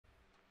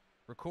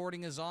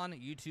Recording is on.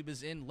 YouTube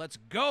is in. Let's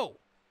go.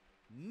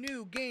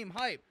 New game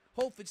hype.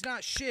 Hope it's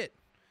not shit.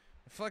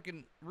 I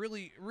fucking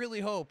really, really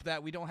hope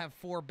that we don't have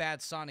 4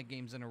 bad Sonic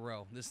games in a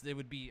row. It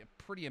would be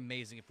pretty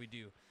amazing if we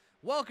do.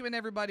 Welcome in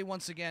everybody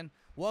once again.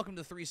 Welcome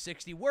to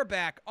 360. We're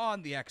back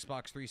on the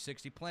Xbox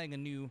 360 playing a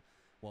new,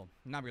 well,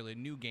 not really a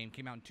new game.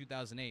 Came out in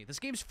 2008. This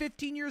game's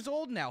 15 years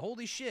old now.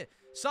 Holy shit.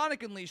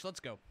 Sonic Unleashed. Let's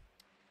go.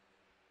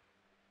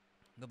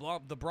 The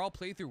Brawl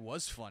playthrough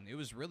was fun. It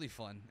was really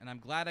fun. And I'm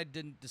glad I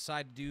didn't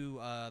decide to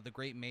do the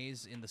Great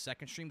Maze in the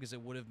second stream because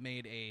it would have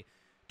made a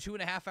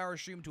 2.5-hour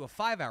stream to a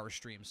 5-hour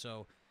stream.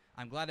 So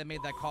I'm glad I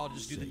made that call to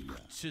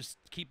just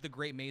keep the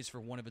Great Maze for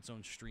one of its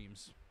own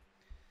streams.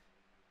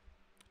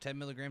 10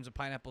 milligrams of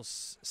pineapple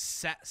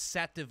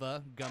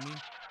sativa gummy.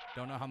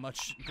 Don't know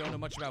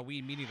much about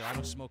weed. Me neither. I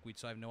don't smoke weed,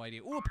 so I have no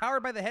idea. Ooh,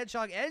 powered by the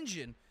Hedgehog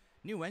engine.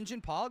 New engine,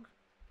 Pog.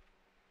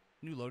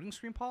 New loading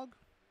screen, Pog.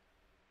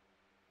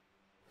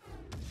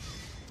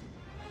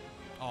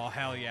 Oh,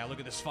 hell yeah. Look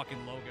at this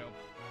fucking logo.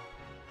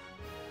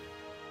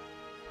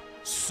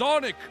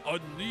 Sonic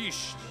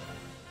Unleashed.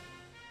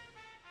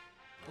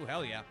 Oh,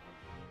 hell yeah.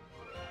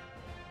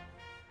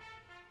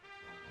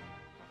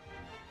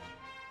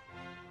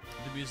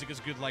 The music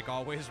is good like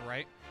always,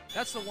 right?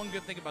 That's the one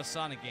good thing about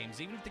Sonic games.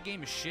 Even if the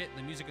game is shit,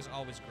 the music is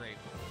always great.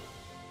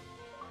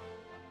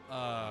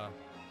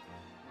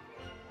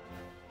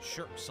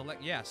 Sure.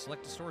 Select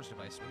the storage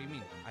device. What do you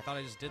mean? I thought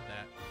I just did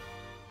that.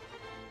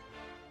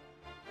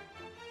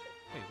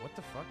 Wait, what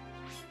the fuck?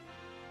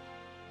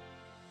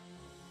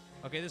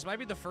 Okay, this might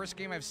be the first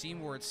game I've seen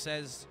where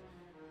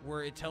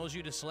it tells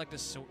you to select a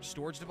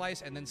storage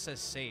device and then says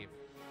save.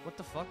 What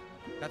the fuck?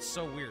 That's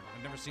so weird.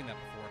 I've never seen that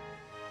before.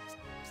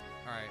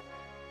 Alright.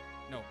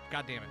 No,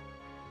 god damn it.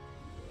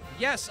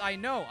 Yes, I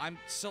know.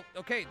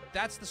 Okay,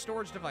 that's the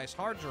storage device.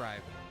 Hard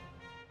drive.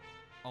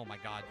 Oh my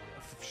god.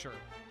 Sure.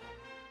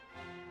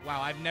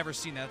 Wow, I've never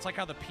seen that. It's like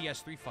how the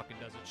PS3 fucking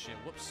does it shit.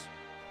 Whoops.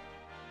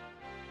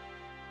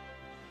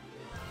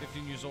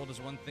 15 years old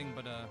is one thing,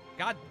 but,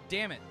 god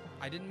damn it.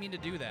 I didn't mean to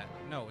do that.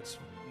 No, it's...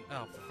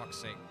 Oh, for fuck's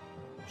sake.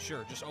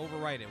 Sure, just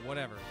overwrite it.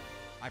 Whatever.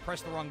 I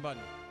pressed the wrong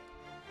button.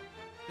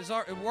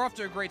 We're off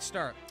to a great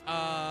start.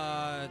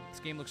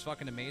 This game looks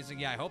fucking amazing.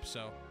 Yeah, I hope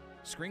so.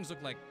 Screens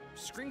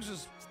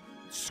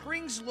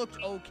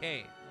looked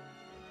okay.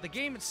 The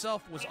game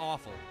itself was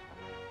awful.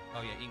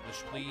 Oh, yeah,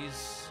 English,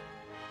 please.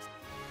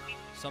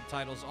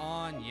 Subtitles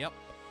on. Yep.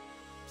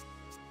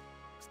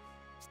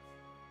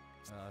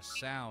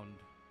 Sound.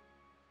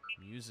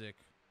 Music.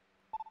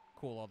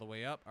 Cool all the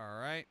way up.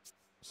 Alright.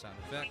 Sound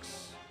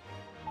effects.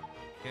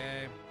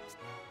 Okay.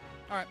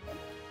 Alright.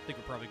 I think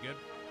we're probably good.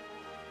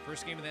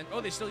 First game of the end.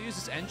 Oh, they still use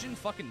this engine?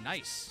 Fucking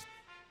nice.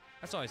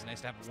 That's always nice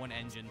to have one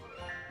engine.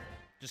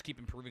 Just keep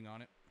improving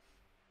on it.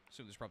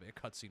 So there's probably a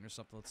cutscene or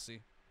something. Let's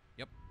see.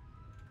 Yep.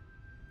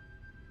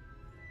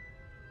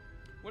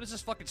 What is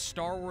this fucking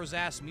Star Wars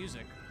ass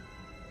music?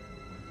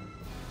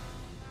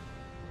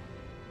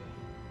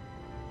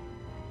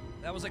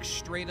 That was like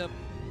straight up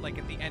like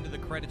at the end of the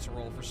credits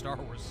roll for Star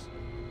Wars.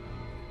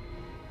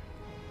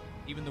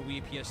 Even the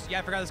Wii, PS2. Yeah,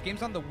 I forgot this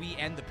game's on the Wii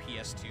and the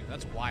PS2.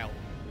 That's wild.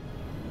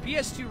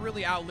 PS2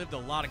 really outlived a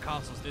lot of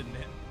consoles, didn't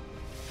it?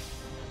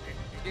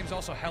 This game's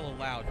also hella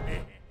loud.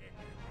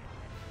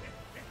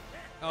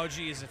 Oh,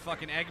 geez, is it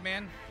fucking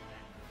Eggman?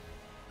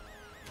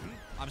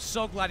 I'm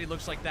so glad he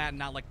looks like that and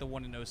not like the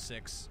one in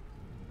 06.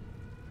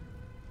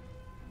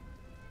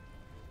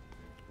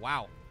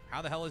 Wow.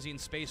 How the hell is he in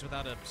space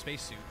without a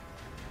spacesuit?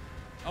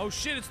 Oh,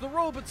 shit, it's the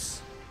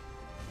robots!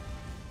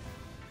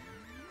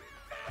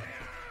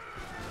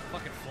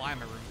 Fucking fly in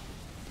my room.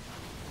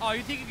 Oh,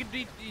 you think you could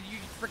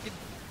freaking,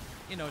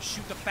 you know,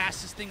 shoot the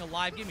fastest thing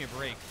alive? Give me a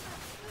break.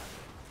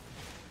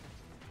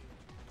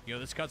 Yo,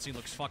 this cutscene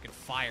looks fucking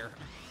fire.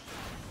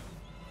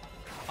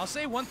 I'll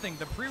say one thing.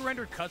 The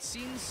pre-rendered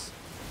cutscenes,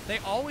 they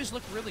always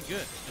look really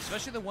good.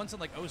 Especially the ones in,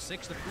 like,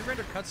 06. The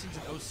pre-rendered cutscenes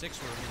in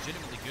 06 were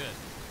legitimately good.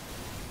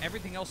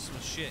 Everything else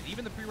was shit.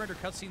 Even the pre-rendered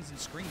cutscenes in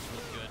Screams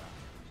look good.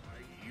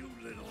 You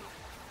little...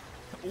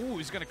 Ooh,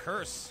 he's gonna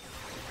curse.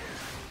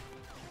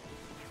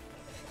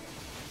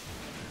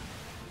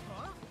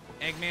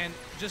 Eggman,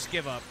 just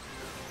give up.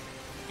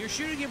 You're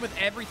shooting him with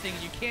everything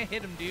and you can't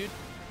hit him, dude.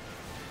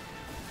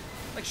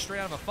 Like straight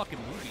out of a fucking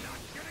movie.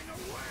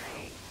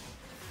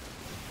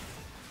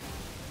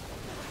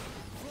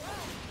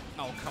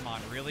 Oh, come on,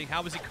 really?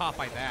 How was he caught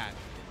by that?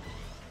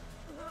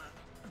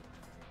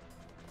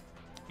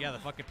 Yeah, the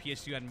fucking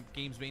PS2 had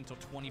games made until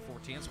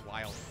 2014. That's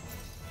wild.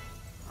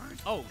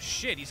 Oh,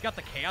 shit, he's got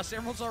the Chaos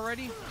Emeralds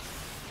already?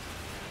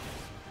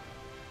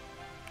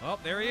 Oh,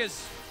 there he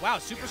is. Wow,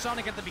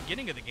 Supersonic at the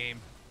beginning of the game.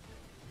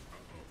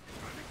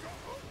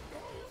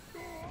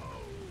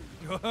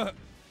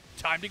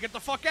 Time to get the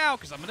fuck out,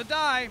 because I'm gonna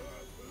die.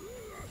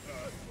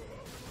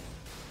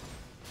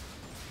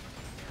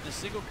 The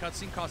single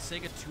cutscene cost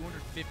Sega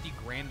 $250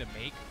 grand to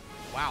make.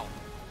 Wow.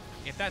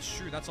 If that's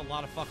true, that's a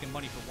lot of fucking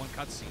money for one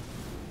cutscene.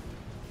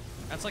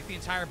 That's like the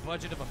entire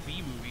budget of a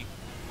B movie.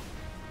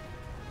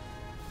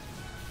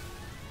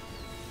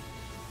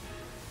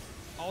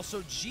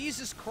 Also,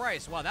 Jesus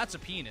Christ. Wow, that's a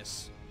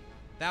penis.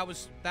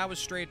 That's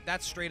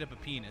straight up a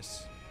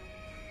penis.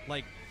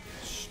 Like,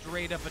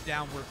 straight up a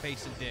downward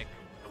facing dick.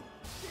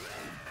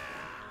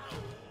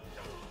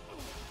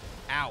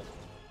 Ow.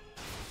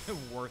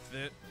 Worth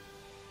it.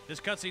 This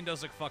cutscene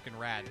does look fucking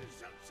rad.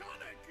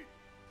 Sonic!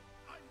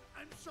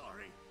 I'm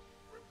sorry.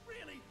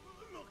 Really,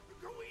 look,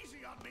 go easy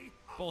on me.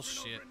 Bullshit.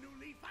 I'll turn over a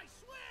new leaf, I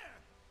swear.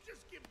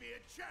 Just give me a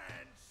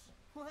chance.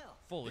 Well,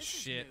 Full of this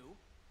shit. Is new.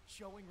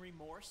 Showing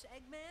remorse,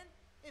 Eggman?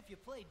 If you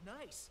played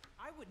nice,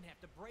 I wouldn't have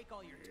to break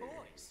all your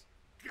toys.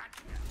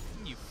 Gotcha.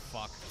 You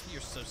fuck.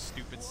 You're so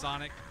stupid,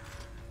 Sonic.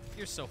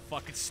 You're so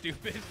fucking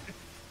stupid.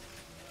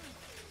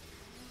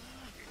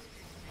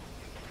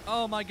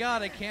 Oh my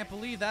god, I can't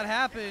believe that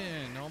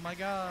happened. Oh my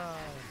god.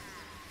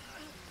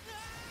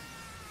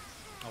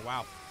 Oh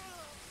wow.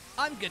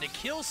 I'm gonna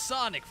kill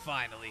Sonic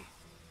finally.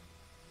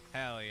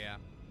 Hell yeah.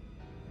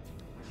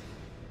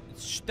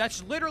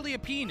 That's literally a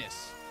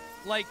penis.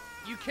 Like,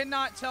 you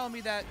cannot tell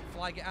me that.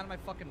 Fly, get out of my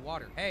fucking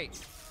water. Hey.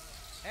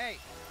 Hey.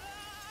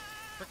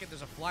 Frickin',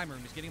 there's a fly room.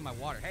 He's getting in my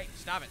water. Hey,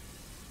 stop it.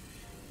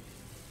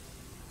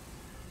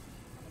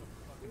 I'm gonna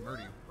fucking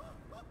murder you.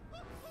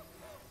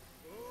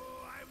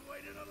 Oh, I've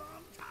waited a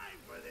long time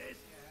for this.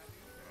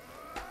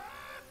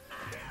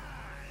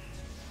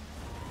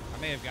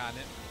 I may have gotten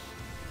it.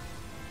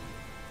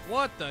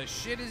 What the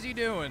shit is he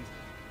doing?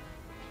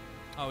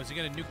 Oh, is he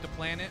gonna nuke the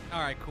planet?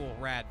 Alright, cool.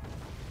 Rad.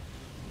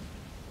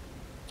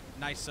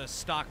 Nice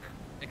stock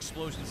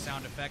explosion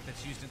sound effect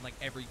that's used in like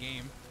every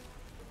game.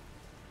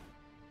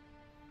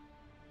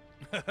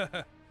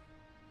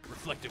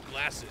 Reflective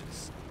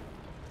glasses.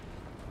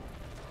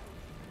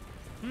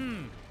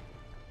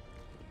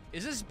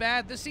 Is this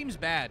bad? This seems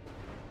bad.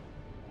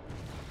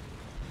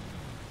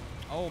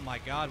 Oh my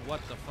god, what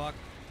the fuck?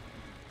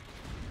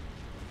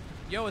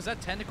 Yo, is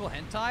that tentacle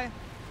hentai?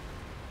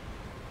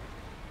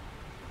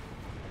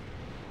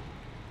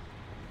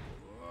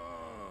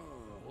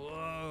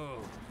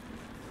 Whoa.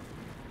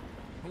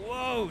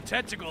 Whoa,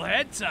 tentacle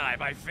hentai,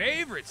 my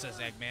favorite, says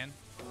Eggman.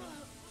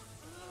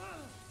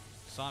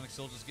 Sonic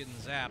still just getting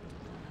zapped.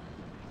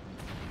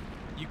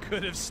 You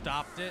could have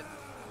stopped it.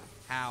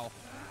 How?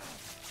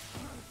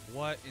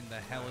 What in the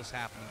hell is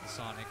happening to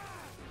Sonic?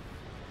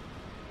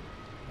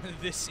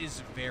 This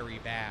is very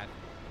bad.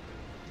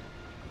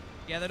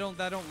 Yeah, that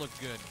don't look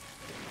good.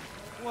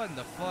 What in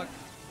the fuck?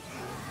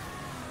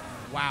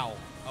 Wow.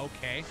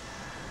 Okay.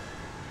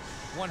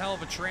 One hell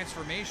of a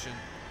transformation.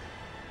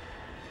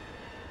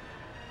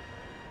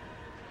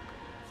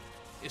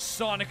 Is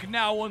Sonic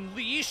now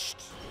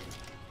unleashed?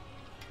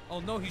 Oh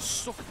no, he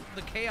shook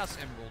the Chaos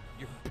Emerald.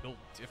 You're built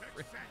different.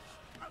 Success!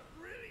 A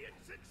brilliant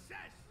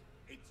success!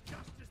 It's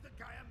just as the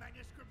Gaia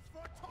manuscripts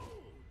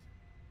foretold.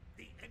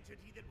 The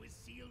entity that was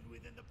sealed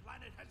within the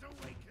planet has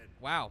awakened.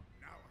 Wow.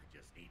 Now I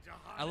just need to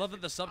I love that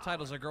the harness its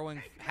subtitles power. are going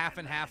Eggman half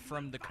and half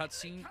from will the finally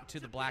cutscene come to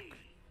the black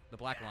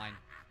be. line.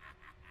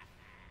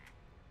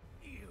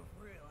 You've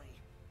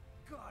really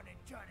gone and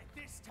done it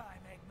this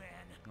time,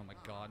 Eggman. Oh my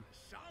god.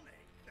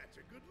 Sonic, that's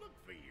a good look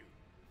for you.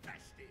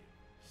 Festive.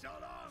 So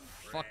long,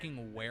 friend.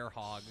 Fucking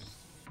werehog.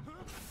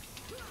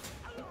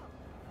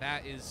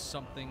 That is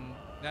something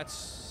that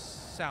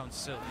sounds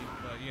silly,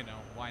 but you know,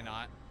 why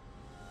not?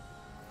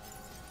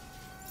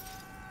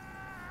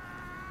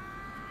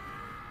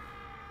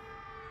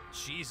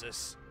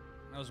 Jesus.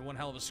 That was one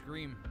hell of a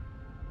scream.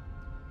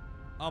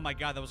 Oh my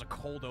god, that was a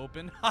cold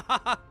open.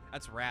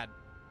 That's rad.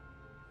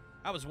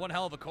 That was one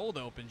hell of a cold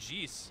open,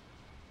 jeez.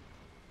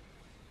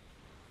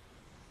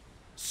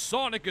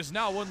 Sonic is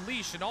now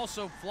unleashed and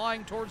also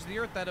flying towards the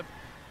Earth at a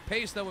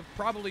pace that would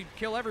probably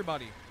kill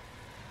everybody.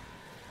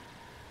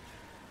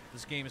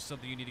 This game is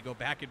something you need to go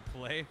back and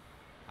play.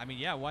 I mean,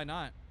 yeah, why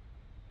not?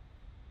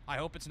 I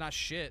hope it's not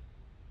shit.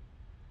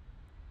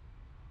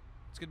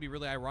 It's gonna be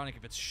really ironic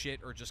if it's shit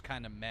or just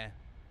kind of meh.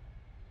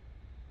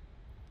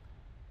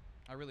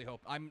 I really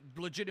hope. I'm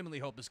legitimately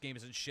hope this game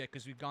isn't shit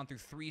because we've gone through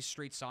 3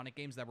 straight Sonic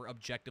games that were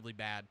objectively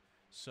bad.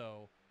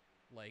 So,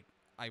 like,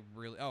 I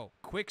really... Oh,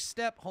 quick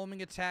step,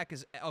 homing attack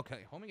is...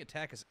 Okay, homing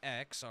attack is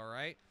X,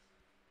 alright.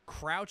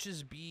 Crouch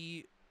is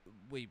B...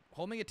 Wait,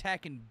 homing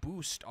attack and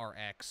boost are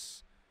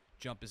X.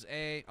 Jump is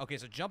A. Okay,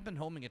 so jump and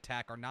homing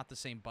attack are not the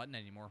same button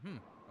anymore.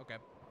 Okay.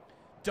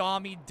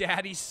 Dommy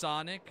Daddy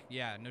Sonic.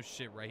 Yeah, no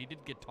shit, right? He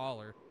did get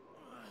taller.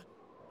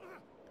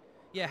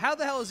 Yeah, how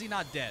the hell is he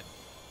not dead?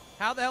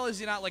 How the hell is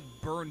he not, like,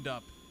 burned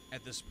up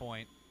at this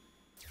point?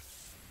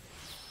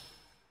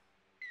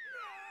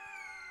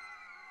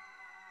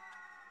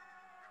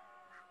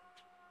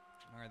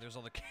 Alright, there's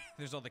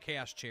all the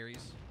chaos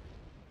cherries.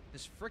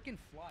 This frickin'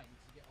 fly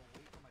needs to get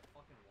away from my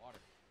fucking water.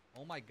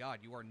 Oh my god,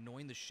 you are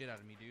annoying the shit out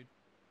of me, dude.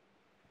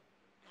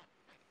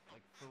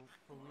 Like, for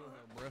real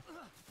though, bruh.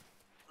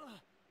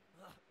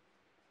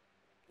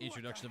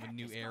 Introduction of a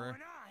new era.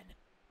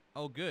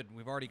 Oh, good.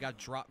 We've already got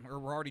drop, or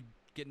we're already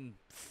getting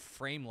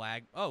frame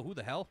lag. Oh, who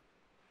the hell?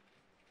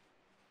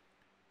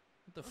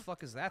 What the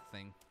fuck is that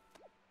thing?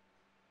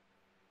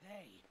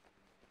 Hey,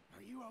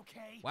 are you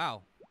okay?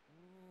 Wow.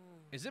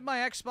 Is it my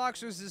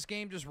Xbox or is this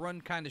game just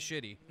run kind of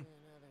shitty?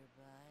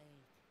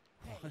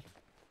 Hey,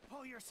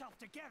 pull yourself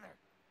together.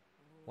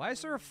 Why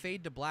is there a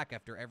fade to black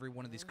after every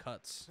one of these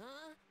cuts?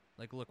 Huh?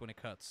 Like, look when it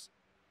cuts.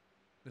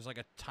 There's like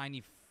a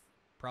tiny,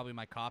 probably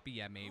my copy.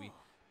 Yeah, maybe.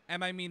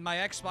 And I mean, my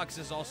Xbox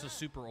is also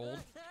super old.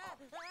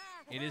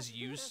 It is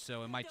used,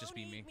 so it might just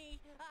be Don't me. eat me.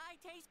 I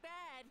taste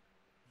bad.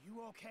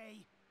 You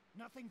okay?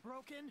 Nothing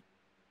broken?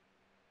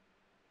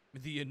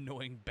 The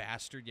annoying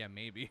bastard. Yeah,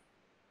 maybe.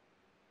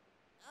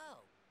 Oh,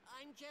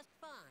 I'm just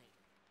fine.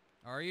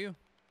 Are you?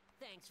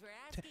 Thanks for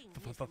asking,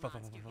 Mr.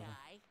 Monster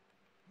Guy.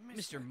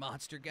 Mr.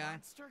 Monster Guy?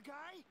 Monster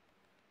guy?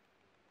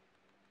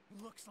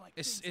 Looks like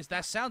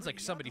That sounds like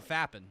somebody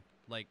fapping.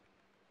 Like,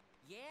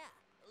 Yeah,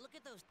 look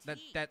at those that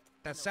teeth. that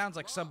that and those sounds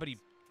like claws. somebody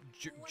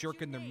What's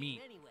jerking your their name,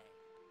 meat. Anyway?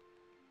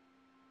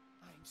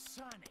 I'm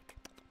Sonic.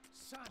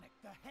 Sonic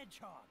the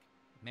Hedgehog.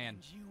 Man,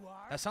 And you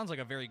are? that sounds like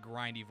a very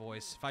grindy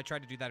voice. If I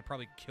tried to do that, it'd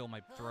probably kill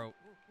my throat.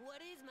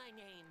 What is my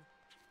name?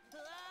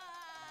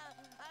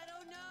 I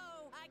don't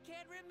know. I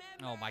can't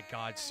remember. Oh my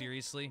god,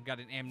 seriously? Got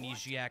an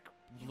amnesiac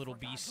You little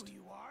forgot beast. Who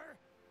you are?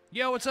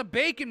 Yo, what's up,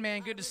 Bacon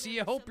Man? Good to see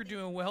you. Hope you're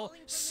doing well.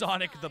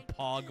 Sonic the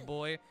Pog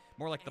Boy.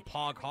 More like the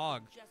Pog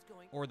Hog.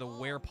 Or the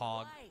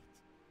Werepog.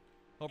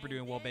 Hope you're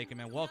doing well, Bacon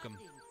Man. Welcome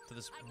to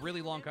this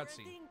really long cutscene.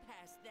 Did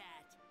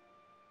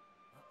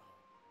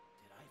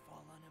I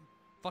fall on him?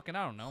 Fucking,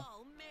 I don't know.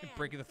 Oh, Could man,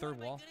 break the third what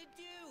am I wall. gonna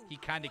do? He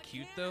kinda What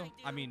cute, can though. do?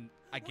 I mean,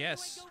 I Where do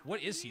guess. go What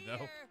from is he, though?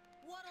 here?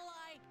 What'll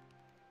I...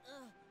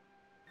 I'm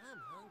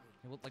hungry.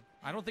 Well, like,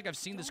 I don't think I've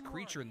seen this Don't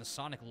creature worry. in the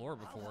Sonic lore I'll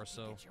before, help you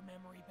so get your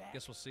memory back.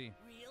 guess we'll see.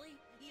 Really?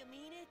 You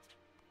mean it?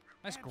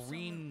 Nice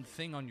green Absolutely.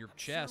 thing on your I'm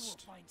chest. Sure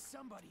we'll find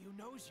somebody who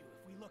knows you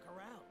if we look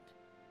around.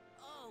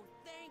 Oh,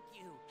 thank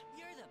you.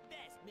 You're the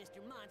best,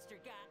 Mr. Monster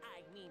Guy.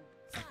 I mean,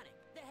 Sonic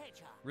the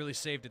Hedgehog. Really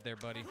saved it there,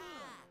 buddy.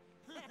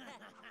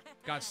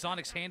 God,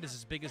 Sonic's hand is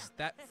as big as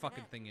that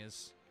fucking thing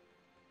is.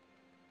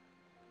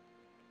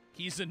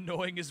 He's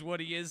annoying is what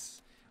he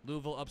is.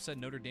 Louisville upset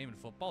Notre Dame in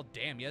football.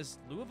 Damn, yes.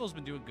 Louisville's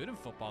been doing good in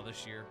football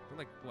this year. They're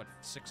like, what,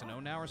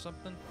 6-0 now or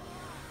something?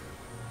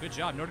 Good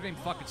job. Notre Dame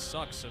fucking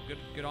sucks, so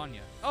good on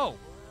you. Oh!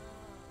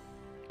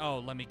 Oh,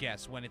 let me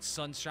guess. When it's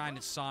sunshine,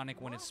 it's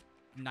Sonic. When it's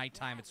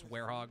nighttime, it's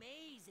Werehog.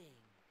 Amazing.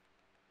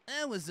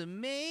 That was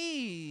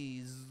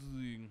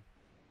amazing.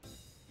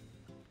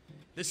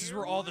 This is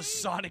where all the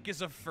Sonic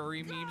is a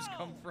furry memes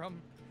come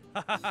from.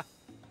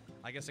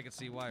 I guess I can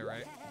see why,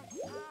 right?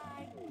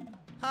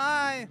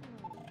 Hi!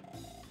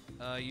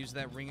 Use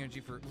that ring energy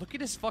for... Look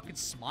at his fucking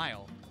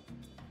smile.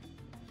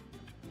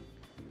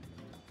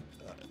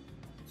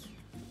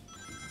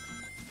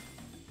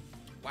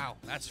 Wow,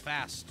 that's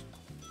fast.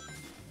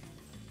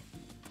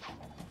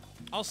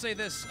 I'll say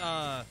this,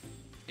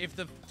 if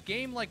the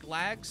game, like,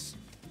 lags,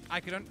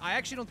 I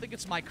actually don't think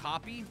it's my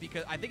copy,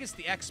 because I think it's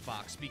the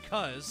Xbox,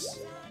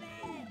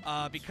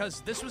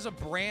 because this was a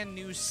brand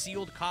new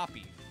sealed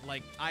copy.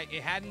 Like,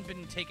 it hadn't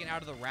been taken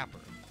out of the wrapper.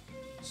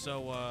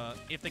 So,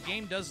 if the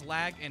game does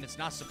lag and it's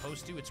not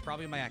supposed to, it's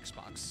probably my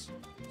Xbox.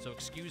 So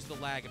excuse the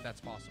lag if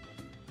that's possible.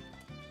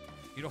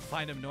 You don't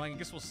find him annoying? I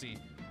guess we'll see.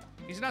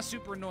 He's not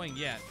super annoying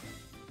yet.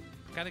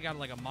 Kind of got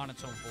like a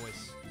monotone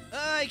voice.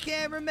 I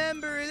can't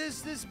remember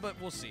this, but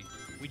we'll see.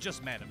 We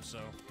just met him, so,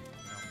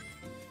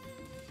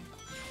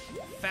 you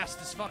know. Fast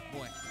as fuck,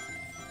 boy.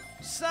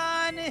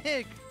 Sonic!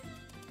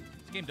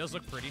 This game does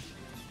look pretty.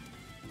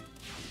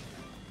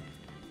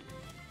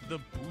 The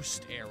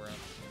boost era.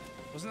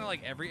 Wasn't that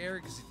like every era?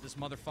 Because this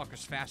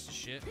motherfucker's fast as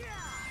shit.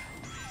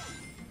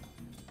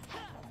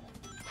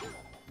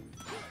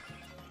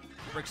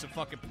 Break some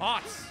fucking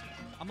pots.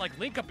 I'm like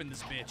Link up in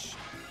this bitch.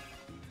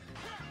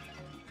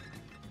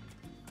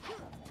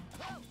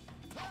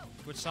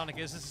 Which Sonic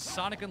is? This is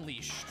Sonic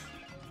Unleashed.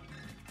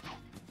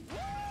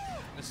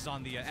 This is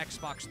on the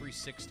Xbox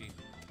 360.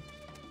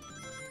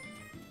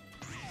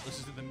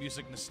 Listen to the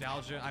music,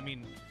 nostalgia. I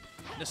mean,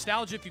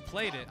 nostalgia if you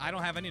played it. I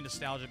don't have any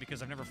nostalgia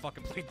because I've never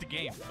fucking played the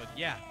game, but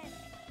yeah.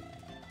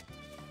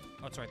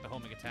 Oh, that's right, the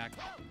homing attack.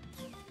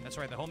 That's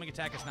right, the homing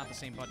attack is not the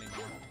same button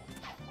anymore.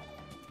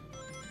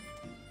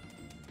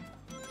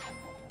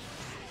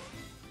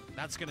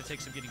 That's gonna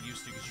take some getting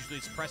used to, because usually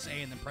it's press A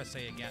and then press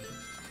A again.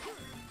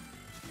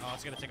 Oh,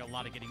 it's gonna take a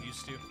lot of getting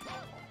used to.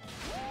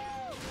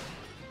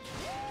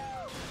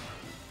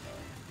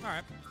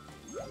 Alright.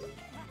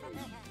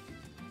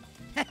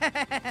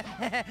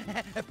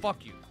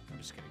 Fuck you. I'm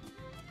just kidding.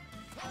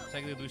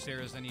 Technically, loose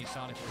air is any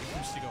Sonic where he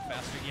used to go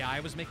faster. Yeah,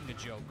 I was making a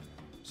joke.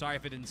 Sorry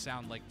if it didn't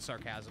sound like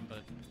sarcasm,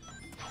 but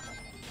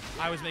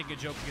I was making a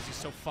joke because he's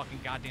so fucking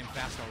goddamn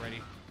fast already.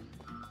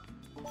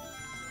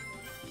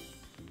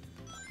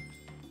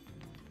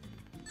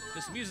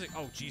 This music,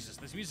 oh Jesus,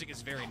 this music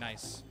is very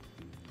nice.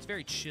 It's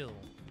very chill.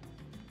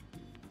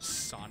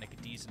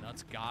 Sonic D's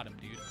nuts, got him,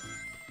 dude.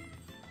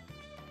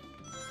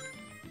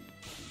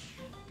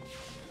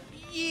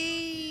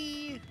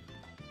 Yee!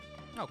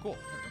 Oh, cool.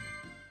 There we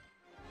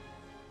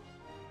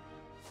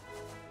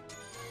go.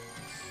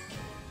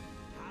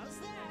 How's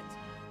that?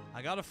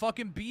 I got a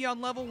fucking B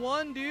on level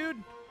 1, dude.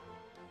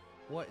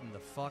 What in the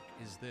fuck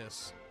is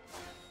this?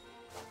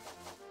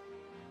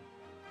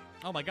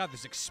 Oh my god,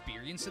 there's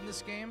experience in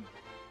this game?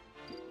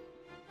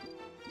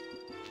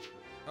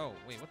 Oh,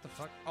 wait, what the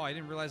fuck? Oh, I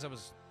didn't realize I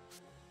was...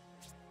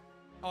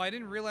 Oh, I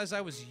didn't realize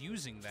I was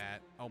using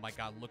that. Oh my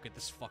god, look at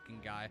this fucking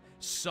guy.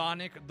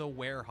 Sonic the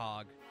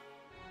Werehog.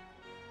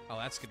 Oh,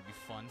 that's gonna be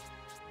fun.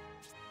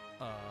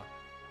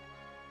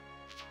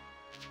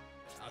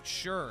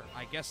 Sure,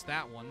 I guess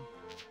that one.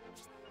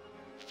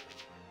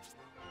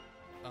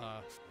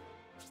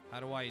 How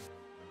do I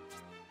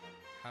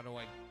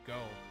go?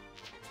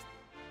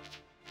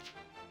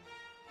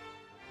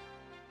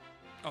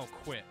 Oh,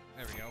 quit.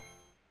 There we go.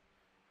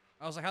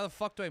 I was like, how the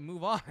fuck do I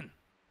move on?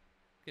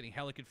 Getting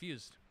hella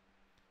confused.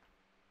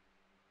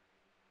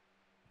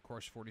 Of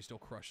course, 40 still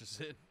crushes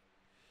it.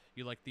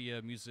 You like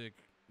the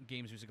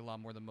games music a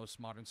lot more than most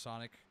modern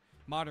Sonic.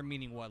 Modern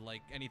meaning what?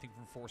 Like anything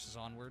from Forces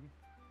onward?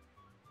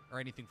 Or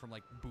anything from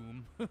like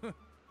Boom?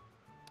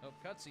 Oh,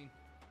 cutscene.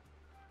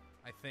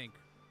 I think.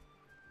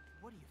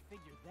 What do you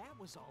figure that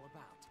was all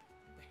about?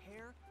 The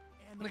hair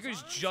and Like those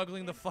he's arms?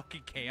 juggling the And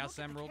fucking Chaos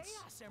look at the Emeralds.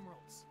 Chaos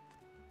Emeralds.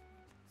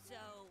 So,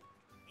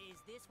 is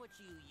this what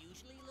you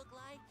usually look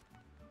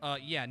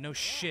like? Yeah, no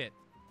shit.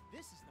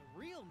 This is the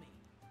real me.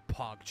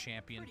 Pog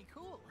champion. Pretty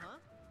cool, huh?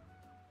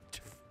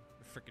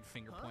 Freaking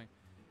finger Huh? point.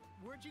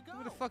 Where'd you go?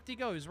 Where the fuck did he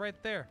go? He was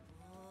right there.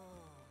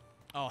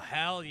 Oh,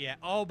 hell yeah.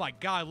 Oh, my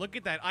God. Look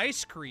at that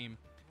ice cream.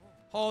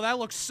 Oh, that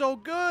looks so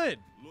good.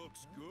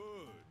 Looks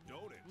good,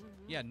 don't it?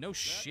 Yeah, no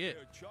shit.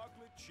 That there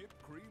chocolate chip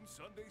cream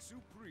sundae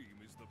supreme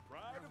is the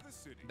pride of the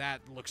city.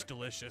 That looks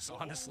delicious,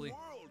 honestly. The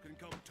whole world can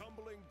come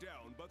tumbling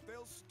down, but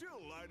they'll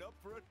still line up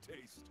for a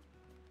taste.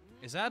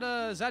 Is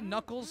that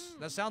Knuckles?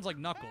 That sounds like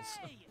Knuckles.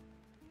 Hey!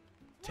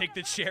 Take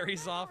the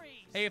cherries off.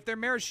 Hey, if they're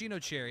maraschino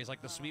cherries,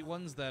 like the sweet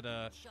ones that,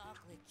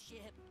 Chocolate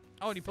chip.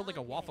 Oh, and you put like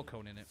a waffle sundae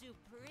cone in it. Supreme.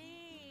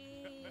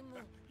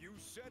 You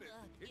said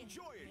it.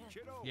 Enjoy it,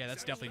 kiddo. Yeah,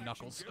 that's definitely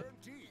Satisfaction's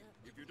Knuckles. guaranteed.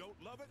 If you don't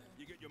love it,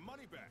 you get your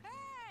money back.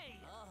 Hey!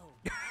 Oh,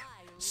 I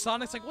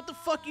Sonic's like, what the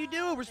fuck you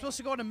doing? We're supposed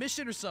to go on a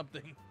mission or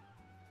something.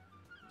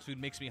 This food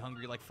makes me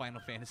hungry like Final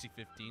Fantasy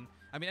 15.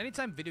 I mean,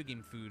 anytime video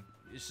game food,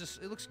 it's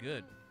just, it looks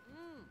good.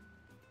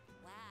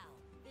 Wow.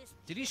 This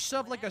Did he chip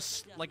shove like a whatever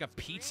stuff like a is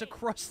pizza great.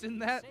 crust in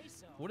that? Say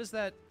so. What is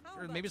that? How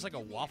Or about maybe it's you like a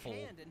give me waffle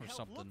hand and or help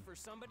something. Look for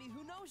somebody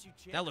who knows you,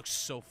 Chip. That looks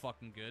so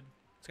fucking good.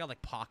 It's got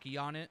like Pocky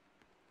on it.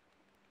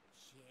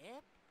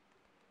 Chip?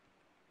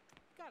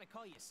 Gotta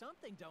call you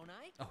something, don't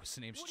I? Oh, his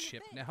name's What do you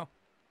Chip think? now.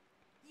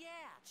 Yeah,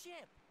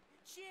 Chip.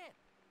 Chip.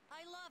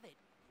 I love it.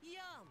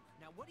 Yum.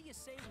 Now, what do you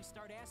say we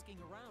start asking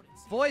around and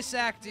see Voice if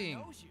anyone acting.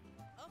 knows you?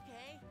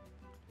 Okay.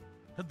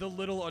 The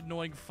little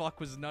annoying fuck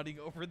was nutting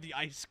over the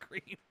ice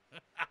cream.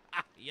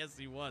 Yes,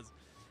 he was.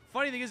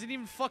 Funny thing is, he didn't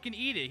even fucking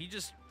eat it. He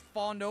just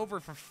fawned over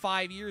for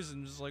 5 years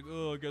and was just like,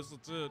 oh, I guess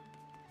that's it.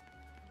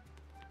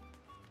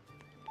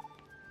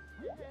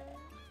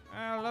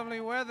 Ah,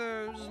 lovely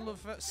weather.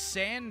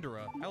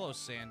 Sandra. Hello,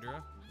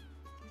 Sandra.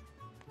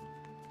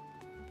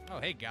 Oh,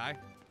 hey, guy.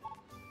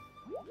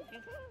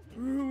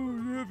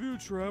 Oh, have you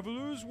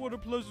travelers? What a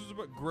pleasant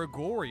surprise.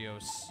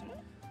 Gregorios.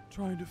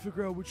 Trying to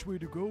figure out which way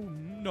to go.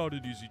 Not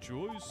an easy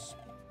choice.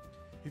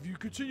 If you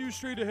continue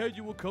straight ahead,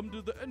 you will come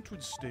to the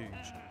entrance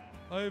stage.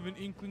 I have an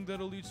inkling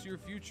that'll lead to your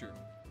future.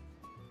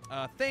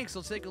 Thanks.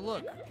 Let's take a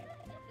look.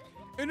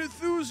 An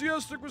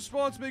enthusiastic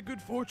response may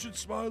good fortune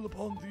smile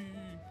upon thee.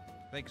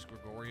 Thanks,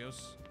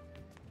 Gregorios.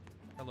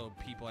 Hello,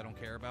 people I don't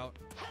care about.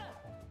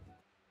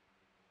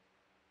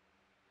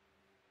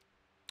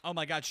 Oh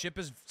my god, Chip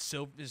is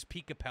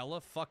Pete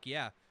Capella? Fuck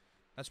yeah.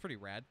 That's pretty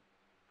rad.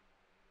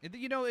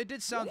 You know, it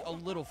did sound a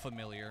little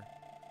familiar.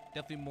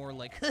 Definitely more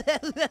like,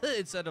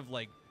 instead of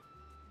like,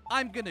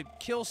 I'm gonna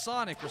kill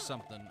Sonic or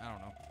something. I don't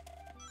know.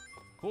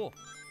 Cool.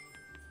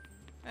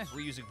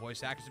 Reusing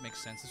voice actors, it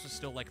makes sense. This was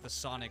still like the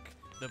Sonic,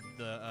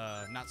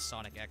 not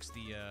Sonic X,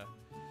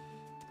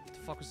 what the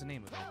fuck was the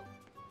name of it?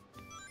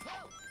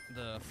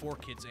 The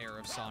 4Kids era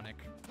of Sonic.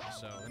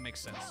 So, it makes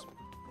sense.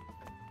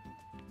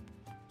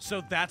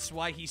 So that's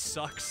why he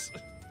sucks.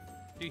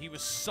 Dude, he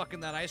was sucking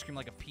that ice cream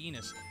like a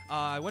penis.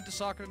 I went to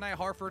soccer tonight.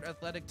 Hartford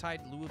Athletic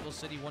tied Louisville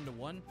City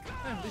 1-1.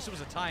 At least it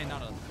was a tie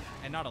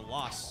and not a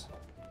loss.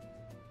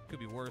 Could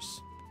be worse,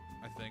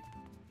 I think.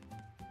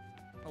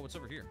 Oh, what's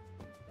over here?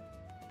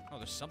 Oh,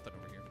 there's something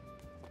over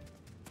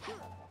here.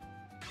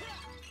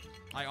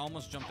 I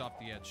almost jumped off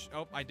the edge.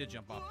 Oh, I did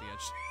jump off the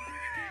edge.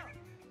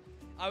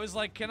 I was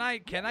like, can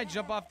I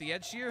jump off the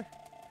edge here?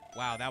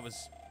 Wow, that was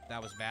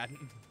bad.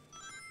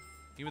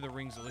 Give me the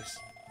rings at least.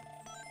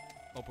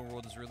 Open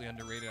world is really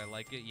underrated. I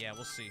like it. Yeah,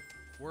 we'll see.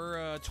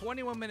 We're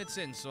 21 minutes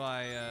in, so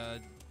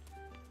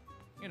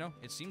you know,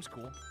 it seems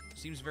cool.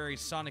 Seems very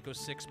Sonic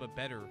 06, but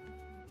better.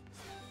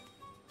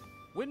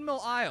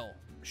 Windmill Isle.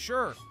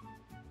 Sure.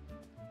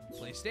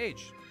 Play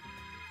stage.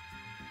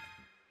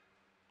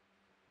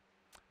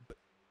 But,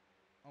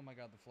 oh my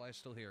god, the fly's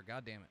still here.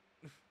 God damn it.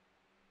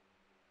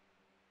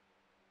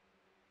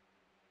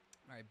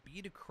 Alright,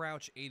 B to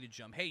crouch, A to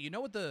jump. Hey, you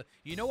know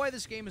why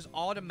this game is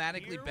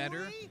automatically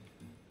better?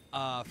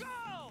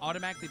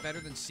 Automatically better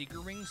than Secret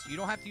Rings? You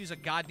don't have to use a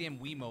goddamn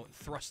Wiimote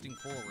thrusting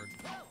forward.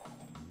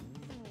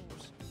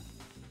 Oops.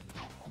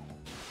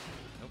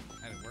 Nope,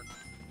 that didn't work.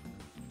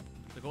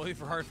 The goalie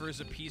for Hartford is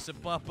a piece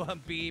of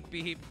beep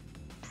beep.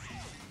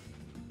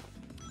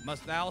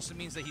 That also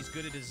means that he's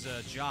good at his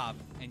job,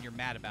 and you're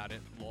mad about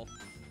it. Lol.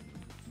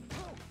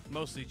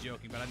 Mostly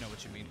joking, but I know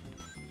what you mean.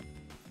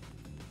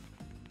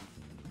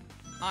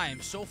 I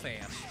am so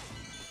fast.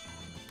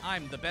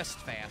 I'm the best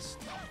fast.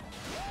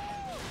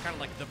 Kind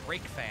of like the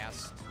break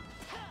fast.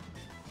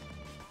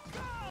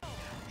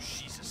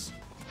 Jesus.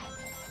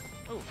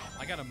 Oh,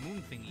 I got a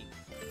moon thingy.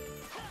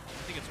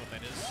 I think it's what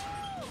that is.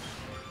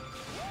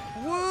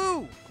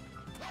 Woo!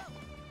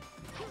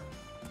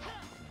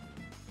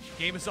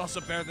 Game is also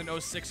better than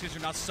 06 because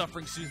you're not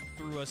suffering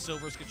through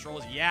Silver's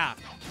controls. Yeah.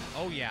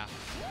 Oh, yeah.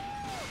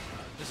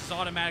 This is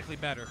automatically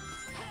better.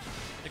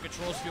 The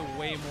controls feel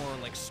way more,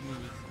 like,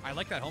 smooth. I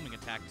like that homing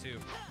attack, too.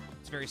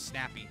 It's very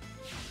snappy.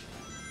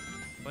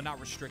 But not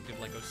restrictive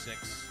like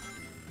 06.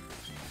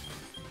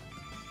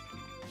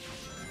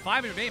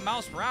 508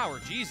 miles per hour.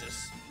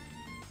 Jesus.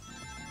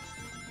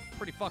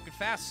 Pretty fucking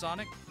fast,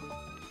 Sonic.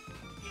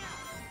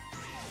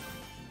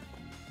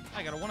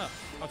 I got a 1-up.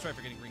 Oh, that's right,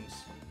 for getting rings.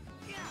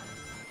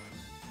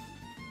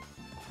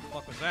 What the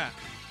fuck was that?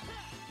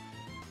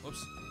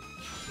 Whoops.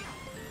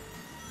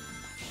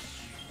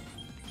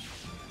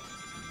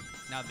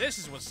 Now this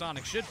is what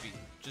Sonic should be.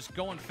 Just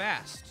going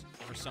fast.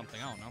 Or something,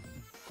 I don't know.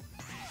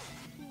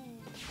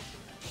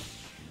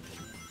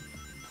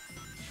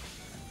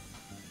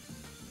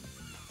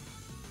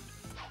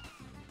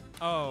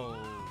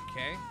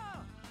 Okay.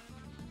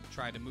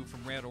 Tried to move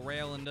from rail to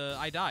rail and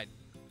I died.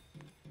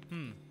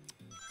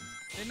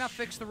 Did not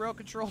fix the rail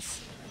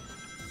controls.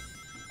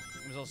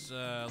 It was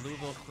also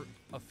Louisville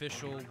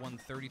official won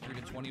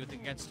 33-20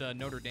 against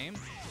Notre Dame.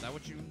 Is that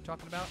what you were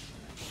talking about?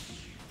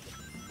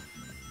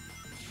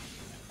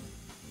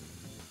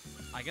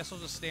 I guess I'll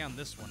just stay on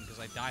this one because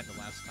I died the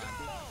last time.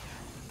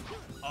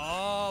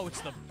 Oh,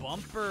 it's the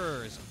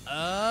bumpers.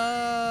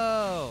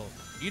 Oh.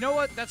 You know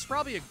what? That's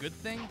probably a good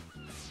thing.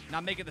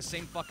 Not make it the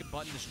same fucking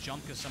button as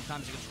jump because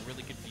sometimes it gets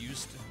really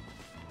confused.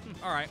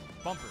 All right,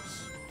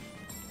 bumpers.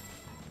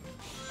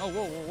 Oh,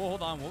 whoa, whoa, whoa,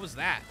 hold on. What was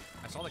that?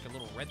 I saw like a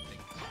little red thing.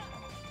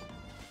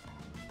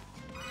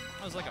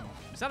 That was like a...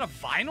 Is that a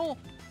vinyl?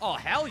 Oh,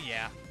 hell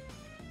yeah.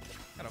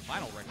 Got a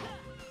vinyl record.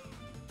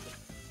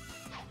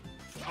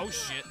 Oh,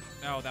 shit.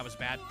 Oh, that was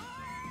bad.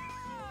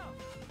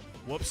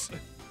 Whoops.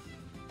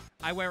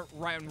 I went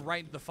right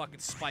into the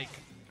fucking spike.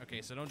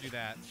 Okay, so don't do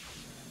that.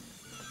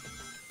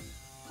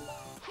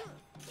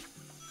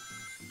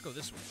 Go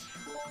this way.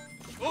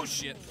 Oh,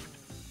 shit.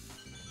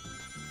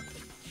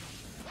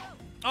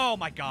 Oh,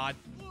 my God.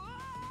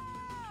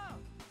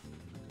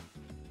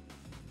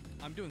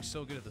 I'm doing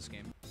so good at this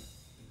game.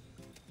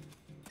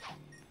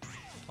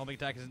 Homing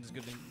attack isn't as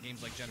good in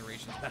games like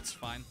Generations. That's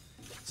fine.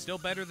 Still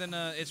better than,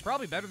 it's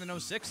probably better than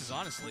 06's,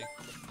 honestly.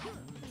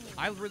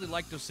 I really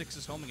like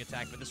 06's homing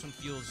attack, but this one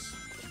feels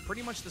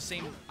pretty much the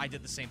same. I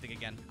did the same thing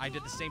again. I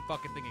did the same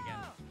fucking thing again.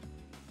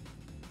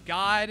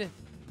 God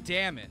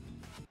damn it.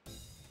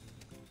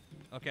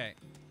 Okay.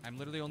 I'm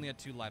literally only at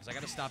 2 lives. I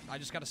gotta stop. I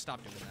just gotta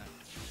stop doing that.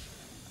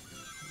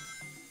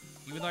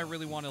 Even though I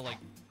really want to, like,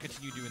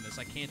 continue doing this,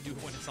 I can't do it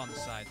when it's on the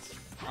sides.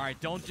 All right,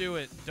 don't do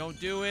it. Don't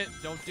do it.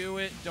 Don't do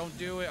it. Don't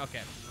do it.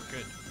 Okay, we're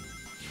good.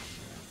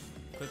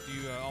 Clip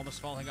you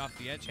almost falling off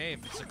the edge. Hey,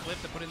 if it's a clip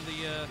to put in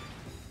the,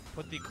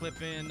 put the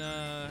clip in,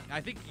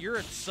 I think you're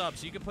a sub,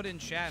 so you can put it in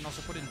chat and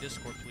also put it in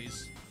Discord,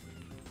 please.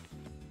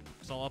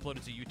 Because I'll upload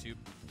it to YouTube.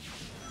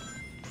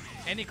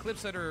 Any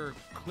clips that are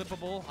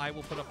clippable, I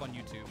will put up on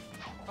YouTube.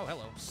 Oh,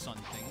 hello, sun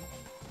thing.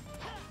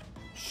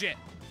 Shit.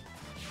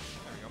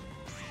 There we go.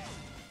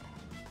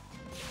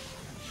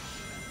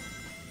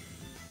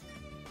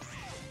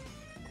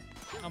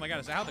 Oh my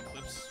god, is that how the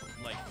clips,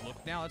 like,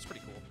 look now? That's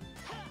pretty cool.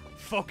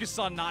 Focus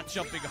on not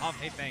jumping off.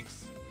 Hey,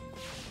 thanks.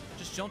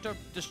 Just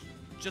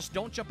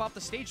don't jump off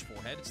the stage,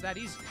 forehead. It's that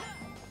easy.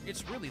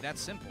 It's really that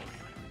simple.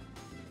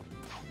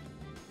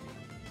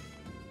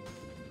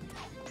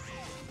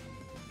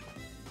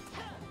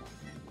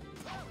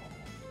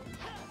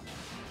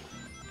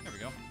 There we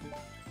go.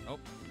 Oh.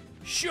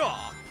 Sure.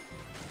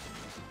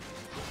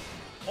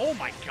 Oh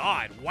my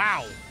god.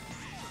 Wow.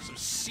 Some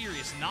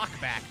serious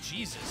knockback.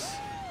 Jesus.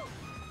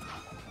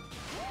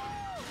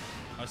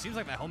 Oh, it seems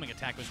like that homing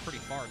attack was pretty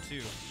far,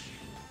 too.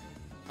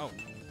 Oh.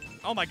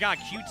 Oh my god,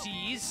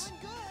 QTEs?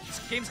 This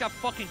game's got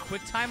fucking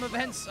quick time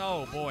events?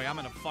 Oh boy, I'm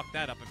gonna fuck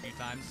that up a few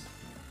times.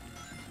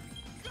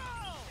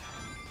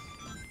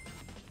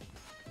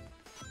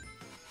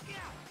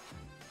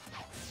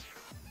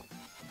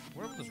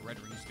 What do those red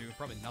rings do?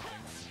 Probably nothing.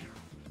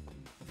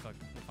 We'll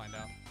find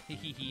out.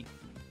 Hee.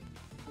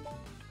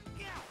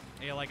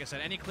 Yeah, like I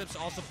said, any clips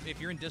also, if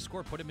you're in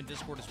Discord, put them in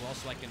Discord as well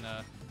so I can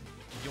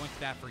yoink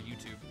that for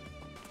YouTube.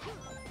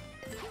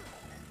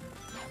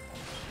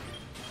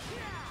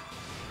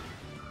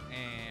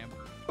 And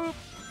boop.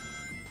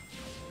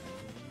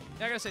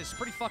 Yeah, I gotta say, it's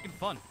pretty fucking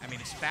fun. I mean,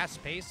 it's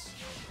fast-paced.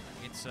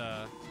 It's,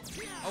 oh,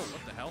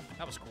 what the hell?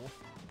 That was cool.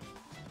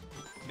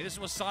 I mean, this is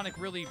what Sonic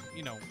really,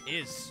 you know,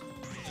 is.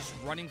 Just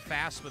running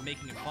fast, but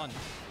making it fun.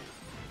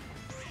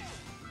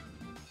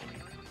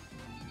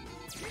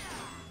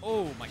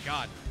 Oh my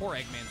god. Poor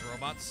Eggman's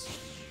robots.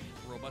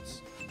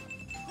 Robots.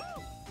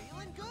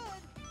 Feeling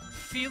good.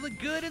 Feeling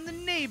good in the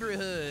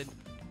neighborhood.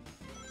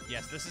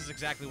 Yes, this is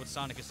exactly what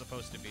Sonic is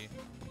supposed to be.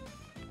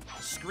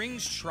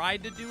 Screams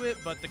tried to do it,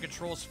 but the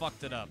controls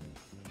fucked it up.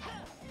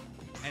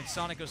 And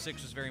Sonic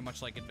 06 was very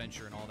much like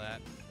Adventure and all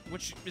that,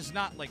 which is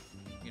not like,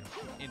 you know,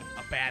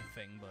 a bad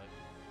thing, but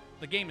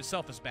the game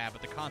itself is bad,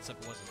 but the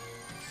concept wasn't.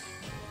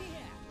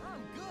 Yeah,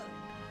 I'm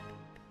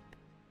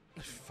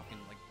good. Fucking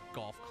like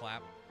golf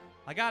clap.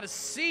 I got a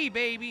C,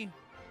 baby.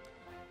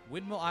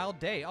 Windmill Isle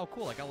Day. Oh,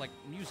 cool. I got like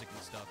music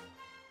and stuff.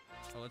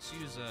 Oh, let's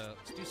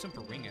do some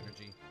for ring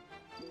energy.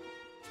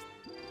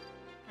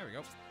 There we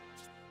go.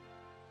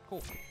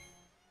 Cool.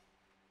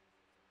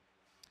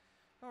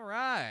 All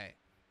right.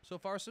 So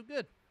far, so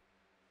good.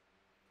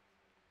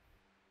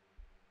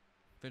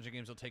 Adventure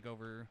games will take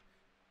over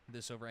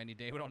this over any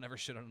day. We don't never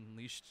shit on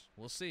Unleashed.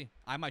 We'll see.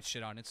 I might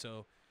shit on it,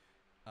 so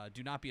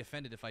do not be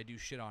offended if I do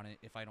shit on it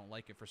if I don't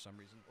like it for some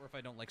reason, or if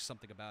I don't like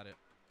something about it.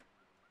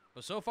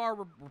 But so far,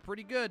 we're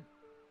pretty good.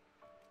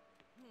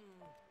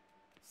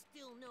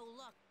 Still no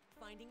luck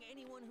finding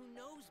anyone who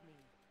knows me.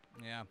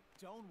 Yeah.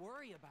 Don't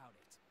worry about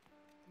it.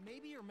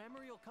 Maybe your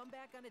memory will come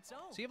back on its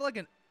own. Does he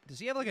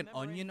have like an Remember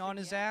onion on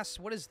his anything yet? ass?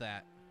 What is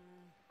that?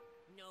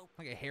 Nope.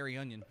 Like a hairy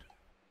onion.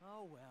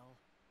 Oh well.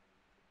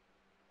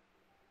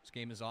 This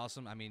game is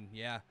awesome. I mean,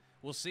 yeah,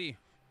 we'll see.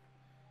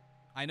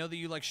 I know that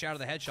you like Shadow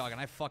the Hedgehog, and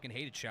I fucking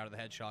hated Shadow the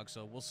Hedgehog,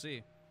 so we'll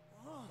see.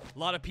 A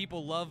lot of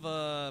people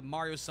love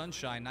Mario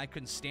Sunshine, and I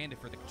couldn't stand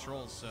it for the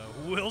controls, so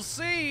we'll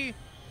see.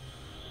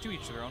 To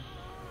each their own.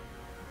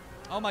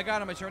 Oh my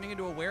god, am I turning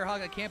into a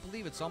werehog? I can't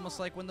believe it's almost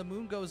like when the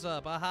moon goes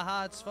up. Ah ha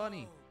ha, it's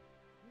funny.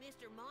 Oh,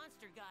 Mr.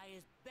 Monster Guy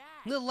is back.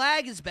 The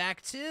lag is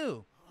back,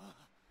 too.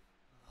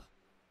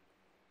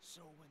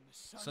 So when the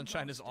sun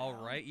Sunshine goes is all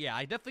down, right. Yeah,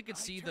 I definitely could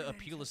see the turn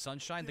appeal into of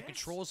Sunshine. The this?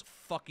 controls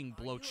fucking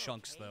Are blow you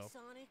chunks, okay, though.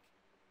 Sonic?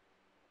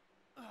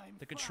 I'm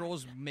The fine.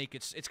 controls make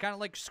it... It's kind of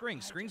like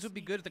Scrings. I Scrings just would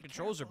be need good to if the be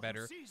controls are careful who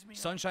better. sees me like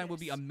Sunshine would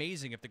be this.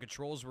 amazing if the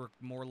controls were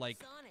more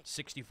like Sonic.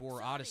 64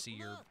 Sonic, Odyssey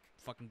or look.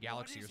 fucking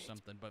Galaxy or is it?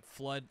 something. But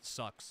Flood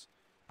sucks.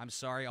 I'm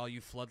sorry, all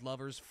you Flood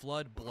lovers.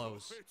 Flood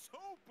blows. It's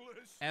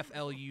hopeless.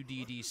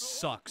 F-L-U-D-D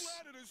sucks.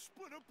 Planet is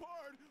split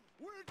apart.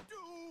 We're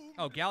doomed.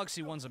 Oh,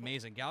 Galaxy 1's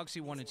amazing.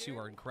 Galaxy 1 and 2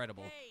 are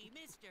incredible. Hey,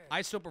 mister.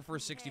 I still prefer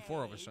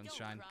 64 over Hey, don't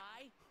Sunshine.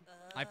 cry.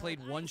 I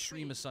played one ice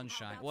stream cream. of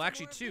Sunshine. How about Well, some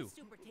actually, more of two. this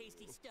super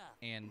tasty stuff?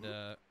 And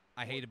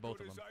I hated both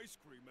What of good them. is ice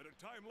cream at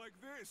a time like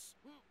this?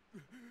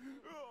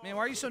 Man,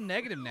 why are you so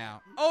negative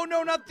now? Oh,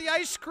 no, not the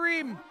ice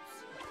cream!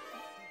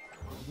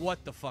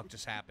 What the fuck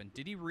just happened?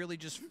 Did he really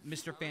just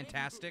Mr.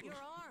 Fantastic? Your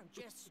arm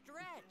just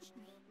stretched.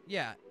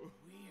 Yeah, Weird.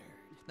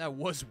 that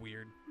was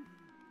weird.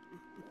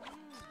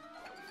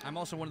 I'm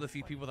also one of the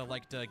few people that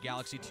liked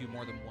Galaxy 2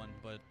 more than 1,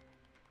 but,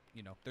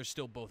 you know, they're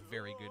still both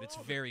very good. It's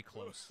very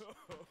close.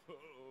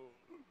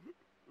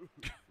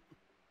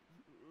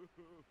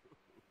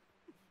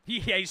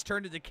 Yeah, he's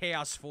turned into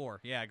Chaos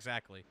 4. Yeah,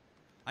 exactly.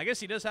 I guess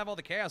he does have all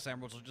the Chaos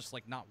Emeralds, are just,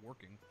 like, not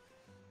working.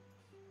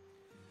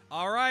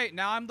 Alright,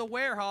 now I'm the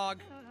werehog.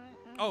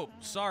 Oh,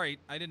 sorry,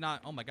 I did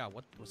not... Oh my god,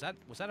 what was that?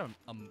 Was that an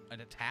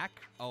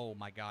attack? Oh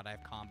my god, I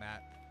have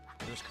combat.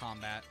 There's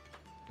combat.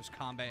 There's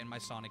combat in my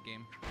Sonic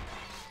game.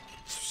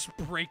 Just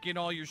breaking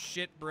all your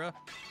shit, bruh.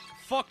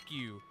 Fuck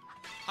you.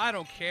 I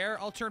don't care.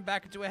 I'll turn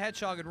back into a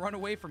hedgehog and run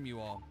away from you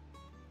all.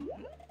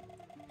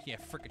 Yeah,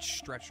 frickin'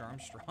 Stretch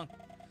Armstrong.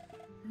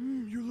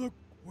 You look...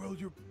 Well,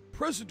 you're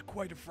present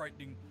quite a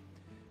frightening...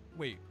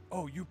 Wait,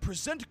 oh, you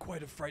present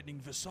quite a frightening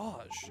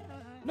visage.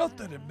 Not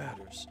that it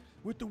matters.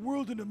 With the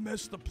world in a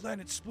mess, the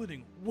planet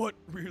splitting, what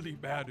really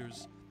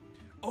matters?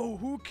 Oh,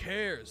 who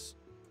cares?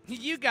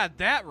 You got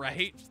that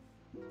right.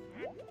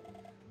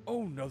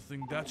 Oh,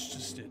 nothing, that's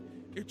just it.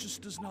 It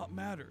just does not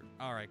matter.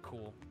 Alright,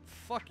 cool.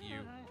 Fuck you.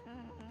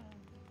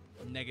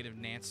 Negative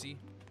Nancy.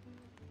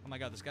 Oh my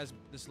god,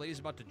 this lady's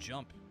about to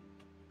jump.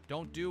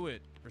 Don't do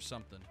it, or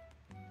something.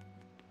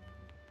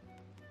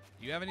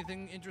 Do you have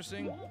anything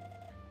interesting?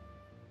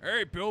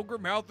 Hey,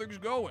 Pilgrim, how things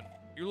going?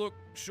 You look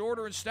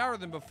shorter and stouter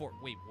than before.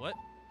 Wait, what?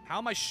 How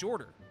am I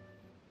shorter?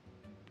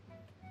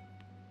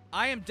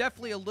 I am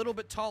definitely a little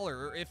bit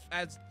taller,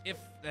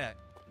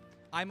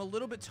 I'm a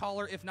little bit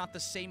taller, if not the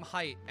same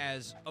height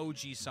as OG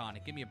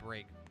Sonic. Give me a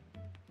break.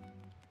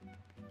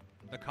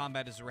 The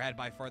combat is rad,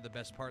 by far the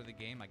best part of the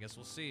game. I guess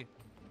we'll see.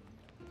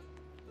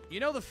 You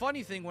know, the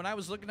funny thing, when I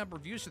was looking up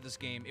reviews for this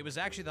game, it was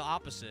actually the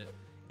opposite.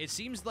 It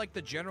seems like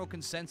the general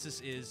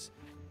consensus is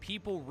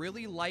people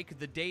really like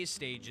the day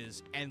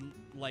stages and,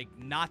 like,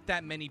 not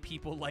that many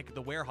people like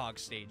the werehog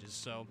stages,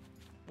 so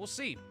we'll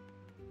see.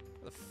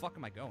 Where the fuck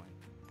am I going?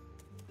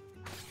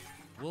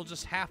 We'll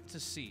just have to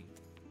see.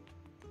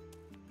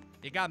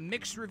 It got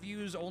mixed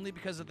reviews only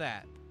because of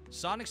that.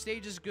 Sonic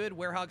stage is good,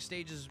 werehog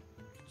stage is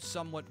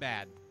somewhat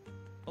bad.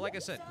 But like I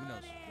said, who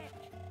knows?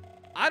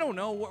 I don't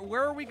know.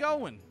 Where are we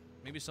going?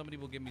 Maybe somebody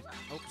will give me...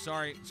 Oh,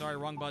 sorry. Sorry,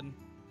 wrong button.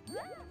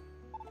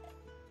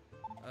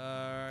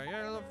 Yeah,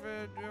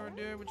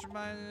 what's your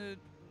mind?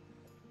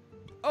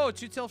 Oh,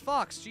 Two-Tailed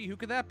Fox. Gee, who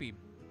could that be?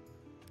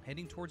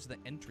 Heading towards the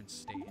entrance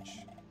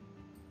stage.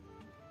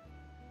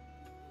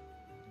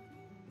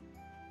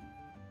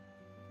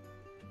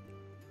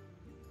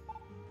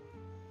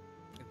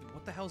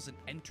 What the hell is an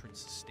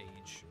entrance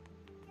stage?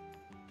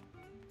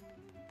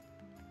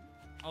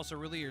 Also,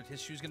 really,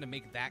 his shoe's gonna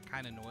make that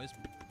kind of noise?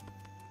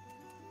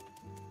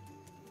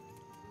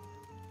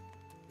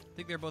 I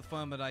think they're both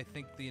fun, but I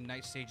think the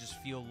night stages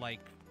feel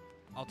like...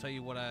 I'll tell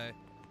you what I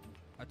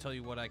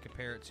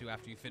compare it to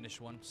after you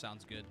finish one.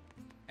 Sounds good.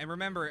 And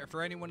remember,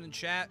 for anyone in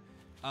chat,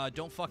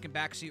 don't fucking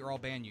backseat or I'll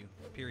ban you.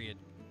 Period.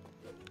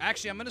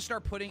 Actually, I'm gonna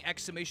start putting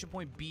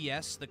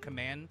 !BS, the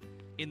command,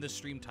 in the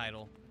stream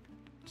title.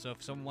 So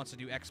if someone wants to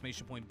do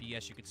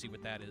 !BS, you can see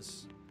what that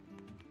is.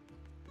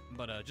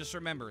 But just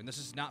remember, and this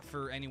is not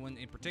for anyone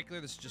in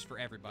particular, this is just for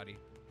everybody.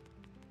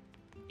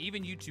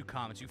 Even YouTube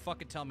comments, you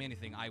fucking tell me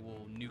anything, I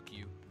will nuke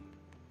you.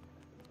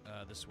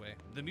 This way.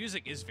 The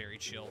music is very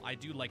chill. I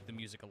do like the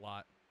music a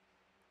lot.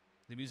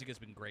 The music has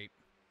been great.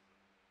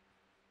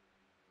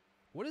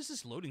 What is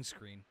this loading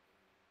screen?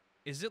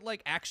 Is it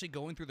like actually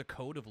going through the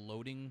code of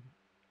loading,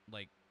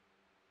 like,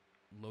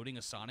 loading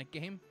a Sonic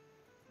game?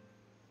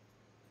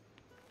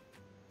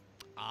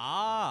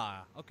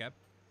 Ah, okay.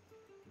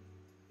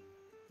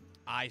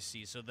 I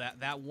see. So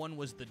that one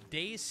was the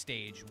day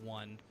stage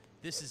one.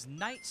 This is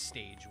night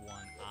stage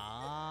one.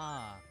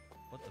 Ah,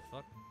 what the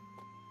fuck?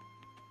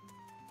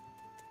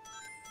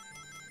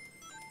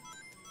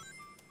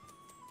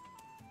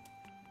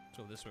 Let's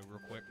go this way real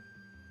quick.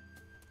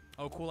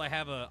 Oh, cool.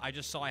 I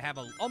just saw I have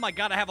a, oh my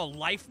god, I have a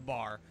life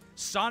bar.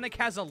 Sonic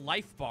has a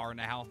life bar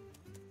now.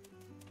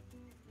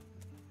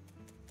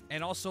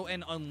 And also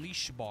an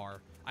unleash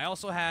bar. I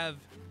also have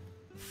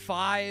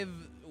 5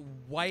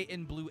 white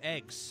and blue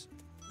eggs.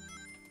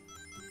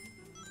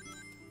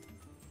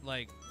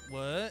 Like,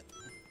 what?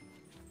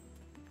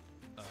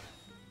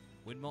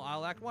 Windmill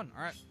Isle Act 1.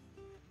 Alright.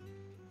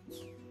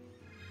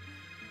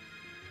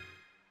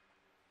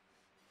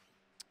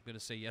 I'm gonna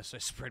say yes, I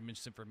spread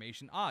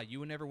misinformation. Ah,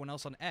 you and everyone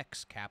else on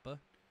X, Kappa.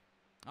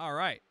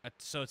 Alright.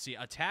 So let's see.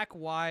 Attack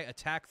Y,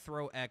 attack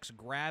throw X,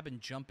 grab and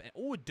jump.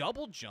 Oh,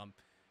 double jump.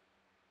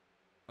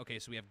 Okay,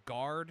 so we have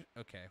guard.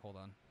 Okay, hold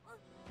on.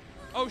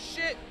 Oh,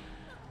 shit!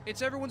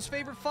 It's everyone's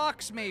favorite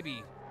fox,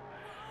 maybe.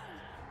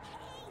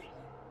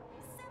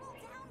 Settle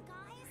down,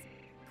 guys.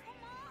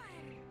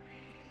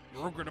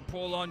 Come on. We're gonna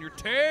pull on your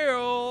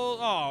tail.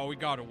 Oh, we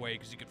got away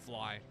because you could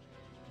fly.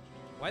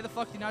 Why the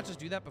fuck did you not just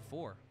do that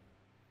before?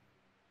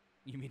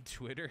 You mean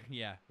Twitter?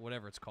 Yeah,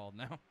 whatever it's called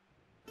now.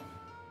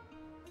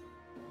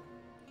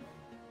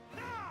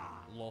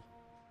 Lol.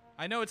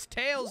 I know, it's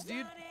Tails,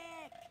 dude.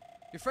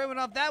 Your friend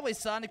went off that way,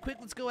 Sonic. Quick,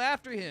 let's go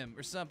after him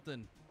or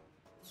something.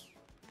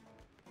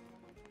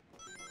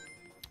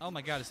 Oh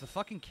my god, is the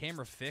fucking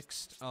camera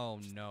fixed?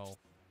 Oh no.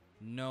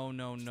 No,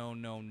 no, no,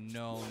 no,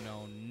 no,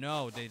 no,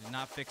 no. They did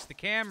not fix the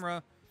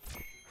camera.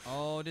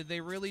 Oh, did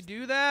they really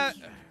do that?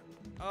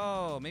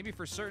 Oh, maybe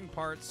for certain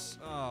parts.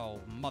 Oh,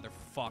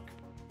 motherfuck.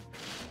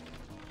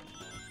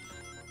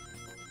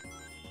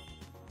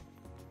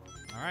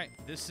 Alright,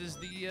 this is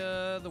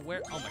the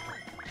where. Oh my god.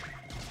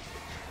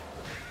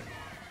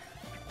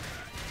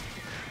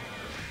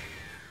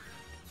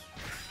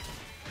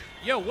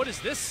 Yo, what is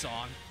this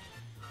song?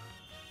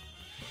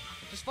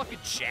 Just fucking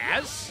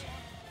jazz?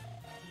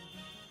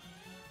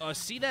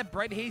 See that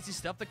bright hazy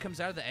stuff that comes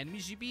out of the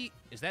enemies you beat?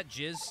 Is that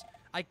jizz?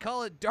 I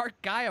call it Dark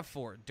Gaia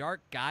Force.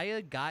 Dark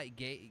Gaia?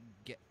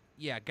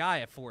 Yeah,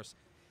 Gaia Force.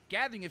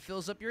 Gathering it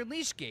fills up your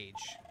unleash gauge.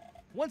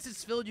 Once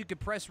it's filled, you can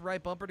press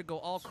right bumper to go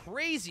all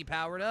crazy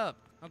powered up.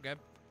 Okay.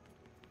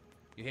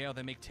 You hear how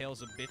they make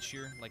Tails a bitch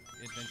here? Like,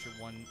 Adventure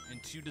 1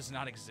 and 2 does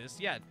not exist?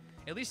 Yeah,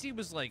 at least he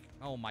was like,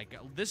 oh my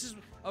god. This is,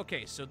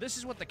 okay, so this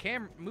is what the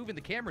camera, moving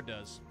the camera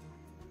does.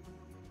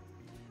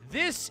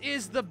 This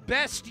is the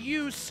best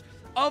use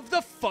of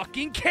the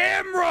fucking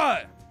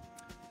camera!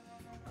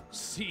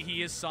 See,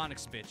 he is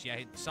Sonic's bitch. Yeah,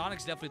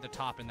 Sonic's definitely the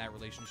top in that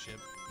relationship.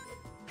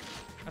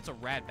 That's a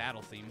rad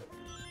battle theme.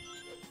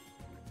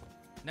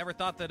 Never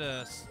thought that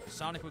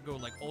Sonic would go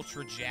like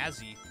ultra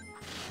jazzy.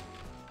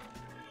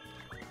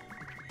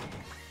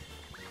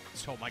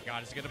 Oh my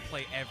god, is it gonna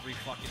play every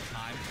fucking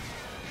time?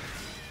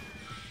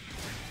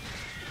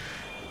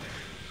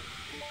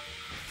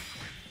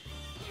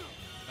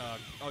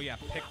 Oh yeah,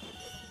 pick.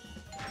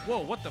 Whoa,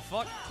 what the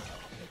fuck?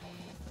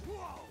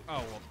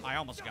 Oh, well, I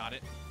almost got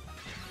it.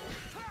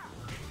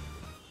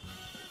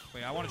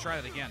 Wait, I want to try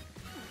that again.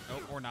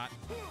 Nope, or not.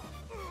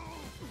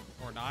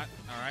 Or not.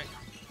 Alright.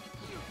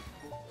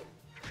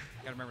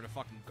 Gotta remember to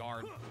fucking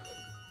guard.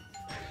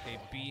 Okay,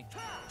 B.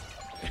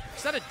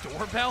 Is that a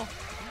doorbell?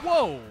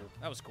 Whoa!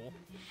 That was cool.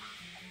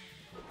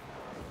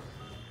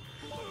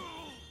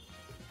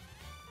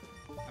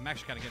 I'm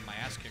actually kind of getting my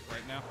ass kicked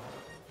right now.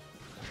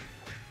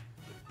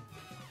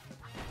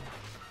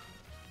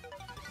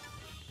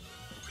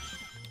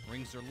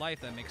 Rings their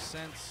life, that makes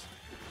sense.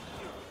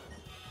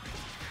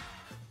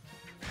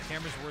 The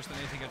camera's worse than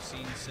anything I've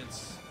seen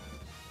since...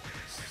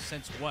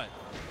 Since what?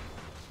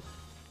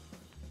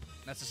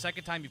 That's the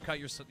second time you've cut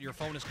your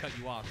phone has cut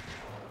you off.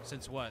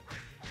 Since what?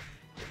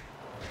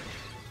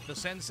 The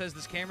sentence says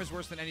this camera's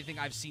worse than anything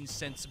I've seen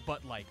since,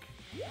 but like.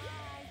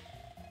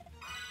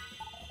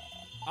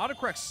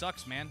 Autocorrect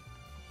sucks, man.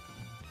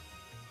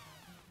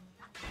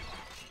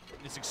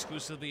 it's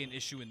exclusively an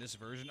issue in this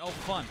version. Oh,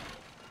 fun.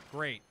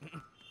 Great.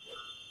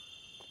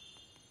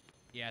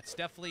 Yeah, it's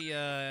definitely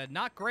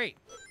not great.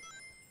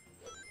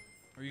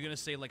 Are you gonna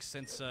say like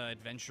since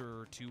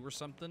Adventure 2 or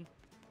something?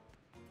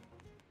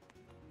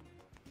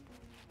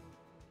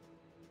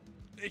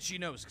 Itchy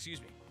nose,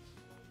 excuse me.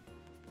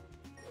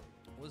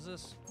 What is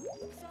this?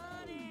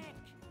 Sonic!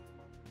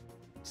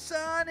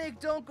 Sonic,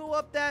 don't go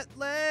up that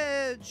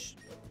ledge!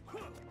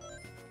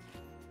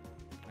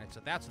 Alright,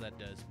 so that's what that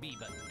does. B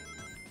button.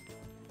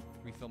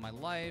 Refill my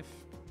life.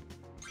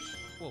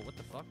 Whoa, what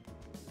the fuck?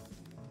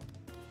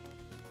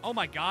 Oh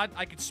my god,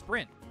 I could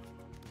sprint.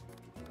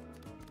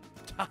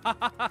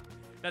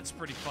 That's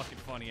pretty fucking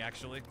funny,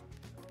 actually.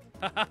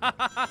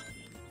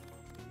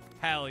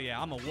 Hell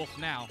yeah, I'm a wolf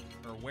now.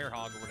 Or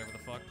werehog, or whatever the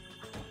fuck.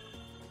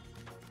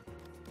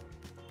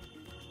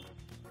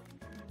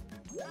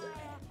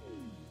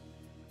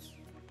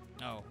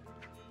 Oh.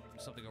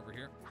 There's something over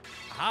here.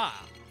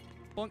 Aha!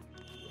 Boink.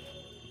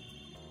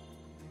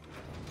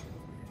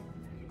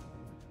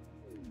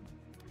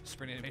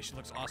 Sprint animation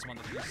looks awesome on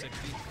the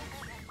 360.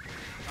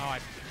 Oh, I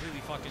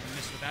completely fucking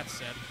missed what that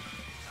said.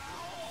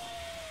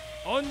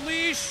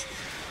 Unleash!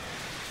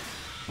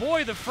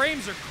 Boy, the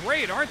frames are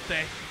great, aren't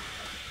they?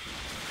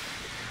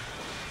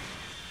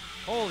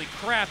 Holy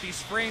crap,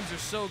 these frames are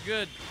so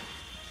good.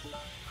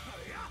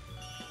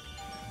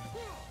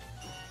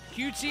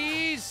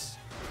 Cuties!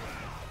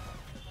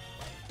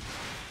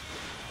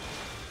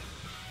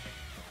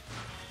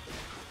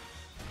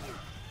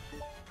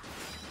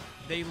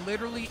 They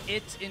literally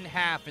it in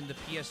half in the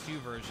PS2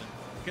 version.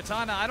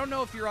 Katana, I don't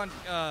know if you're on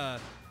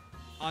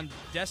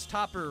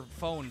desktop or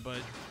phone, but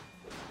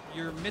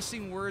you're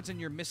missing words and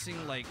you're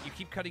missing, like, you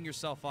keep cutting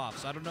yourself off.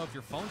 So I don't know if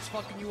your phone's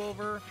fucking you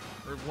over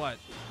or what.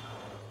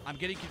 I'm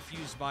getting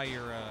confused by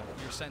your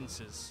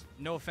sentences.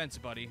 No offense,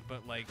 buddy,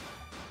 but, like,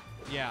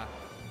 yeah.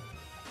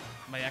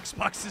 My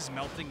Xbox is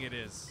melting, it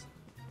is.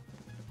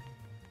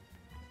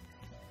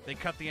 They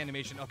cut the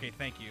animation. Okay,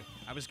 thank you.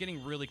 I was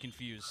getting really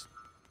confused.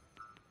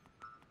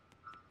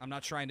 I'm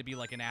not trying to be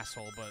like an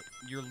asshole, but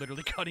you're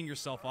literally cutting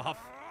yourself off.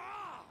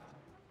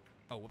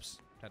 Oh, whoops.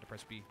 Had to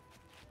press B.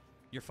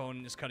 Your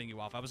phone is cutting you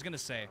off. I was going to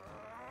say,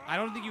 I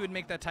don't think you would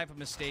make that type of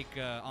mistake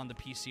on the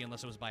PC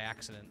unless it was by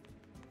accident.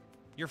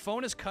 Your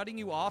phone is cutting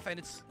you off,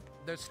 and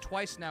there's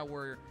twice now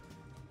where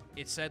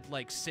it said,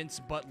 like, since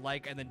but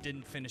like, and then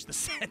didn't finish the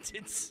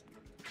sentence.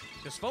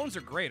 Because phones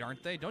are great,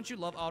 aren't they? Don't you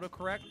love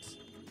autocorrect?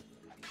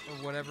 Or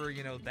whatever,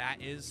 you know,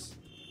 that is.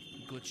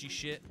 Glitchy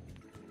shit.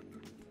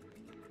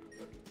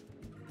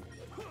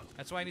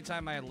 That's why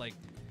anytime I, like,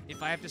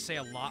 if I have to say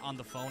a lot on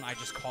the phone, I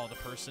just call the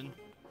person.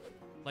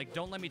 Like,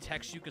 don't let me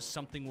text you because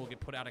something will get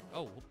put out of...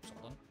 Oh, whoops,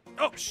 hold on.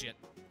 Oh, shit.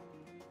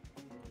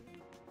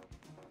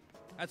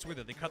 That's weird,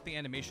 though. They cut the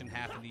animation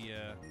half in the,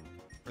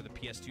 for the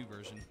PS2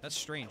 version. That's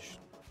strange.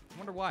 I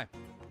wonder why.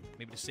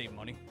 Maybe to save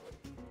money.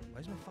 Why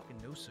is my fucking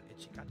nose so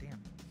itchy?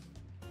 Goddamn.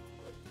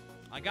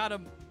 I got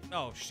him.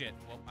 Oh, shit.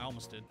 Well, I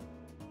almost did.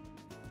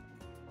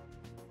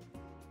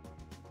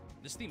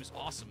 This theme is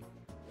awesome.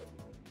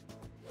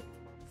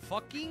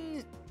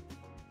 Fucking...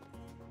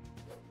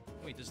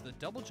 Wait, does the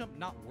double jump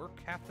not work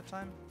half the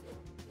time?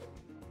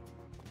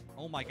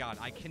 Oh my god,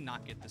 I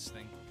cannot get this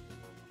thing.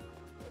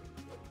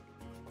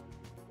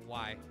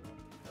 Why?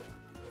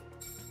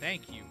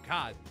 Thank you.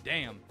 God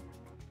damn.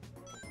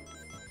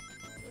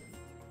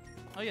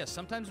 Oh yeah,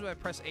 sometimes when I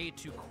press A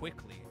too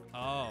quickly.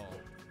 Oh.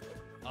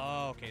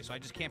 Oh, okay, so I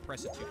just can't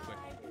press it too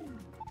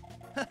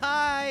quickly.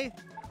 Hi!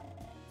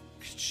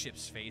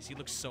 Chip's face, he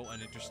looks so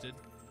uninterested.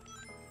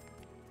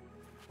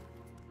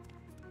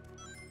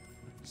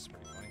 This is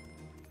pretty funny.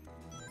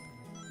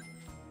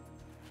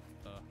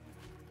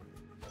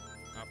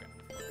 Okay.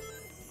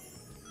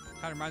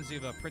 Kind of reminds me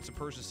of Prince of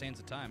Persia: Sands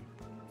of Time.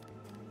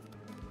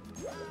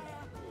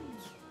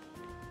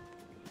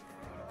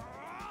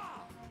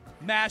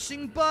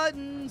 Mashing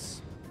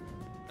buttons!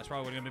 That's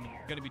probably what I'm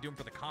gonna be doing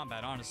for the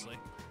combat, honestly.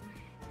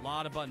 A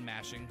lot of button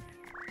mashing.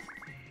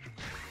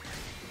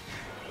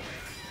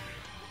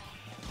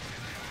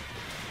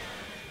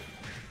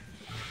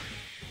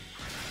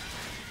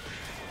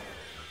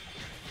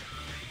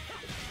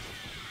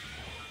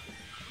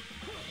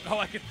 Oh,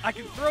 I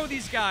can throw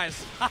these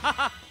guys.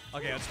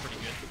 Okay, that's pretty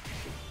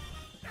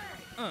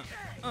good.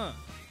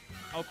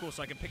 Oh, cool.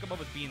 So I can pick them up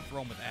with B and throw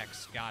them with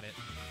X. Got it.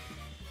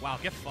 Wow,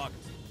 get fucked.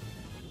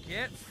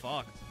 Get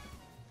fucked.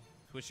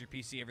 Switch your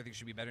PC. Everything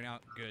should be better now.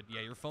 Good.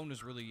 Yeah, your phone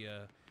is really,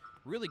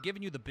 really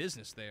giving you the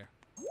business there.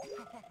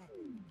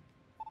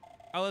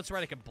 Oh, that's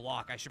right. I can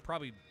block. I should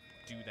probably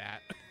do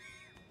that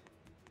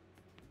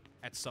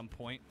at some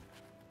point.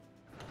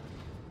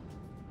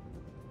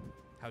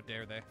 How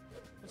dare they?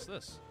 What's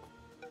this?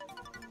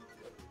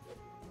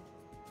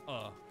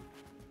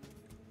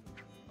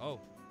 Oh,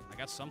 I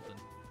got something.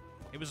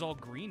 It was all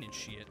green and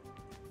shit.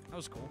 That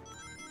was cool.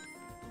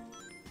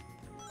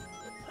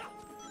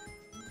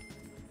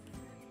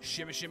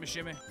 Shimmy, shimmy,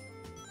 shimmy.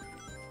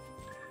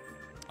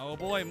 Oh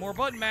boy, more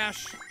button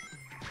mash.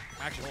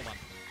 Actually, hold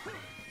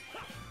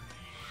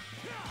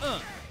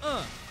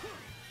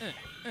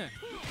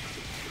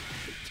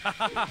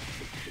on.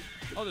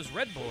 Oh, there's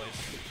red boys.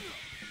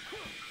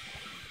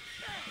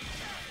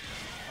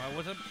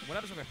 What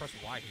happens if I press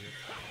Y here?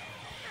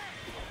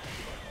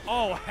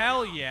 Oh,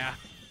 hell yeah.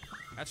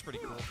 That's pretty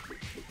cool.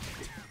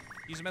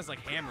 Use them as, like,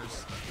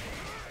 hammers.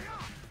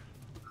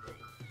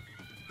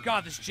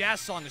 God, this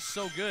jazz song is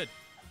so good.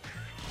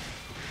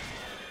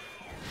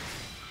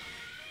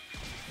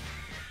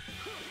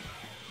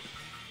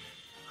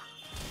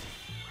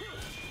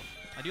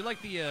 I do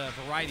like the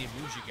variety of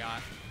moves you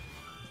got.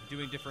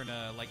 Doing different,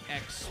 like,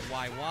 X,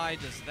 Y, Y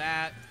does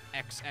that.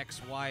 X,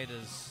 X, Y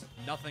does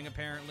nothing,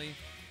 apparently.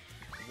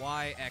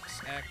 Y,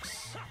 X,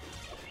 X.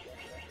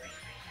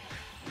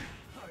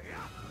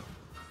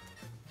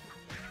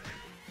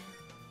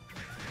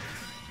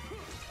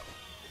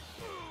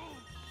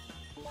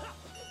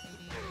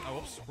 Oh,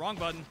 whoops. Wrong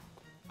button.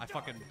 I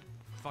fucking...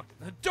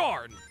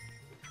 Darn!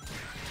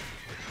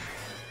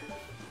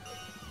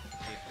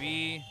 Hit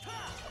B.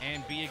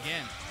 And B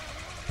again.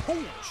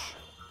 Punch!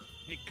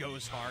 It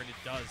goes hard. It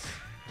does.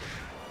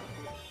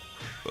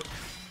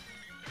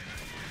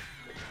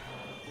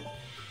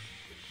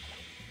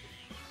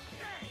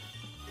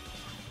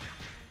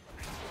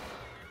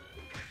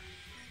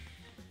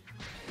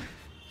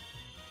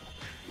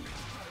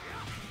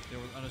 They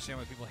will understand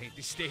why people hate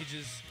these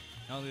stages.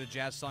 Not only the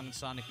jazz song in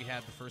Sonic, you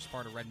had the first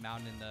part of Red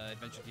Mountain and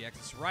Adventure DX.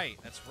 That's right.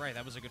 That's right.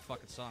 That was a good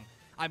fucking song.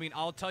 I mean,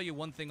 I'll tell you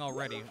one thing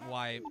already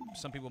why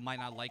some people might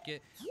not like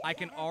it. I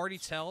can already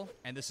tell,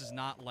 and this is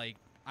not like,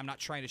 I'm not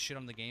trying to shit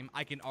on the game.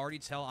 I can already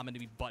tell I'm going to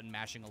be button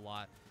mashing a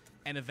lot.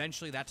 And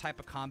eventually that type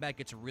of combat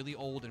gets really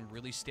old and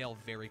really stale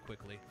very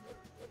quickly.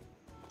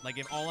 Like,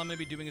 if all I'm going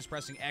to be doing is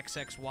pressing X,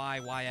 X, Y,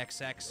 Y,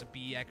 X, X,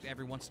 B, X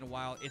every once in a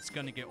while, it's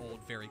going to get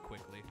old very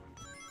quickly.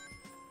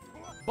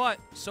 But,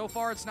 so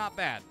far, it's not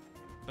bad.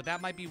 But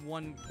that might be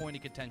one point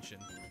of contention.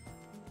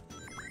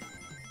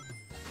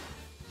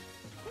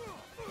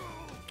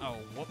 Oh,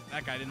 whoop.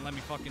 That guy didn't let me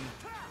fucking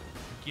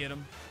get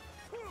him.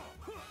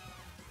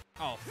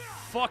 Oh,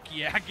 fuck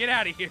yeah. Get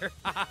out of here.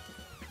 But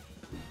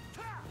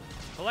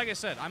like I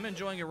said, I'm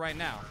enjoying it right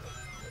now.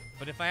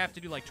 But if I have to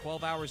do like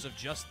 12 hours of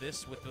just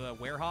this with the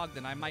Werehog,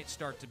 then I might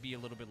start to be a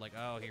little bit like,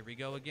 oh, here we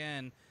go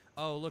again.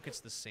 Oh, look, it's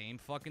the same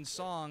fucking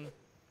song.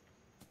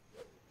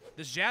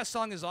 This jazz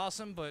song is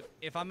awesome, but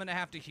if I'm going to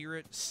have to hear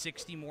it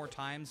 60 more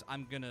times,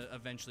 I'm going to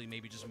eventually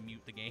maybe just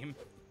mute the game.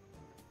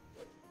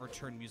 Or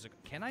turn music.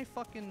 Can I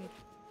fucking...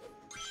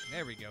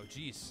 There we go.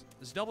 Jeez.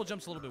 This double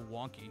jump's a little bit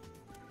wonky.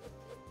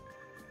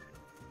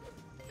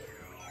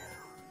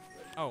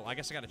 Oh, I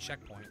guess I got a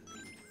checkpoint.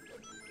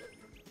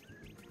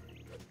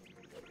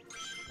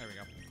 There we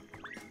go.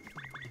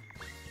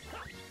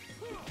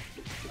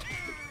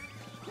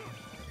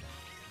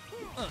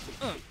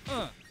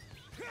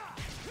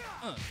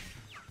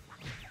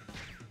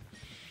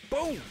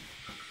 Boom!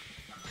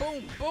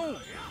 Boom, boom!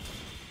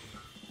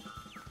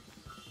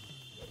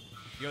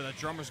 Yo, that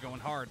drummer's going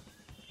hard.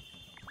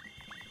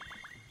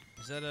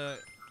 Is that a...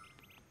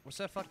 What's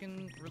that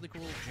fucking really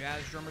cool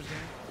jazz drummer's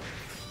name?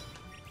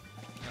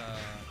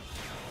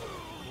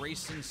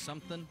 Grayson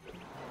something.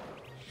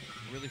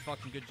 Really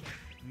fucking good.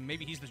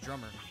 Maybe he's the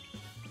drummer.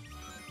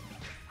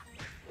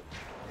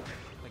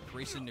 Like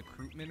Grayson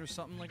Recruitment or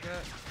something like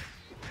that.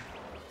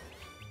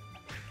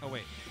 Oh,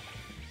 wait.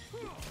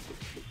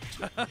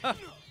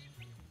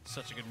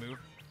 Such a good move.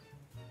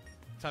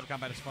 Type of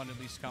combat is fun, at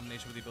least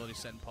combination with the ability to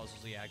set in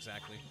puzzles. Yeah,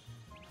 exactly.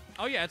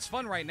 Oh, yeah, it's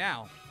fun right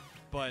now.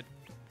 But,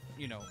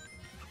 you know,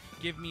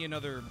 give me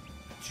another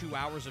 2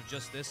 hours of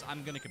just this,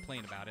 I'm going to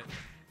complain about it.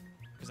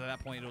 Because at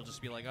that point, it'll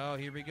just be like, oh,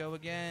 here we go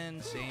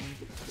again.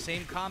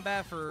 Same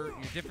combat for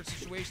your different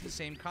situations,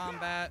 same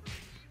combat.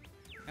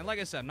 And like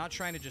I said, I'm not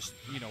trying to just,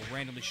 you know,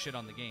 randomly shit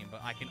on the game,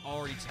 but I can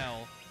already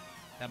tell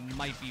that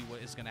might be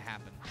what is going to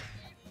happen.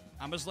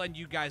 I'm just letting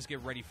you guys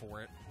get ready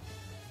for it.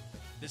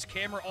 This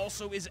camera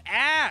also is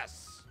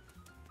ass!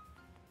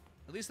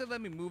 At least they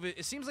let me move it.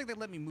 It seems like they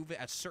let me move it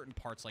at certain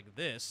parts like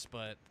this,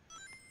 but,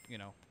 you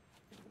know,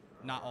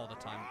 not all the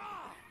time.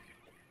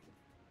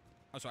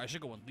 Oh, sorry, I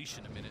should go Unleash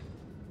in a minute.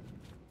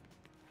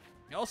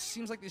 It also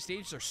seems like these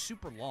stages are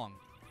super long.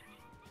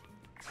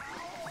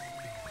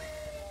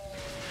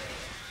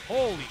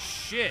 Holy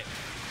shit.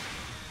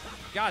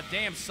 God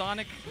damn,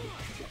 Sonic.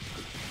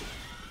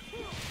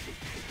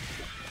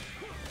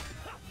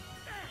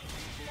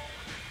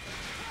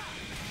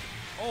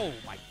 Oh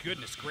my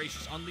goodness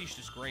gracious. Unleashed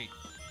is great.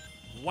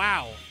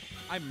 Wow.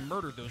 I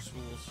murdered those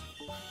fools.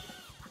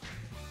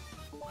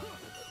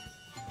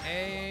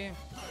 A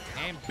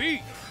and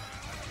B.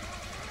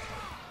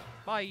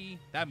 Bye.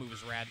 That move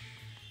is rad.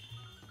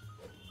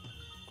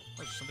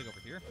 Oh, there's something over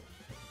here.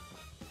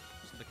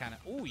 Something kind of...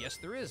 Oh, yes,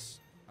 there is.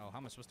 Oh, how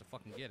am I supposed to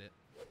fucking get it?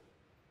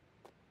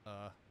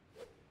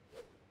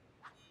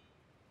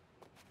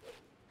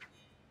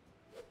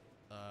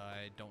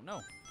 I don't know.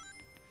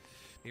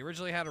 They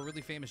originally had a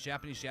really famous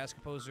Japanese jazz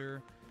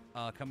composer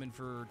come in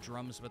for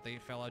drums, but they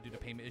fell out due to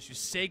payment issues.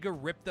 Sega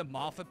ripped them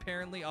off,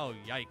 apparently. Oh,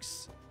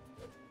 yikes.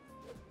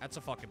 That's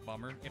a fucking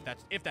bummer.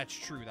 If that's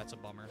true, that's a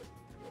bummer.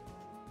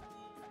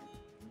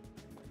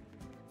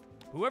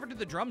 Whoever did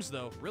the drums,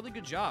 though, really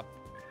good job.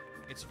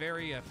 It's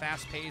very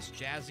fast-paced,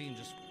 jazzy, and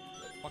just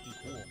fucking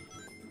cool.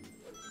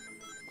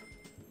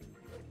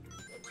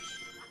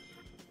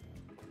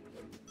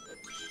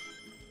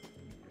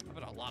 I've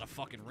got a lot of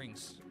fucking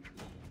rings.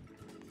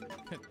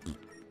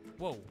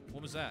 Whoa,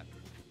 what was that?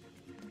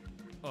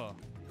 Oh,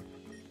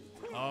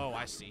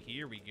 I see.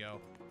 Here we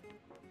go.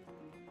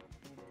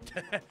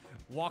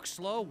 Walk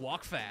slow,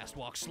 walk fast.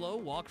 Walk slow,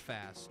 walk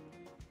fast.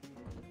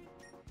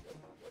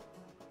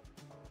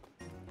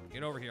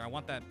 Get over here. I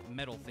want that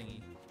metal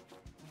thingy.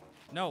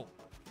 No.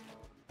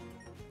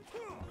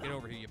 Get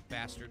over here, you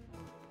bastard.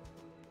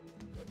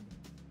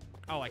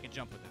 Oh, I can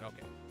jump with it.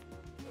 Okay.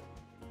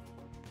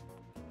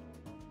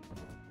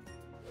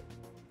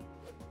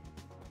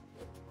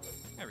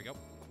 There we go.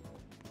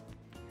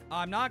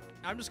 I'm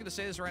just going to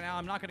say this right now.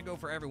 I'm not going to go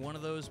for every one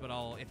of those, but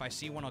if I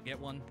see one, I'll get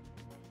one.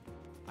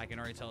 I can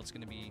already tell it's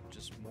going to be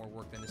just more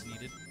work than is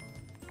needed.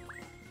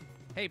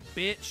 Hey,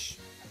 bitch.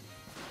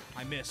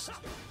 I missed.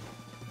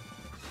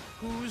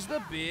 Who's the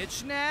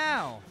bitch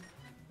now?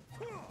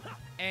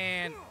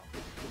 And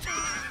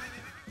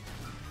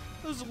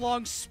those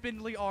long,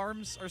 spindly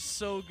arms are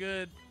so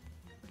good.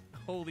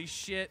 Holy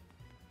shit.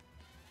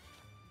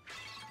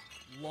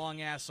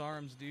 Long-ass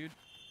arms, dude.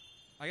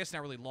 I guess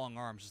not really long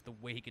arms, just the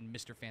way he can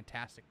Mr.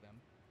 Fantastic them.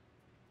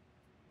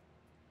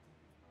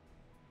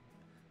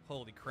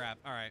 Holy crap.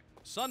 Alright.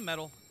 Sun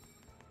metal.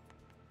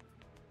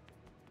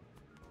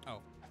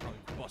 Oh, probably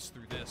bust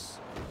through this.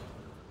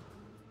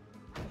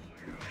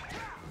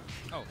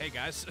 Oh, hey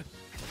guys.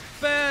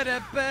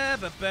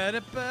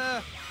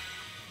 Ba-da-ba-ba-ba-da-ba.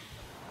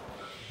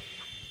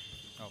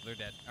 Oh, they're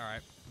dead.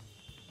 Alright.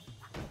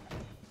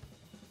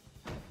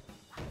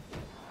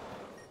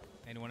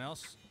 Anyone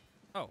else?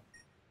 Oh.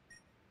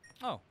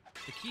 Oh,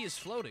 the key is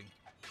floating.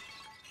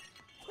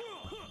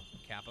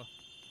 Kappa.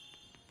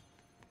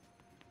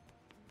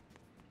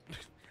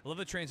 I love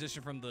the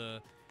transition from the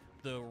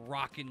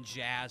rockin'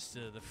 jazz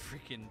to the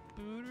freaking.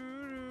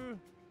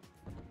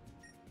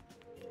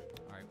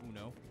 All right,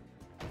 Uno.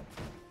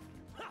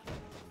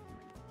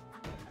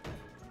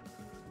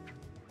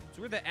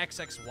 So where the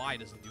XXY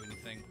doesn't do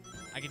anything.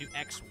 I can do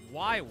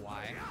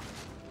XYY,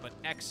 but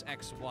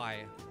XXY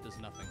does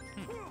nothing.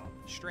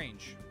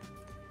 Strange.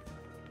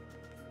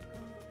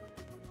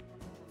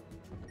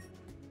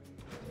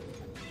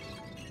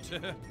 You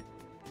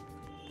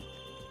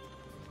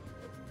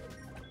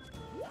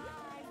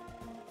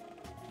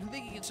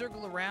think you can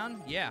circle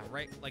around? Yeah,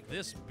 right, like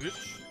this,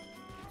 bitch.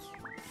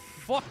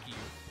 Fuck you.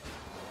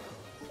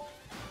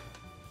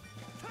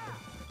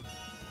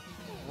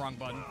 Wrong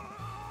button.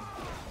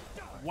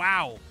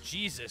 Wow,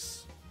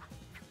 Jesus.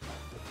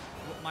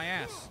 Whoop my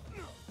ass.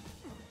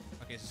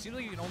 Okay, so it seems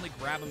like you can only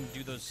grab them and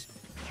do those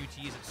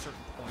QTs at certain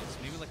points.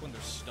 Maybe like when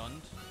they're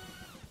stunned.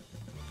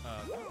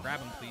 Grab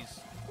them,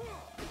 please.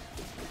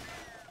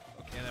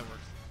 Okay, that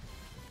works.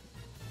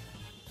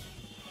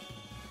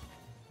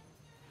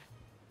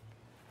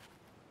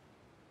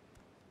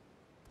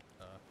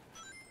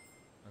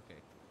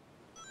 Okay.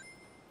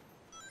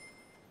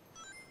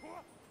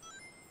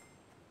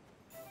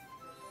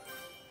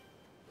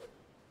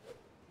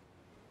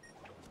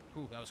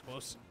 Ooh, that was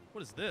close.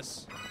 What is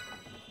this?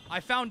 I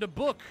found a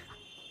book.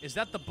 Is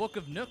that the Book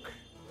of Nook?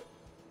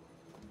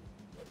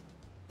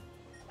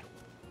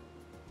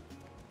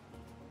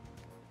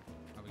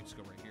 Oh, we just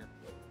go right here.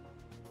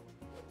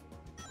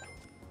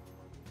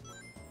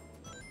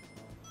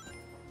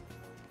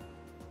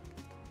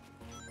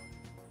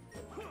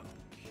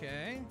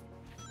 Okay.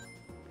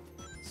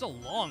 It's a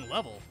long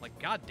level. Like,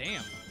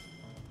 goddamn.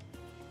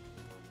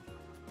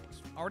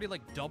 It's already,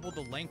 like, double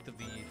the length of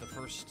the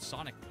first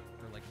Sonic,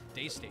 or, like,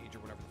 day stage, or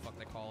whatever the fuck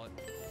they call it.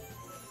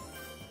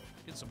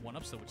 Getting some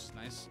one-ups, though, which is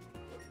nice.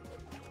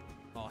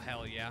 Oh,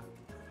 hell yeah.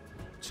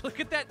 Look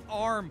at that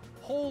arm.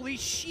 Holy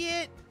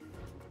shit.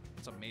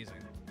 That's amazing.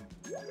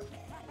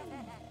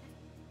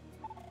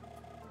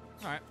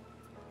 Alright.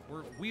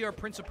 We are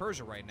Prince of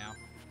Persia right now.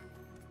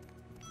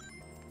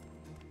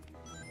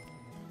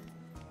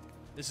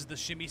 This is the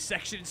shimmy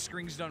section.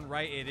 Screen's done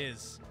right. It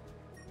is.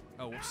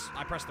 Oh, whoops.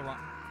 I pressed the wrong...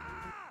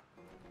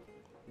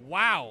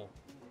 Wow.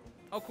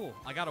 Oh, cool.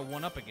 I got a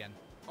 1-up again.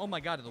 Oh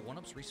my god, did the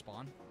 1-ups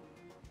respawn?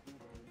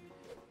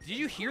 Did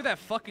you hear that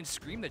fucking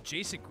scream that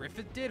Jason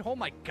Griffith did? Oh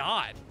my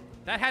god.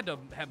 That had to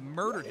have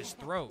murdered his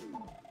throat.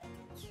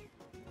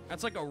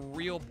 That's like a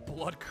real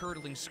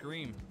blood-curdling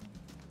scream.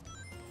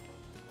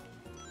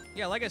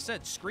 Yeah, like I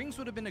said, Screams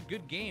would have been a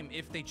good game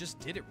if they just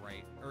did it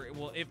right. Or,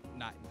 well, if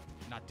not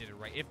did it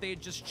right. If they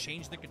had just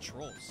changed the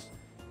controls.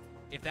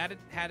 If that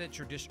had a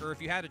tradition, or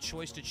if you had a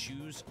choice to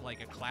choose,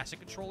 like, a classic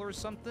controller or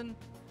something,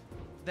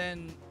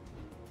 then,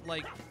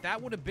 like, that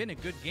would have been a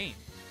good game.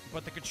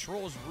 But the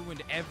controls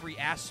ruined every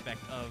aspect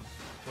of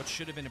what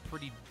should have been a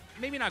pretty,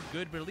 maybe not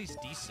good, but at least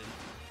decent.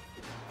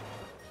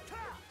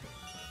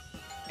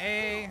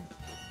 A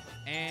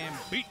and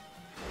B.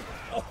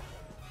 Oh,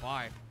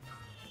 bye.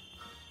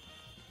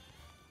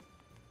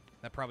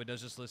 That probably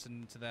does just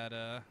listen to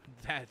that,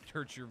 that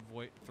hurts your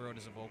throat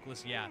as a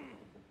vocalist. Yeah.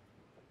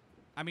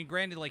 I mean,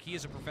 granted, like, he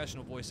is a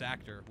professional voice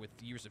actor with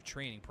years of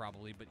training,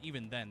 probably, but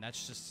even then,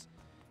 that's just,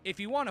 If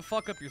you want to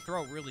fuck up your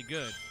throat really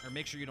good, or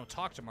make sure you don't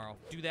talk tomorrow,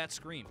 do that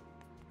scream.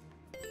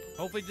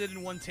 Hopefully did it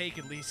in one take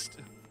at least.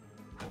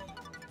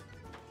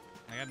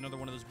 I got another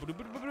one of those.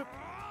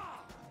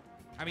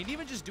 I mean,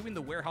 even just doing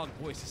the werehog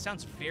voice, it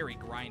sounds very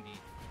grindy.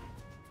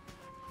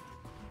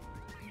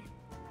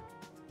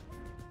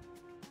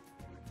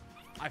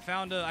 I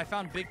found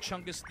Big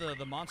Chungus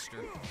the monster.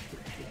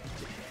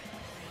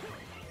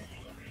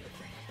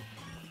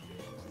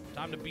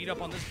 Time to beat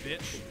up on this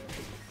bitch.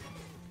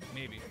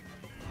 Maybe.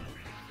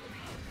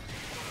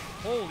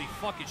 Holy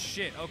fucking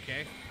shit,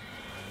 okay.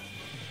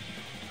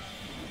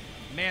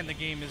 Man, the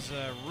game is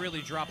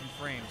really dropping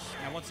frames.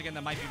 Now, once again,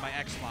 that might be my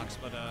Xbox,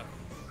 but,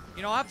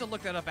 you know, I'll have to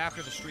look that up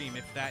after the stream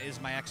if that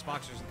is my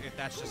Xbox or if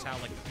that's just how,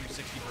 like, the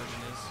 360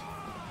 version is.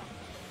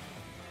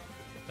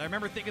 I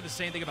remember thinking the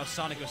same thing about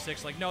Sonic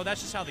 06. Like, no,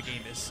 that's just how the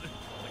game is. Like,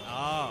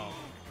 oh.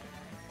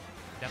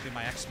 Definitely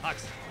my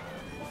Xbox.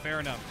 Fair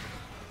enough.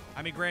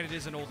 I mean, granted, it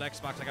is an old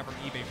Xbox I got from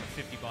eBay for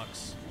 50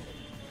 bucks.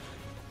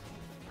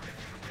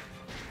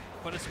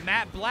 But it's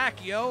matte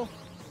black, yo.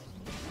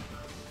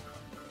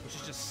 Which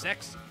is just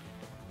sexy.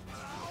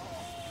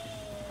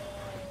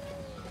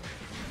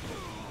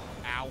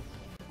 Ow.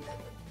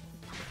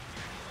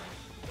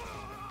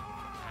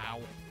 Ow.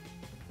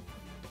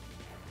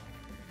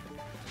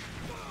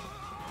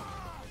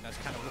 That's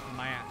kind of whooping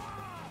my ass.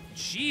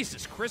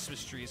 Jesus,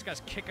 Christmas tree. This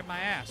guy's kicking my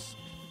ass.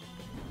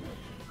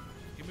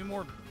 Give me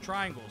more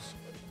triangles.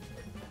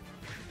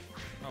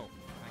 Oh,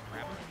 can I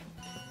grab him?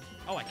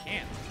 Oh, I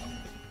can't.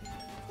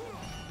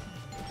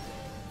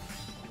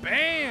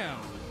 Bam!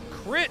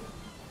 Crit!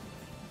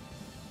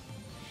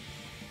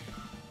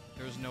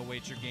 There was no way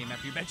it's your game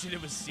after you mentioned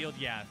it was sealed.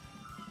 Yeah.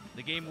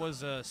 The game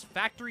was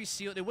factory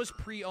sealed. It was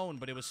pre-owned,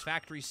 but it was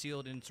factory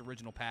sealed in its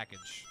original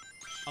package.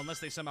 Unless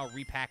they somehow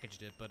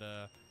repackaged it, but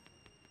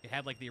it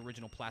had like the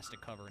original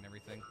plastic cover and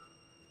everything.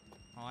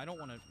 Oh, I don't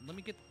want to... Let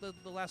me get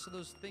the last of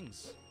those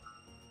things.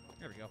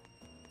 There we go.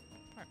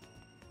 Alright.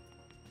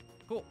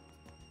 Cool.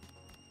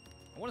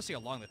 I want to see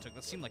how long that took.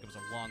 That seemed like it was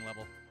a long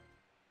level.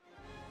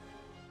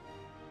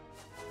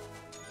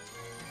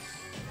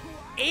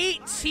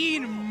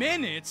 18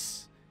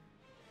 minutes?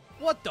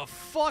 What the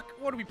fuck?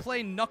 What are we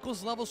playing?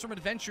 Knuckles levels from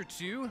Adventure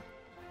 2?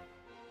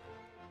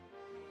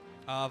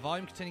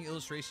 Volume containing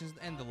illustrations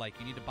and the like.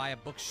 You need to buy a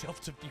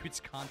bookshelf to view its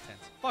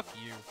contents. Fuck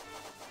you.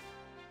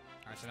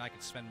 Alright, so now I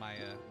can spend my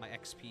my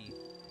XP.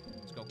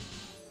 Let's go.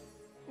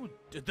 Ooh,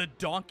 the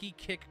donkey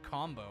kick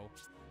combo.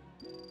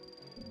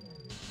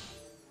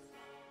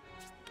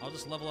 I'll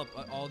just level up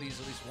all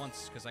these at least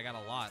once, because I got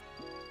a lot.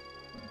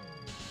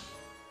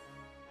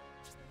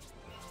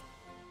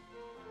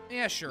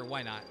 Yeah, sure,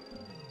 why not?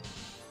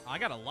 I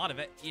got a lot of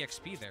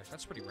EXP there.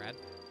 That's pretty rad.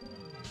 Did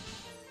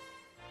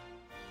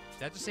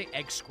that just say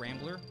egg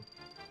scrambler?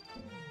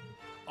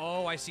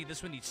 Oh, I see.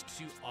 This one needs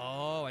 2.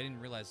 Oh, I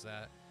didn't realize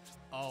that.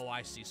 Oh,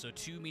 I see. So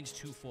 2 means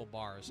 2 full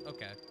bars.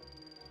 Okay.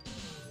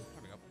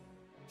 There we go.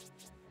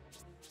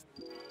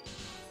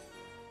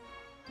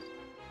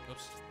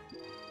 Oops.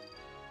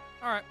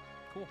 Alright,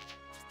 cool.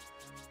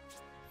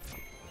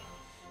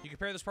 You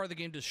compare this part of the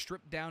game to a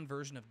stripped-down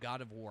version of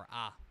God of War.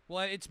 Ah.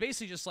 Well, it's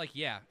basically just like,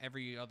 yeah,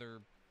 every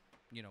other,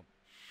 you know,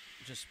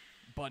 just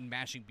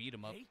button-mashing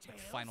beat-em-up, like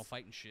Final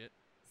Fight and shit.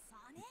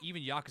 Sonic?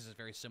 Even Yakuza is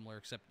very similar,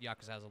 except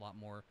Yakuza has a lot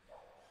more,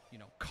 you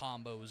know,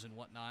 combos and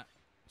whatnot.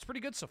 It's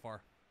pretty good so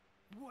far.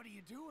 What are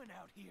you doing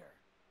out here?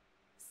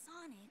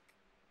 Sonic,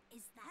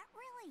 is that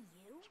really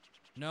you?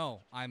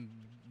 No, I'm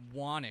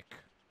Wanik.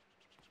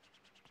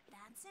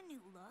 That's a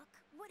new look.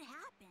 What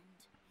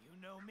happened? You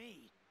know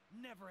me.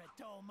 Never a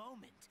dull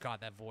moment.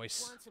 God, that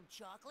voice. Want some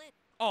chocolate?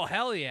 Oh,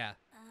 hell yeah.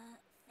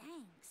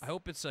 Thanks. I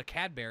hope it's a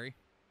Cadbury.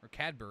 Or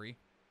Cadbury.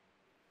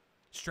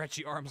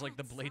 Stretchy arms like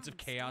the Blades of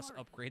Chaos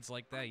upgrades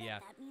like that, yeah.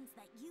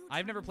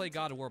 I've never played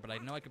God of War, but I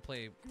know I could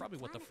play probably,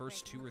 what, the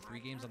first 2 or 3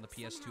 games on the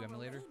PS2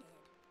 emulator?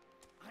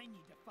 I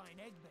need to find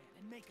Eggman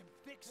and make him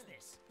fix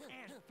this.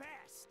 And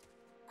fast.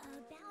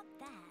 About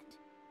that,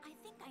 I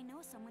think I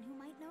know someone who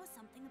might know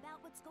something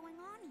about what's going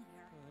on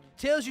here.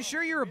 Tails, you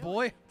sure you're a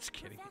boy? Just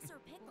kidding. Professor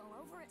Pickle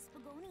over at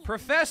Spagonia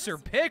Professor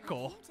University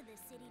Pickle? came to this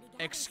city to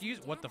gather Excuse...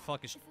 some What the data.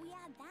 fuck is If we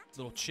add that to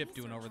little his Chip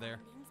doing research over there?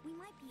 findings, we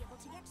might be able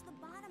to get to the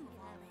bottom of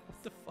all this.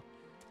 What the fuck?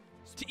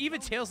 Even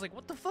Tails like,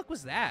 what the fuck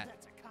was that?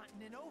 That's a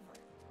continent over.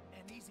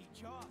 An easy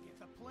jog if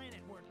the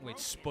planet weren't Wait,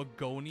 broken.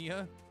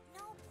 Spagonia?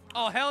 No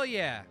Oh, hell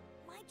yeah.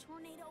 My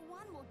Tornado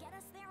 1 will get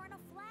us there in a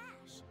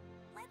flash.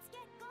 Let's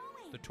get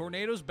going. The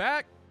tornado's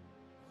back.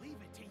 Leave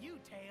it to you,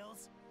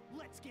 Tails.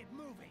 Let's get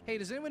moving. Hey,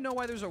 does anyone know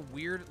why there's a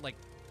weird, like,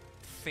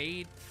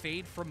 fade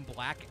from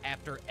black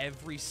after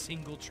every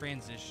single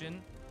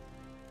transition?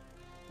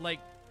 Like,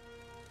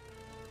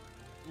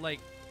 I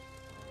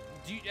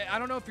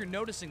don't know if you're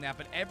noticing that,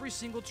 but every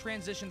single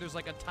transition there's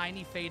like a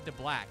tiny fade to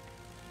black.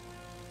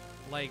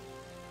 Like,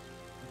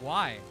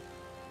 why?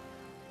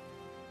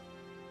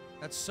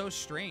 That's so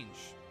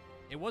strange.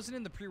 It wasn't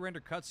in the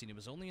pre-rendered cutscene. It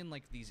was only in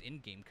like these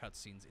in-game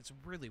cutscenes. It's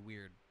really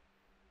weird.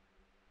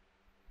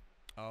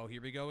 Oh,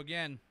 here we go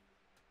again.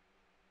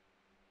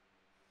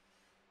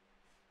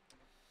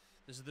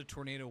 This is the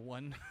Tornado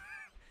 1.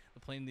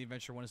 playing the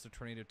Adventure 1 is the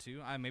Tornado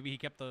 2. Maybe he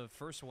kept the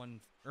first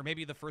one, or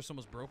maybe the first one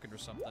was broken or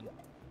something.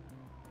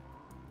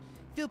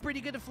 Feel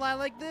pretty good to fly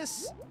like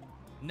this?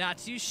 Not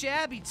too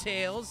shabby,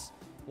 Tails.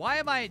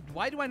 Why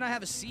do I not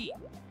have a seat?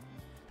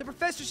 The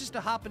professor's just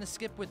a hop and a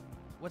skip with...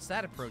 What's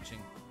that approaching?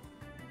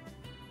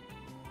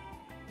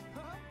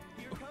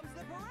 Here comes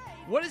the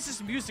parade. What is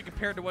this music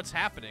compared to what's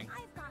happening?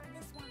 I've got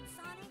this one,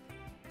 Sonic.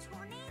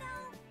 Tornado,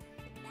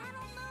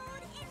 battle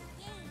mode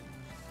engaged.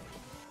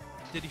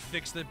 Did he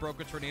fix the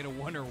broken Tornado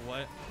 1 or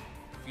what?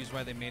 Confused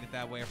why they made it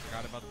that way. I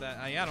forgot about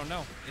that. Yeah, I don't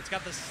know. It's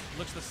got this...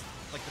 Looks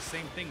like the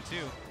same thing,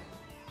 too.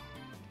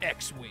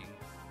 X-Wing.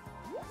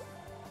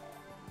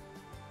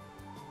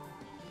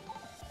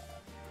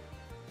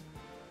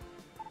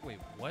 Wait,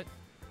 what?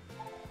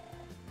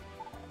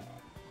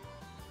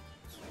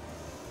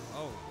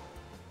 Oh.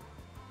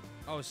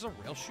 Oh, is this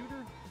a rail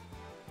shooter?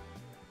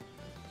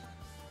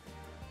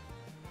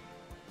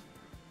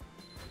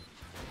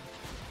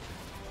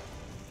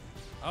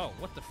 Oh,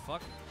 what the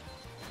fuck?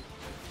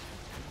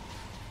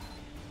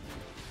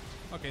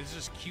 Okay, this is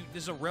just cute.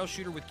 This is a rail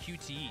shooter with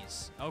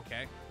QTEs.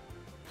 Okay.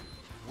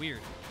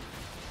 Weird.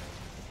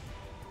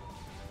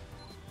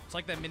 It's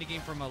like that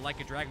minigame from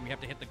Like a Dragon. We have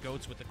to hit the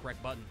goats with the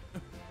correct button.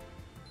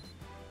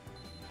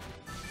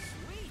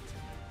 Sweet.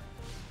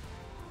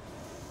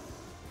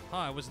 Huh,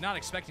 I was not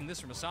expecting this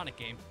from a Sonic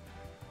game.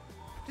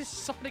 What is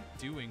Sonic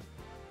doing?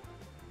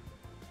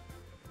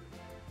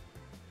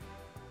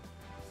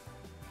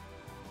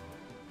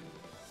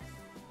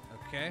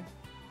 Okay.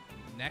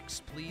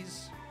 Next,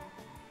 please.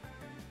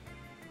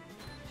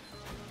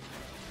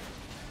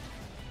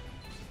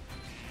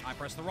 I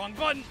pressed the wrong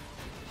button!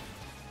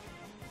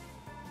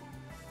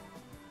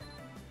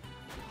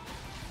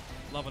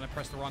 Love when I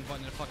press the wrong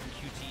button in a fucking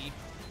QTE.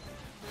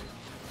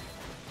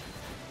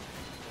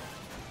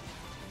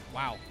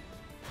 Wow.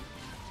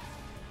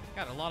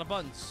 Got a lot of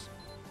buttons.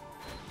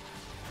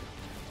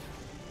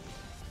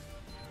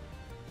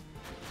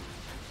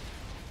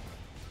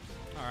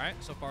 Alright,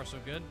 so far so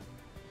good.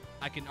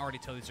 I can already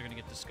tell these are gonna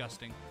get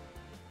disgusting.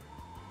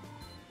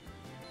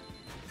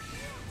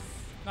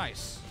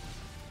 Nice.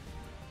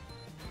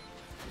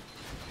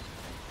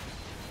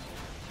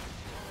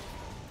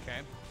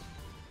 Okay.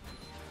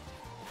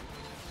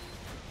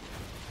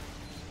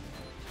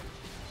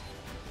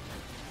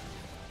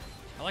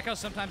 I like how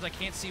sometimes I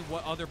can't see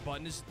what other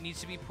button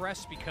needs to be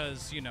pressed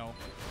because, you know,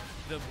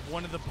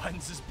 one of the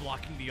buttons is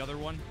blocking the other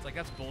one. It's like,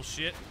 that's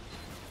bullshit.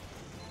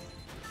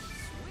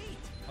 Sweet.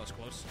 That was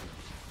close.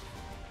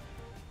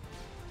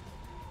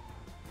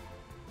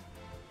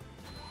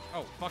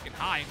 Oh, fucking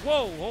high.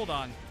 Whoa, hold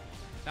on.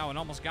 That one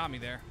almost got me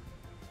there.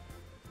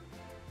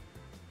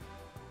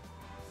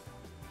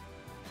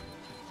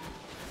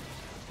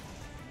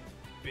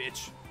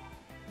 Bitch.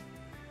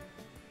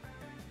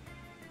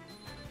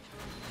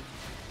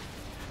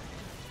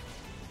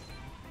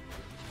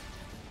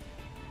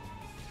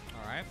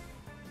 Alright.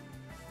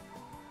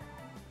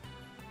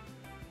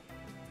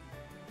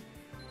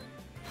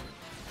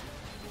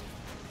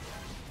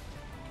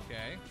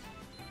 Okay.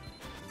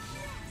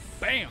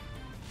 Bam!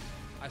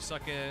 I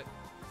suck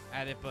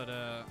at it, but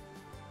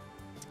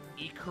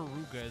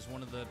Ikaruga is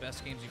one of the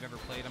best games you've ever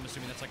played. I'm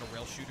assuming that's like a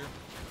rail shooter.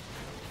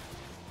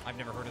 I've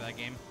never heard of that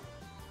game.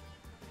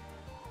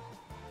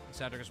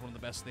 Soundtrack is one of the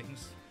best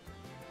things.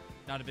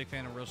 Not a big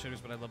fan of rail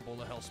shooters, but I love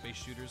bullet hell space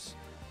shooters.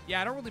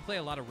 Yeah, I don't really play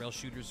a lot of rail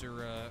shooters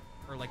or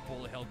like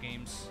bullet hell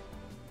games.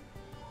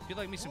 I feel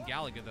like me some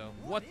Galaga though.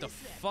 What the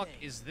fuck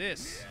is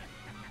this?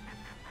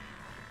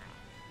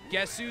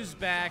 Guess who's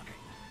back?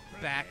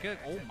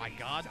 Oh my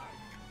god.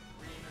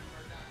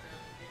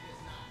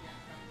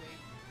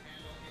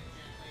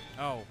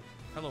 Oh,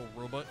 hello,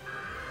 robot.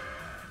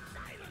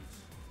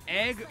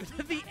 Egg?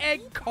 The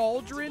egg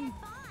cauldron?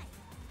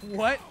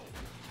 What?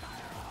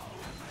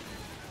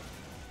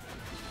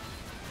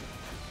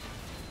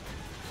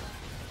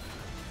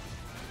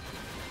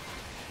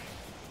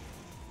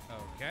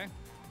 Okay.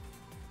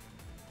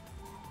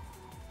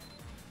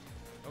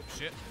 Oh,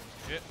 shit.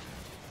 Shit.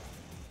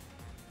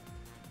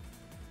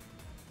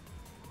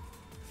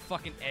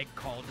 Fucking egg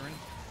cauldron.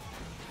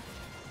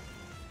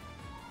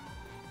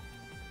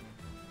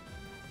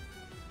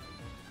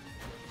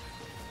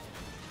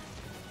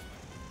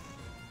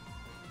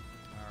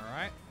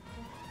 Alright.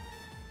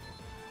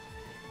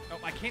 Oh,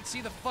 I can't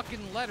see the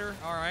fucking letter.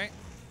 Alright.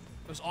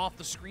 It was off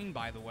the screen,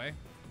 by the way.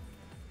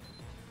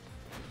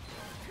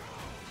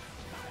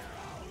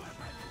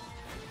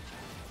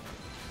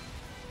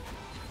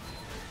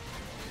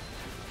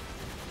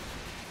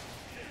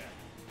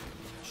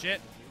 Shit.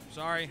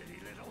 Sorry.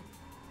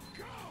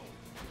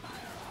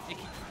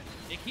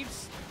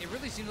 It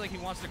really seems like he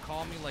wants to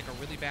call me like a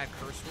really bad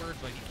curse word,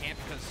 but he can't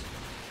because,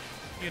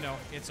 you know,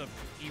 it's a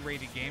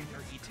E-rated game,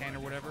 or E10 or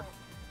whatever.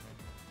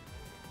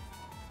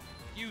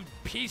 You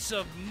piece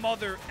of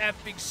mother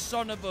effing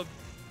son of a...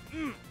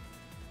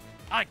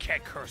 I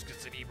can't curse because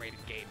it's an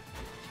E-rated game.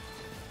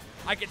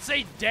 I can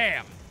say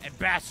damn and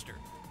bastard,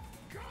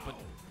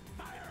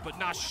 but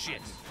not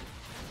shit.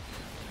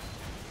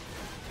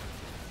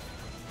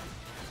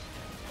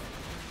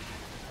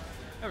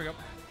 There we go.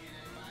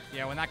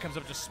 Yeah, when that comes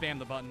up, just spam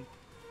the button.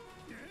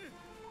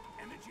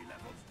 Energy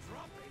levels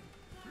dropping.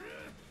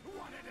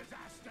 What a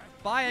disaster.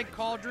 Bye, Egg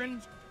Cauldron.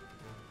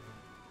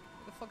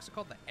 What the fuck's it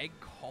called? The Egg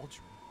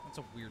Cauldron. That's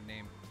a weird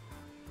name.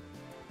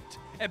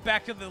 And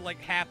back to the,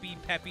 like, happy,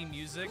 peppy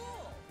music.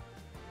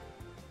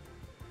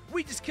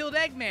 We just killed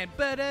Eggman.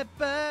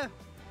 Ba-da-ba.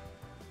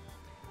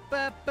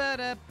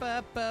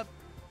 Ba-ba-da-ba-ba.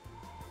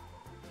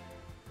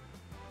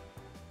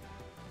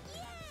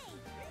 Yay!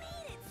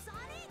 Made it,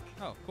 Sonic!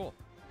 Oh, cool.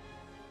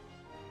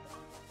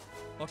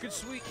 Looking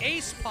sweet.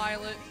 Ace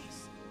Pilot.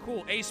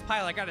 Cool, Ace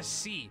Pilot. I got a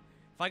C.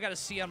 If I got a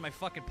C on my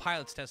fucking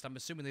pilot's test, I'm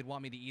assuming they'd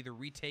want me to either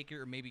retake it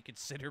or maybe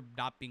consider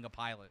not being a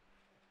pilot.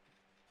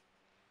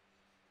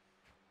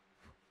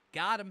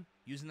 Got him.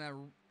 Using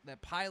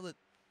that pilot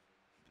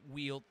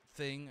wheel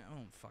thing. I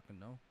don't fucking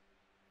know.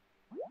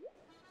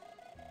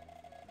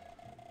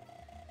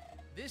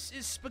 This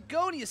is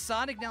Spagonia,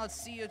 Sonic. Now let's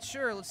see.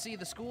 Sure, let's see.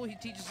 The school he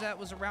teaches at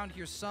was around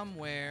here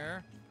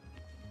somewhere.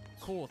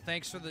 Cool.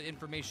 Thanks for the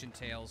information,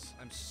 Tails.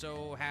 I'm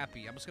so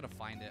happy. I'm just gonna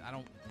find it. I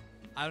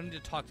don't need to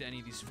talk to any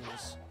of these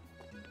fools.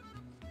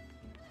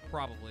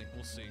 Probably.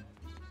 We'll see.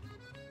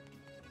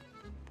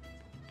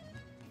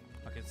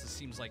 Okay, this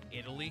seems like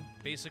Italy,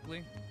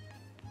 basically.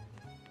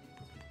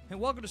 And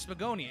welcome to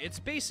Spagonia. It's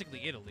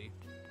basically Italy.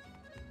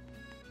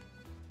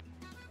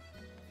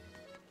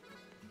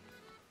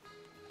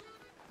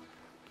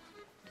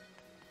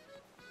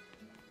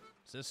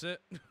 Is this it?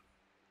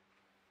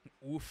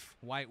 Oof.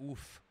 Why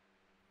oof?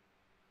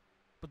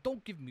 But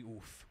don't give me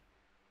oof.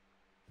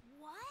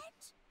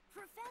 What?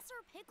 Professor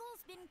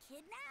Pickle's been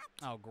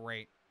kidnapped? Oh,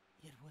 great.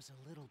 It was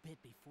a little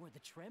bit before the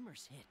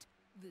tremors hit.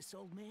 This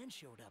old man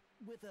showed up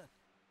with a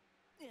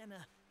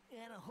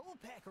whole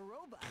pack of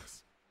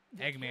robots.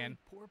 They Eggman.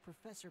 carried poor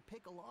Professor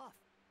Pickle off,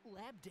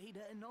 lab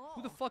data and all.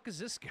 Who the fuck is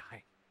this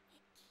guy?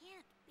 It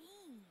can't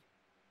be.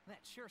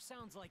 That sure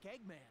sounds like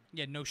Eggman.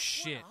 Yeah, no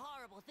shit. What a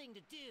horrible thing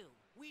to do.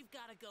 We've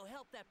got to go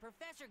help that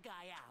professor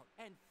guy out,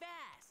 and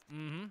fast.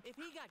 Mm-hmm. If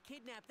he got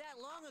kidnapped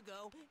that long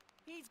ago,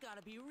 he's got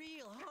to be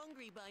real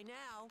hungry by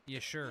now. Yeah,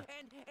 sure.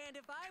 And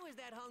if I was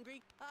that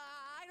hungry,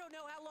 I don't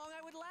know how long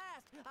I would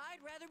last.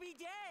 I'd rather be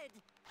dead.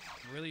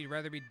 Really, you'd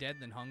rather be dead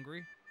than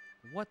hungry?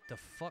 What the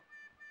fuck?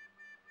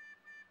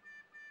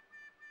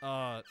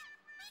 What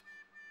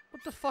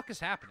the fuck is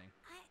happening?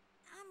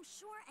 I'm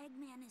sure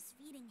Eggman is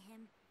feeding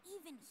him.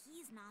 Even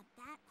he's not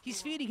that cool.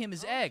 He's feeding him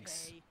his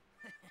eggs. Okay.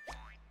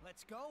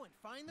 Let's go and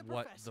find the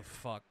What professor. the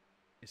fuck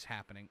is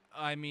happening?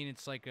 I mean,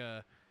 it's like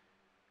a...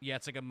 Yeah,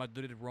 it's like a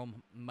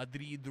Madrid-Rome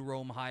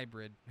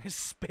hybrid.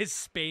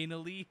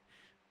 Spainily.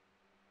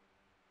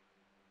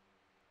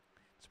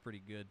 It's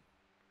pretty good.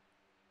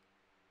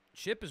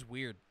 Chip is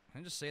weird.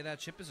 Can I just say that?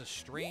 Chip is a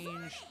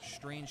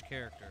strange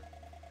character.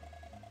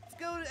 Let's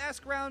go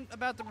ask around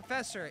about the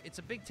professor. It's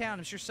a big town.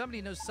 I'm sure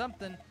somebody knows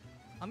something.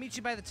 I'll meet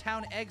you by the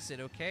town exit,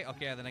 okay?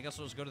 Okay, then I guess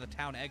we'll just go to the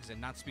town exit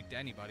and not speak to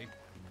anybody.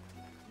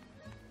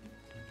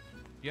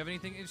 You have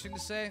anything interesting to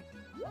say?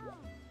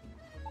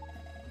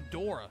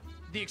 Dora.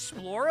 The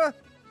Explorer?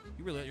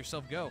 You really let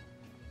yourself go.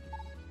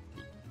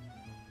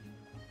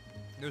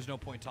 There's no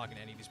point talking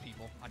to any of these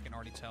people. I can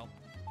already tell.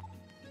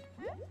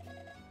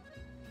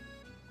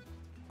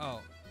 Oh.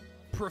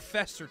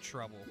 Professor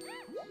Trouble.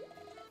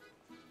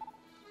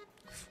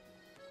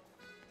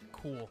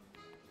 Cool.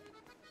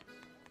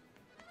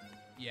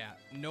 Yeah,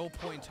 no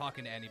point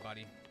talking to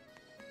anybody.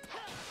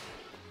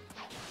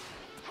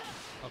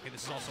 Okay,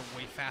 this is also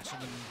way faster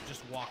than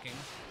just walking.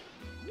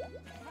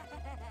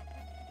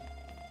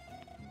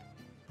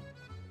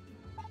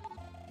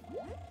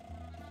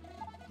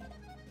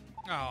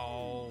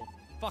 Oh,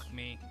 fuck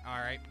me.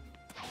 Alright.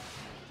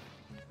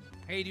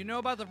 Hey, do you know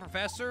about the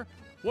professor?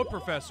 What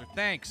professor?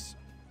 Thanks.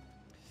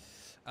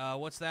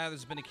 What's that?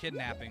 There's been a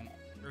kidnapping.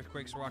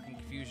 Earthquakes, rocking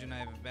confusion. I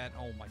have a bad...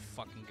 Oh my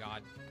fucking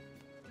god.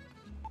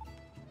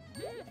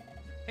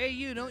 Hey,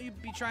 you, don't you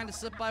be trying to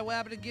slip by what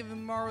happened to give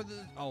him more of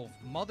the... Oh,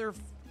 mother...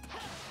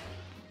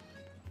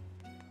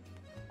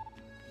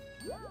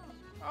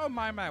 Oh,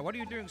 my, what are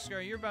you doing,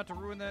 Scary? You're about to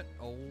ruin that...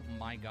 Oh,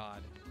 my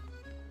God.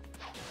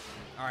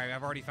 Alright,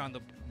 I've already found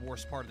the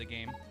worst part of the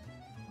game.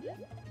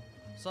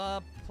 Saw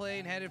a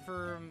plane headed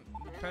for...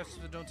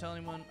 Don't tell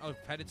anyone... Oh,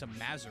 headed to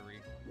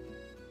Mazuri.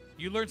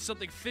 You learned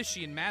something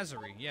fishy in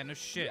Mazuri. Yeah, no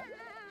shit.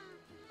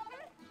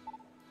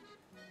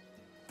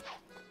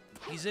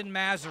 He's in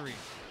Mazuri.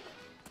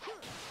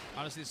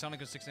 Honestly, the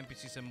Sonic 06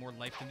 NPCs have more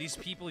life than these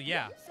people.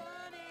 Yeah. Sonic!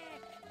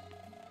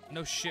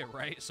 No shit,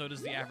 right? So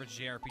does the average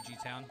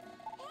JRPG town.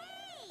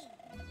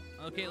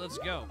 Okay, let's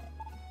go.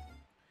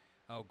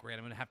 Oh, great.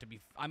 I'm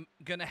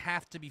gonna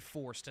have to be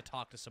forced to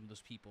talk to some of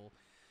those people.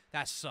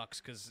 That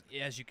sucks, because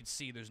as you can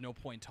see, there's no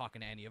point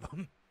talking to any of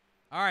them.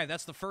 Alright,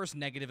 that's the first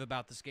negative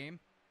about this game.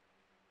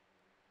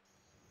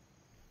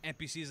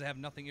 NPCs that have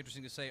nothing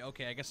interesting to say.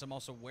 Okay, I guess I'm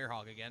also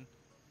Werehog again.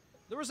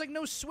 There was, like,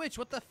 no switch.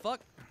 What the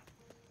fuck?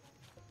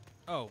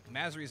 Oh,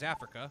 Mazuri's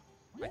Africa,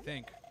 I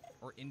think.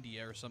 Or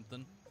India or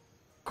something.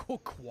 Cool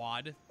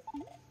quad.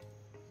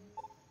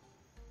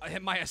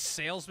 Am I a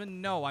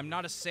salesman? No, I'm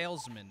not a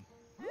salesman.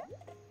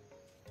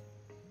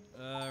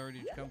 Where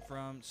did you come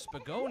from?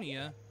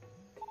 Spagonia?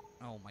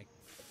 Oh my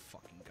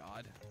fucking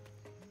god.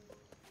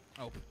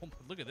 Oh,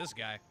 look at this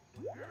guy.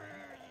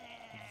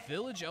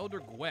 Village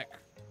Elder Gwek.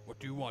 What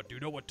do you want? Do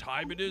you know what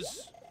time it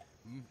is?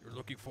 You're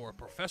looking for a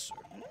professor.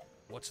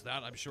 What's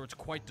that? I'm sure it's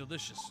quite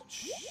delicious.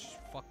 Shh,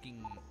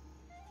 fucking...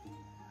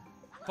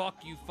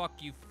 Fuck you,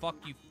 fuck you, fuck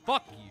you,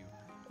 fuck you.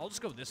 I'll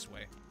just go this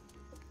way.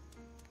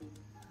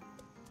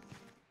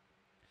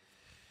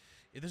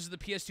 If this is the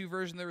PS2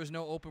 version, there is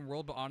no open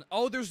world, but on...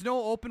 Oh, there's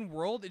no open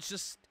world? It's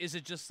just... Is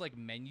it just, like,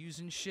 menus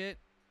and shit?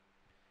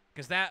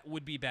 Because that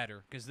would be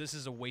better, because this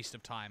is a waste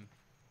of time.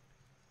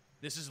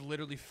 This is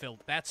literally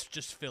that's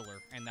just filler,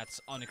 and that's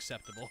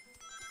unacceptable.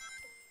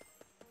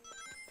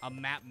 A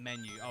map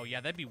menu. Oh, yeah,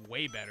 that'd be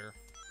way better.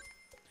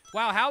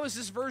 Wow, how is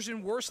this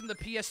version worse than the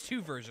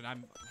PS2 version?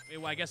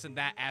 I guess in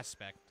that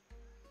aspect.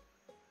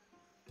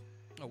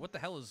 Oh, what the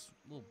hell is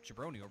little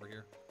jabroni over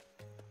here?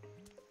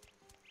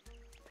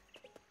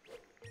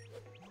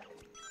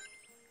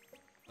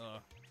 Oh.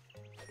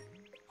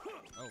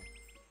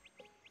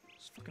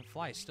 This fucking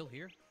fly is still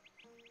here?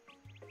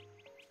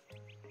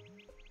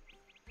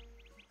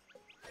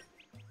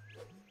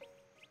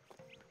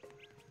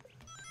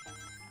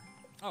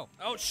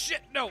 Oh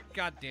shit, no!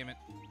 God damn it.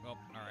 Well,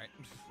 alright.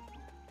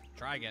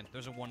 Try again.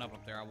 There's a 1-up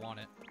up there. I want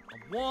it.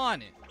 I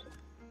want it!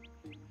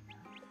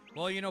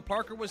 Well, you know,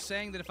 Parker was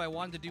saying that if I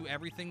wanted to do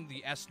everything,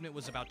 the estimate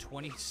was about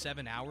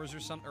 27 hours or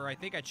something. Or I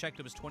think I checked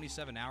it was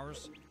 27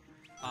 hours.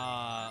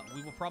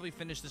 We will probably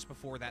finish this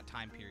before that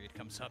time period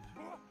comes up.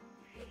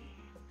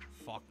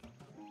 Fuck.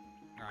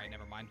 Alright,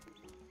 never mind.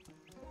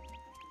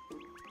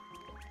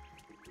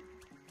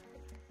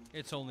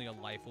 It's only a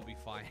life. We'll be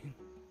fine.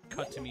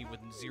 Cut to me with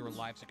 0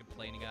 lives and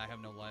complaining I have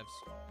no lives.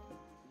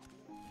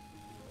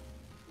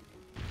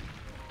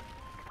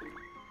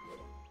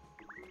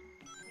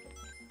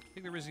 I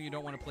think the reason you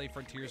don't want to play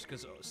Frontiers is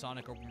because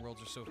Sonic open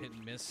worlds are so hit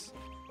and miss.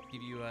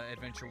 Give you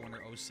Adventure 1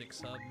 or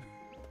 06 hub.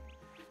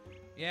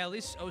 Yeah, at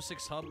least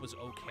 06 hub was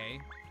okay.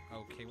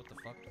 Okay, what the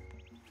fuck?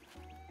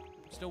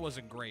 Still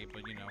wasn't great,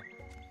 but you know.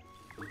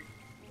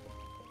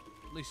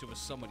 At least it was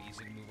somewhat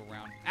easy to move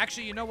around.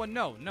 Actually, you know what?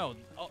 No.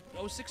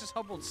 06's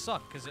hub world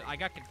sucked because I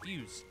got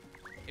confused.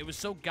 It was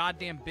so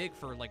goddamn big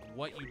for, like,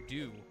 what you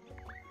do.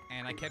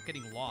 And I kept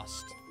getting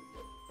lost.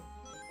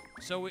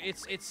 So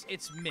it's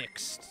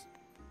mixed.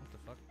 What the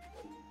fuck?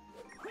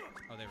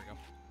 Oh, there we go.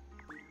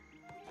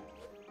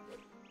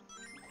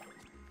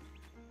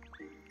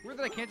 Weird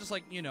that I can't just,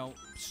 like, you know,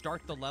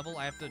 start the level.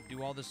 I have to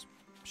do all this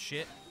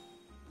shit.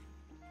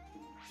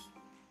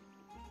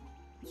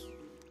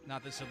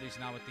 Not this, at least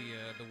not with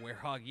the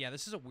werehog. Yeah,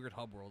 this is a weird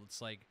hub world.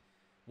 It's like,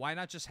 why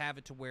not just have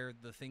it to where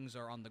the things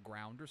are on the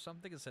ground or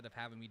something instead of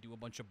having me do a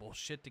bunch of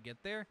bullshit to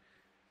get there?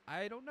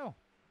 I don't know.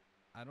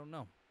 I don't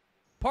know.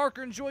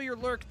 Parker, enjoy your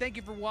lurk. Thank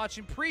you for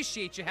watching.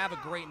 Appreciate you. Have a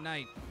great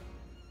night.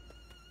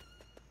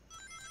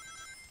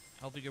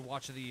 Hopefully you can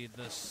watch the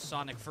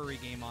Sonic Furry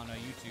game on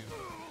YouTube.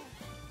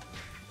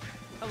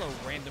 Hello,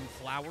 random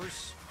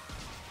flowers.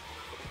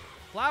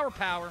 Flower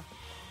power.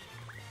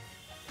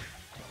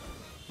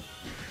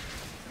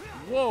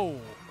 Whoa.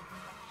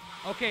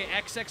 Okay,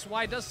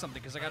 XXY does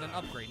something because I got an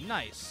upgrade.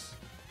 Nice.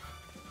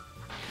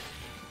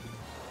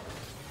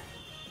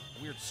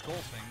 Weird skull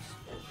things.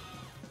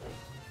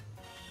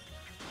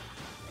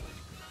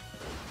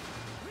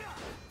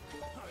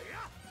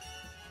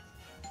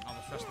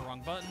 Almost pressed the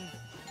wrong button.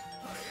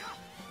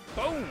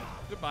 Boom!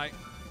 Goodbye.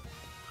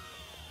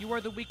 You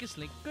are the weakest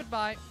link.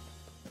 Goodbye.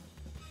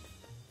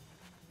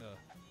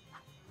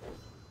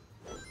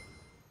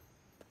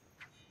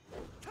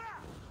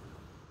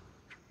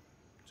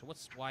 So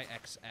what's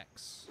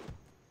YXX?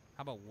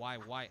 How about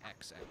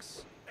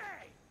YYXX?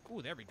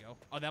 Ooh, there we go.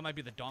 Oh, that might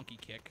be the donkey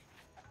kick.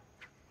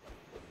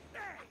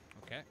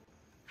 Okay.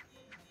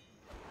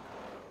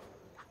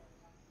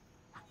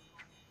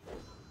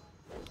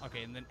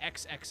 Okay, and then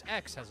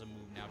XXX has a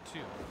move now,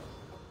 too.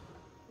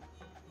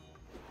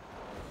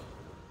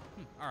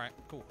 Alright,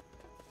 cool.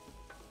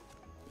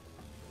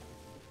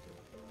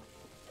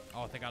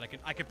 Oh, thank God,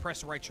 I could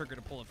press the right trigger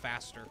to pull it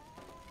faster.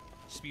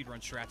 Speedrun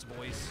strats,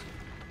 boys.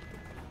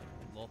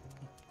 Lol.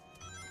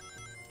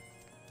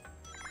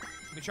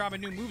 Let me try my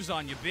new moves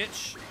on you,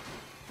 bitch.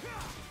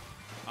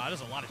 That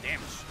does a lot of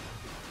damage.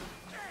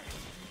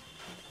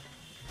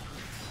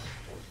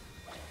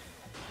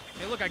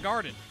 Hey, look, I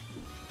guarded.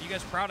 You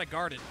guys proud I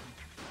guarded?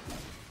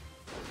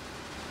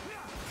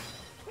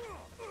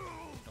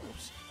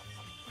 Oops.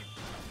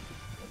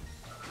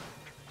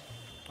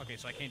 Okay,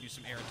 so I can't do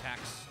some air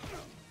attacks.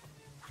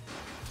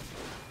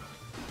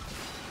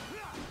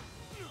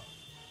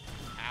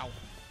 Ow.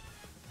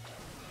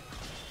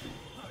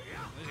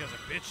 These guys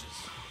are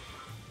bitches.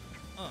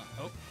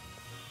 Oh.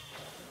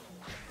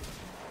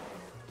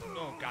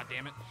 Oh, god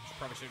damn it.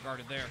 Probably should have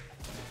guarded there.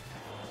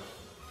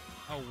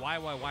 Oh, why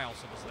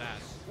also was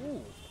that?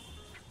 Ooh.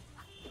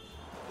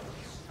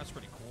 That's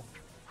pretty cool.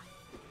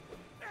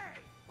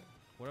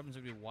 What happens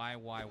if we do Y,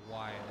 and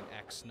then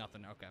X?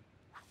 Nothing. Okay.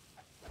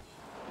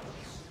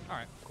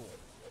 Alright, cool.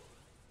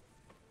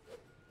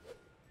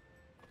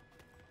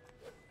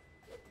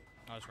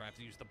 I was right. I have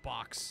to use the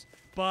box.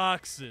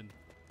 Boxing.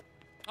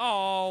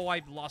 Oh,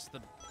 I lost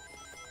the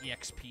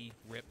EXP.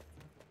 Rip.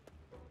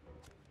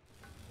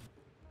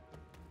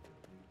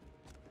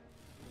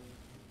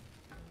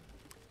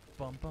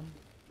 Bum bum.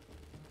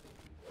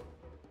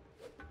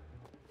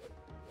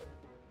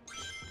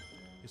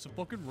 Get some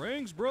fucking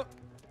rings, bro.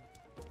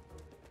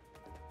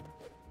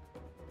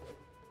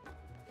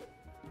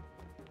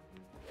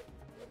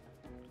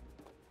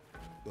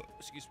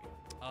 Excuse me.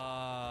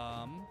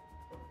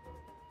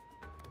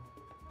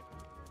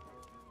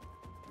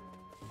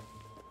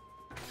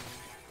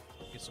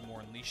 Get some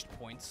more unleashed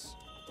points.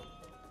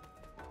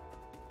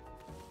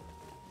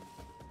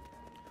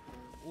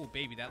 Ooh,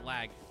 baby, that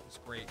lag is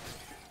great.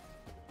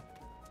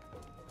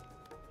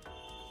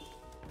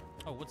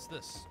 Oh, what's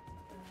this?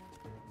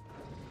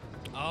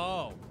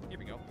 Oh, here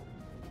we go.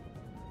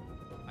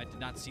 I did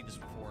not see this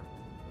before.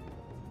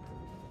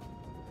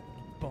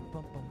 Bum,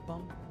 bum, bum,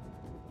 bum.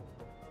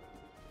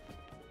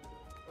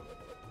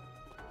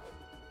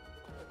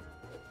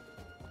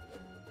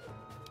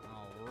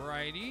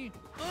 Alrighty.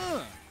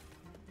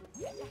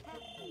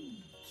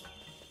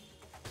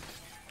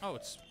 Oh,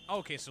 it's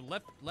okay. So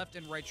left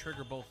and right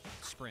trigger both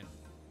sprint.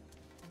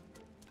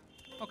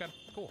 Okay,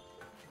 cool.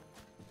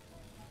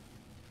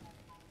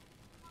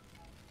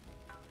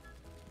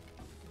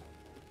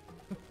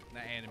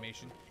 That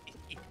animation.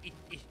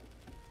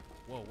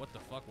 Whoa, what the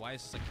fuck? Why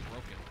is this like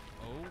broken?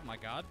 Oh my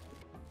god.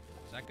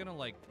 Is that gonna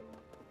like...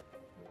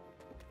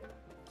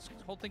 Is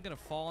this whole thing gonna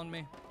fall on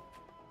me?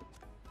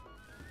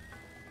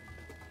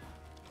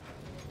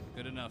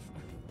 Good enough.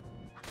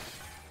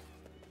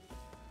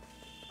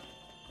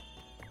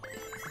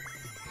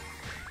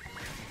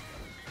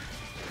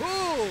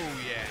 Oh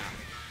yeah!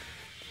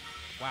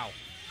 Wow.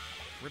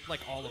 Rip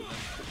like all of them.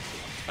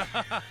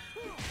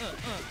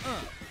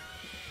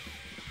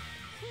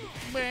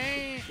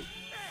 Man.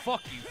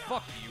 Fuck you,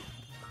 fuck you.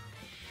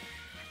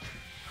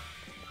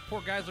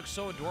 Poor guys look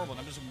so adorable,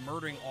 and I'm just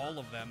murdering all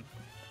of them.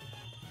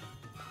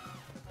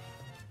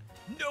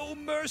 No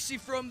mercy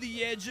from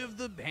the edge of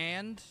the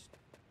band.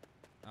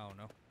 Oh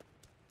no.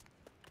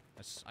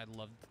 I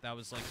loved, that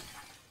was like,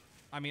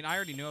 I mean, I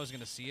already knew I was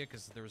going to see it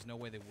because there was no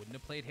way they wouldn't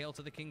have played Hail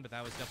to the King, but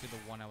that was definitely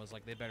the one I was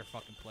like, they better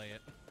fucking play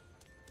it.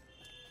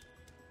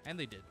 And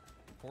they did.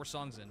 4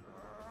 songs in.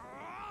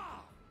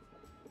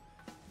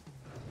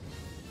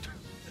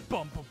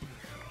 Bum, bum, bum.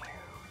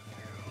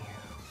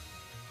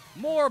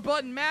 More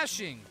button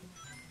mashing.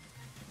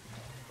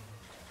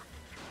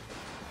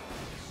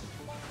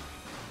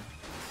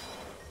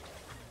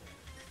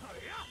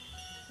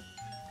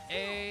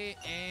 A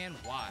and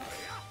Y.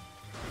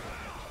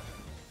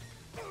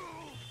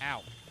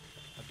 Ow. How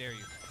dare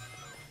you.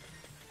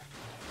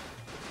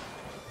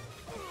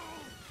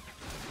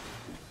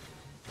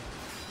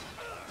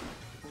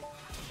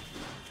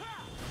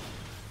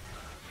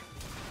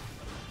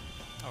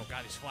 Oh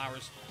god, these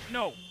flowers.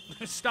 No!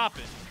 Stop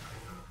it.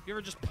 You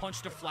ever just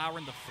punched a flower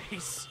in the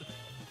face?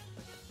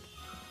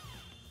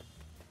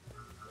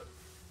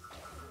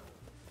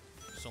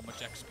 So much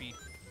XP.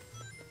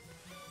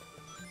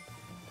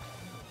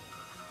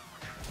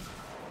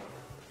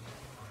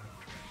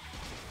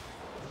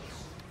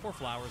 Poor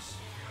flowers.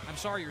 I'm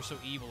sorry you're so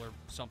evil or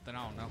something.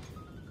 I don't know.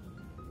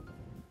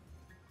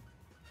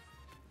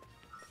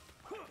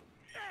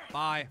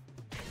 Bye.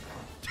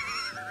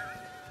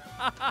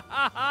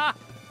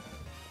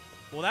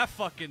 Well,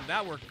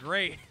 that worked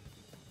great.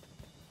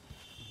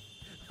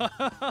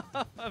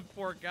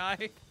 Poor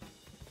guy.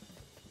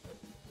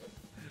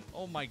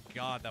 Oh my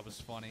god, that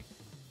was funny.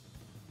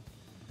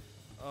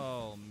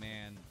 Oh,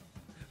 man.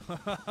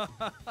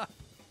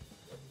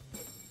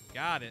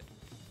 Got it.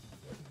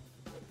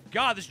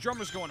 God, this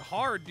drummer's going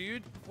hard,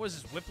 dude. What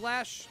is this,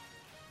 Whiplash?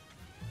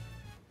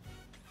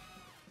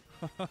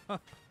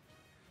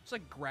 It's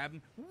like grab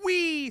him.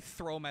 Wee!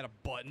 Throw him at a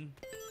button.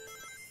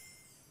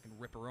 Fucking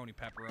ripperoni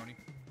pepperoni.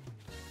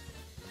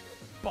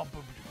 Bum,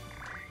 bum, bum.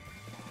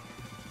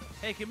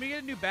 Hey, can we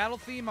get a new battle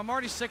theme? I'm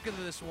already sick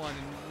of this one,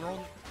 and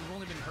we've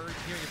only been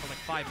hearing it for like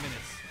 5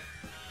 minutes.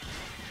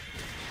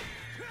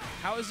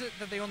 How is it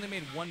that they only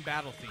made one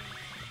battle theme?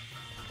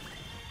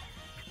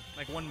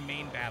 Like one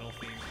main battle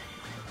theme.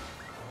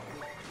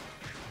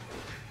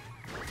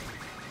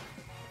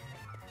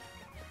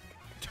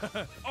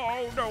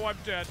 Oh no, I'm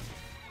dead.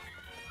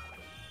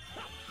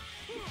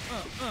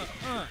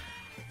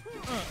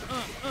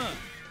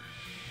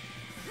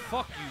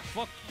 Fuck you,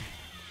 fuck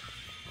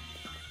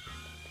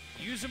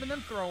you. Use him and then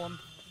throw him.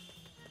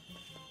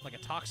 Like a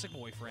toxic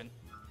boyfriend.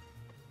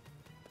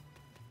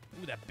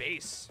 Ooh, that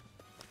bass.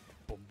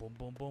 Boom, boom,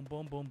 boom, boom,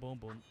 boom, boom, boom,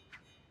 boom.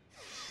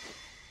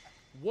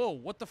 Whoa,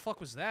 what the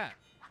fuck was that?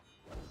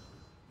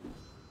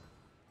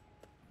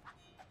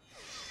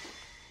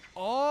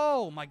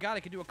 Oh my god,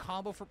 I can do a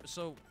combo for...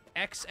 So,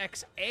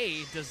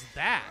 XXA does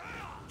that.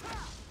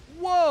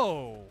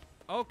 Whoa!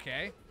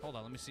 Okay. Hold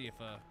on, let me see if,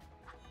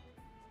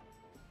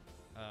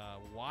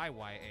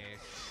 YYA.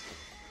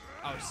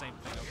 Oh, same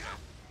thing, okay.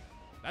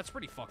 That's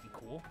pretty fucking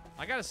cool.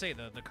 I gotta say,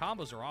 the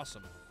combos are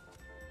awesome.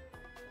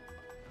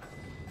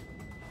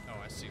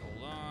 Oh, I see.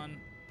 Hold on.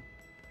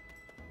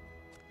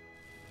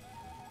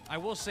 I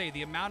will say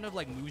the amount of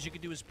like moves you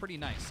can do is pretty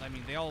nice. I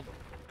mean, they all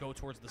go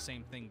towards the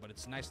same thing, but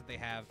it's nice that they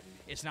have.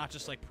 It's not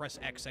just like press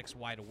X, X,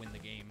 Y to win the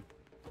game.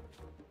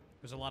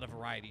 There's a lot of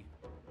variety,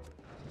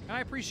 and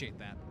I appreciate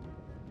that.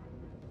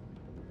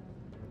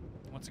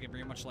 Once again,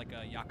 very much like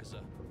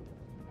Yakuza.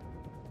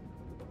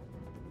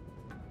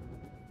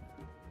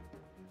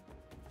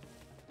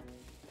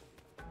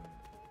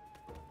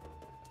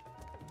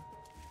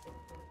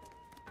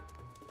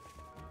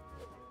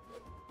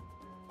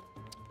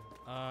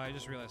 I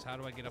just realized, how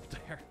do I get up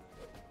there?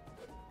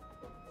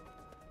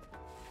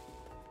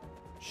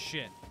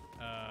 Shit.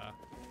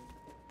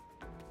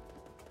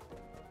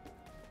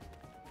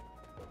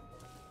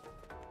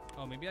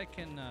 Oh, maybe I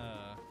can,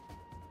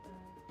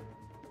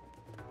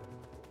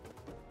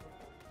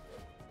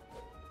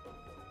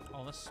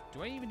 Oh,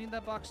 do I even need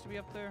that box to be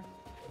up there?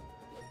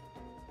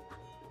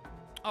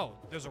 Oh,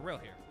 there's a rail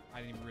here.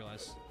 I didn't even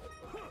realize.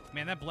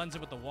 Man, that blends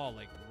in with the wall,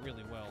 like,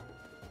 really well.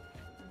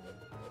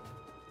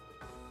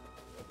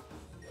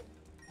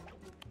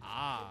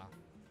 Ah.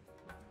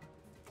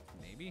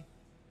 Maybe?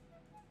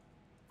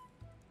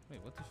 Wait,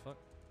 what the fuck?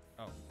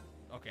 Oh.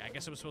 Okay, I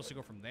guess it was supposed to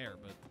go from there,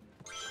 but...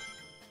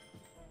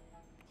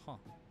 Huh.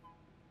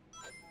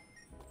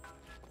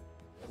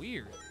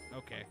 Weird.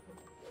 Okay.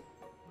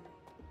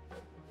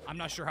 I'm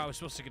not sure how I was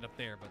supposed to get up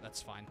there, but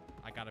that's fine.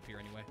 I got up here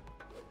anyway.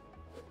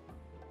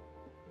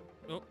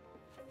 Oh.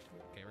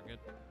 Okay, we're good.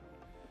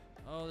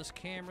 Oh, this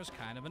camera's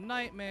kind of a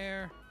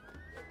nightmare.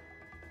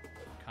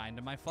 Kind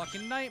of my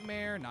fucking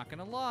nightmare, not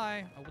gonna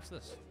lie. Oh, what's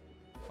this?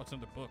 What's in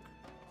the book?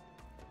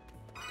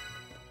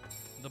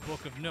 The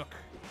Book of Nook.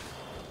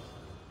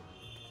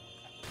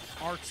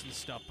 Arts and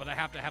stuff, but I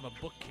have to have a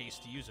bookcase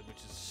to use it, which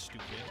is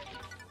stupid.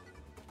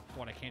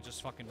 What, I can't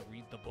just fucking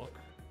read the book?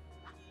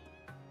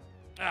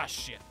 Ah,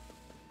 shit.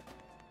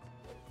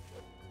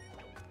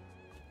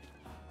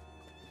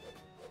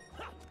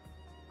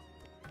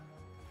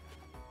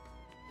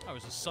 Oh,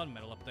 there's a sun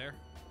medal up there.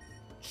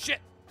 Shit!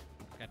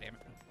 God damn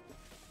it.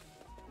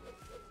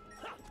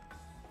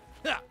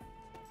 Ha!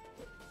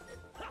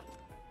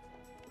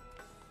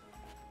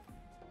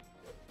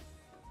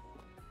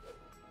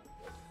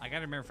 I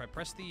gotta remember, if I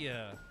press the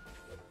A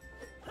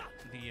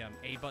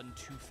button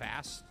too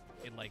fast,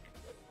 it like...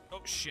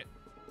 Oh, shit.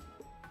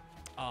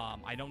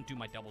 I don't do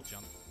my double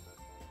jump.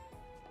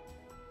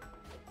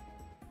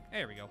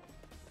 There we go.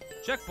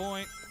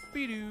 Checkpoint.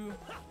 Be-doo.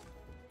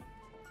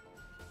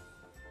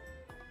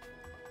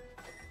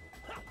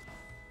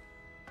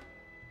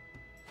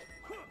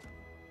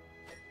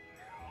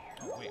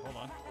 Oh, wait, hold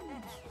on.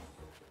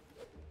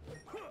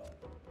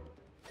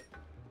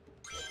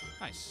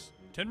 Nice.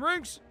 10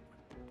 rings!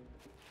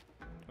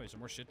 Wait, some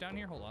more shit down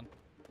here? Hold on.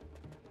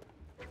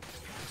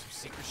 Some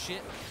secret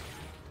shit.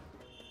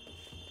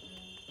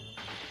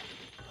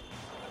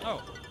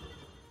 Oh.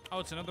 Oh,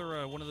 it's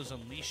another one of those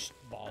unleashed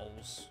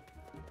balls.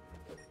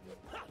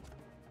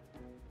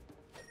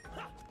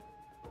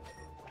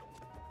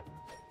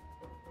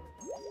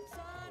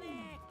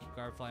 Sonic!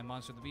 Guard flying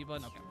monster with the B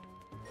button? Okay.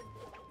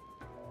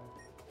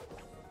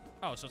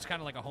 Oh, so it's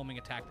kind of like a homing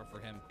attack, but for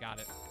him. Got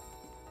it.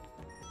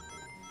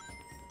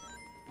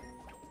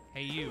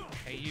 Hey, you.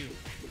 Hey, you.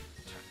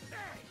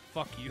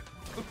 Fuck you.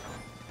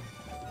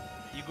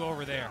 You go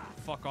over there.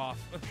 Fuck off.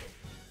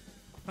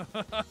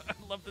 I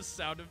love the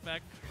sound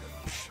effect.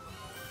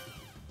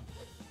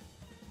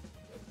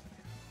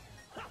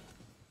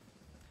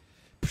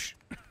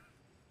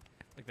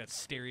 Like that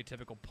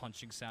stereotypical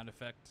punching sound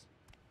effect.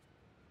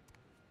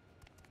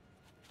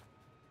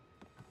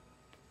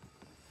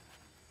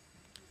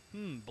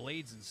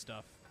 Blades and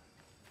stuff.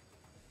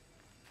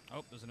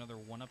 Oh, there's another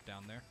one up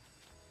down there.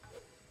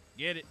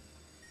 Get it.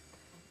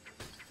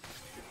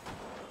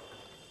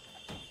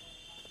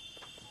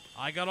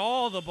 I got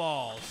all the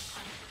balls.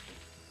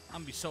 I'm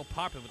gonna be so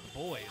popular with the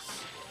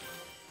boys.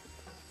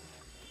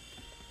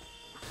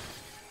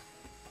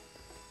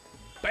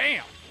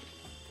 Bam!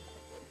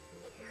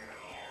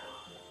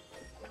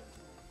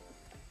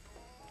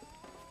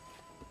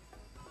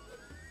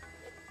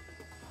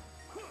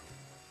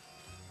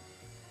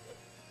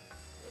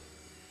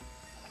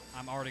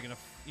 I'm already gonna...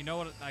 You know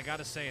what? I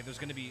gotta say, there's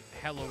gonna be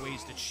hella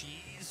ways to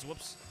cheese...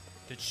 Whoops.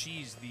 To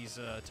cheese these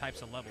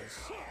types of levels.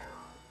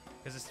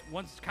 Because it's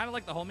once kind of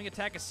like the homing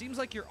attack. It seems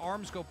like your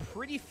arms go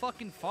pretty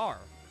fucking far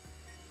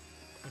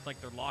with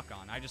like their lock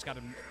on. I just gotta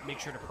make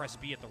sure to press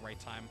B at the right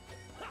time.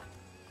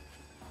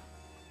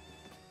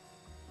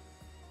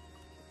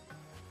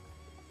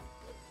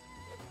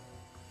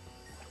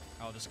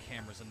 Oh, this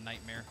camera's a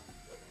nightmare.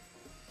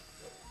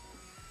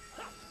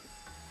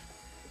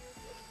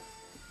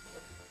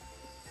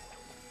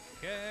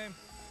 Okay.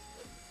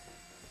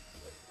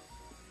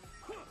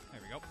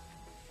 There we go.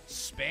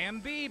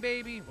 Spam B,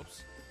 baby.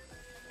 Whoops.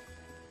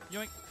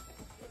 Yoink.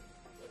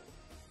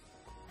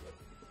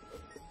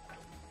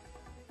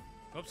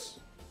 Oops.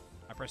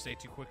 I pressed A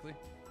too quickly.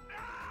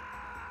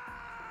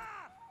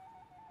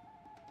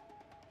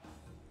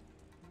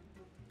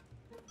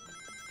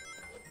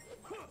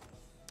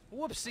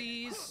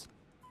 Whoopsies.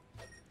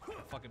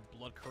 Fucking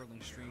blood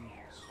curdling stream.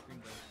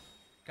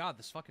 God,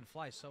 this fucking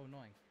fly is so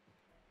annoying.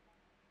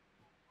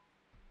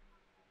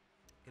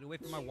 Get away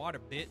from my water,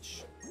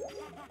 bitch.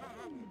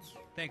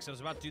 Thanks, I was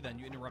about to do that and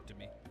you interrupted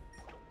me.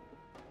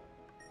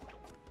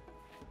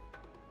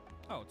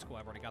 Oh, it's cool.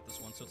 I've already got this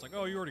one, so it's like,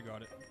 oh, you already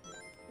got it.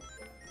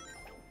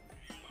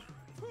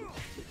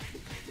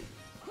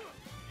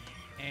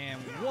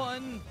 And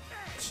 1,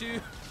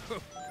 2.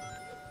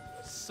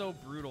 So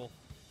brutal.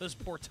 Those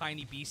poor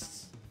tiny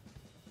beasts.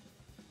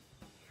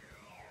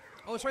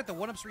 Oh, it's right. The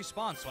 1-ups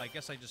respawn, so I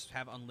guess I just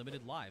have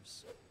unlimited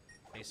lives,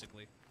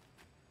 basically.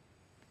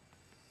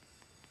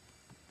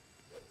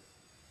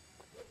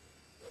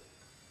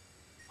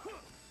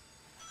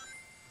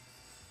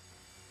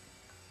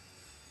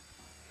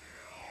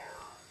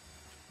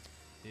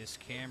 This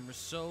camera's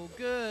so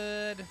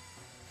good.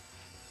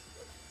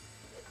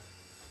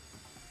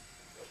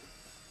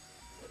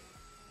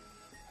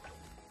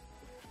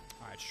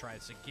 All right, let's try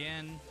this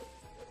again.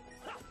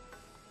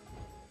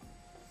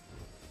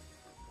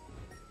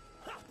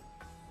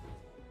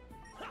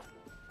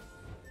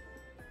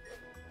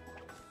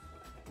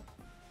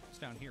 It's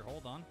down here.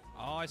 Hold on.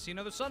 Oh, I see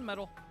another sun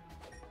medal.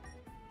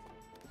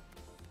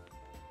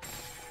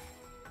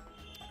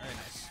 Very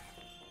nice.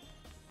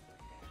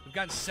 We've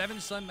gotten 7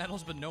 sun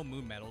medals, but no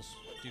moon medals.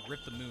 Dude,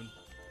 rip the moon.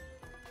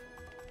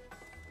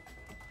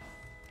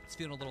 It's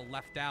feeling a little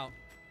left out.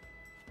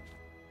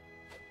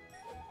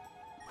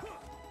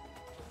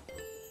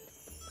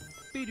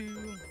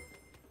 Be-doo.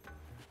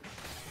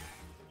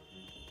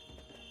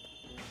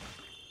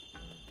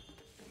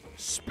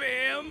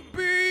 Spam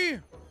B!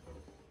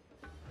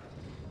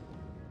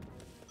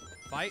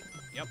 Fight?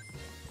 Yep.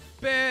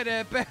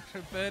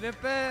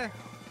 Ba-da-ba-da-ba-da-ba.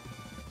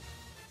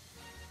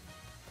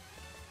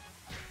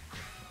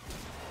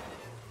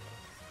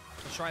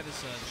 Let's try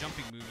this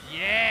jumping move.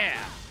 Yeah!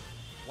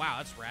 Wow,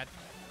 that's rad.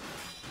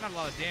 Not a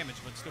lot of damage,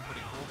 but still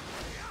pretty cool.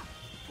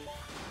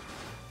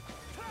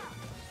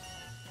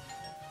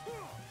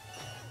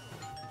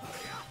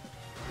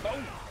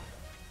 Boom!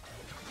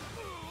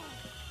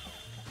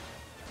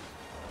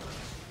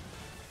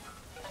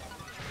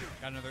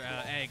 Got another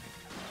egg.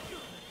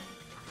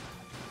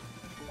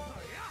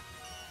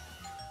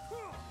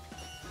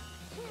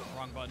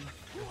 Wrong button.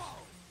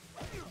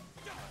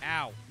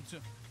 Ow.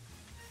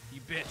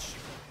 You bitch.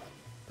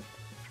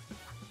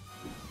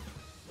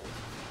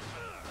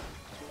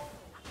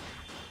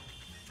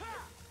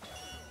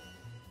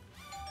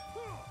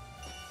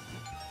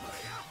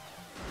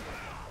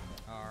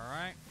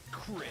 Alright.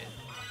 Crit.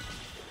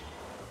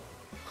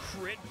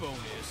 Crit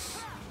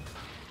bonus.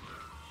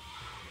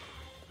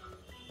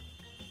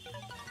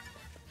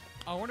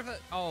 I wonder if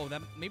that... Oh,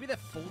 that maybe that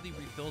fully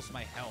refills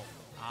my health.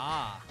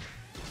 Ah.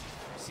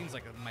 Seems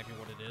like it might be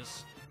what it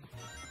is.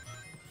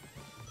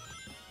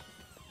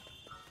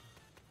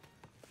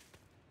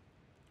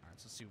 Alright,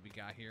 so let's see what we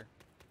got here.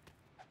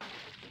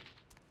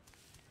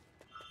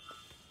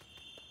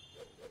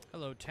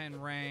 Hello,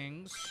 10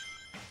 rangs.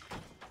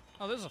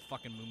 Oh, there's a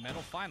fucking moon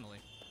medal, finally.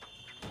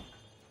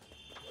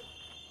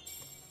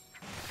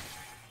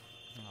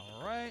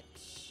 Alright.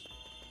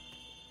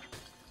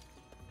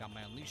 Got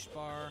my unleashed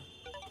bar.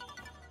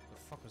 The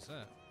fuck was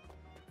that?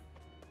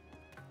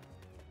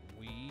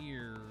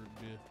 Weird.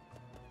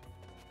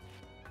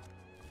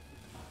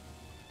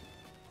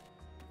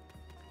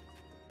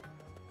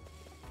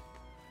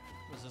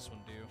 What does this one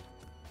do?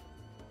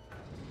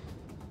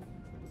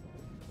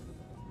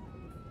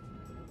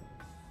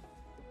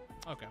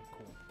 Okay,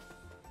 cool.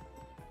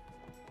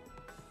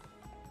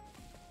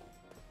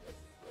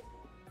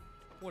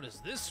 What does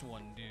this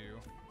one do?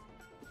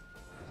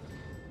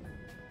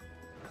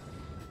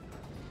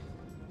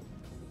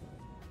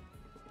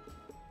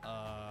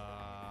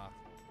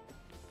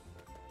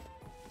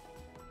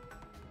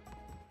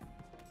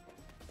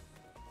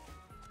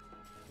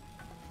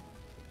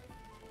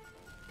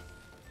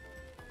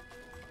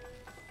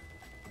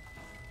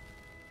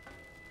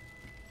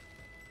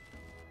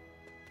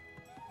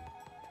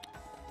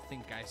 I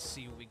think I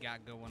see what we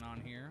got going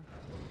on here.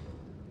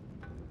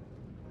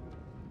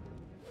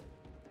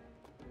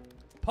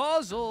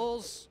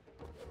 Puzzles!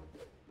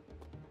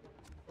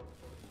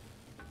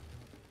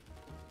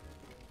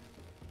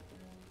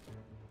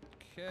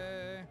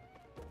 Okay.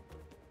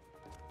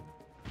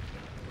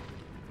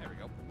 There we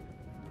go.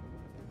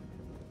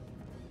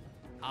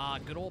 Ah,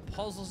 good old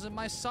puzzles in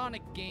my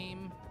Sonic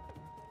game.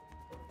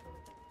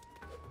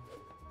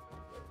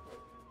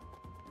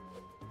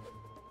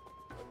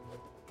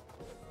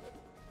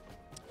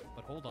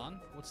 But hold on,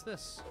 what's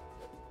this?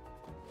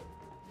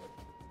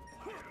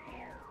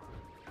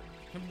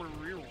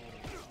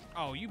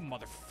 Oh, you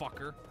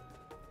motherfucker.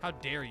 How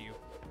dare you?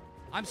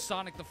 I'm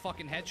Sonic the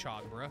fucking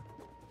Hedgehog, bruh.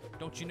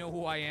 Don't you know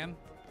who I am?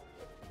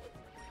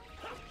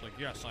 It's like,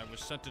 yes, I was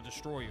sent to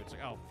destroy you. It's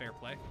like, oh, fair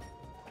play.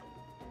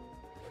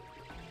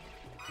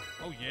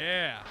 Oh,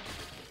 yeah.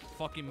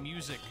 Fucking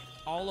music.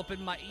 All up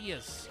in my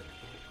ears.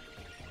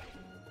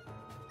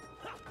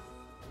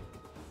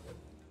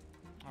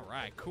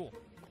 Alright, cool.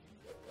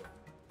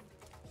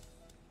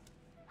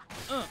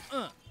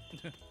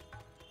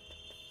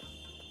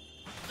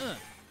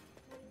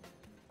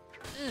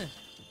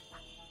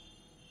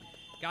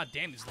 God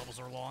damn, these levels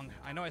are long.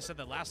 I know I said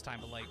that last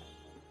time, but like,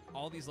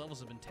 all these levels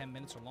have been 10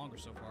 minutes or longer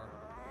so far.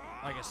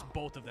 I guess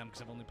both of them,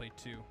 because I've only played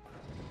 2.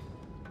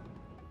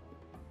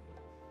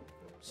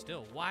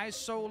 Still, why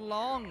so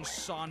long,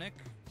 Sonic?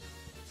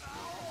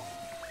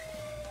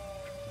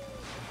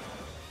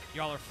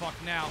 Y'all are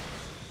fucked now.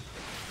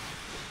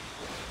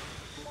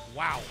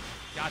 Wow.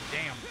 God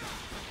damn.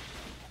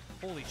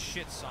 Holy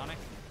shit, Sonic.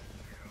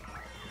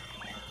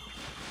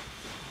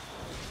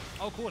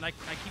 Oh, cool, and I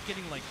keep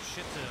getting, like,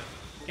 shit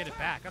to get it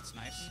back. That's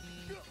nice.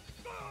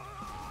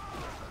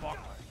 Fuck.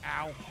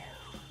 Ow.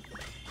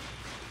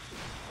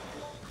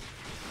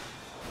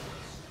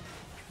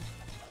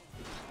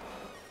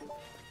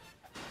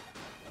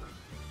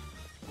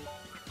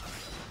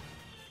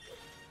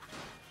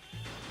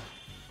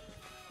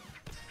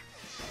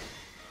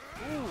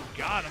 Ooh,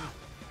 got him.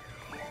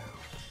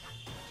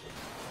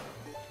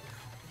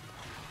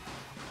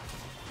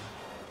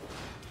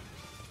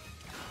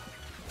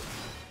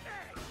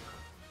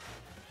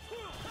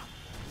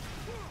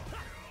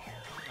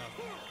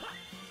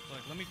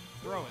 Let me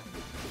throw it.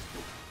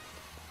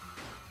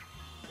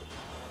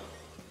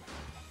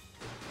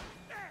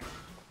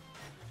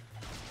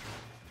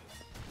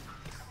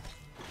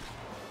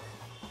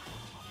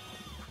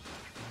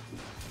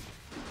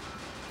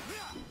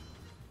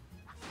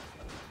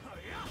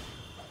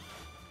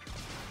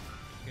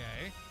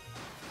 Okay.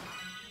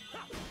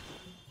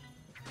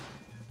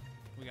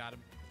 We got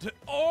him.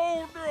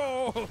 Oh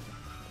no!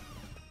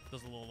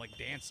 Does a little like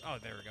dance. Oh,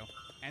 there we go.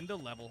 End the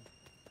level.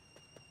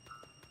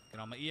 Get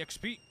on my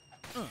EXP.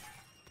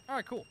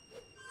 Alright, cool.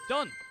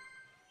 Done.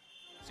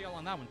 See how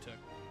long that one took.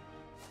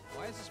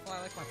 Why is this fly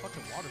like my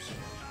fucking water source?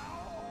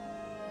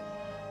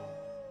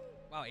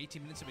 Wow,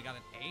 18 minutes and we got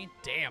an A?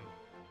 Damn. Oh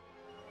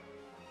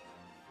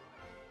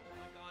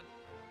my god.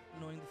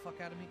 Annoying the fuck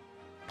out of me.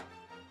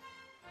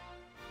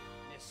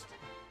 Missed.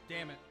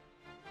 Damn it.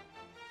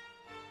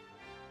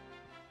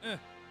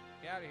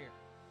 Get out of here.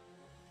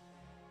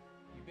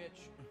 You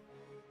bitch.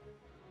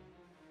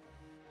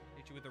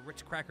 Hit you with a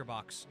Ritz cracker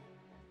box.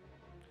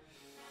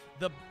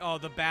 The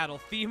battle.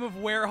 Theme of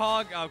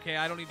Werehog? Okay,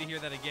 I don't need to hear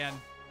that again.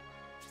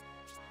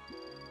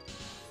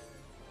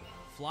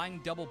 Flying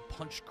double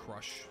punch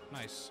crush.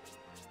 Nice.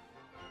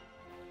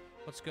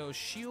 Let's go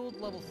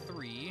shield level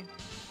 3.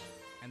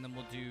 And then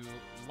we'll do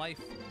life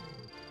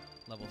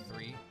level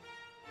 3.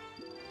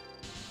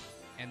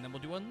 And then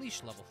we'll do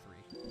unleash level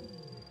 3.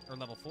 Or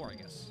level 4, I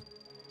guess.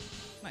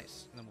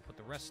 Nice. And then we'll put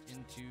the rest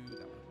into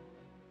that one.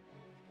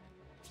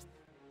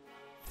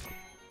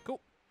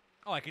 Cool.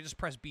 Oh, I can just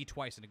press B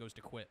twice and it goes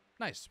to quit.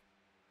 Nice.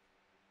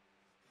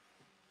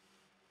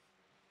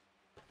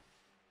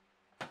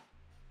 I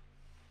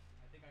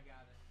think I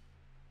got it.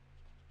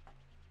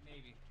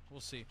 Maybe.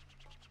 We'll see.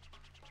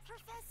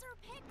 Professor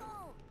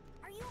Pickle!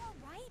 Are you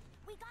alright?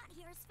 We got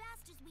here as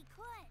fast as we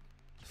could.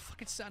 The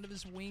fucking sound of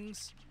his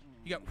wings.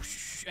 You got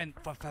whoosh and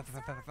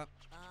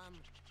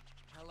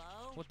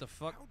Hello? what the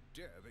fuck? How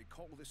dare they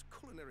call this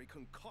culinary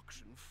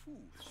concoction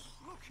food?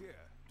 Look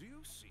here, do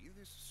you see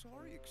this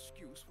sorry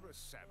excuse for a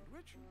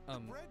sandwich? The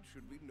bread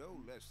should be no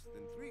less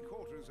than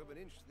 3/4 of an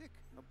inch thick.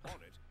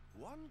 Upon it,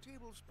 1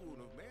 tablespoon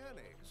of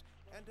mayonnaise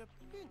and a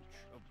pinch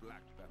of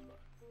black pepper.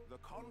 The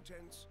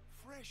contents,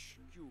 fresh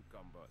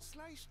cucumber,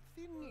 sliced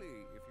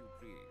thinly, if you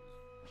please.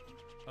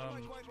 Am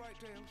I quite right,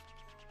 Tails?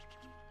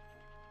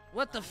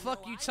 What the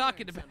fuck you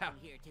talking about?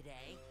 Here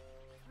today.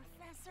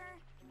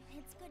 Professor,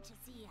 it's good to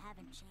see you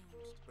haven't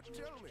changed. But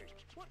tell me,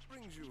 what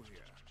brings you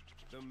here?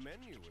 The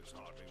menu is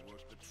hardly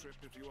worth the trip,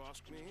 if you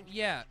ask me.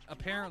 Yeah,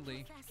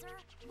 apparently. No, Professor,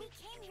 we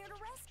came here to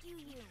rescue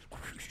you.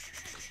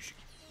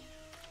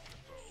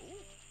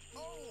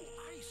 Oh,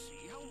 I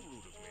see. How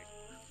rude of me.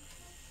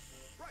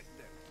 Right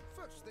then,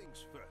 first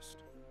things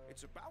first.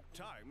 It's about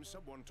time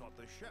someone taught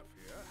the chef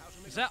here how to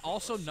make. Is that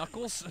also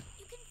Knuckles?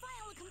 You can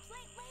file a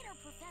complaint later,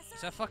 Professor.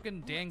 Is that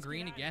fucking Dan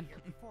Green again?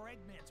 Before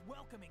Eggman's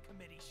welcoming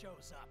committee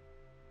shows up.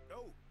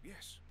 Oh,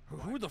 yes.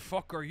 Who the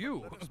fuck are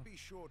you? Let us be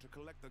sure to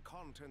collect the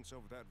contents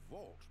of that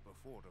vault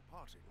before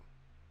departing.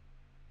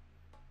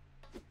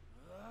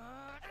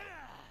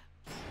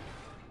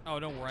 Oh,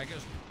 don't worry.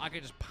 I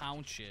can just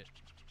pound shit.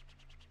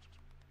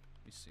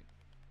 Let me see.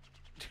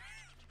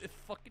 The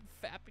fucking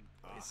fapping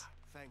place.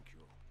 Thank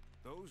you.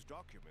 Those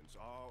documents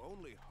are our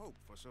only hope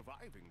for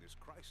surviving this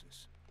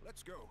crisis.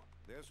 Let's go.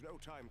 There's no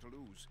time to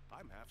lose.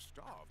 I'm half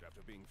starved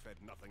after being fed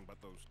nothing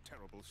but those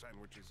terrible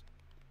sandwiches.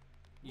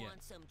 Yeah.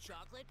 Want some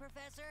chocolate,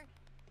 Professor?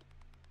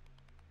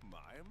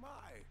 My.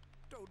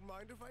 Don't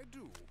mind if I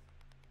do.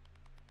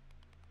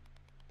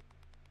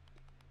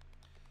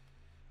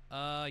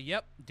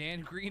 Yep.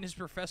 Dan Green is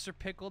Professor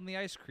Pickle and the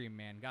Ice Cream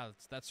Man. God,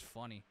 that's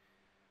funny.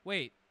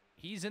 Wait,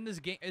 he's in this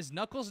game. Is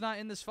Knuckles not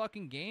in this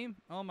fucking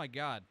game? Oh my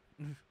god.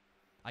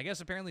 I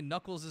guess apparently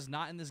Knuckles is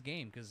not in this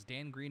game because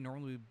Dan Green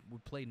normally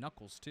would play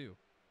Knuckles too.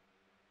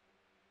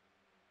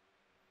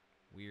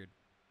 Weird.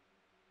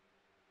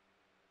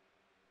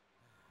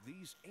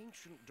 These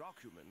ancient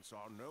documents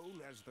are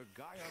known as the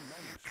Gaia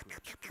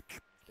manuscripts.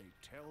 They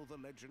tell the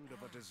legend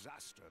of a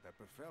disaster that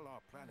befell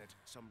our planet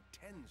some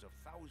tens of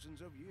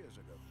thousands of years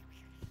ago.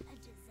 A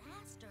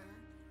disaster?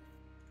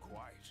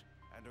 Quite.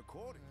 And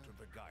according to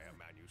the Gaia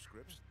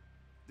manuscripts,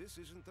 this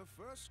isn't the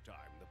first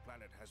time the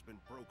planet has been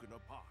broken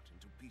apart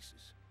into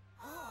pieces.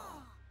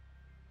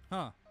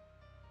 Huh.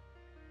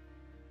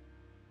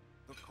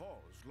 The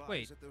cause lies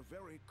Wait, at the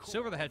very core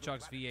Silver the of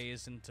Hedgehog's planet. VA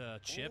isn't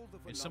Chip. All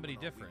the It's somebody phenomena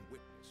different. we've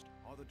witnessed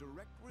are the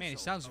direct Man, he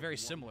result sounds of very one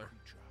similar.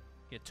 creature.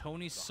 Yeah,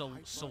 Tony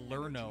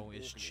Salerno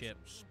is Chip,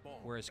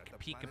 whereas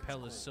Pete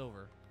Capella is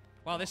Silver.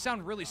 Wow, they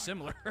sound really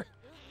similar.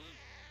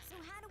 So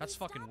how do That's we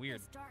fucking stop weird.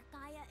 this Dark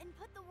Gaia and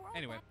put the world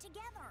Anyway. back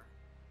together?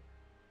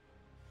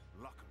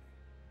 Luckily,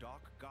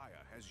 Dark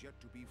Gaia has yet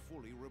to be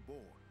fully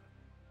reborn.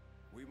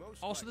 We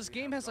most Also, this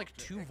likely game have has, like,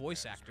 Dr. 2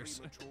 voice Eggman's actors.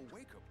 premature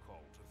wake-up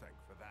call to thank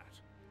for that.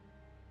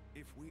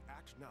 If we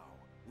act now,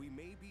 we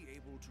may be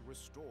able to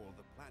restore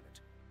the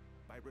planet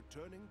by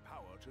returning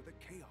power to the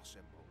Chaos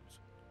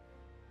Emeralds.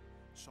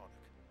 Sonic,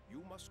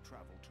 you must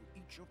travel to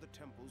each of the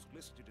temples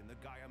listed in the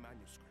Gaia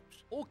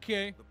manuscripts.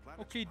 Okay. The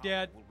planet's Okay, power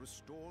Dad. will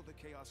restore the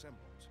Chaos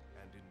Emeralds,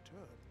 and in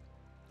turn,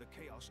 the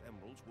Chaos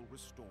Emeralds will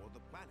restore the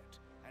planet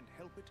and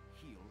help it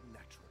heal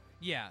naturally.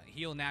 Yeah,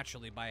 heal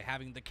naturally by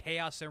having the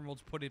Chaos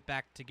Emeralds put it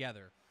back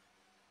together.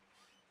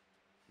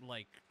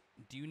 Like,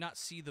 do you not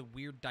see the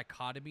weird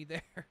dichotomy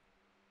there?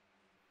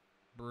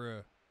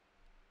 Bruh.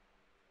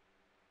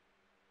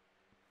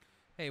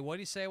 Hey, what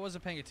do you say? I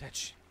wasn't paying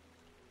attention.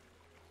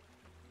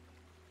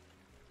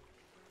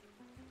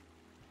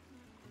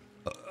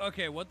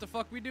 Okay, what the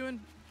fuck we doing?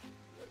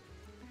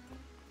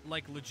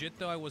 Like, legit,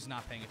 though, I was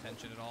not paying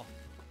attention at all.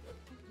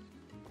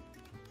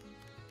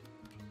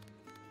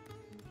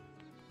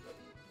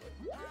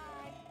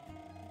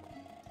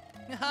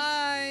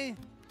 Hi!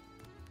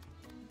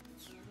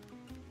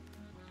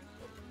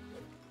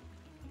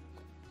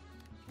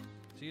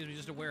 Excuse me,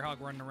 just a werehog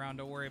running around,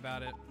 don't worry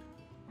about it.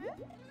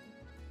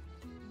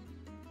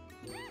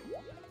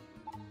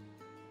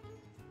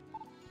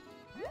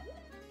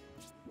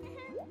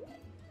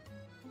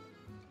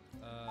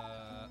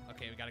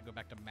 Okay, we gotta go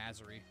back to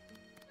Masery.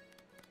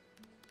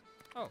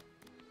 Oh.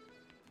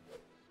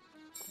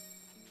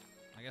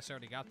 I guess I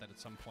already got that at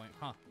some point,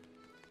 huh?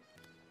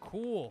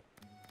 Cool.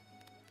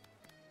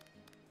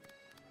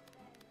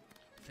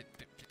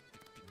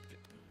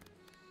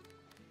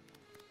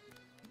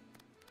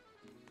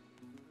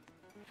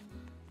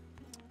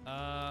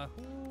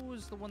 Who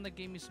was the one that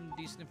gave me some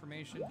decent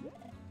information?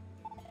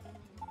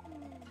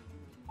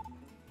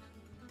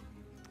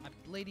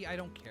 Lady, I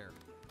don't care.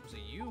 Was it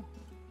you?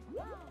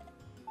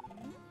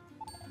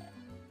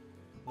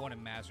 One in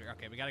Masery.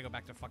 Okay, we gotta go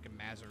back to fucking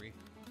Masery.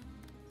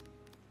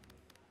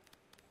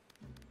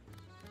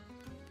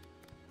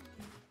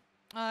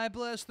 I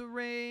bless the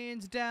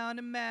rains down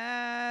in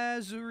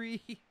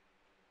Masery.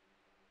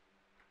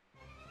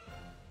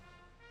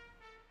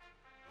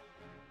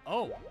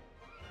 Oh.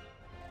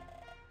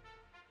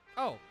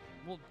 Oh,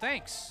 well,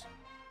 thanks.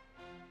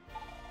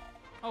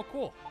 Oh,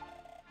 cool.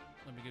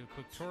 Let me give a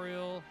quick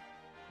tutorial.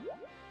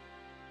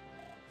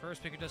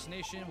 First, pick your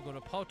destination. We'll go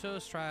to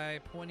Potos. Try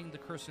pointing the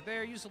cursor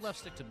there. Use the left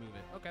stick to move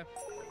it. Okay.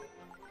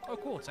 Oh,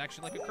 cool. It's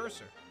actually like a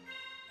cursor.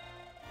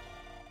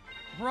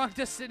 Wrong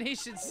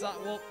destination.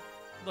 Well,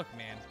 look,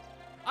 man.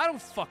 I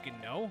don't fucking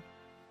know.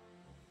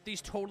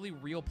 These totally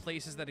real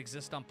places that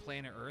exist on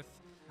planet Earth.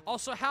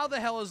 Also, how the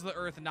hell is the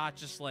Earth not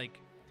just, like,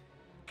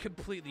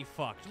 completely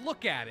fucked?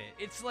 Look at it.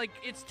 It's like,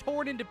 it's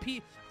torn into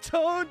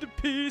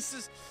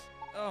pieces.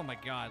 Oh, my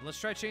God. Let's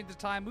try change the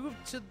time. Move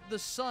to the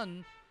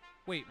sun.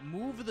 Wait,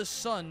 move the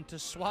sun to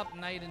swap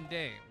night and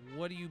day.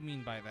 What do you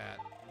mean by that?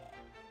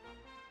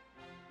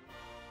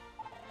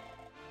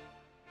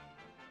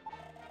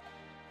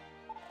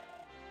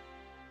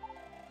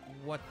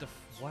 What the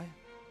what?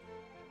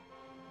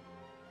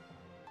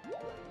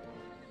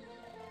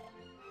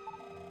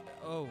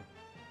 Oh.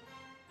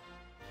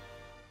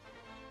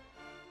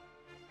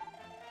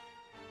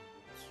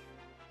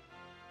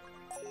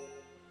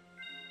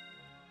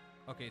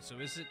 Okay, so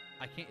is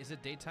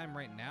it daytime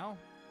right now?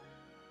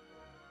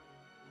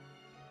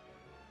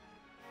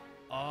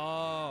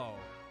 Oh.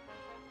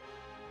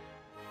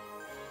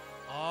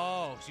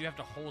 Oh, so you have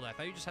to hold it. I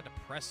thought you just had to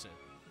press it.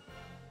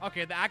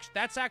 Okay,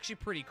 that's actually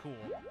pretty cool.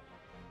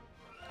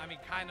 I mean,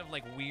 kind of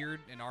like weird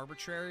and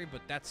arbitrary,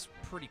 but that's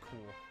pretty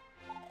cool.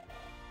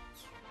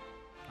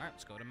 All right,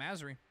 let's go to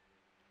Masery.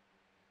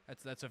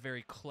 That's a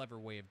very clever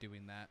way of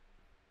doing that.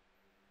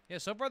 Yeah,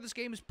 so far this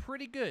game is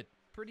pretty good.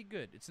 Pretty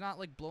good. It's not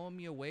like blowing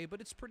me away,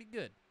 but it's pretty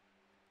good.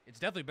 It's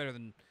definitely better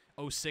than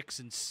 06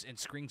 and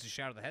Screams and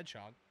Shadow the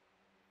Hedgehog.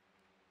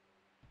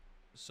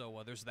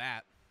 So there's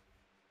that.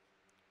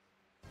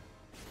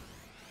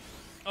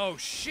 Oh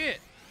shit!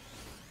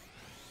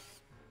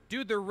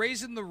 Dude, they're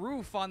raising the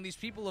roof on these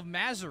people of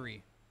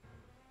Masery.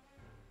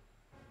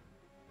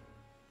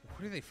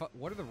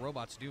 What are the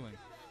robots doing?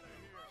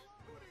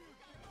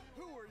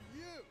 Who are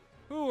you?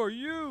 Who are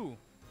you?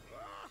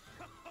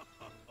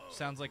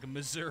 Sounds like a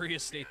Missouri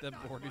estate that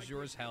borders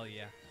yours. Hell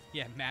yeah.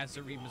 Yeah,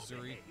 Masery,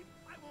 Missouri.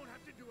 I won't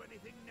have to do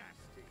anything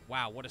nasty.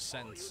 Wow, what a All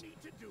sentence. you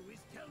need to do is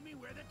tell me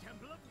where the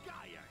Temple of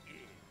Gaia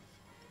is.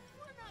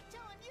 We're not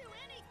telling you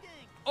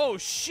anything. Oh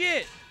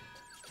shit!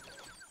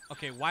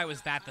 Okay, why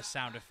was that the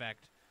sound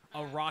effect?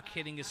 a rock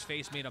hitting his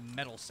face made a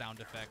metal sound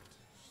effect.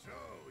 So,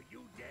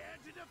 you dare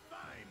to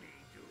defy me,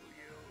 do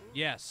you?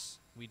 Yes,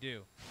 we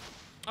do.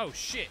 Oh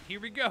shit, here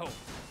we go. What?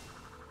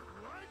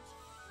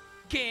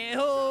 Can't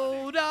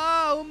hold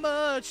on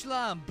much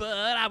longer,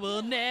 but I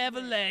will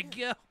never let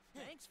go.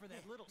 Thanks for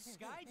that little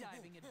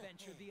skydiving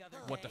adventure the other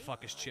day. What the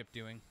fuck is Chip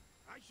doing?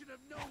 I should have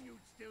known you'd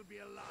still be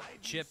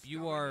alive. Chip, you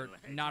stubborn are little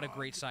not a hedgehog.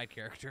 great side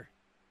character.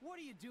 What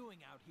are you doing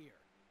out here?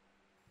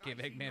 Gave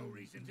I see no Eggman,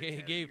 reason to gave,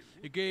 tell gave, you.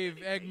 it gave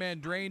In any case,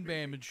 Eggman drain I'm busy.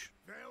 damage.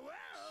 Farewell.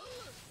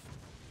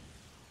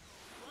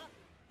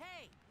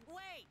 Hey,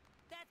 wait!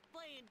 That's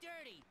playing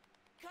dirty.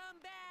 Come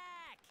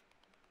back!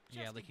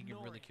 Yeah, Just like he can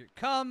ignore really it. cure.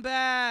 Come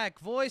back,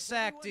 voice Is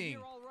everyone acting.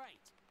 here all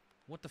right?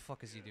 What the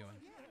fuck is he doing?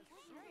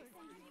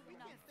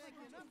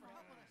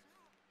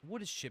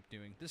 What is Chip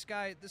doing? This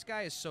guy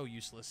is so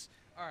useless.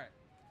 All right.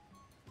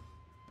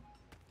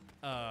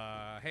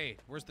 Hey,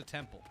 where's the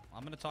temple?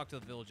 I'm gonna talk to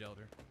the village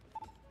elder.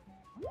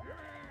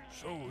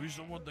 So he's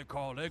the one they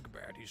call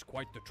Eggman. He's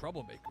quite the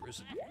troublemaker,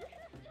 isn't he?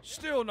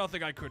 Still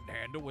nothing I couldn't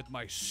handle with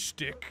my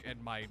stick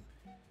and my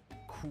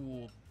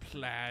cool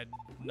plaid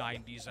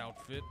 90s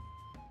outfit.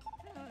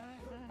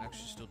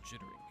 Actually, still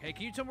jittering. Hey,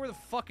 can you tell me where the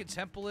fucking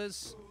temple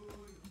is?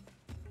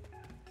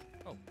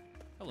 Oh,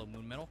 hello,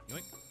 Moon Metal.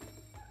 Yoink.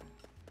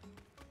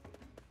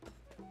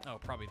 Oh,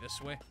 probably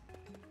this way.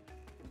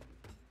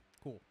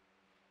 Cool.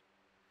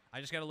 I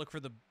just gotta look for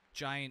the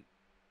giant,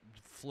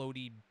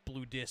 floaty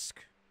blue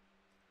disc.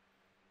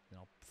 Then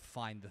I'll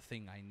find the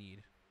thing I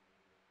need.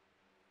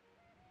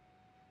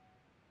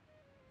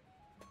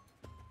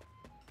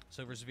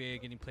 Silver's VA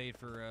getting played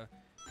for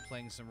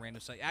playing some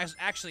random site.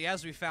 Actually,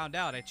 as we found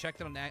out, I checked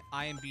it on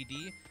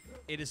IMBD.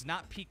 It is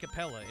not Pete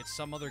Capella. It's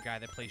some other guy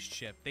that plays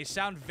Chip. They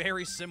sound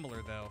very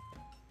similar, though.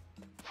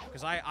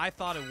 Because I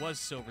thought it was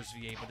Silver's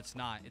VA, but it's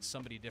not. It's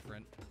somebody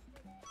different.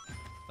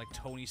 Like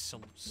Tony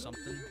something.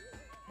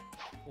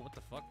 Oh, what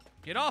the fuck?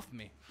 Get off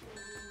me!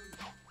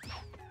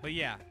 But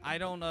yeah, I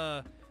don't,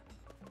 I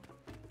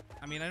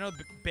mean, I know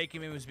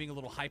Bacon Man was being a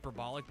little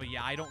hyperbolic, but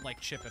yeah, I don't like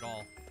Chip at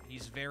all.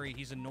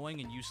 He's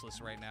annoying and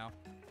useless right now.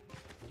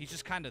 He's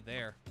just kind of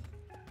there.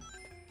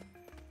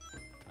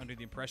 Under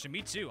the impression.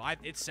 Me too.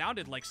 It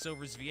sounded like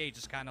Silver's VA,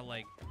 just kind of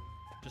like,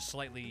 just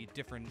slightly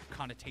different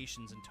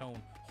connotations and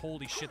tone.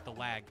 Holy shit, the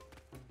lag.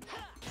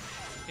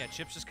 Yeah,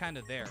 Chip's just kind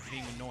of there,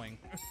 being annoying.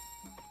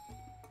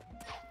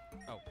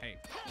 Oh, hey.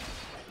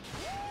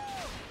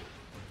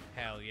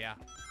 Hell yeah.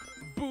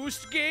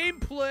 Boost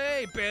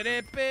gameplay!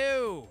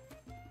 Boo!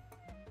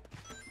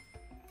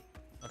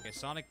 Okay,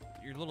 Sonic,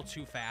 you're a little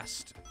too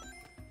fast.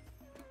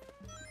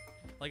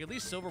 Like, at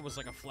least Silver was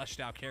like a fleshed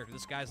out character.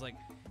 This guy's like,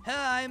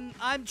 hey,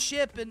 I'm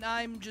Chip and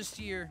I'm just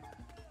here.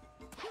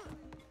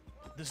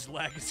 This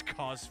lag is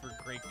cause for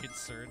great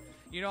concern.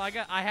 You know,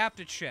 I have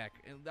to check.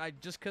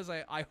 Just cause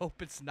I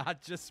hope it's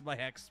not just my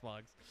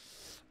Xbox.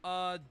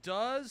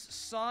 Does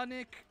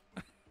Sonic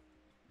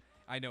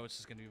I know it's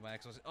just gonna be my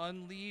Xbox.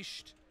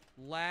 Unleashed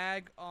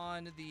lag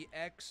on the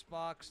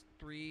Xbox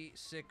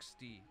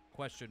 360?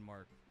 Question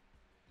mark.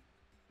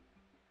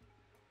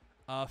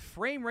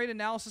 Frame rate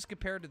analysis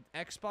compared to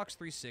Xbox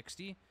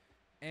 360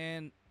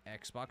 and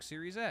Xbox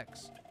Series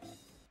X.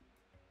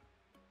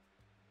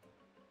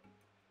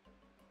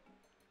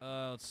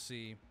 Let's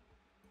see.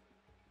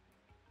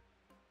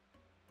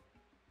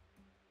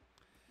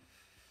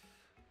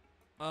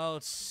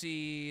 Let's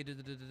see.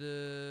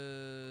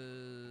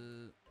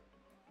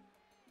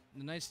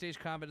 The night stage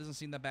combat doesn't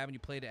seem that bad when you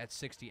played it at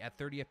 60. At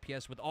 30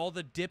 FPS with all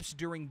the dips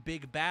during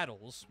big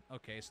battles.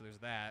 Okay, so there's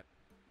that.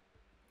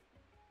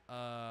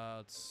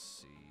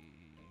 Let's see.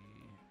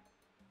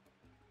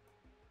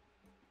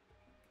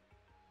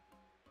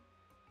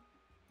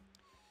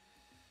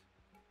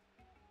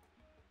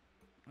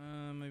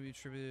 Maybe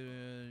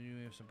attributed.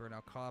 You have some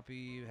burnout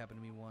copy. It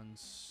happened to me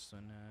once,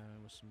 and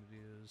with some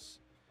videos.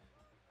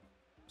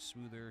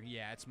 Smoother.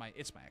 Yeah, it's my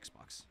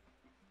Xbox.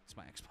 It's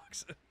my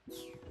Xbox.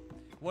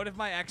 What if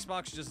my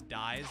Xbox just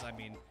dies? I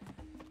mean,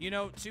 you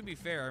know, to be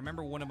fair, I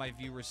remember one of my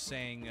viewers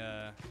saying.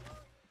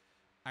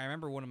 I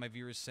remember one of my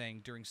viewers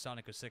saying during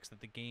Sonic 06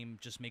 that the game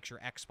just makes your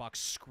Xbox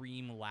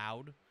scream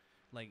loud.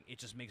 Like, it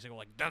just makes it go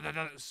like, da da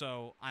da.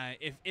 So,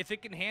 if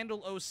it can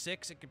handle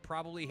 06, it could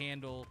probably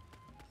handle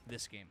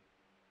this game.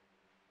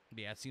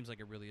 Yeah, it seems like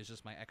it really is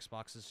just my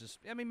Xbox is just...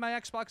 I mean, my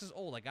Xbox is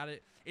old. I got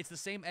it... It's the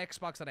same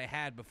Xbox that I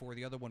had before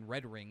the other one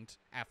red-ringed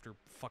after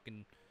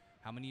fucking...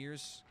 How many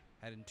years?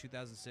 Had it in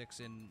 2006,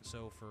 and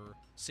so for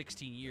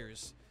 16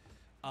 years.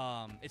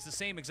 It's the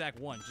same exact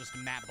one, just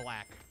matte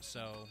black.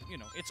 So, you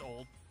know, it's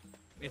old.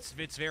 It's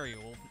very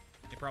old.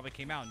 It probably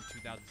came out in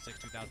 2006,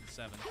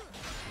 2007. So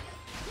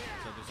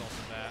there's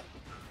also that.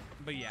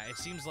 But yeah, it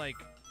seems like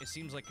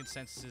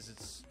consensus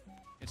is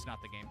it's not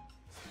the game.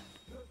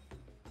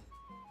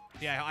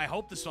 Yeah, I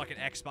hope this fucking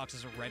Xbox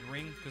is a red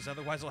ring, because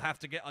otherwise I'll have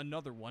to get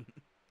another one.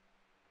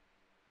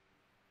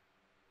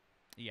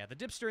 Yeah, the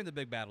dips during the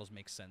big battles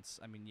makes sense.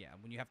 I mean, yeah,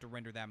 when you have to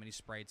render that many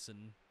sprites,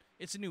 and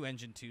it's a new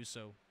engine too,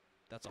 so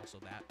that's also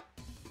that.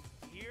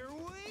 Here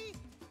we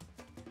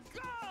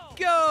go!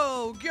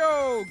 Go,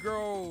 go,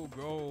 go,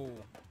 go.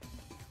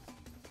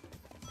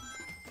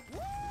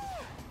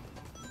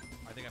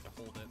 I think I have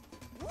to hold it.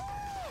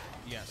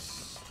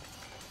 Yes.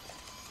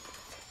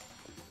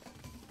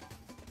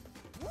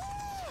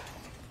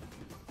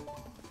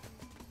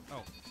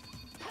 Oh.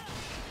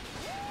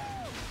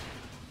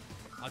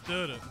 I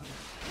did it.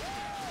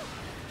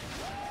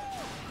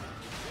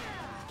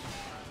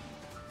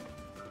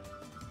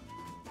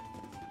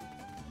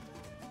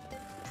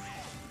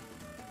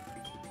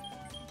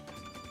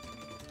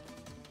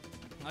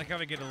 I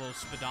gotta get a little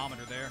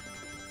speedometer there.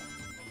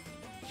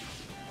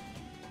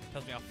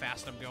 Tells me how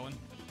fast I'm going.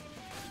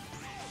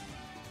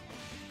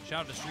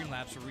 Shout out to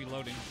Streamlabs for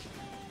reloading.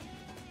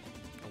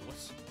 Oh,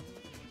 what's...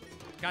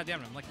 God damn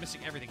it, I'm like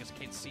missing everything because I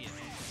can't see it.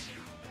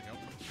 There we go.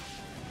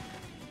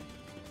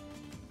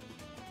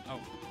 Oh.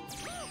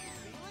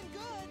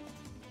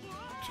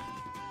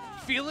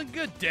 Feeling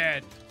good,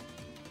 Dad!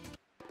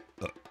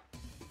 The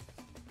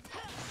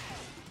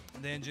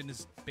engine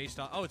is based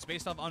off... Oh, it's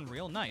based off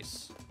Unreal?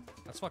 Nice.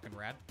 That's fucking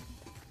rad.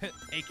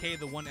 AK,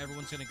 the one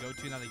everyone's gonna go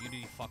to now that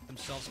Unity fucked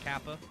themselves,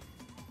 Kappa.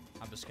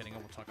 I'm just kidding, I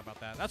won't talk about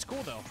that. That's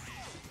cool, though.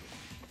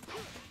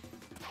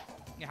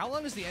 Yeah, how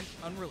long has the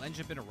Unreal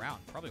Engine been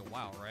around? Probably a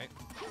while, right?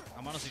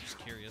 I'm honestly just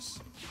curious.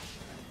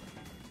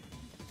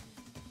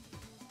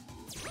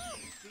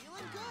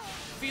 Feeling good.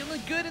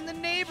 Feeling good in the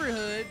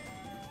neighborhood!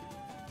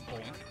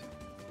 Boink.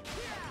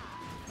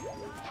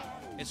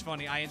 It's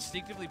funny, I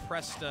instinctively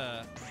pressed,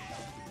 A.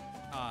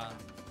 Oh,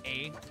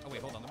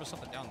 wait, hold on, there was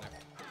something down there.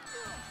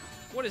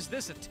 What is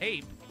this, a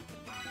tape?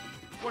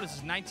 What is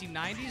this,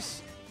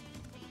 1990s?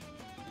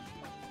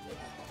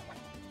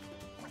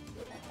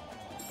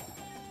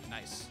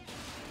 Nice.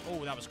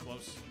 Oh, that was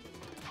close.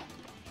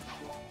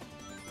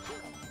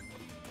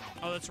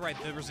 Oh, that's right.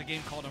 There was a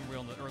game called Unreal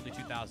in the early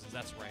 2000s.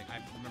 That's right. I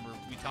remember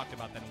we talked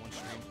about that in one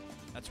stream.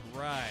 That's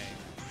right.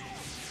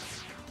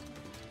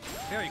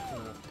 Very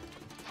cool.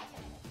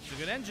 It's a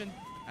good engine.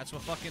 That's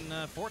what fucking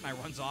Fortnite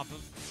runs off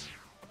of.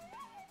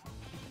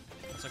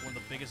 It's like one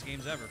of the biggest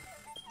games ever.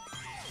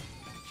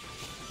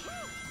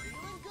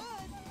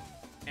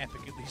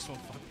 Epic at least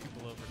won't fuck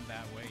people over in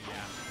that way,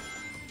 yeah.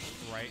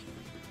 Right.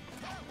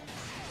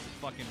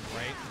 Fucking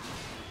right.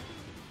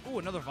 Ooh,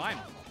 another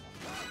vinyl.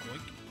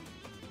 Yoink.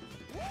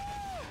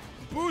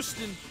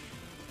 Boosting!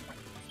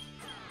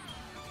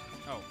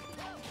 Oh.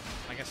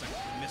 I guess I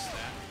missed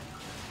that.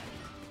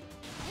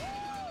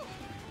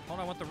 Hold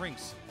on, I want the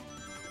rings.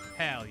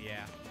 Hell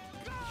yeah.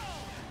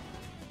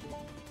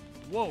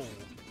 Whoa.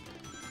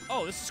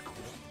 Oh, this is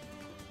cool.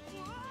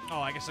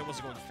 Oh, I guess I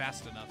wasn't going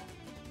fast enough.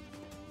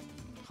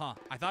 Huh.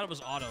 I thought it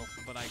was auto,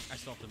 but I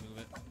still have to move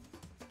it.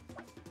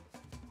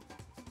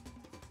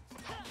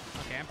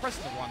 Okay, I'm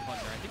pressing the wrong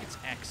button there. I think it's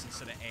X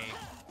instead of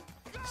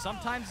A.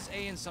 Sometimes it's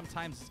A and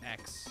sometimes it's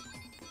X.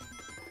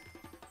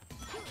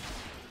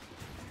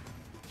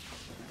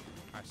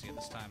 Alright, see it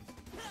this time.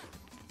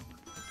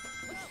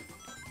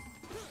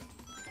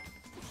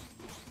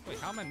 Wait,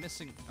 how am I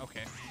missing?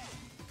 Okay.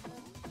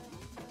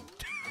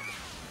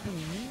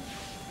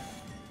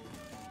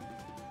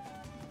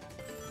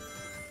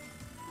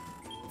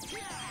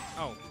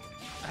 Oh,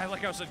 I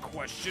like I was a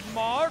question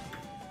mark.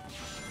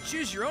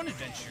 Choose your own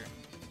adventure.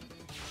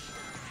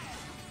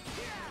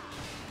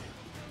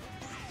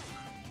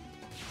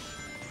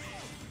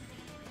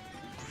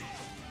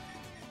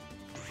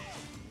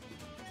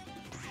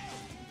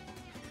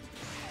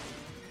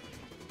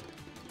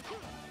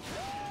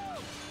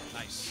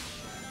 Nice.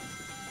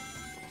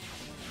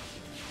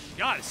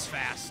 God, it's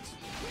fast.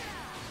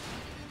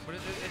 But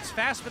it's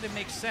fast, but it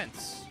makes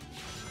sense.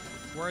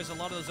 Whereas a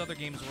lot of those other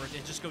games where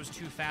it just goes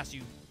too fast,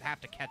 you have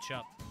to catch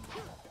up.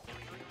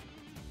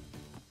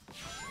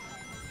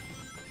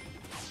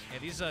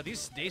 Yeah,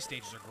 these day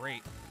stages are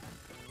great.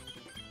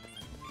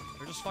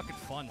 They're just fucking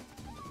fun.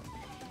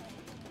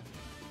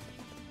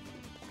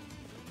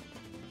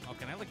 Oh,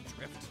 can I, like,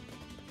 drift?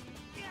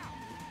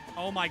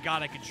 Oh my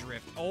god, I could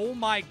drift. Oh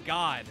my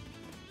god.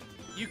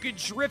 You could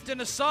drift in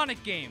a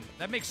Sonic game.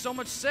 That makes so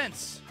much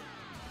sense.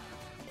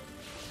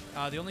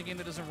 The only game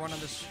that doesn't run on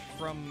this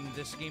from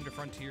this game to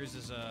Frontiers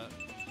is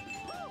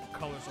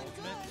Colors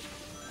Ultimate.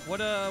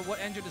 What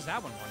engine does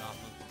that one run off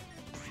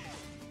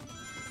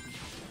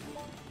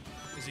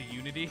of? Is it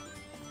Unity?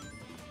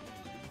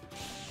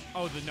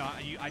 Oh,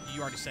 you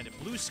already said it.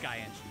 Blue Sky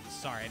engine.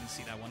 Sorry, I didn't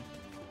see that one.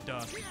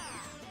 Duh.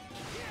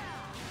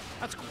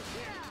 That's cool.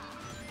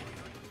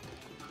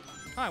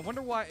 Huh, I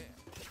wonder why.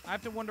 I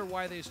have to wonder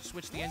why they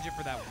switched the engine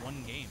for that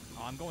one game.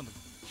 Oh, I'm going the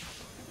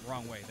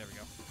wrong way. There we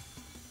go.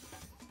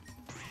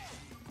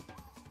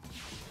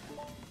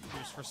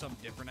 Just for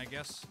something different, I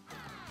guess.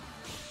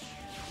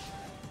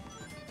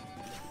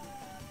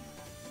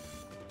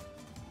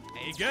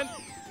 Hey, again.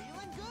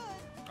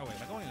 Oh wait,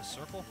 am I going in a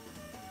circle?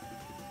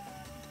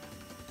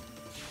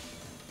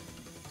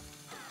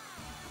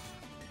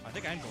 I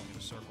think I'm going in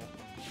a circle.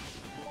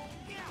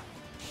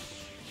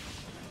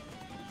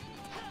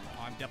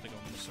 Oh, I'm definitely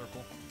going in a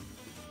circle.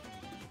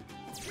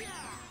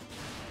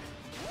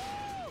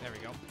 There we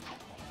go.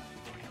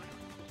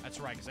 That's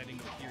right, because I didn't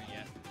go here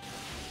yet.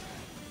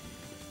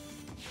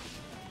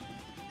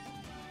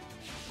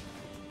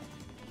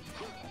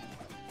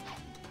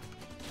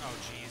 Oh,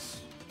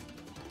 jeez.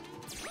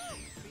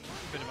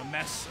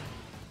 mess.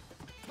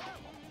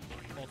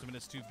 Ultimate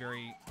has 2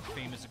 very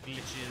famous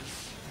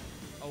glitches.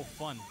 Oh,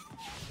 fun.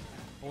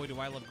 Boy, do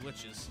I love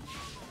glitches.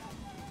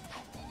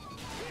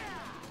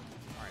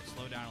 Alright,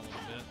 slow down a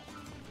little bit.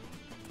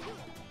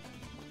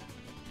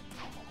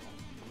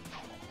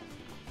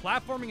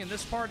 Platforming in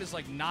this part is,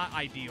 like, not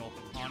ideal,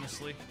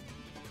 honestly.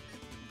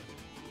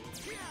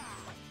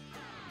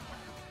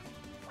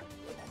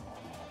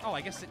 Oh,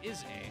 I guess it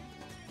is A.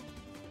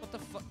 What the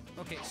fuck?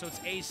 Okay, so it's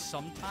A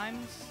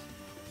sometimes?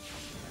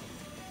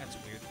 That's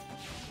weird.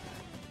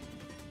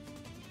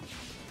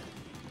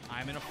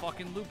 I'm in a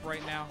fucking loop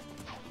right now.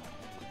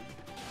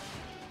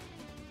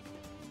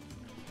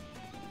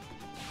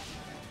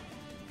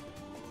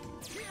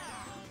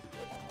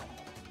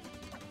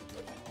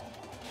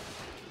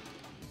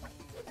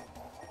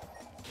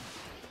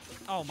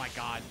 Oh my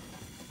god.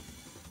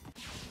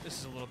 This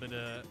is a little bit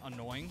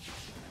annoying.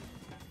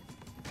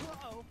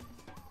 Uh-oh.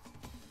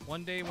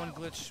 One day, one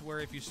glitch where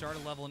if you start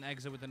a level and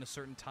exit within a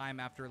certain time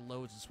after it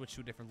loads and switch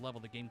to a different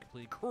level, the game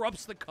completely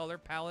corrupts the color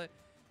palette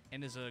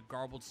and is a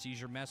garbled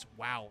seizure mess.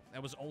 Wow,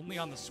 that was only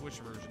on the Switch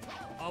version.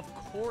 Of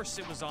course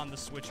it was on the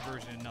Switch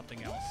version and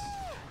nothing else.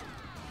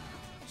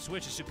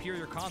 Switch, a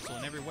superior console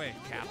in every way,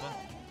 Kappa.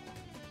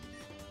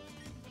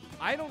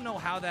 I don't know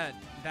how that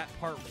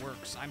part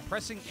works. I'm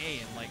pressing A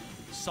and, like,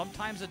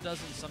 sometimes it does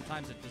it and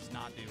sometimes it does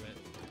not do it.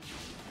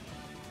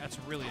 That's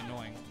really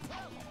annoying.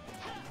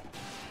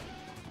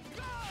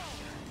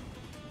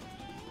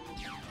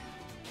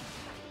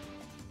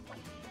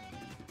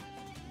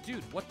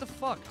 Dude, what the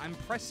fuck? I'm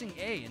pressing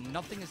A and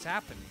nothing is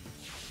happening.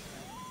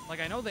 Like,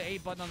 I know the A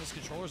button on this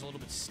controller is a little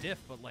bit stiff,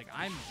 but, like,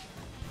 I'm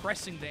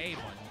pressing the A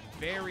button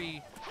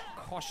very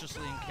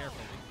cautiously and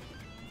carefully.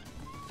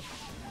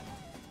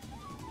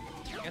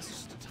 I guess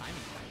it's just a timing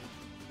thing.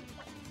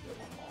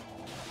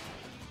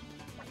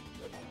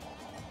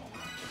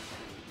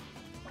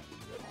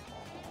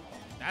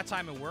 That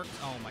time it worked?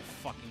 Oh my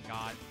fucking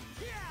god.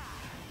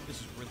 This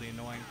is really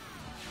annoying.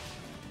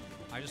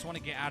 I just want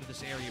to get out of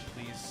this area,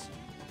 please.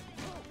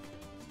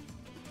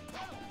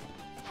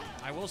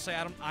 I will say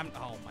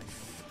oh my.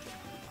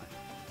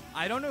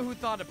 I don't know who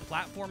thought of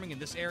platforming in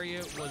this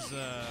area was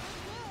a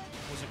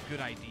good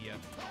idea.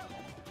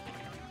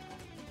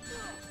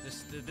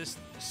 This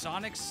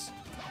Sonic's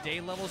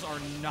day levels are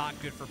not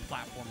good for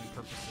platforming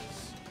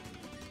purposes.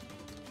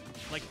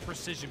 Like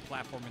precision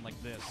platforming like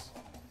this.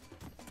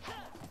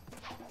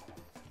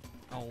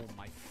 Oh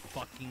my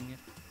fucking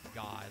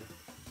god.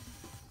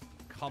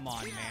 Come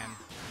on, man.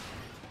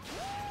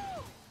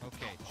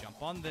 Okay,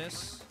 jump on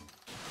this.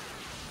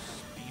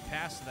 Speed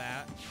past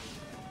that.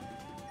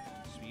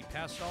 Speed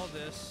past all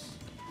this.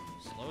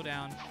 Slow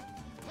down.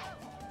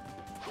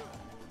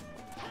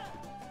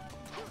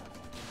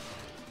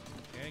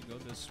 Okay, go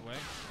this way.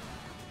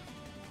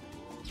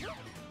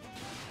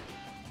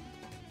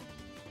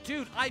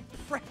 Dude, I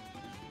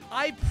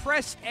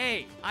pressed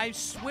A. I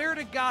swear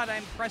to God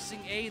I'm pressing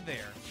A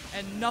there,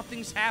 and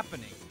nothing's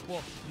happening.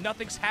 Well,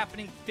 nothing's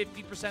happening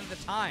 50% of the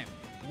time.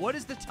 What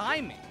is the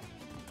timing?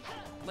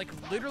 Like,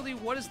 literally,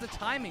 what is the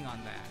timing on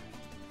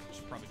that?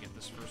 Should probably get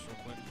this first real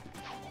quick.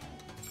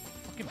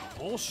 Fucking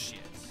bullshit.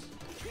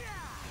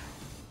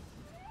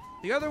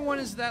 The other one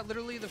is that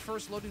literally the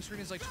first loading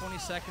screen is like 20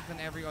 seconds and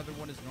every other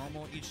one is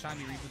normal. Each time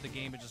you reboot the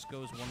game, it just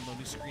goes one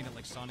loading screen at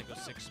like Sonic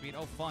 06 speed.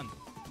 Oh, fun.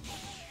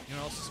 You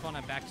know what else is fun?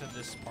 I'm back to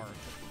this part,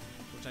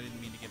 which I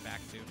didn't mean to get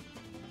back to.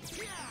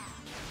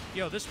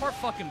 Yo, this part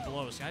fucking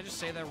blows. Can I just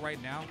say that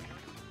right now?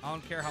 I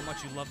don't care how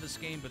much you love this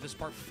game, but this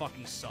part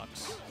fucking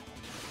sucks.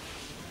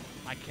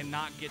 I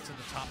cannot get to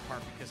the top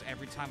part because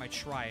every time I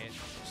try it,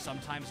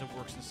 sometimes it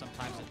works and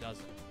sometimes it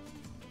doesn't.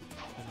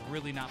 It's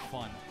really not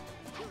fun.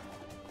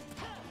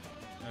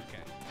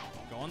 Okay,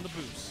 go on the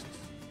boost.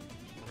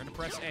 We're gonna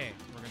press A.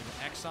 We're gonna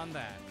go X on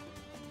that.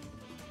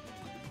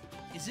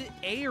 Is it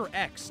A or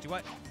X?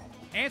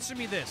 Answer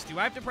me this. Do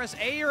I have to press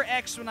A or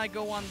X when I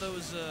go on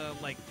those,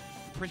 like,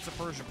 Prince of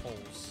Persia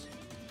poles?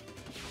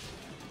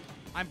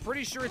 I'm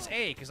pretty sure it's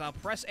A, because I'll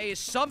press A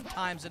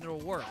sometimes and it'll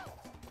work.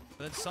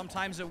 But then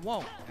sometimes it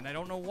won't, and I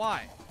don't know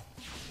why.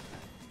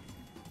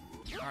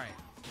 Alright.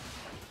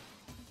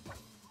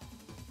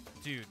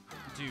 Dude,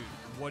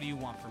 what do you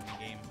want from me,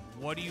 game?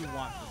 What do you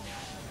want from me?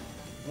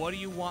 What do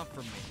you want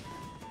from me?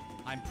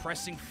 I'm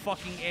pressing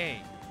fucking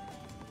A.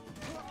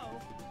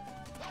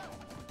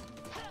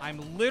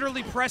 I'm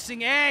literally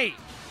pressing A!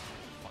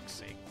 For fuck's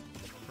sake.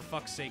 For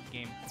fuck's sake,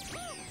 game.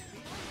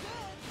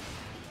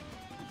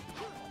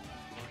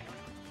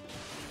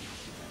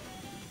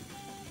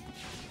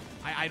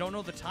 I don't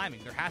know the timing.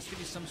 There has to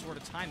be some sort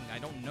of timing. I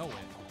don't know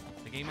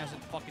it. The game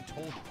hasn't fucking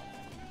told me.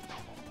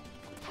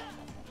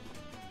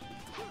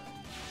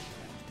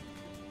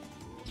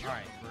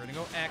 Alright, we're gonna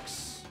go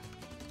X.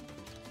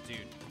 Dude,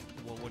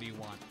 well, what do you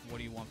want? What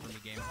do you want from the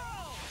game?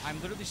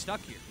 I'm literally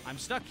stuck here. I'm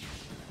stuck here.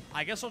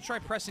 I guess I'll try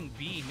pressing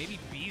B. Maybe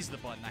B's the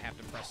button I have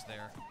to press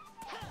there.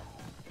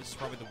 This is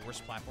probably the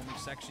worst platforming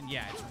section.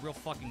 Yeah, it's real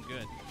fucking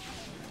good.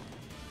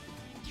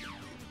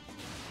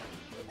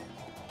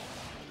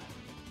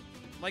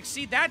 Like,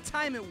 see, that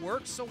time it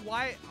works, so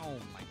why? Oh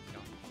my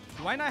god.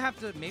 Do I not have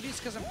to? Maybe it's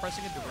because I'm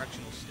pressing a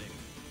directional stick.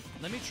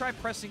 Let me try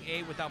pressing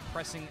A without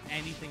pressing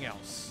anything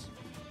else.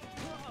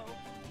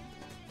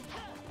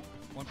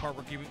 One part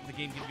where the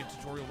game gives you a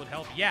tutorial would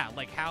help. Yeah,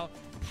 like how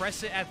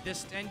press it at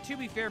this. And to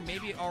be fair,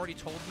 maybe it already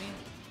told me.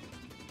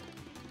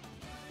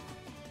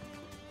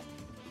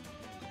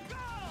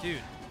 Dude,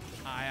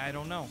 I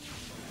don't know.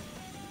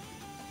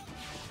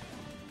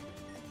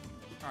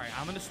 All right,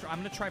 I'm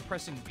gonna try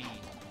pressing B.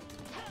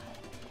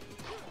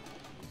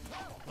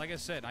 Like I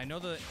said, I know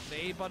the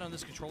A button on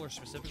this controller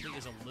specifically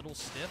is a little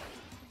stiff,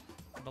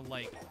 but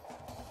like,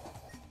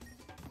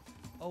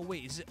 oh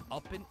wait, is it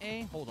up in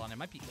A? Hold on, it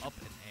might be up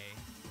in A.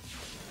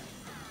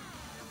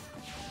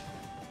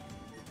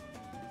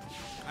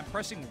 I'm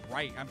pressing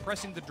right. I'm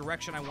pressing the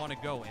direction I want to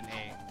go in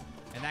A,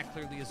 and that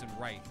clearly isn't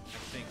right, I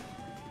think.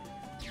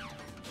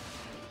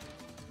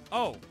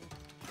 Oh.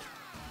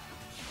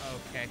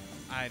 Okay,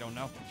 I don't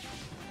know.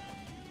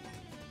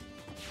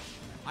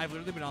 I've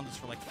literally been on this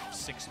for like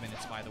 6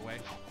 minutes, by the way.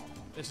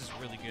 This is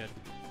really good.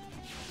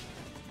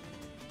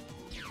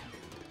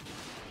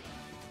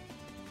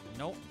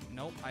 Nope,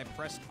 nope. I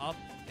pressed up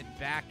and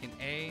back in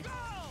A.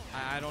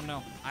 I don't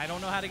know. I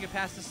don't know how to get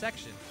past this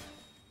section.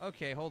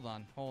 Okay, hold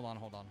on. Hold on.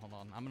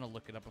 I'm going to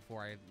look it up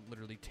before I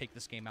literally take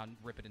this game out and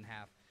rip it in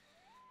half.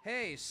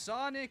 Hey,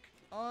 Sonic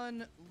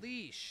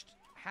Unleashed.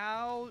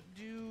 How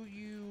do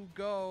you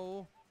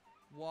go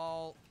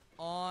while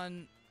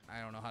on...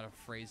 I don't know how to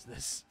phrase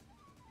this.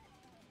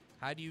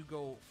 How do you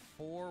go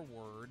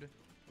forward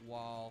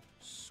while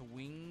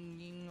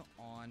swinging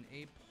on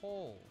a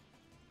pole?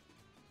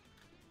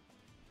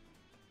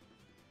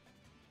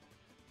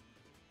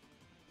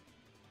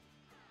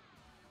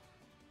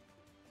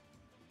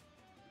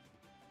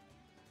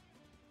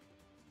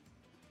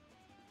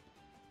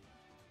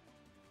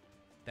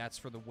 That's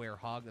for the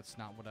werehog. That's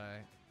not what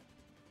I...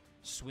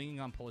 Swinging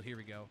on pole. Here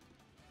we go.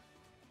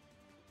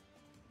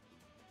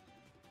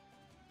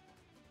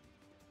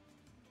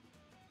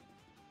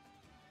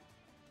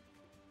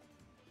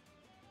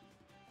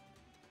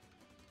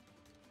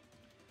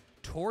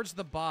 Towards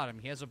the bottom.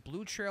 He has a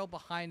blue trail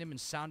behind him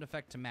and sound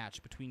effect to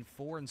match between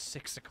 4 and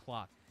 6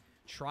 o'clock.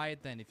 Try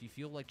it then. If you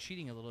feel like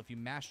cheating a little, if you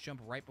mash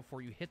jump right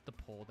before you hit the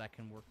pole, that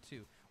can work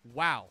too.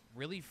 Wow.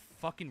 Really?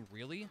 Fucking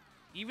really?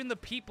 Even the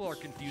people are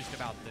confused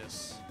about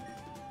this.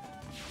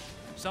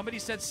 Somebody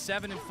said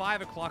 7 and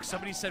 5 o'clock.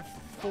 Somebody said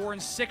 4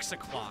 and 6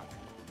 o'clock.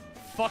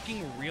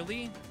 Fucking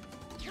really?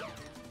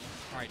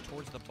 Alright,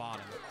 towards the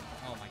bottom.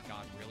 Oh my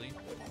god, really?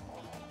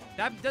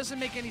 That doesn't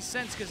make any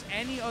sense, because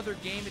any other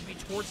game would be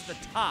towards the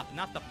top,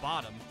 not the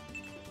bottom.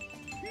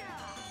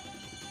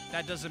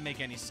 That doesn't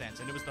make any sense,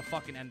 and it was the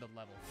fucking end of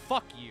level.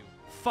 Fuck you.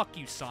 Fuck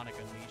you, Sonic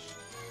Unleashed.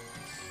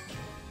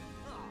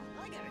 Oh,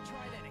 I gotta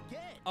try that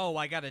again. Oh,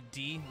 I got a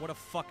D? What a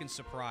fucking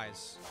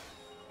surprise.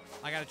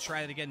 I gotta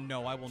try that again?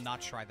 No, I will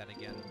not try that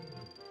again.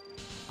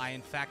 I,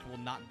 in fact, will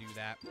not do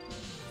that.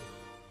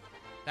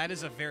 That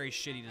is a very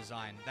shitty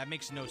design. That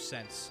makes no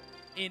sense.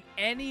 In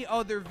any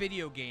other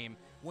video game,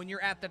 when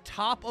you're at the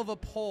top of a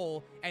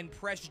pole and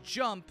press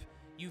jump,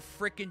 you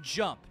frickin'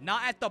 jump.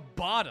 Not at the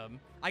bottom.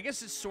 I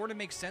guess it sort of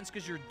makes sense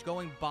because you're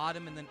going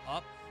bottom and then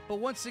up. But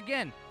once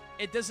again,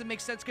 it doesn't make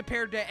sense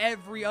compared to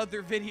every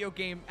other video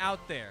game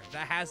out there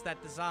that has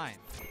that design.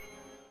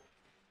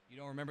 You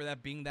don't remember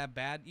that being that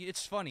bad?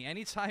 It's funny.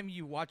 Anytime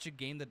you watch a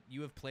game that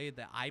you have played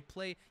that I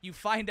play, you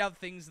find out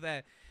things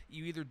that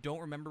you either don't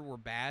remember were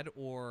bad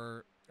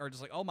or are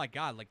just like, oh my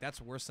god, like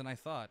that's worse than I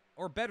thought.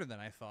 Or better than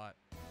I thought.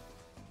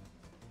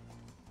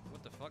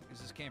 What the fuck is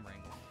this camera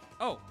angle?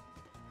 Oh!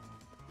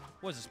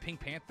 What is this, Pink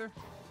Panther?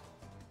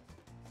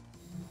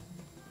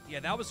 Yeah,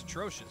 that was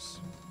atrocious.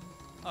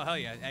 Oh, hell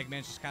yeah.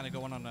 Eggman's just kind of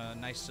going on a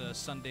nice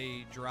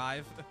Sunday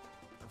drive.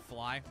 Or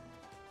fly.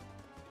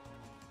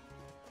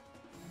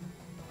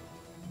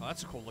 Oh,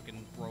 that's a cool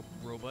looking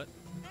robot.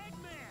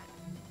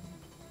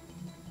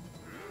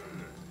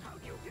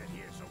 How'd you get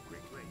here so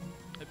quickly?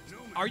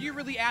 Are you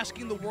really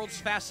asking the world's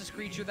fastest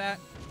creature that?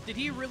 Did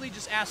he really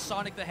just ask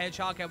Sonic the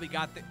Hedgehog how we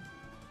got there?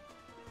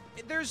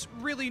 There's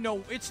really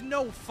no... It's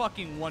no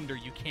fucking wonder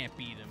you can't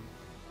beat him.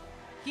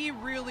 He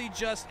really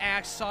just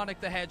asked Sonic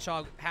the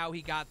Hedgehog how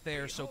he got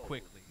there so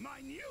quickly.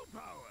 My new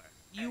power.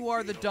 You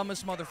are the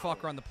dumbest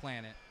motherfucker on the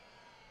planet.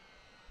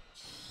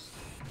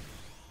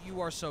 You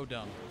are so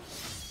dumb.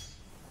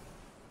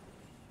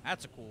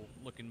 That's a cool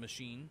looking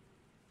machine.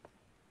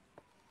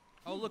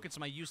 Oh, look, it's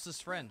my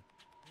useless friend.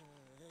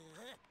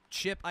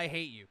 Chip, I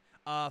hate you.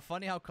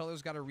 Funny how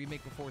Colors got a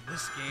remake before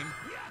this game.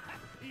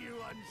 You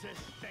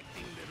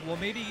unsuspecting little... Well,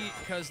 maybe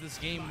because this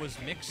game was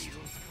mixed.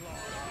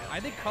 I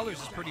think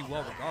Colors is pretty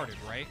well regarded,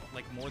 right?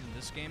 Like, more than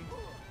this game.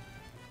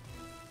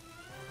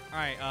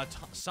 Alright,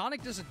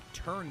 Sonic doesn't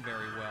turn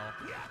very well.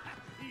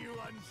 You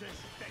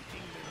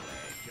unsuspecting little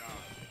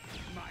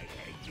hedgehog. My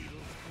egg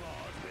needle's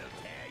claws will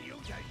tear you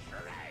to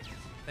shreds.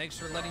 Thanks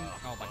for letting...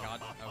 Oh, my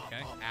God.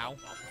 Okay. Ow.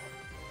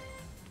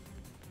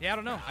 Yeah, I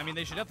don't know. I mean,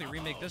 they should definitely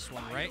remake this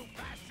one, right?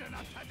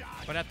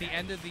 But at the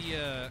end of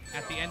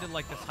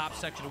like the top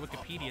section of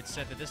Wikipedia, it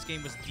said that this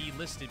game was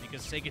delisted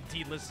because Sega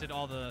delisted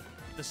all the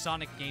the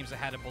Sonic games that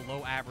had a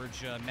below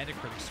average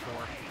Metacritic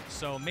score.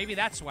 So maybe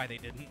that's why they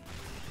didn't.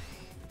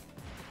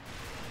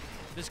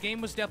 This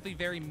game was definitely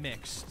very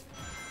mixed.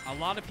 A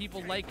lot of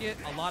people like it,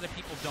 a lot of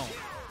people don't.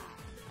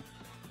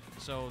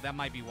 So that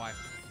might be why.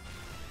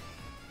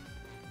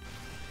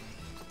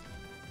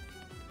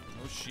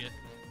 Oh shit.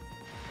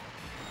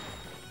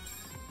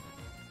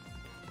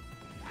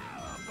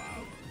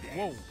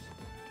 Whoa.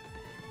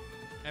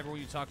 Everyone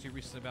you talked to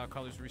recently about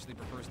colors recently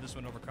prefers this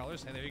one over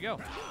colors. Hey, there you go.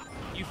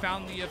 You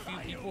found the few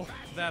people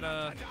that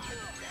are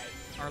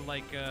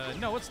like,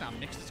 no, it's not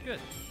mixed. It's good.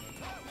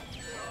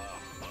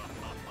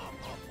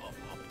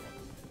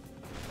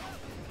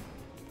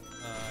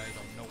 I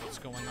don't know what's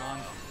going on.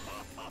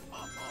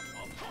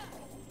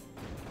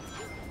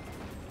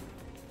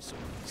 So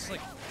it's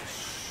like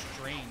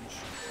strange.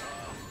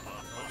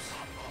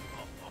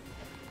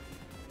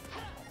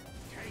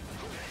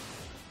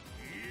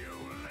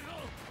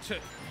 Oops.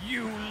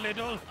 You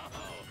little.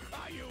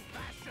 Are you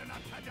fast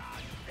enough to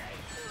dodge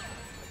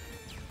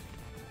this?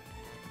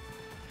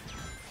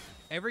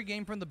 Every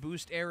game from the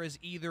Boost era is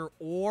either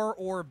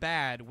or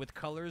bad, with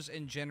colors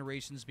and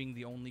generations being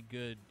the only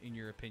good, in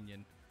your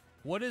opinion.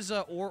 What does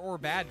or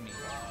bad mean?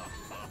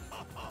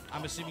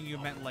 I'm assuming you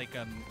meant like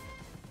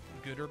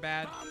good or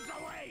bad?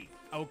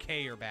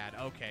 Okay or bad.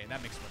 Okay,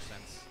 that makes more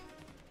sense.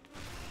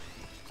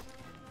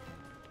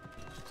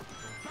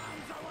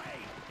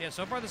 Yeah,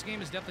 so far this game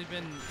has definitely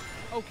been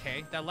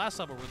okay. That last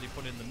level really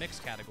put it in the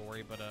mixed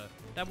category, but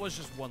that was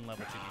just one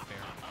level, to be fair.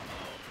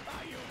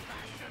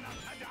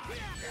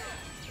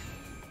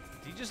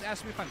 Did he just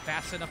ask me if I'm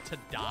fast enough to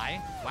die?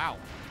 Wow.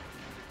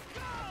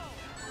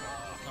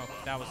 Oh,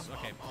 that was...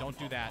 Okay, don't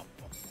do that.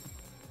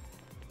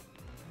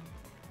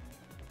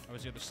 That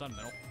was the other sun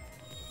medal.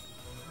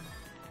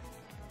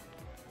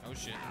 Oh,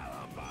 shit.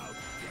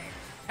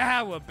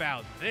 How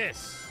about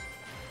this?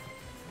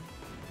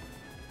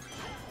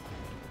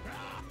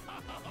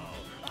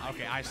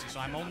 Okay, I see.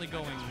 So I'm only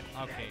going...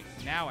 Okay,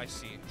 now I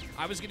see.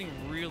 I was getting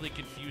really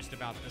confused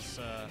about this,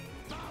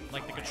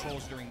 like the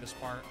controls during this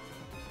part.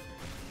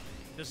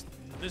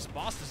 This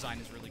boss design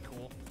is really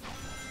cool.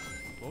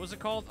 What was it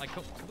called? I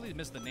completely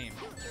missed the name.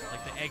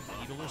 Like the egg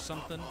beetle or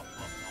something.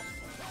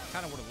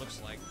 Kind of what it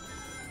looks like.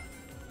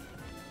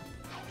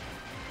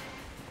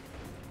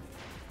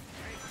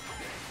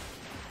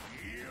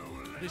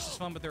 This is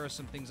fun, but there are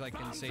some things I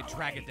can say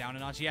drag it down a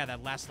notch. Yeah,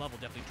 that last level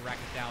definitely dragged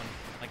it down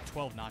like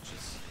 12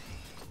 notches.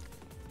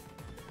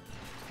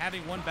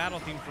 Having one battle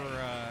theme for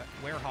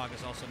Werehog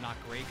is also not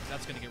great, because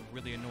that's going to get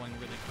really annoying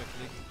really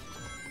quickly.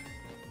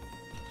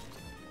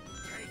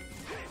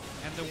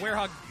 And the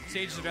Werehog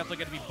stages are definitely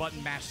going to be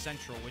button mash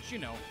central, which, you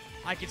know,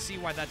 I can see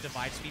why that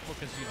divides people,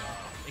 because, you know,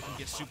 it can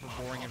get super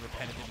boring and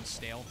repetitive and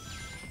stale.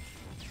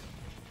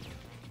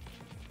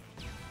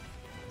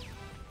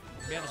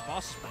 But yeah, this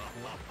boss is pretty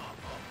cool.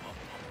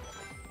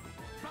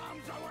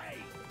 Bombs away!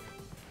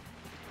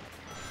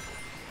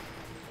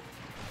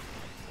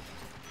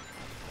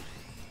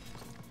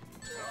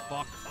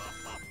 Fuck.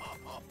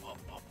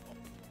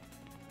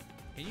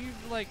 Can you,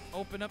 like,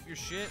 open up your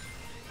shit?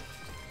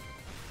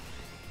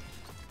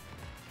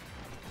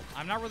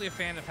 I'm not really a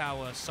fan of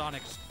how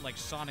Sonic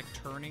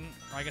turning,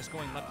 or I guess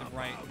going left and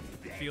right,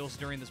 feels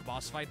during this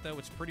boss fight, though.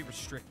 It's pretty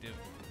restrictive.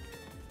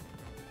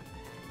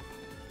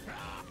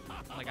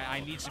 Like,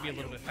 I need to be a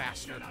little bit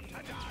faster.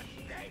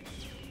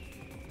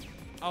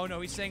 Oh,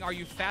 no, he's saying, are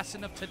you fast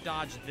enough to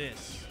dodge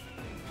this?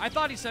 I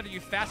thought he said, are you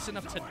fast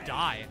enough to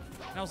die?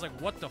 And I was like,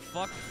 what the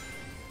fuck?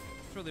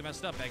 It's really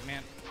messed up,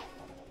 Eggman.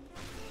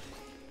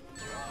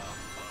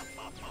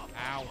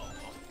 Ow.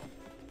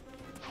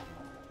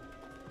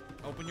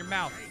 Open your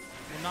mouth.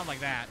 Well, not like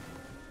that.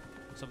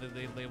 Some of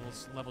the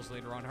levels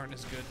later on aren't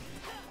as good.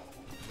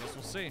 I guess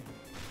we'll see.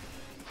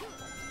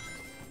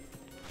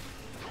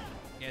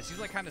 Yeah, he's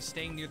like kind of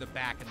staying near the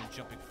back and then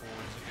jumping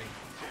forwards. Okay.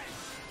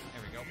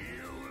 There we go.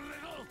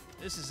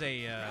 This is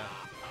a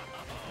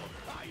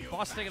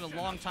boss taking a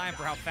long time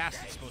for how fast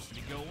it's supposed to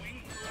be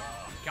going.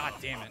 God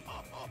damn it.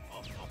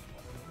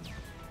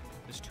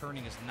 This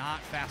turning is not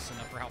fast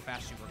enough for how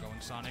fast you were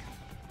going, Sonic.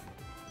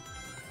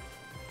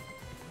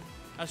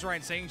 That's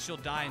right, saying she'll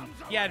die. And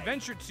yeah,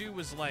 Adventure 2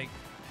 was like,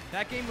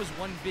 that game was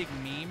one big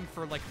meme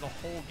for like the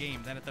whole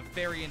game. Then at the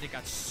very end, it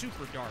got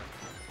super dark.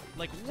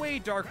 Like, way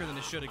darker than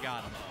it should have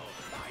gotten.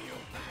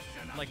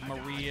 Like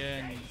Maria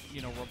and,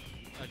 you know,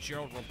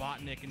 Gerald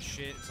Robotnik and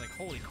shit. It's like,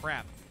 holy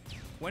crap.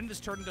 When did this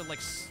turn into, like,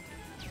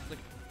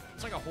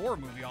 it's like a horror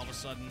movie all of a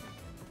sudden.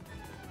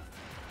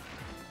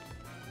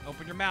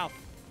 Open your mouth.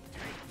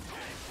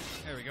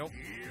 There we go.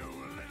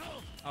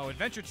 Oh,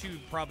 Adventure 2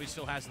 probably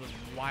still has the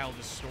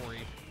wildest story.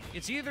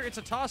 It's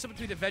a toss-up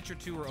between Adventure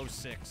 2 or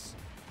 06.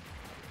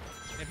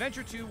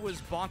 Adventure 2 was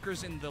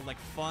bonkers in the, like,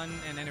 fun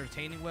and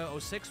entertaining way.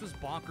 06 was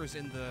bonkers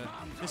in the,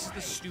 this is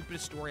the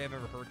stupidest story I've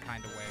ever heard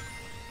kind of way.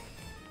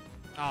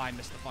 Oh, I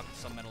missed the fucking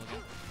sun medal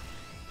again.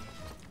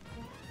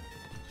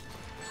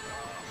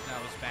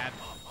 That was bad.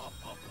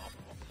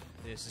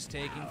 This is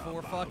taking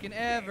for fucking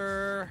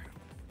ever.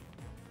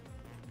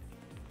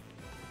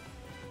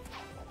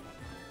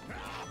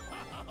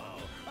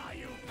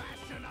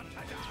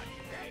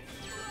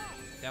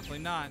 Definitely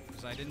not,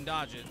 because I didn't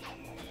dodge it.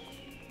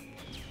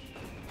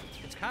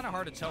 It's kind of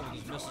hard to tell where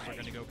those missiles are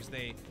going to go, because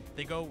they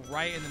go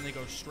right and then they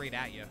go straight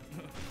at you.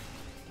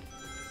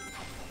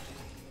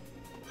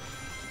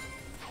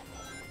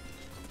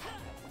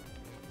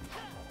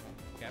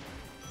 Okay.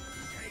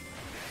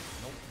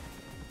 Nope.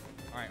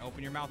 Alright,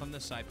 open your mouth on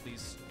this side,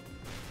 please.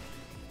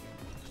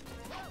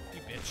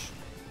 You bitch.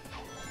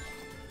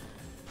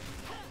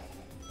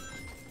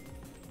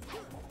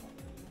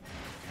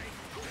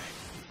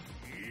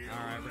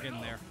 Alright, we're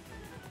getting there.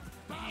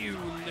 You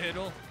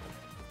little.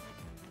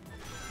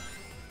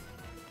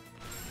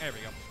 There we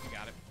go. We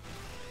got it.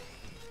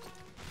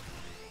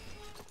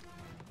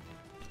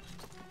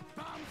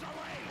 Bombs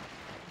away!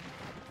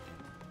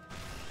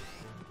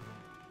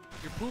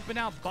 You're pooping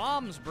out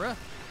bombs, bruh.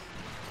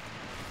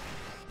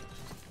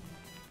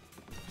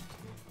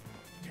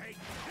 Take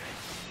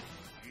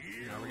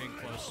this! We're getting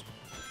close.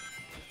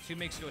 2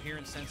 makes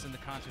coherent sense in the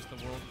context of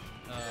the world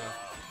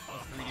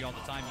of 3D all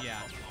the time.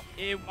 Yeah.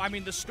 I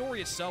mean, the story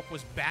itself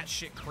was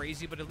batshit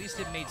crazy, but at least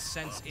it made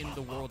sense in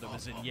the world it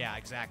was in. Yeah,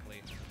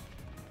 exactly.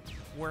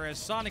 Whereas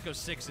Sonic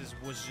 06's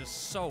was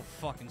just so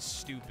fucking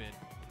stupid.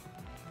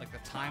 Like the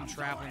time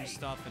traveling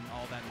stuff and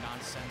all that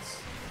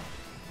nonsense.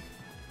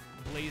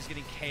 Blaze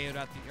getting KO'd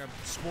at the...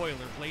 spoiler,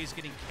 Blaze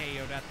getting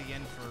KO'd at the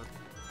end for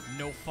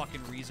no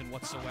fucking reason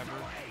whatsoever.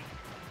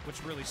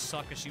 Which really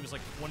sucked, because she was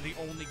like one of the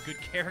only good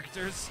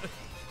characters.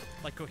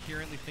 Like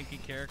coherently thinking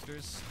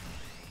characters.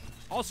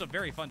 Also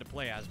very fun to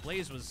play as.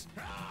 Blaze was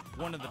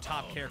one of the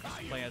top characters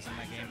to play as in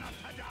that game.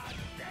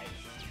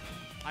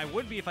 I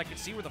would be if I could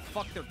see where the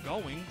fuck they're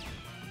going.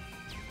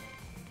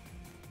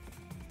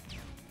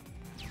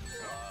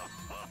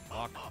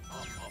 Fuck.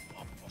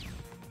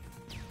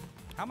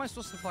 How am I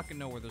supposed to fucking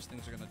know where those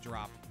things are gonna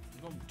drop?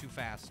 I'm going too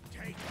fast.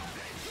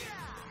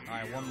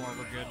 Alright, one more,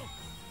 we're good.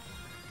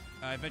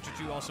 Adventure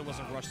 2 also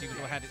wasn't rushed, even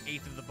though it had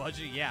 1/8 of the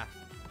budget. Yeah.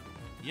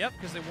 Yep,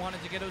 because they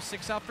wanted to get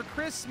 06 out for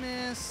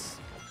Christmas.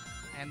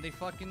 And they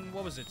fucking,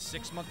 what was it,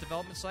 6-month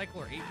development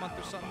cycle or 8-month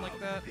or something like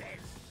that?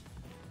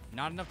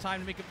 Not enough time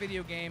to make a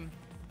video game.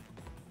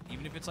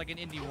 Even if it's like an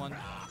indie one.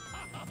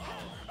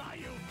 Are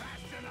you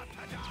fast enough to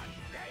dodge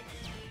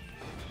this?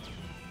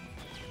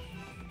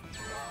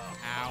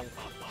 Ow.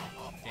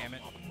 Damn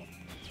it.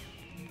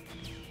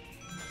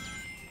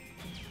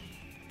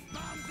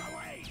 Bombs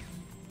away!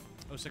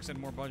 06 had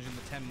more budget in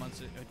the 10 months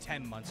it was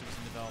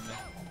in development.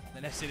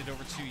 Then estimated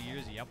over 2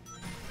 years, yep.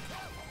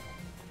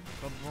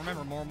 But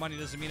remember, more money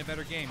doesn't mean a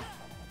better game.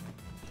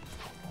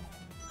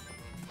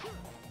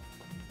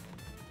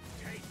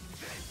 Take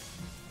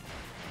this!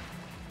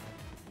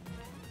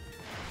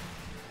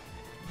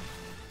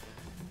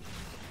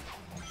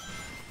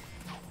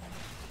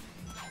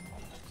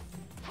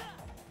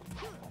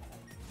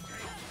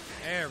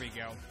 There we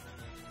go.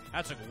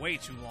 That took way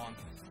too long.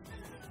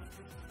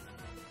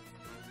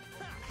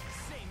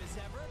 Same as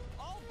ever.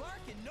 All bark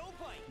and no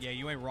bite. Yeah,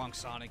 you ain't wrong,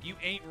 Sonic. You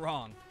ain't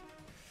wrong.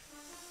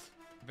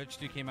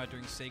 Adventure 2 came out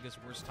during Sega's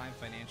worst time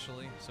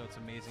financially, so it's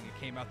amazing it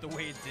came out the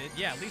way it did.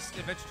 Yeah, at least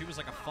Adventure 2 was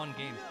like a fun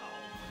game.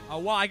 Oh,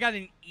 wow, I got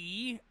an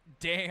E?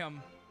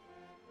 Damn.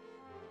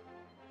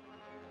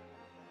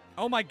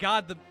 Oh my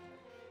god,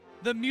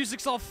 the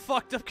music's all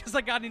fucked up because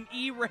I got an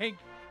E rank.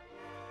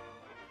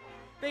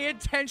 They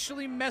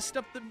intentionally messed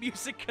up the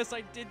music because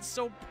I did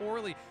so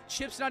poorly.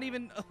 Chip's not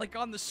even, like,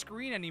 on the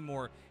screen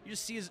anymore. You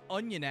just see his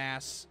onion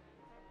ass.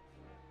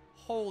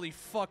 Holy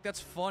fuck, that's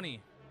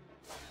funny.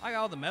 I got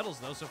all the medals,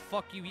 though, so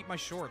fuck you, eat my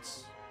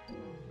shorts.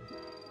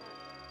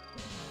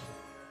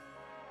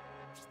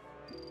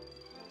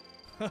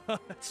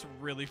 That's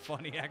really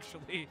funny,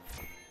 actually.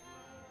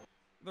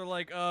 They're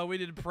like, we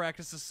didn't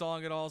practice the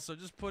song at all, so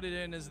just put it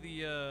in as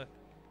the,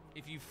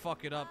 if you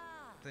fuck it up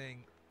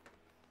thing.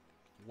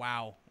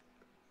 Wow.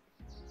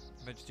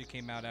 Adventure 2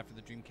 came out after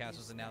the Dreamcast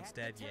was announced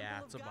dead. Yeah,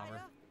 it's a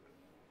bummer.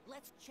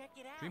 Let's check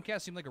it out.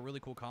 Dreamcast seemed like a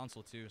really cool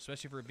console, too,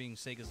 especially for it being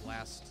Sega's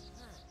last.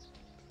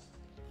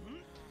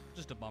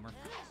 Just a bummer.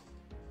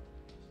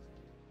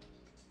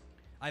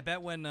 I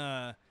bet when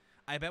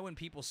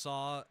people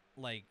saw,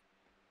 like,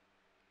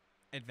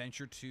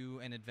 Adventure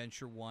 2 and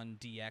Adventure 1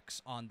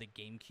 DX on the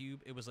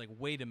GameCube, it was like,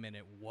 wait a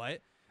minute,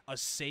 what? A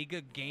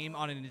Sega game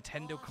on a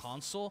Nintendo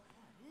console?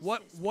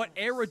 What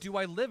era do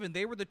I live in?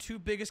 They were the 2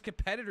 biggest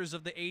competitors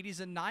of the 80s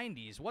and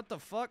 90s. What the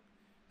fuck?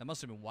 That must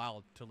have been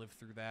wild to live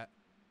through that.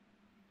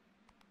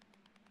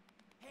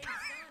 Hey,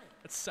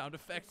 Sonic. That sound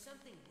effect. There's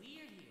something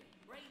weird here.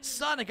 Right in the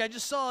Sonic, I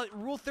just saw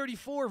Rule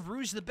 34 of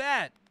Rouge the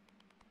Bat.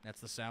 That's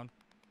the sound.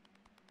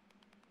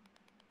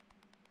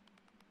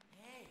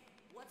 Hey,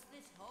 what's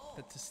this hole?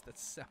 That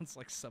sounds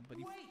like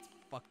somebody Wait.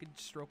 fucking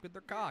stroking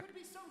their cock. Could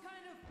be some kind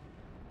of...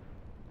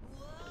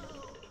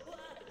 Whoa!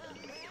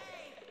 Hey!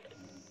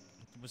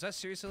 Was that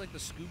seriously like the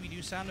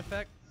Scooby-Doo sound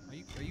effect?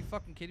 Are you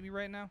fucking kidding me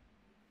right now?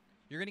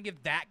 You're gonna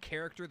give that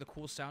character the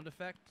cool sound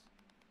effect?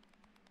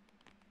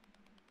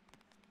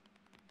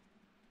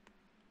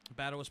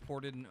 Battle was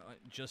ported in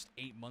just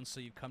 8 months, so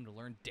you've come to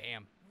learn.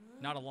 Damn,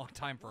 not a long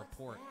time for a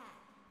port.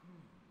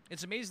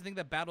 It's amazing to think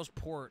that Battle's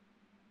port,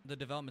 the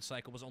development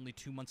cycle, was only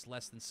 2 months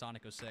less than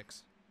Sonic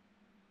 06.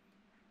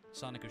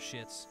 Sonic of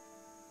shits.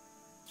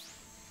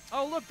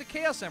 Oh, look, the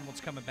Chaos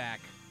Emerald's coming back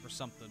or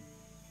something.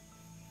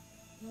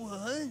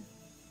 What?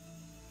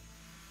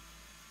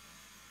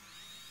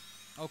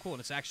 Oh, cool, and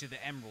it's actually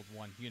the Emerald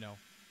one, you know.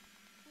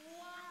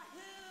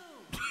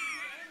 Wahoo!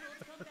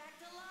 Emeralds come back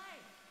to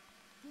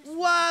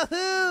life.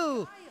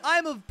 Wahoo!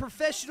 I'm a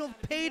professional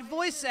paid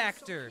voice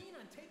actor. Keen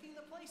on taking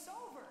the place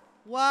over.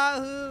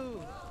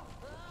 Wahoo!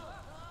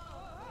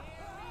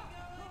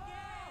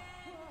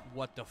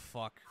 What the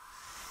fuck?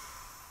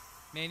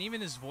 Man,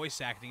 even his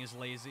voice acting is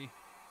lazy.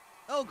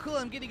 Oh, cool,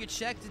 I'm getting a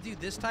check to do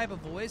this type of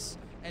voice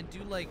and do,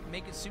 like,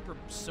 make it super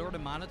sort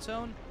of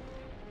monotone?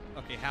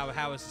 Okay,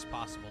 how is this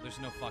possible? There's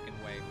no fucking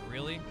way.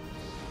 Really?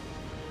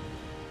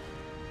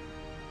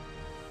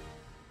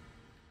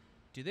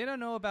 Do they not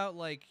know about,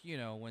 like, you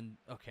know, when...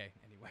 Okay,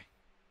 anyway.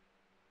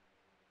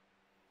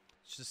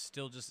 It's just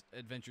still just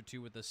Adventure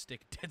 2 with the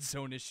stick dead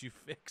zone issue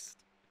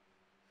fixed.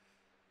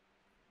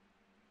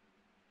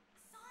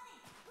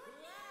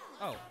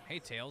 Oh, hey,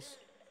 Tails.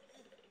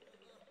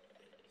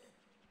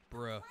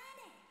 Bruh.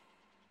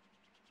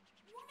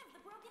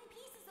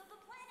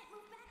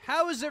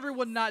 How is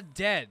everyone not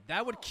dead?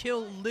 That would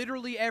kill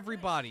literally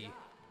everybody.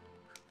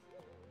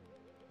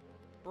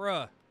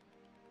 Bruh.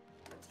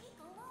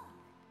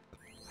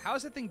 How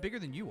is that thing bigger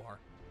than you are?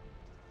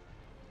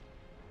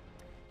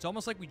 It's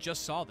almost like we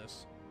just saw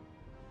this.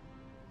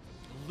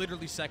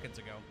 Literally seconds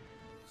ago.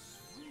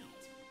 Sweet. At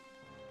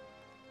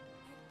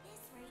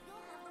this rate, you'll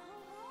have the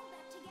whole world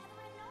back together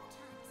in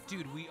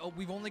no time. Dude,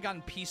 we've only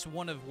gotten piece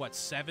 1 of what,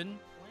 7?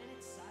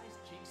 Planet-sized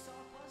jigsaw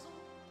puzzle?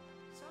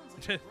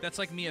 Sounds like That's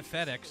like me at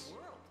FedEx. world.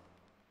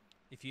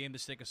 If you aim the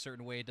stick a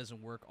certain way, it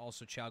doesn't work.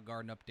 Also, Child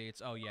Garden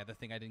updates. Oh yeah, the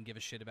thing I didn't give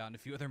a shit about, and a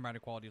few other minor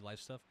quality of life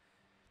stuff.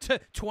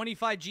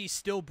 25G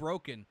still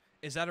broken.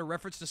 Is that a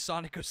reference to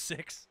Sonic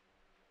 06?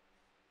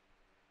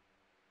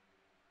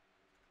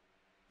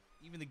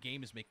 Even the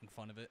game is making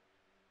fun of it.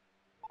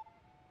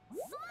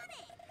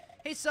 Sonic!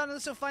 Hey, Sonic,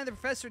 let's go find the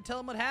professor and tell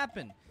him what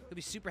happened. He'll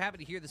be super happy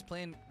to hear this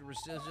plan was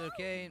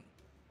okay.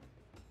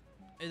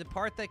 The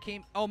part that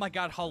came... Oh, my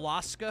God,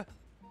 Halaska?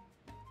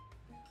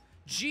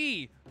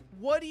 Gee,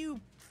 what do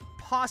you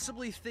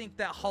possibly think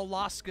that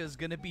Halaska is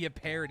going to be a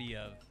parody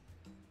of?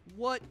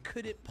 What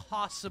could it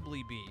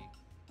possibly be?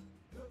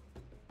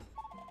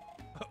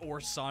 Or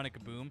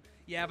Sonic Boom.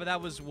 Yeah, but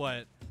that was,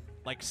 what,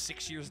 like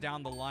 6 years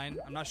down the line?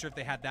 I'm not sure if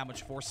they had that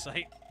much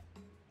foresight.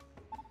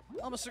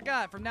 Almost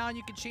forgot. From now on,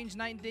 you can change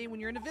night and day when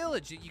you're in a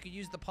village. You can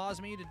use the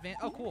pause menu to advance.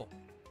 Oh, cool.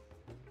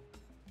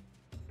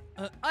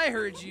 I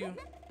heard you.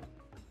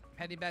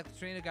 Heading back to the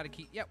train, I gotta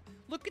keep... Yep.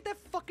 Look at that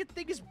fucking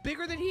thing is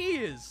bigger than he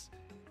is.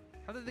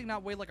 How did that thing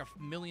not weigh like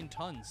 1,000,000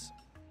 tons?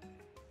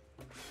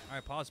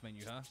 Alright, pause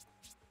menu, huh?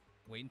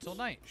 Wait until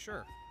night.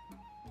 Sure.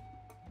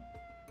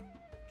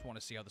 Just want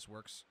to see how this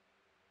works.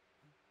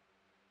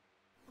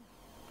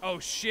 Oh,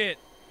 shit.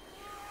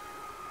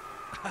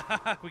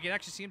 We can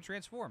actually see him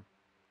transform.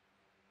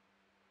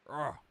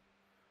 Oh,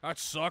 that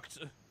sucked.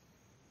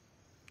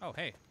 Oh,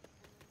 hey.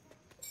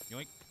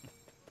 Yoink.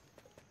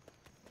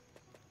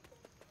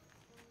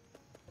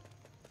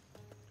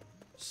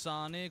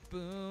 Sonic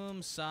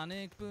Boom,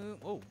 Sonic Boom.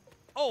 Oh.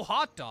 Oh,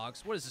 hot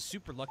dogs. What is this,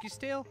 Super Lucky's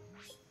Tale?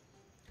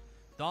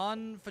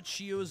 Don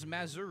Facio's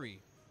Mazuri.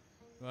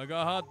 I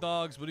got hot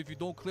dogs, but if you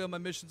don't clear my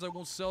missions, I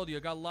won't sell to you. I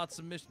got lots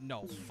of missions.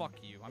 No, fuck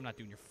you. I'm not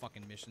doing your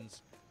fucking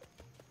missions.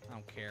 I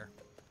don't care.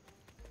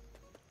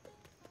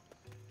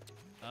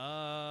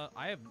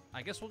 I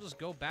guess we'll just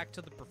go back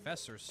to the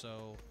professor,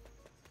 so...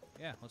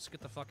 Yeah, let's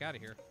get the fuck out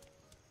of here.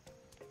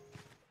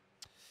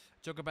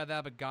 Joke about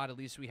that, but God, at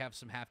least we have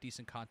some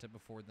half-decent content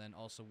before then.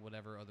 Also,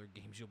 whatever other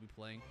games you'll be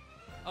playing.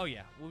 Oh,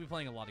 yeah, we'll be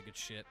playing a lot of good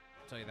shit.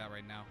 I'll tell you that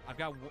right now. I've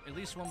got at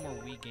least one more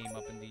Wii game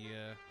up in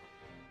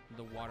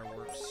the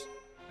waterworks.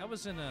 That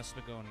was in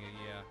Spagonia,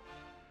 yeah.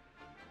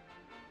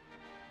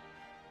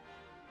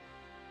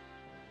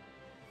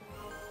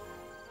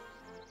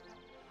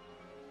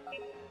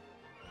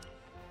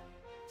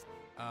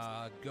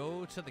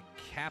 Go to the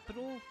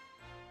capital?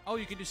 Oh,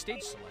 you can do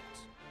stage select.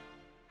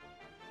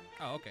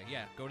 Oh, okay,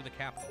 yeah. Go to the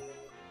capital.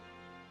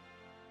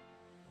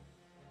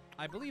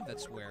 I believe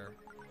that's where...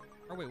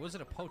 Or wait, was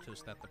it a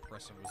Potos that the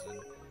professor was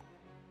in?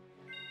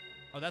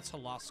 Oh, that's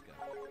Halaska.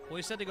 Well,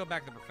 he said to go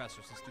back to the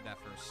professor, so let's do that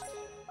first.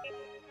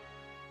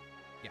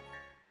 Yeah.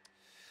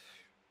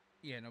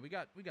 Yeah, no, we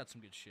got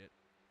some good shit.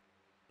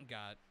 We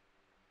got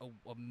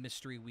a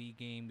mystery Wii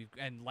game,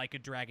 and Like a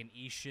Dragon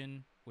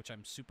Ishin, which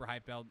I'm super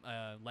hyped about.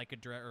 Like a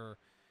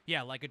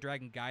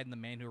Dragon Guide and the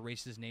Man Who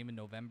Erased His Name in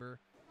November.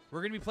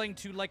 We're gonna be playing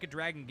 2 Like a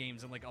Dragon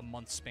games in like a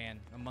month span,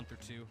 a month or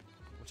 2,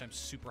 which I'm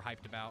super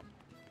hyped about.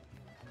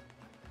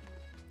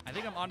 I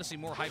think I'm honestly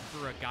more hyped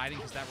for Guiding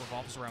because that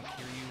revolves around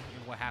Kiryu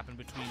and what happened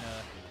between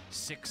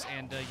 6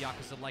 and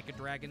Yakuza Like a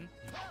Dragon.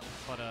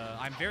 But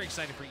I'm very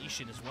excited for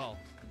Ishin as well.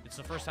 It's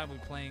the first time we'll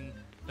be playing.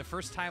 The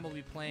first time we'll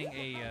be playing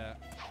a.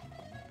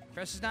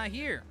 Professor's not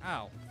here.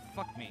 Oh,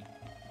 fuck me.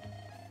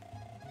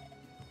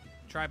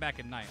 Try back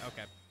at night.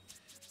 Okay.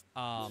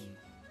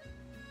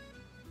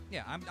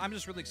 Yeah, I'm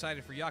just really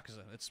excited for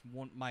Yakuza. It's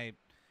my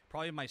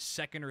Probably my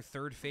second or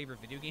third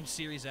favorite video game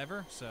series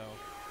ever, so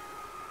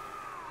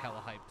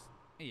hella hyped.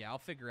 Yeah, I'll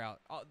figure out.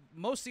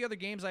 Most of the other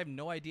games, I have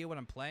no idea what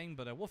I'm playing,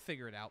 but we'll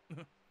figure it out.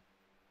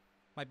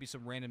 Might be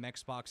some random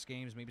Xbox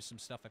games, maybe some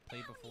stuff I've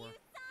played before.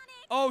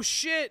 Oh,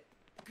 shit!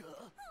 Oh,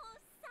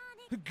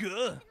 Sonic. Gah. I've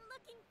been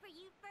looking for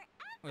you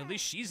forever. Well, at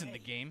least she's in the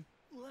game.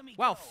 Let me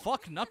Wow, go.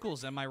 fuck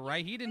Knuckles, am I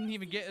right? He didn't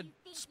even get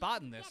a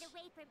spot in this. Get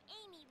away from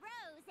Amy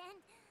Rose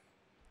and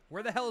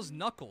Where the hell is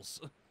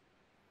Knuckles?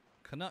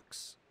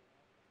 Canucks.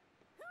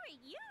 who are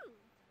you?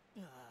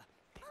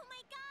 Oh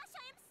my gosh,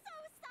 I am so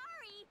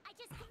sorry. I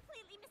just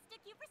completely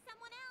mistook you for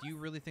someone else. Do you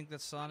really think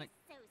that's Sonic?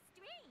 That is so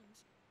strange.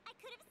 I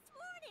could have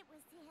sworn it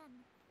was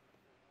him.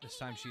 This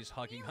time Anyway, she's I'm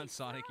hugging really on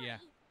Sonic, yeah.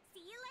 sorry.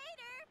 See you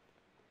later.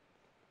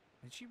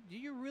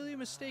 Did you really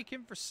mistake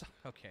him for Sonic?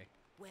 Okay.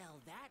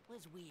 Well, that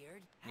was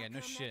weird. Yeah, How no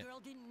come shit. That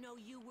girl didn't know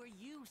you were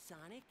you,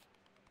 Sonic?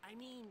 I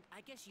mean,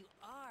 I guess you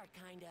are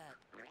kinda,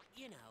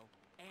 you know.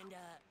 And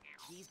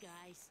these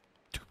guys.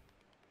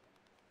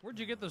 Where'd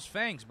you get those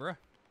fangs, bruh?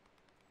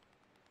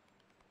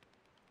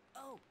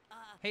 Oh,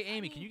 Hey, I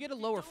Amy, mean, can you get a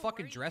lower don't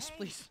fucking worry. dress, Hey,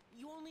 please?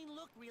 You only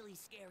look really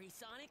scary,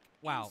 Sonic.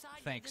 Wow,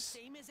 Inside, thanks.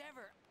 You're the same as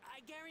ever.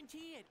 I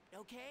guarantee it.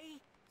 Okay,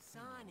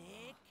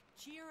 Sonic,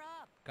 cheer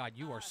up. God,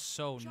 you are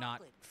so not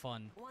chocolate.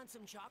 fun. Want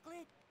some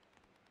chocolate?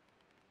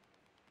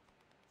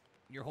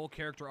 Your whole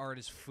character art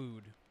is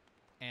food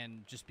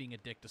and just being a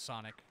dick to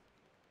Sonic.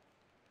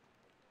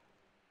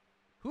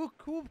 Who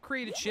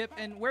created Chip,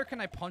 and where can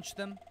I punch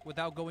them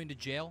without going to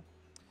jail?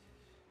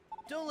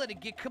 Don't let it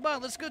get... Come on,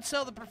 let's go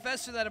tell the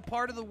professor that a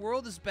part of the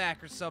world is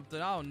back or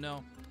something. I don't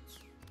know.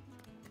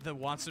 The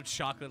want some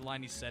chocolate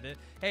line, he said it.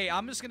 Hey,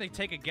 I'm just going to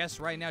take a guess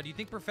right now. Do you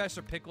think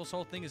Professor Pickle's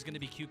whole thing is going to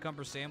be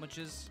cucumber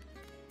sandwiches?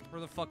 Where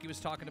the fuck he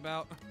was talking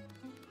about?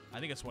 I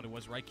think that's what it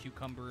was, right?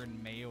 Cucumber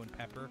and mayo and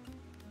pepper.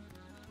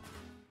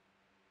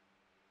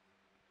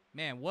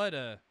 Man, what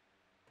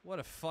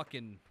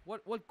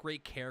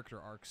great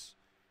character arcs.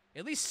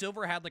 At least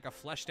Silver had like a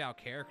fleshed out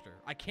character.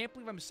 I can't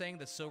believe I'm saying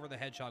that Silver the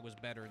Hedgehog was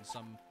better in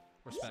some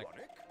respect.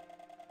 Sonic?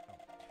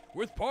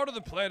 With part of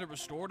the planet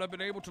restored, I've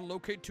been able to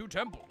locate 2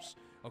 temples.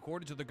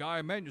 According to the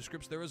Gaia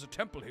manuscripts, there is a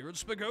temple here in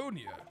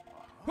Spagonia.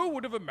 Who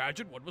would have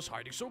imagined one was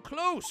hiding so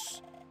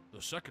close?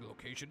 The second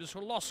location is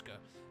Holoska.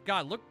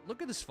 God,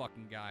 look at this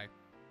fucking guy.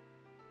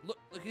 Look,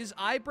 his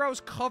eyebrows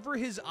cover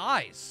his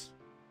eyes.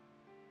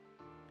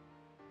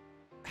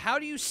 How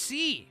do you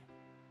see?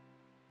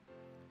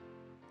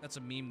 That's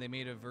a meme. They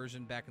made a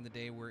version back in the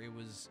day where it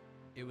was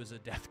a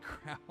death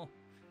growl.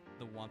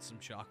 The want some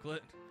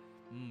chocolate.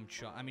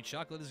 I mean,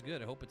 chocolate is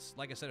good. I hope it's,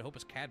 like I said, I hope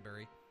it's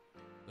Cadbury.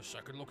 The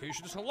second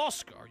location is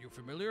Holoska. Are you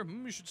familiar?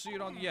 You should see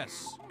it on.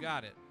 Yes,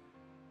 got it.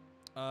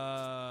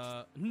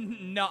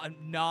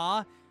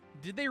 Nah.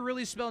 Did they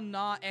really spell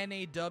nah?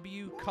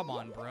 N-A-W? Come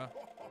on, bruh.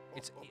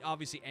 It's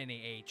obviously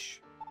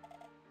N-A-H.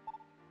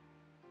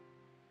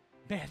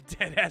 Man,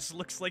 Deadass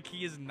looks like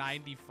he is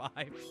 95.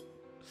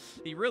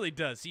 He really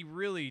does. He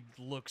really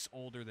looks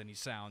older than he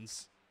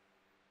sounds.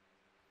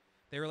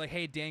 They were like,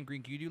 hey, Dan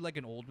Green, can you do like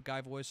an old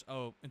guy voice?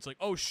 Oh, it's like,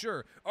 oh,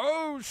 sure.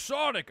 Oh,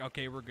 Sonic.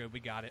 Okay, we're good. We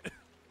got it.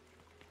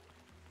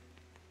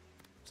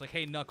 It's like,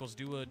 hey, Knuckles,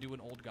 do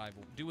an old guy,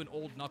 do an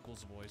old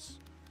Knuckles voice.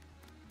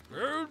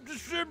 Oh,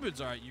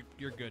 distributes. All right,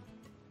 you're good.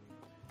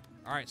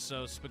 All right,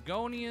 so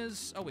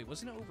Spagonia's. Oh wait,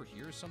 wasn't it over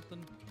here or something?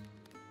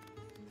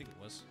 I think it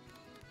was.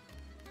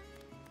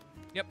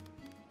 Yep.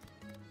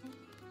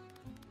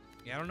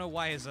 Yeah, I don't know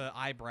why his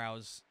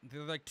eyebrows.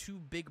 They're like 2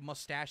 big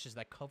mustaches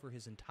that cover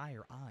his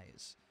entire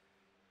eyes.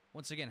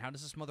 Once again, how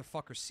does this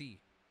motherfucker see?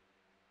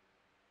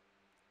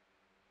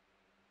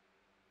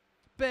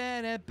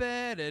 I'm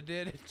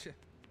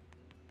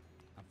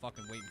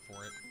fucking waiting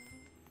for it.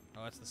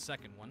 Oh, that's the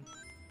second one.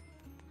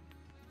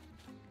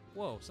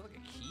 Whoa, is that like a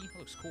key? That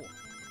looks cool.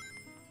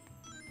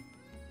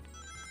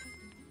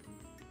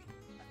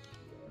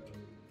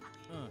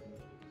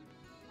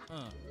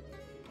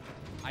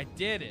 I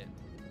did it.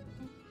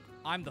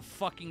 I'm the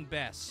fucking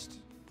best.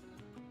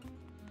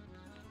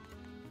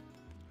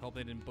 Hope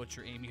they didn't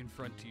butcher Amy in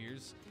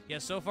Frontiers. Yeah,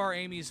 so far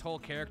Amy's whole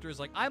character is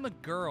like, I'm a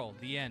girl,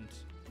 the end.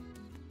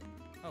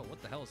 Oh,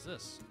 what the hell is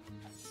this?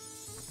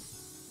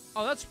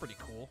 Oh, that's pretty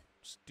cool.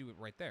 Just do it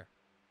right there.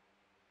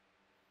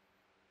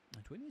 Do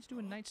we need to do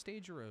a night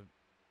stage or a...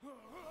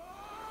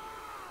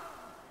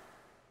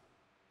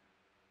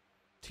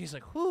 He's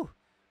like, whew,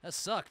 that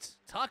sucked.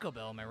 Taco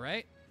Bell, am I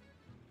right?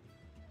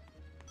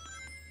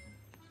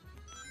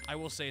 I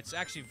will say it's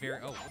actually very...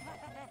 Oh.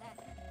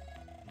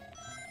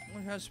 I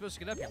wonder how I was supposed to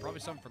get up here.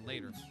 Probably something for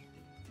later.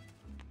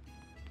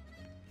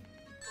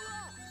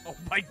 Oh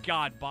my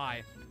god,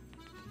 bye.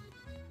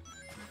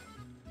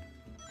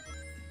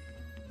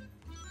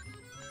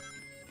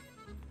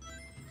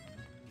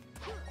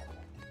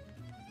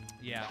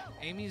 Yeah,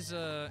 Amy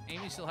still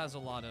has a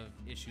lot of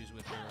issues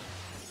with her.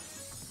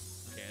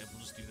 Okay, we'll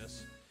just do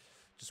this.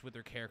 Just with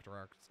her character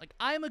arc. It's like,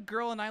 I'm a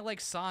girl and I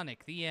like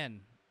Sonic. The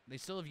end. They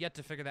still have yet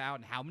to figure that out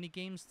in how many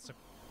games? So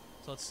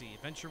let's see.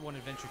 Adventure 1,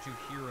 Adventure 2,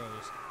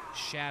 Heroes,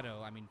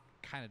 Shadow. I mean,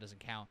 kind of doesn't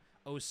count.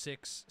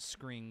 06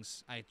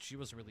 Scrings. She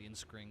wasn't really in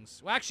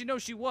Scrings. Well, actually, no,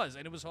 she was.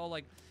 And it was all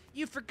like,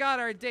 you forgot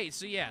our date.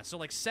 So, yeah. So,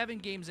 like, 7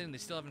 games in, they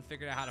still haven't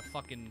figured out how to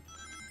fucking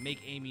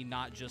make Amy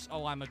not just,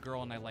 oh, I'm a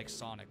girl and I like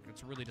Sonic.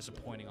 It's really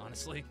disappointing,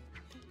 honestly.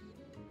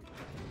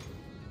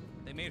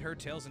 They made her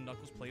Tails and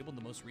Knuckles playable in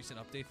the most recent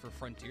update for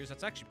Frontiers.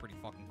 That's actually pretty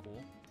fucking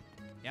cool.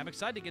 Yeah, I'm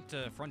excited to get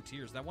to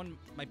Frontiers. That one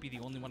might be the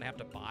only one I have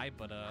to buy,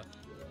 but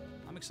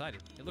I'm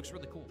excited. It looks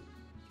really cool.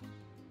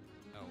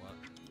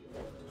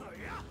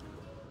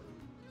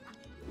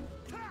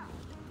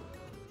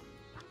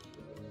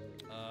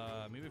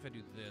 Oh, maybe if I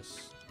do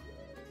this.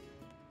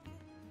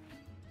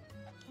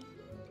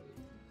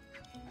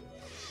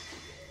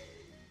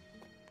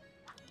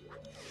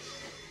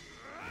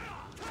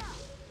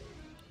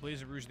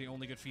 Blazer Rouge the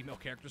only good female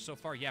character so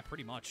far? Yeah,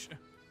 pretty much.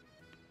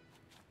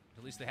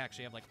 At least they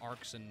actually have, like,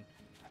 arcs and...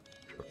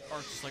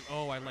 Arcs is like,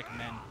 oh, I like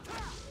men.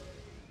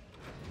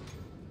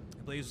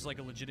 Blaze is like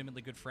a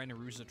legitimately good friend, and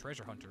Rouge is a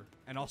treasure hunter.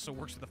 And also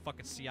works for the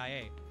fucking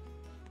CIA.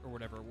 Or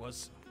whatever it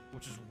was.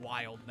 Which is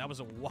wild. That was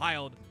a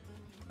wild...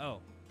 Oh.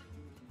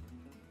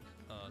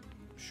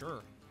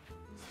 Sure.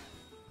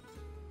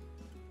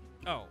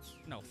 Oh,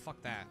 no,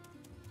 fuck that.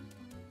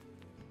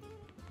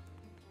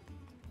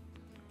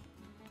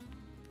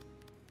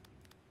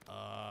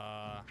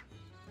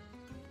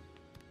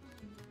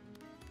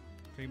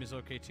 Cream is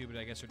okay too, but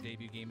I guess her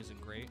debut game isn't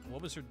great.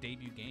 What was her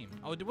debut game?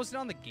 Oh, wasn't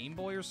it on the Game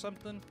Boy or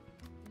something?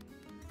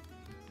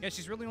 Yeah,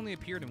 she's really only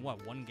appeared in,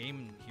 what, 1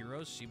 game in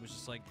Heroes? She was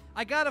just like,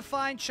 I gotta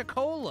find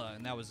Chocola,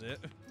 and that was it.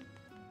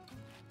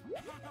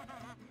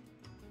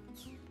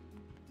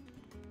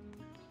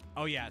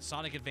 Oh yeah,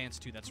 Sonic Advance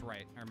 2, that's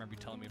right. I remember you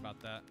telling me about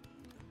that.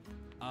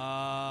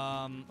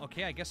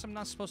 Okay, I guess I'm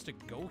not supposed to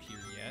go here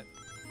yet.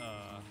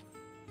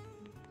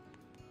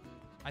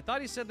 I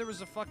thought he said there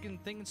was a fucking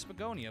thing in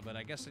Spagonia, but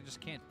I guess I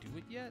just can't do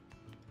it yet.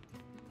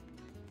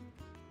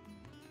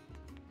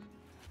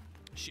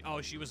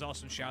 She was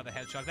also in Shadow the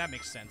Hedgehog. That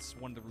makes sense.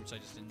 One of the routes I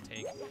just didn't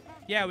take.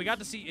 Yeah, we got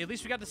to see, at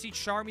least we got to see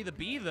Charmy the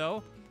Bee,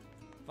 though.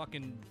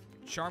 Fucking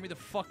Charmy the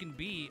fucking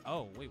Bee.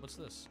 Oh, wait, what's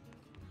this?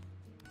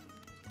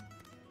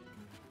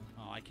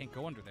 Oh, I can't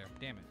go under there.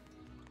 Damn it.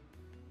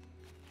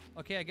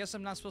 Okay, I guess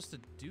I'm not supposed to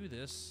do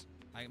this.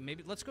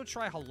 Maybe, let's go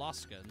try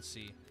Halaska and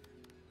see.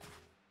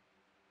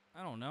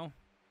 I don't know.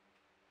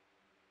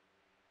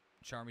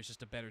 Charmy's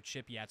just a better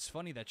Chip. Yeah, it's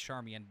funny that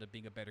Charmy ended up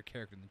being a better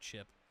character than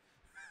Chip.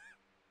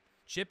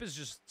 Chip is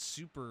just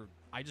super...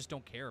 I just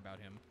don't care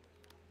about him.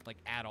 Like,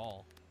 at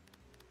all.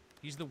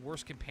 He's the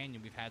worst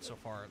companion we've had so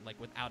far,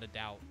 like, without a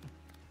doubt.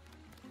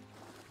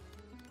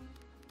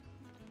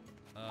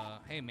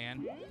 Hey,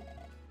 man.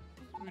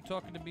 Who are you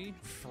talking to me?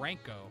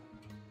 Franco.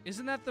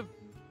 Isn't that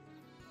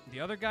the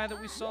other guy that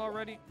we saw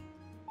already?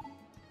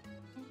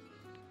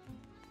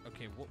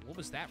 Okay, what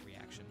was that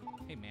reaction?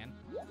 Hey, man.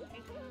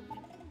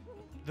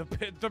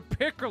 The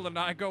Pickle and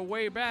I go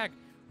way back.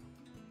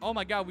 Oh,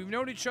 my God. We've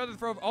known each other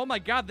for... Oh, my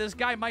God. This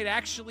guy might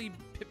actually...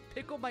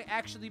 Pickle might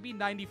actually be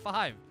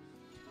 95.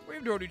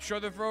 We've known each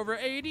other for over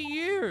 80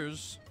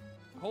 years.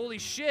 Holy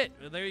shit.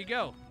 There you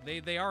go.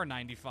 They are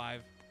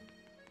 95.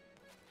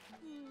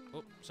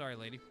 Oh, sorry,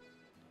 lady.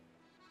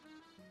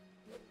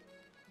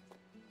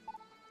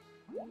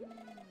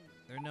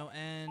 There are no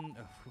end...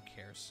 Oh, who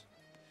cares?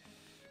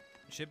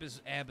 Chip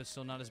is but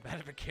still not as bad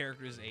of a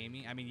character as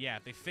Amy. I mean, yeah,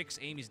 if they fix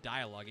Amy's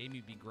dialogue, Amy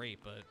would be great,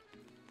 but...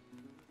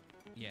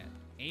 Yeah,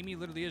 Amy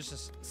literally is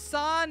just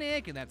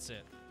Sonic, and that's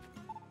it.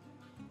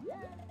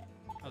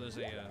 Oh, there's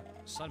a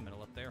sun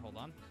medal up there. Hold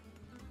on.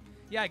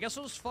 Yeah, I guess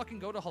we'll just fucking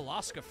go to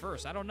Halaska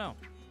first. I don't know.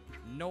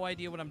 No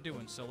idea what I'm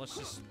doing, so let's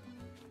just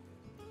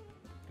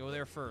go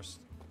there first.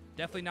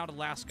 Definitely not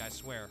Alaska, I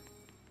swear.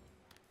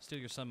 Steal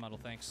your sun medal,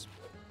 thanks.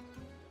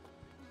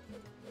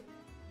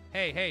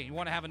 Hey, you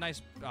want to have a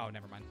nice... Oh,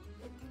 never mind.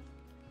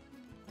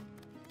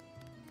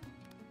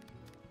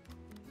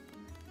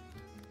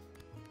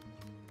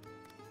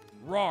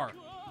 Roar,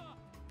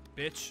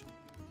 bitch.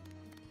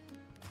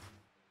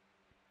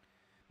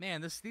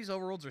 Man, these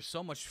overworlds are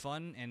so much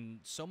fun and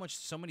so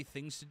many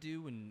things to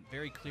do and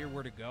very clear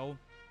where to go.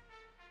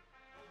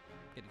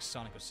 Getting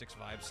Sonic 06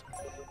 vibes.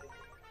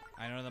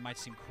 I know that might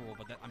seem cruel,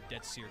 but I'm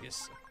dead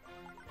serious.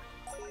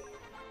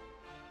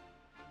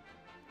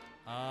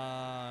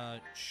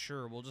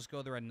 Sure, we'll just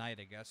go there at night,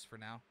 I guess, for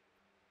now.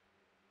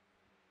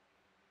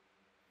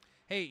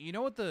 Hey, you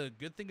know what the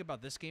good thing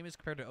about this game is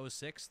compared to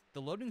 06? The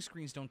loading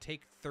screens don't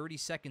take 30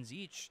 seconds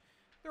each.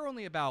 They're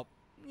only about,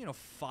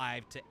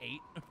 5 to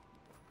 8. What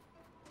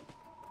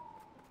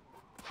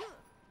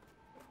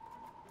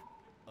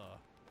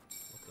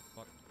the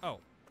fuck? Oh,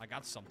 I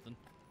got something.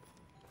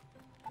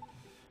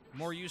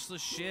 More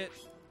useless shit.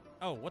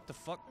 Oh, what the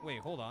fuck? Wait,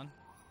 hold on.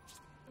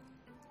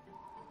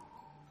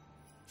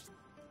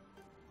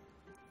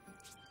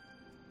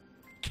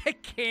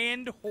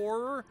 Canned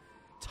horror?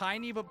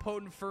 Tiny but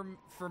potent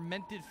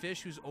fermented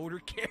fish whose odor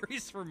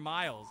carries for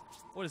miles.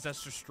 What is that,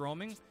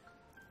 Surstroming?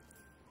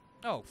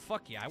 Oh,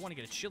 fuck yeah. I want to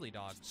get a chili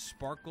dog.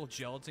 Sparkle,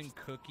 gelatin,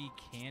 cookie,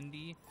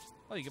 candy.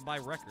 Oh, you can buy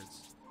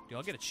records. Dude,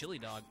 I'll get a chili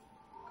dog.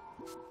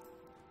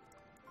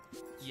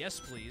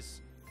 Yes,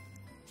 please.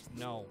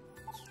 No.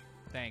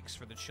 Thanks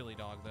for the chili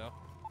dog, though.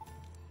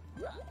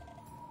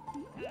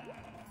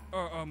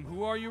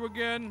 Who are you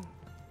again?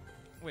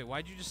 Wait,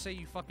 why'd you just say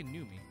you fucking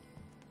knew me?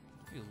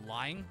 Are you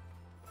lying?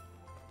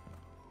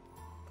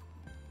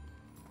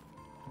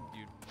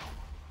 Dude.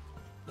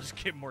 Let's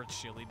get more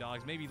chili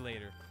dogs. Maybe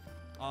later.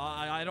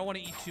 I don't want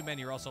to eat too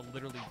many or else I'll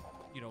literally,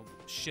 you know,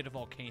 shit a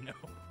volcano.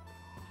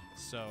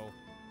 So,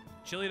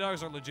 chili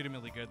dogs are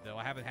legitimately good, though.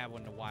 I haven't had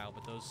one in a while,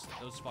 but those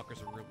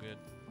fuckers are real good.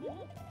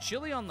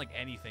 Chili on, like,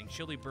 anything.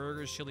 Chili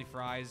burgers, chili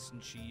fries,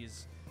 and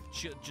cheese.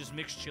 Just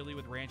mixed chili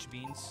with ranch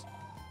beans.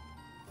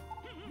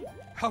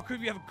 How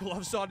could we have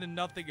gloves on and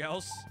nothing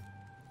else?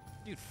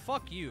 Dude,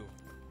 fuck you.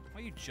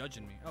 Why are you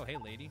judging me? Oh, hey,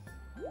 lady.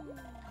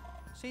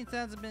 St.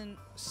 Sounds have been...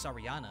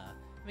 Sariana.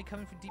 I've been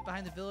coming from deep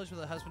behind the village where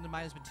the husband of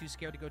mine has been too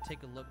scared to go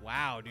take a look.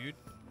 Wow, dude.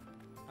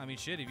 I mean,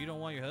 shit, if you don't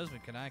want your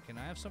husband, can I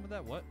have some of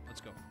that? What?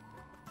 Let's go.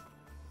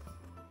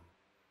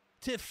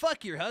 To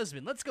fuck your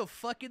husband. Let's go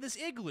fuck in this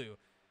igloo.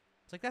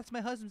 It's like, that's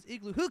my husband's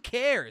igloo. Who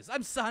cares?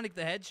 I'm Sonic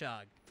the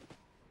Hedgehog.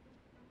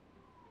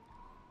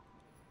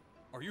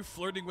 Are you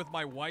flirting with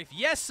my wife?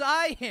 Yes,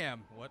 I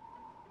am. What?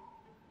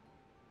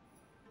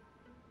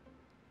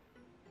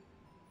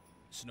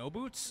 Snow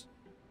boots?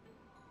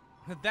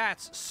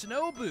 That's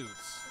snow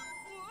boots.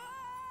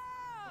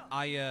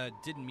 I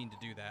didn't mean to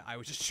do that. I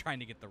was just trying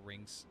to get the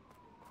rings.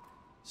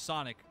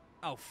 Sonic.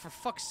 Oh, for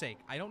fuck's sake.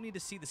 I don't need to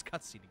see this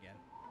cutscene again.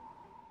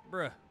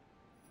 Bruh.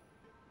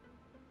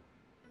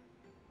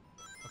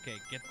 Okay,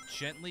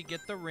 gently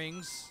get the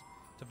rings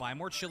to buy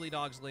more chili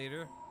dogs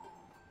later.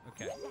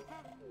 Okay.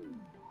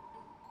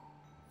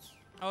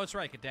 Oh, that's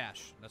right, I could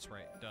dash. That's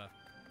right, duh.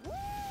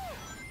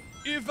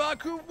 If I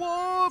could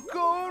walk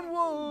on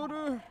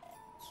water.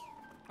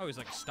 Oh, he's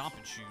like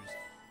stomping shoes.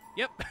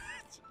 Yep,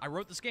 I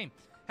wrote this game.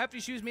 Hefty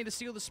shoes made to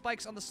seal the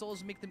spikes on the soles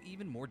and make them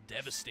even more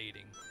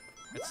devastating.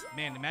 That's,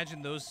 man,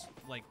 imagine those,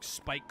 like,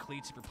 spike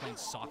cleats if you're playing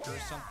soccer or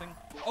something.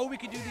 Oh, we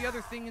could do the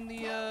other thing in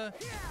the,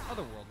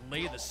 other world.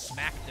 Lay the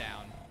smack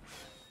down.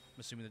 I'm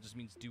assuming that just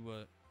means do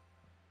a...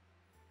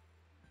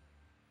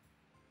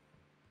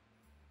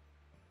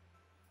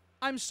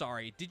 I'm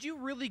sorry, did you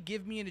really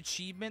give me an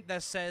achievement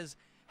that says,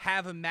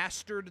 have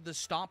mastered the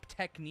stomp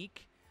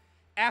technique,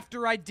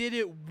 after I did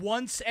it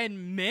once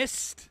and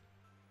missed?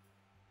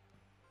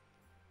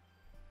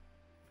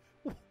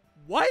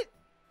 What?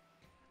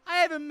 I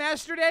haven't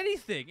mastered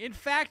anything. In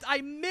fact,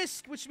 I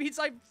missed, which means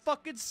I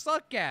fucking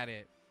suck at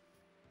it.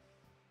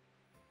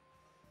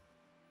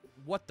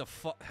 What the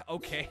fuck?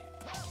 Okay.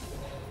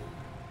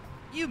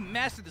 You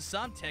mastered the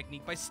stomp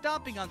technique by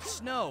stomping on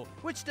snow,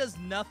 which does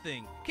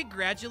nothing.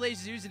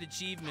 Congratulations, here's an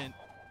achievement.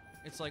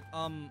 It's like,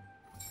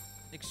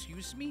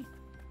 excuse me?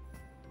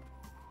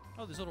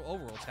 Oh, these little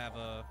overworlds have,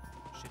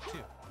 shit too.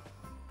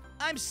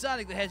 I'm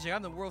Sonic the Hedgehog.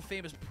 I'm the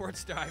world-famous porn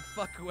star. I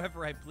fuck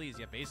whoever I please.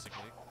 Yeah,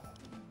 basically.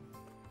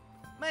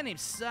 My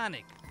name's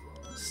Sonic.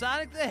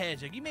 Sonic the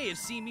Hedgehog. You may have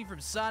seen me from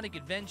Sonic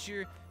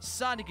Adventure,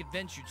 Sonic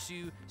Adventure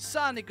 2,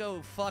 Sonic,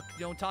 oh fuck,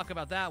 don't talk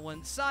about that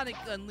one, Sonic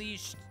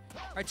Unleashed.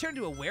 I turned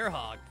to a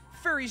werehog.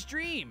 Furry's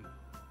dream.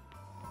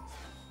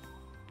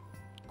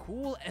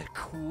 Cool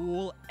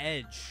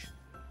edge.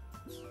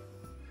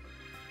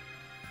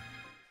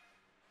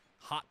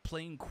 Hot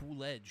playing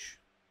cool edge.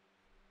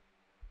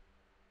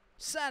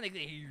 Sonic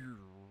the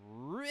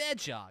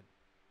Hedgehog.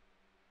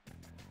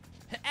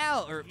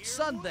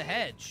 Son the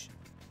Hedge.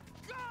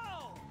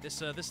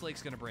 This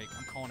lake's gonna break.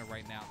 I'm calling it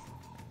right now.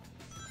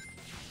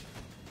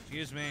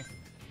 Excuse me.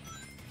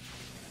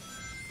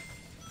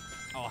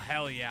 Oh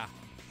hell yeah.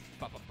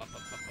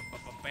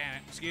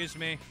 Excuse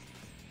me.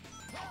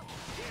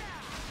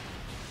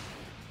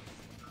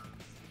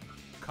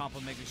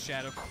 Complimenting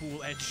Shadow.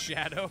 Cool edge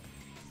Shadow.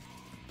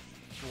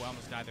 Oh, I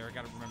almost died there. I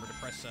gotta remember to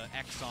press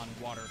X on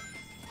water.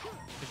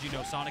 Because you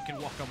know Sonic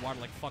can walk on water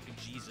like fucking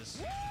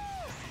Jesus.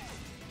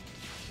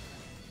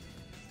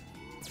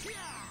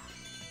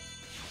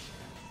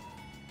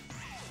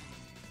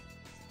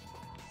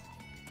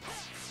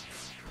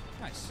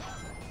 Nice.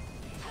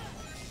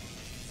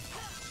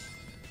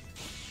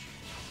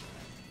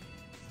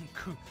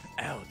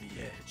 Out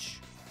the edge.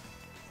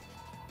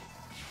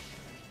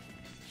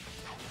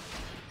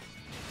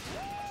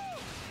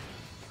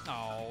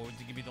 Oh,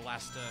 to give me the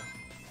last,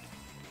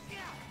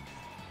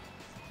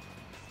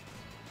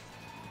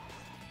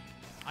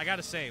 I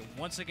gotta say,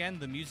 once again,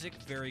 the music,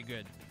 very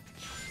good.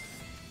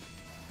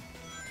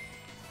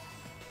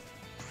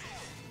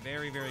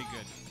 Very, very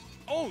good.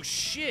 Oh,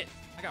 shit!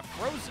 I got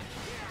frozen.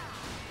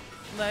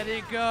 Let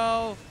it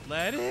go.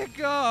 Let it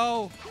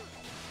go.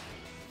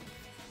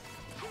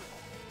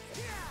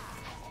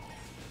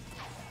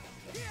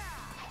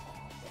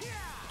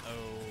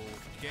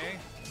 Okay.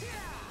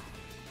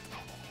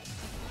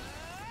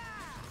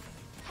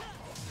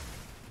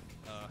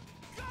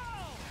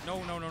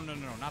 No,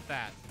 not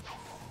that.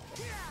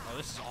 Oh,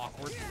 this is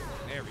awkward.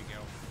 There we go.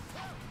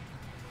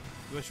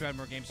 You wish we had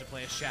more games to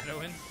play as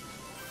Shadow in?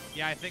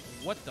 Yeah, I think.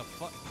 What the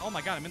fuck? Oh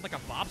my god, I'm in like a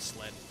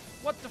bobsled.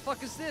 What the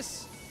fuck is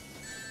this?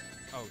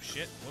 Oh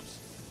shit. Whoops.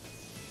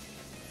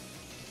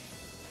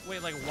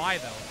 Wait, like why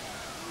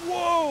though?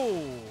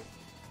 Whoa!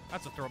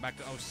 That's a throwback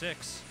to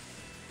 06.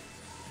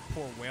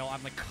 Poor whale.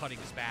 I'm like cutting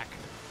his back.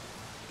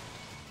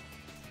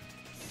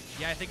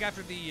 Yeah, I think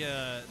after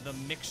the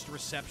mixed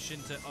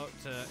reception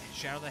to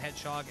Shadow the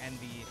Hedgehog and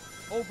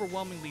the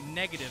overwhelmingly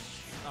negative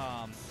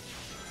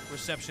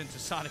reception to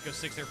Sonic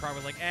 06, they're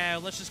probably like,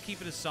 let's just keep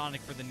it as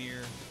Sonic for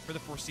the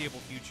foreseeable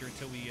future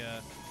until we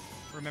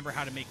remember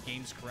how to make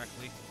games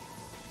correctly.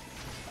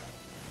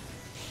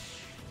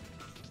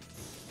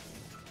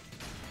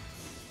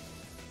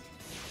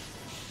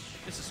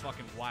 This is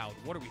fucking wild.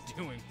 What are we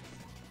doing?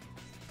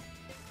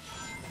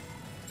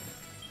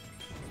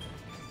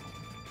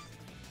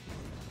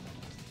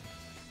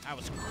 I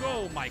was...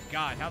 Oh my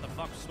god, how the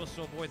fuck was I supposed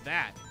to avoid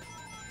that?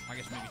 I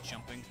guess maybe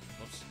jumping.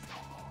 Whoops.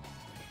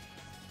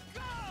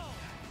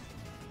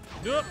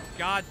 Nope.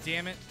 God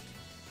damn it.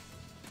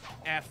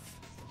 F.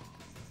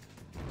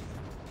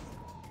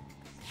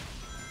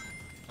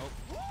 Oh.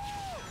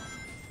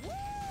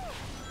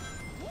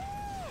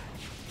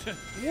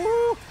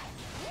 Woo!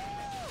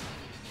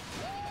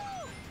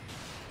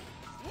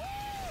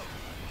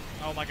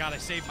 Oh my god, I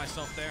saved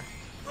myself there.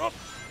 Oh.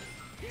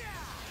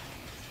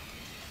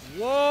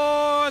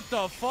 What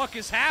the fuck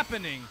is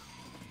happening?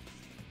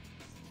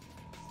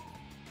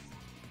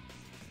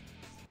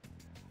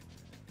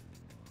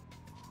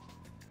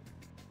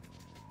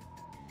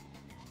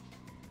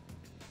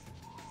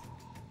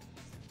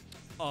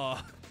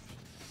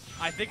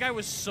 I think I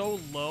was so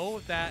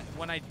low that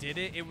when I did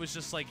it, it was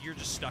just like, you're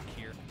just stuck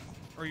here.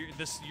 Or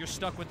you're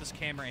stuck with this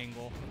camera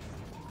angle.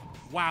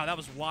 Wow, that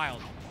was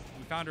wild.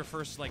 We found our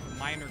first, like,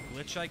 minor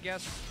glitch, I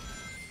guess.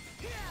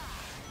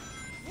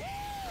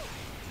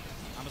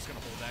 I'm just gonna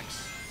hold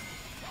X.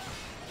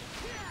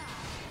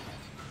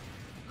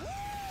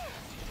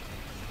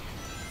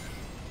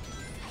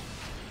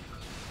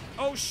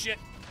 Oh shit!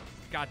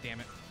 God damn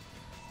it.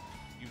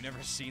 You've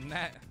never seen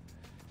that?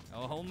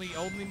 Oh, only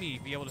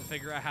me be able to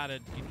figure out how to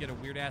get a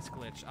weird ass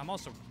glitch. I'm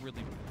also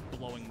really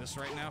blowing this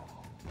right now.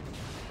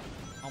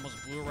 Almost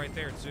blew it right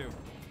there too.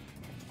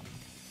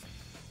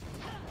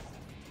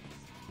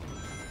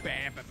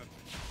 Bam, bam, bam.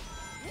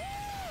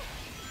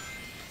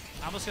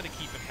 I'm just gonna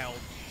keep it held.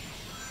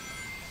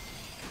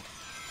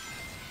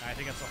 I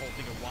think that's the whole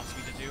thing it wants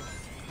me to do.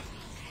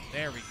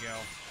 There we go.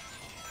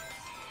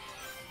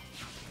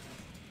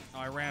 Oh,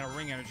 I ran out of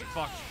ring energy.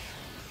 Fuck.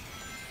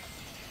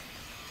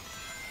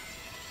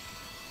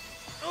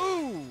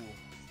 Ooh!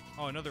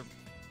 Oh, another...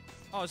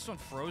 Oh, this one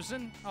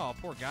frozen? Oh,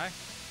 poor guy.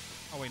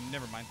 Oh, wait,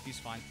 never mind. He's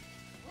fine.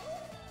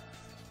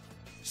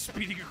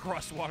 Speeding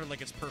across water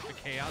like it's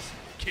perfect chaos.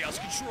 Chaos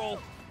control!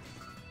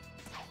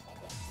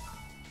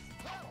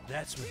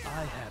 That's what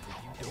I have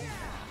that you don't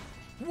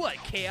have. What?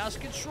 Chaos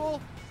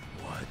control?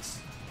 What?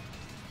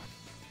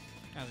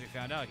 As we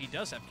found out, he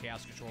does have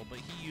chaos control, but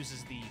he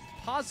uses the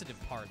positive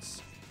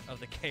parts of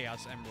the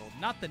Chaos Emerald,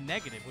 not the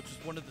negative, which is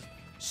one of the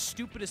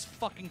stupidest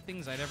fucking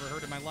things I'd ever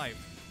heard in my life.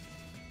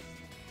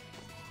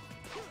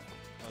 Oh,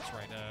 that's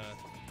right.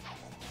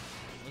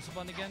 What's the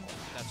button again?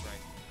 That's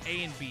right.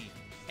 A and B.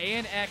 A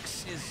and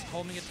X is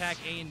homing attack.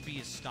 A and B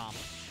is stomp.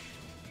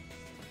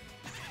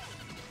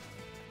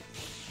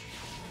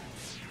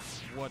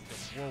 What the?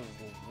 Whoa,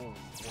 whoa, whoa, whoa.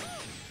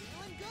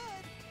 Feeling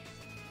good.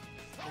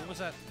 What was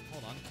that?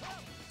 Hold on.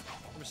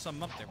 There was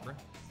something up there, bro.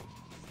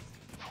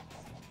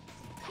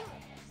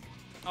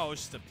 Oh,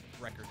 it's just a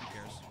record. Who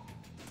cares?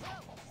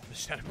 The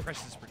Shadow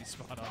Press is pretty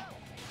spot on.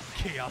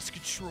 Chaos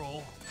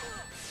control.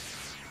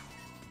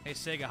 Hey,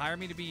 Sega, hire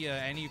me to be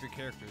any of your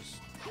characters.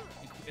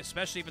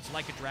 Especially if it's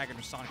Like a Dragon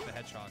or Sonic the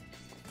Hedgehog.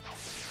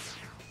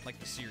 Like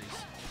the series.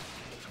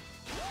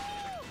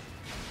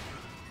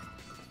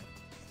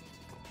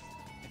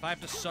 If I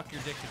have to suck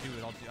your dick to do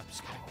it, I'll do it. I'm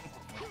just kidding.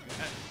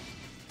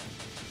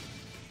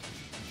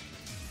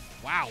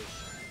 Wow.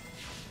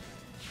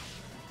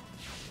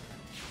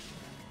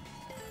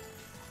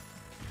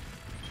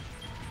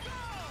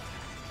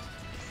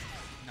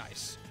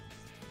 Nice.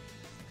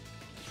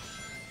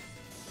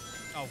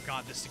 Oh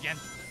god, this again.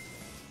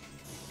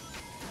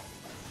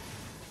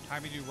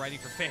 Time to do writing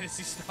for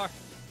Phantasy Star.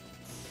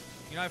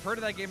 You know, I've heard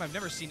of that game. I've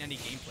never seen any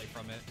gameplay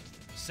from it.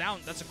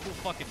 That's a cool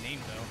fucking name,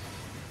 though.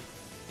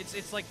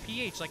 It's like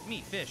PH, like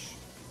me, fish.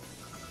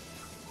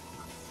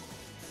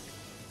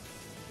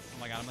 Oh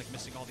my god, I'm like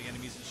missing all the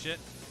enemies and shit.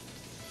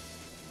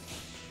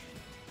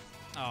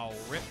 Oh,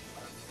 rip.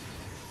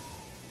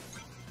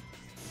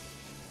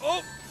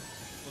 Oh! Well,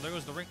 there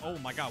goes the ring. Oh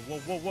my god. Whoa,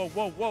 whoa, whoa,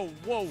 whoa, whoa,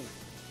 whoa.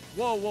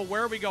 Whoa, whoa,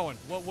 where are we going?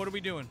 What are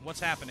we doing? What's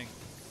happening?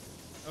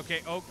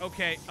 Okay, oh,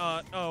 okay,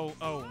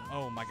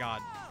 oh my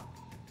god.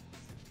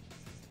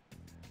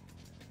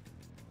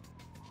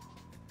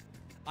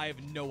 I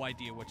have no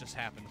idea what just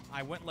happened.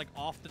 I went, like,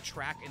 off the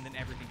track and then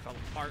everything fell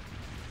apart.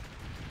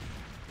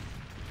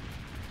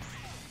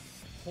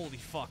 Holy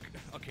fuck.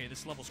 Okay,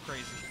 this level's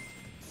crazy.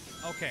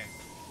 Okay,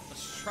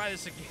 let's try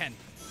this again.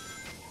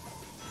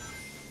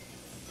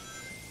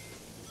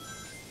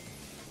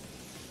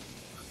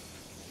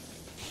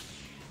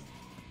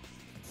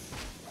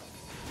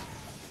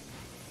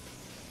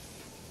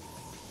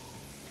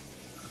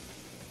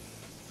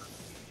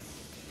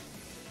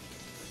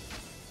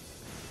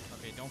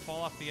 don't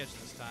fall off the edge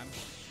this time.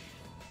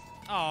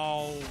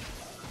 Oh,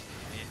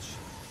 bitch.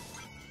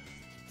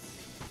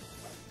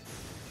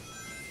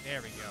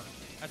 There we go.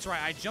 That's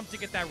right, I jumped to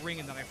get that ring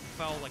and then I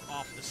fell, like,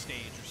 off the stage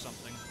or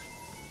something.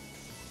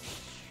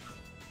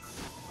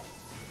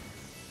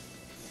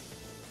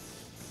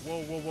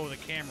 Whoa, whoa, whoa, the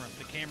camera.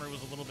 The camera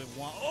was a little bit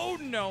oh,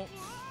 no!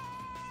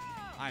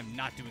 I'm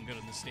not doing good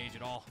on this stage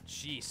at all.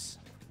 Jeez.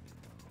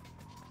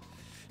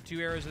 2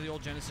 eras of the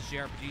old Genesis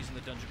JRPGs and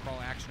the dungeon crawl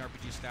action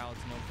RPG style.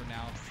 It's known for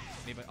now.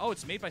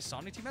 It's made by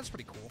Sonic Team? That's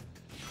pretty cool.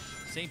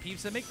 Same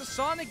peeps that make the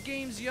Sonic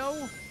games, yo!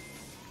 Well,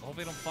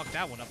 hopefully they don't fuck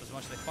that one up as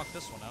much as they fucked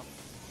this one up.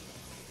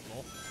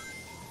 Lol.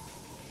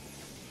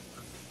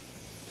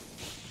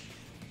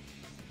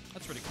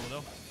 That's pretty cool,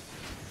 though.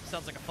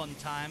 Sounds like a fun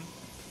time.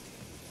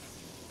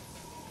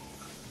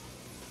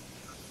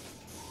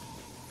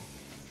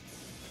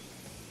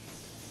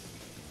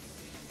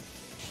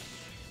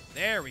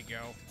 There we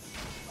go.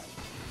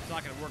 It's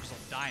not gonna work because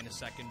I'll die in a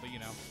second, but you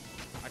know,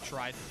 I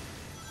tried.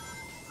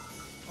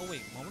 Oh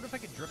wait, I wonder if I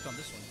could drift on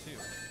this one too.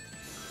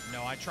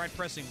 No, I tried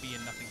pressing B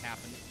and nothing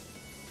happened.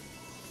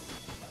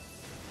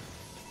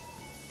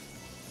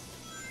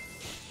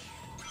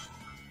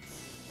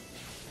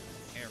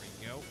 There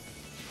we go.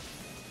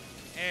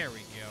 There we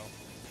go.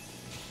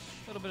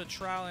 A little bit of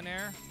trial and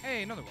error.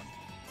 Hey, another one.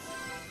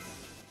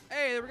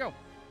 Hey, there we go.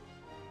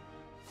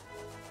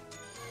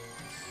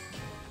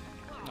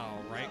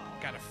 Alright,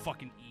 got a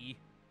fucking E.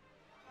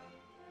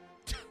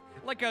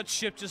 Like how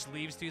Chip just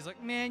leaves too. He's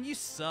like, man, you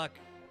suck.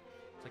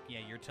 It's like, yeah,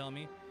 you're telling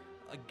me?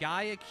 A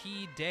Gaia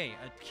Key Day.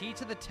 A key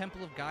to the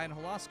Temple of Gaia in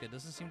Holaska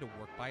doesn't seem to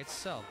work by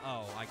itself.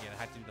 Oh, I get it. I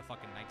had to do the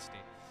fucking night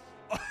state.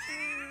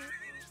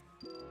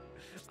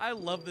 I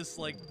love this,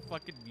 like,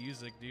 fucking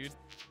music, dude.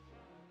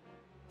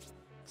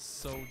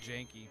 So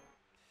janky.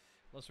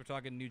 Unless we're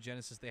talking New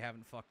Genesis, they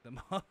haven't fucked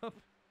them up.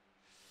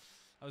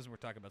 We're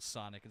talking about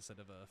Sonic instead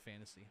of a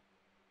fantasy.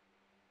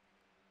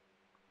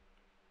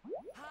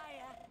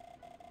 Hiya.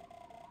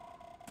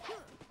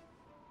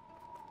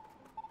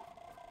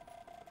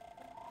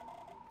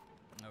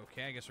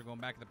 Okay, I guess we're going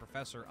back to the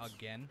professor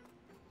again.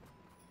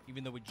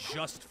 Even though we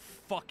just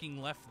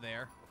fucking left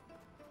there.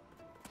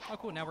 Oh,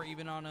 cool. Now we're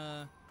even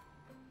on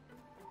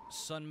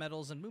sun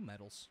medals and moon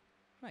medals.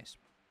 Nice.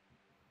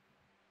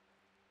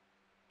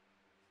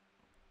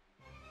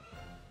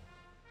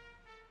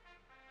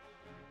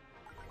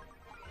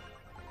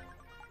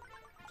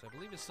 So I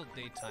believe it's still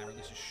daytime, or at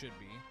least it should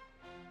be.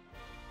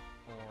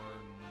 Or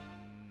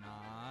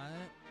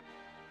not.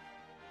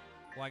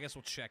 Well, I guess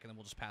we'll check and then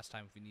we'll just pass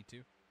time if we need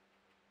to.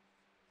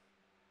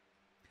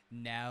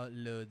 Now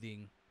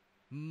loading.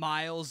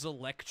 Miles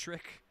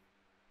Electric.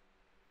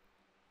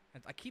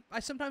 I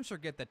sometimes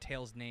forget that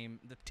Tails'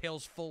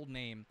 full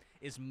name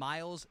is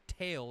Miles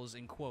Tails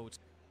in quotes,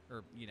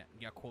 or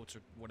quotes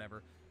or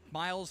whatever.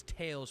 Miles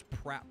Tails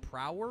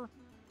Prower.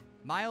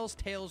 Miles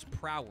Tails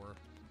Prower.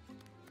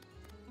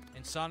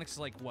 And Sonic's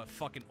like what,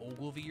 fucking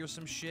Ogilvy or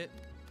some shit.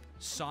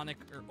 Sonic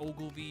or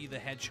Ogilvy the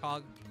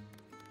Hedgehog.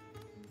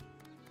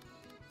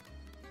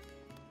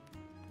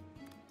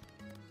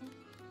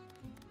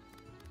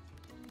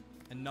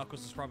 And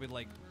Knuckles is probably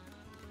like,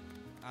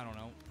 I don't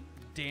know,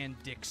 Dan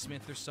Dick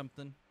Smith or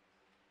something.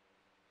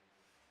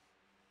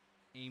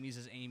 Amy's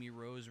is Amy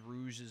Rose.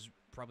 Rouge is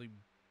probably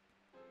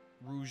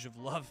Rouge of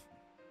Love.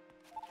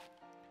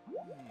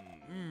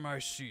 I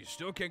see.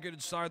 Still can't get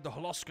inside the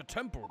Holaska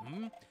Temple,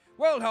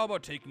 Well, how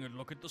about taking a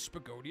look at the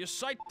Spagodia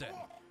site then?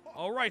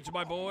 All right,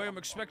 my boy, I'm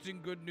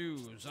expecting good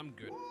news. I'm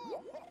good.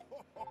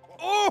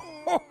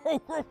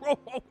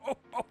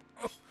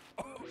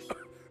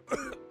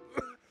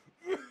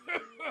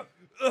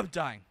 I'm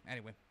dying.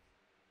 Anyway.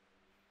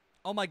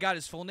 Oh my god,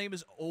 his full name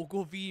is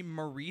Ogilvy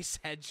Maurice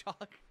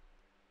Hedgehog?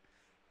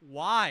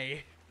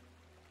 Why?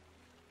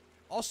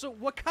 Also,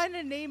 what kind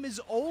of name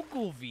is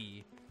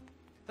Ogilvy?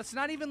 That's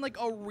not even like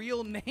a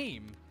real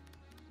name.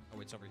 Oh,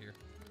 wait, it's over here.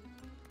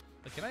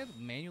 Like, can I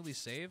manually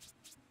save?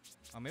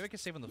 Oh, maybe I can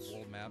save on the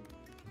world map.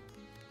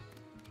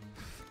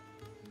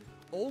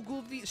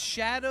 Ogilvy,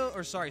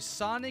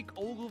 Sonic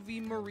Ogilvy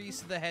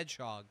Maurice the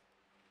Hedgehog.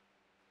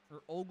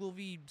 Or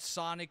Ogilvy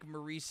Sonic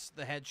Maurice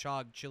the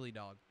Hedgehog Chili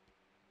Dog.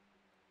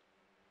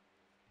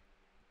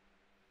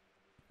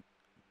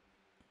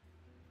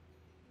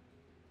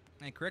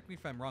 And correct me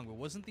if I'm wrong, but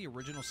wasn't the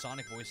original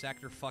Sonic voice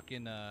actor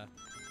fucking,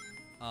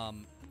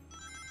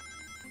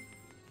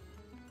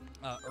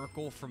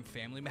 Urkel from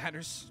Family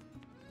Matters?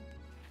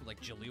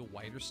 Like Jaleel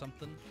White or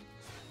something?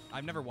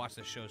 I've never watched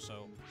this show,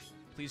 so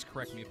please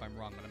correct me if I'm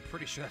wrong, but I'm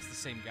pretty sure that's the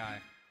same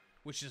guy.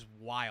 Which is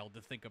wild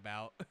to think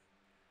about.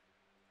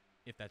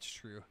 If that's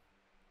true.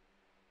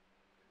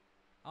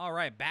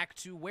 Alright, back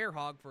to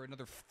Werehog for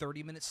another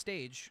 30-minute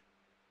stage.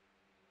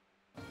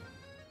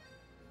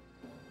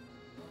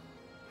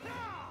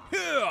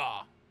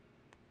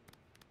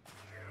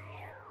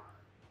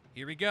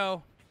 Here we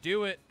go.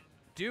 Do it.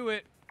 Do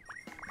it.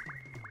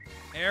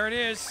 There it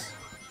is.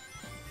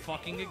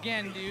 Fucking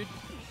again, dude.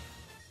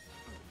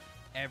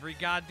 Every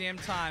goddamn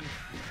time.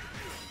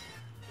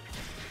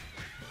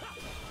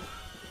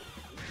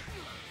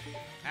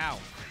 Ow.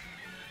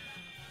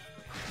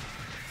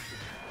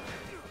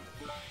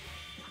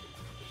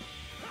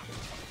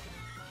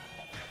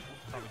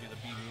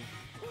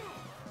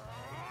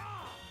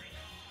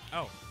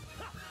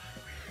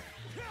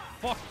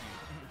 Fuck you.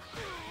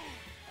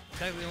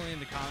 Technically only in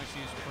the comics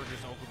he used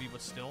Purger's Ogilvy,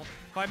 but still.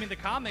 But I mean, the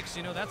comics,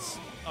 you know, that's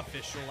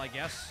official, I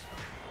guess.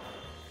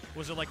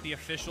 Was it like the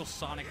official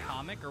Sonic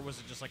comic, or was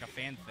it just like a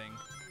fan thing?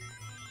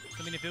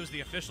 I mean, if it was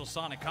the official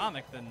Sonic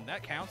comic, then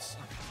that counts.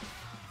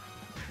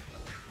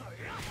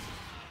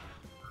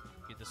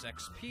 Get this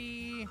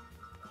XP.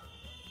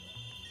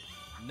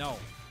 No.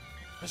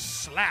 A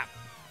slap.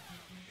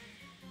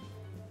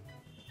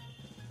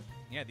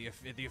 Yeah,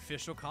 the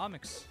official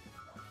comics.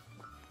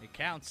 It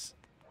counts.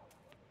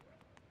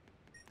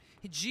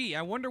 Gee,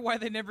 I wonder why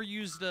they never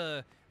used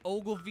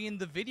Ogilvy in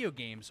the video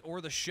games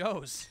or the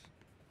shows.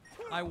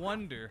 I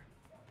wonder.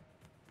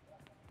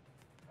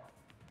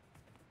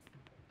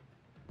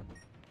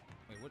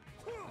 Wait, what?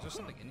 Is there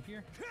something in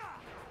here?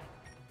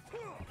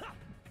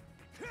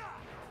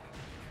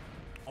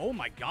 Oh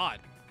my god.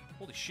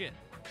 Holy shit.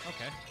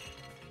 Okay.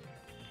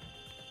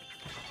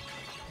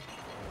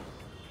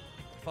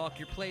 Fuck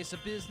your place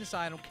of business.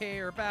 I don't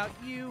care about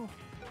you.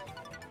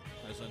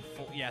 There's a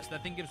full, yes,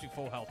 that thing gives me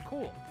full health.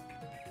 Cool.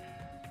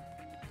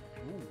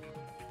 Ooh.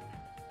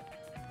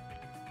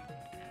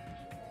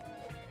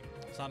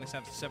 Sonics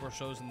have several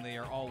shows and they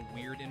are all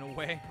weird in a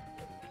way.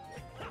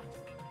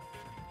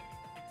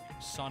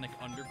 Sonic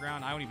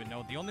Underground, I don't even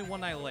know. The only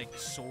one I like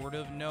sort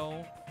of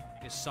know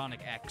is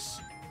Sonic X,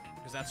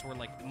 because that's where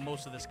like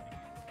most of this,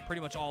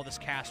 pretty much all this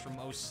cast from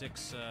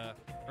 06,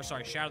 or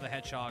sorry, Shadow the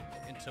Hedgehog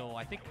until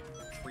I think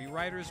Free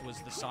Riders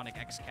was the Sonic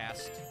X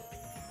cast.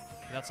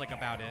 That's like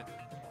about it.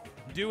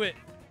 Do it.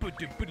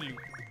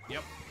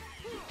 Yep.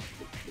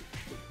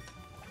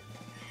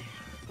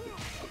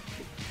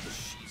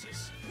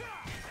 Jesus.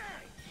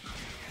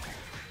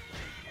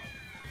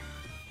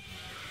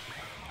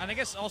 And I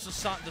guess also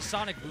the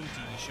Sonic Boom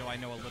TV show I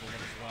know a little bit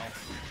as well,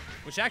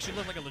 which actually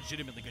looked like a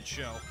legitimately good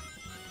show.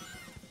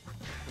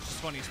 Which is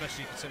funny,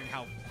 especially considering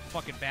how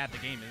fucking bad the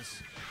game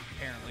is,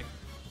 apparently.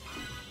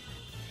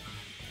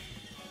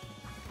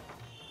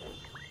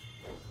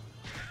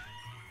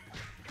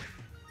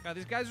 God,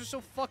 these guys are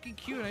so fucking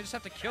cute, and I just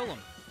have to kill them.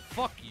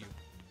 Fuck you.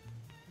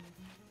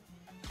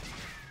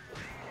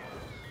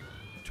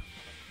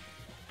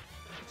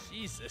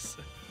 Jesus.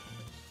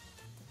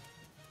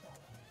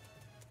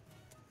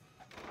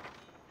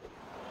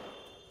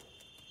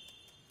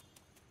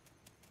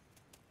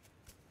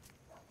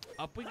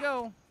 Up we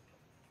go.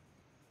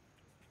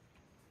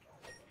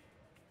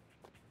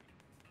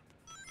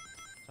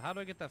 So how do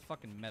I get that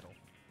fucking medal?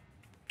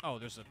 Oh,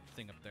 there's a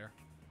thing up there.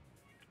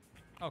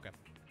 Okay,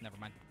 never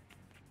mind.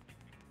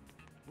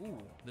 Ooh,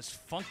 this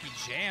funky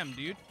jam,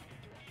 dude.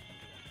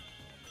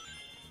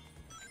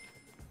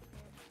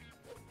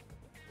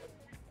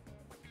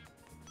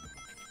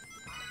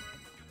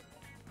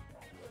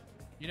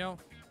 You know,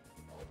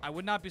 I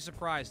would not be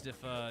surprised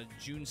if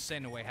Jun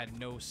Senoway had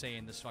no say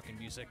in this fucking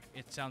music.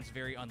 It sounds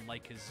very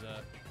unlike his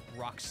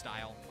rock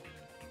style.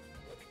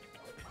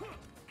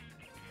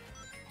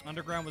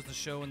 Underground was the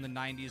show in the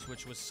 90s,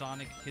 which was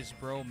Sonic, his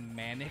bro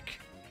Manic.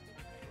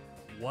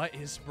 What?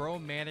 His bro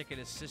Manic and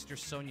his sister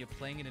Sonia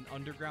playing in an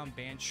underground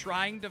band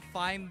trying to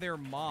find their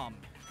mom.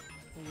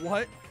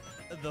 What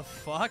the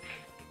fuck?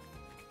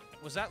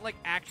 Was that like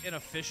an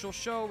official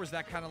show, or was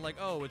that kind of like,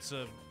 oh, it's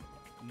a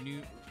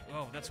new...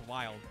 Oh, that's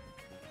wild.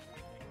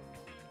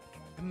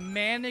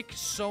 Manic,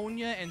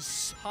 Sonia, and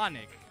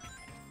Sonic.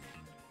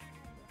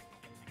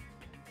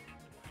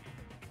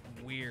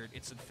 Weird.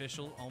 It's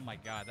official. Oh my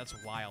god,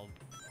 that's wild.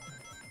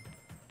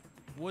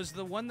 Was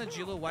the one that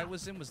Gilo White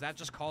was in, was that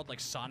just called like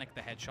Sonic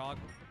the Hedgehog?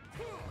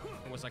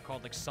 Or was that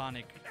called like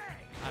Sonic,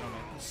 I don't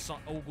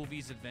know,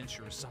 Ogilvy's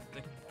Adventure or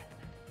something?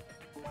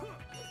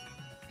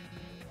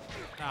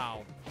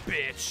 Oh,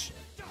 bitch.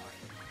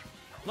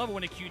 Love it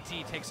when a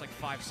QT takes like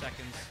 5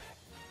 seconds.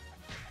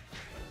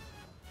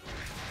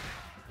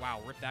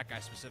 Wow, rip that guy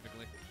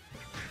specifically.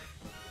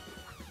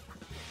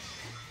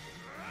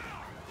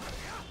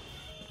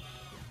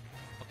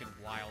 Fucking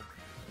wild.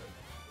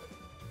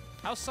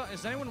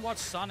 Has anyone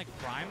watched Sonic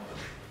Prime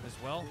as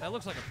well? That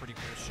looks like a pretty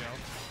cool show.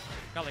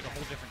 Got like a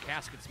whole different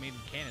cast. It's made in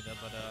Canada,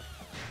 but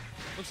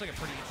looks like a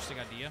pretty interesting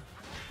idea.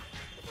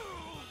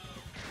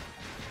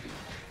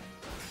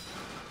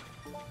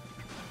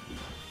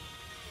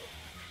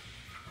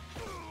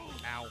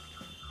 Ow.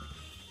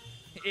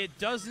 It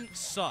doesn't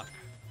suck.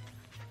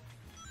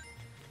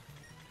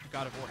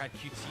 God of War had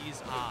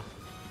QTs. Ah.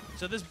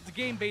 So the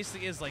game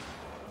basically is like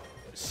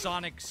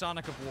Sonic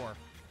of War.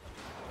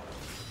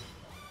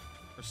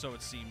 Or so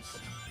it seems.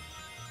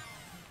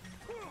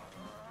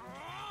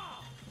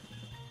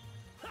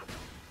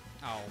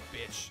 Oh,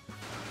 bitch.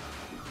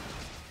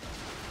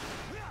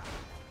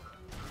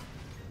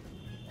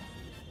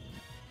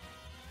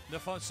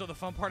 So the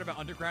fun part about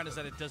Underground is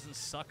that it doesn't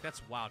suck.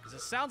 That's wild, because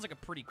it sounds like a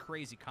pretty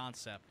crazy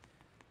concept.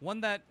 One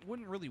that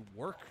wouldn't really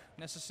work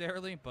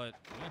necessarily, but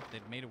yeah,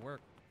 they've made it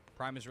work.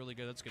 Prime is really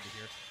good. That's good to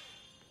hear.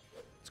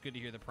 It's good to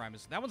hear that Prime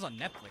is... That one's on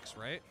Netflix,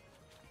 right?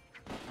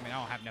 I mean, I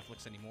don't have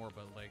Netflix anymore,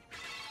 but, like,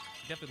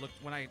 definitely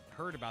looked... When I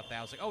heard about that,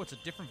 I was like, oh, it's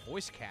a different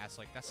voice cast.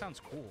 Like, that sounds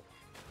cool.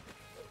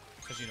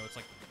 Because, you know, it's,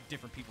 like,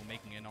 different people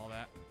making it and all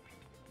that.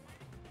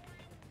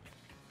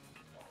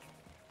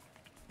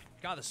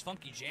 God, this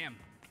funky jam.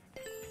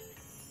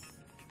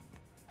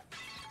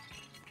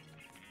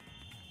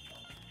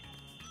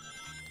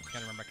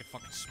 Gotta remember I could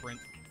fucking sprint.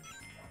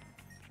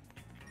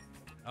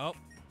 Oh.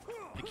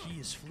 The key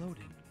is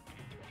floating.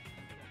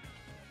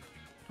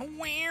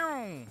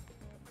 Wow.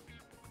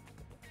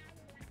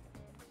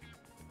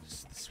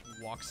 This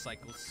walk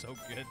cycle is so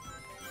good.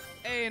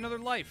 Hey, another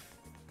life.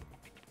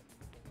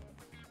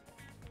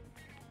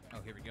 Oh,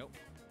 here we go.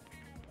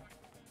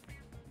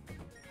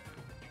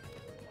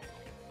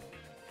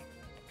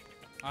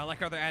 I like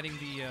how they're adding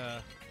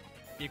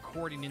the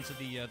accordion into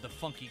the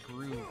funky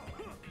groove.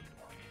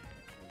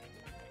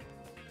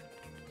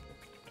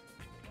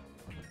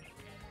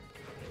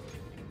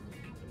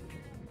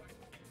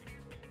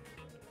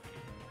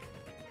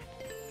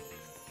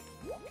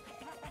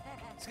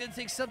 It's gonna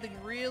take something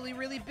really,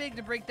 really big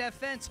to break that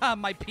fence. Ha,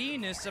 my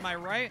penis, am I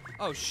right?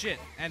 Oh shit,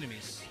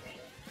 enemies.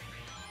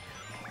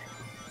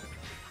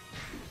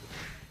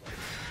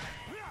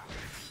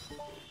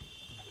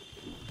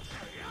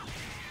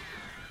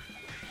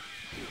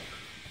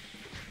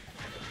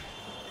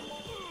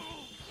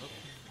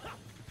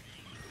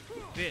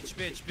 Bitch,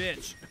 bitch,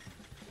 bitch.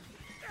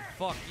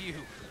 Fuck you.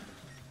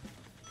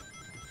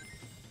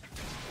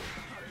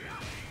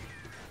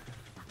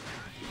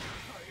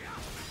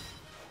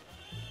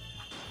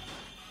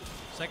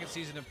 Second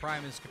season of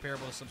Prime is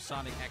comparable to some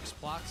Sonic X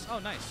plots. Oh,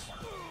 nice.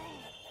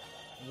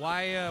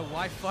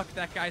 Why fuck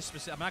that guy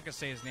specific? I'm not gonna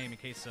say his name in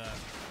case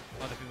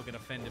other people get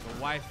offended,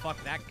 but why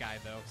fuck that guy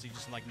though? Is he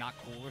just like not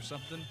cool or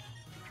something?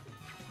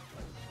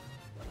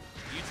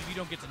 YouTube, you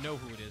don't get to know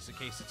who it is in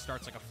case it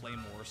starts like a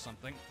flame war or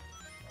something.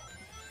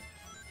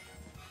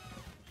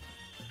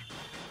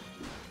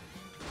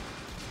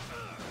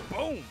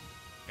 Boom!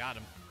 Got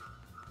him.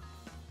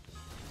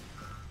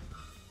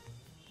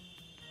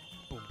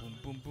 Boom, boom,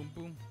 boom, boom,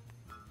 boom.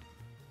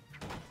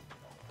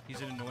 He's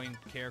an annoying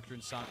character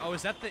in Sonic. Oh,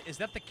 is that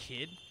the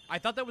kid? I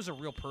thought that was a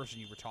real person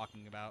you were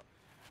talking about.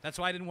 That's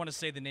why I didn't want to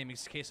say the name in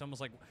case someone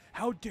was like,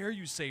 how dare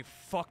you say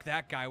fuck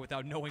that guy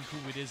without knowing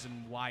who it is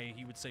and why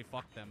he would say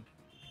fuck them.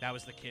 That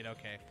was the kid,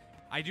 okay.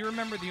 I do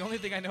remember the only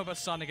thing I know about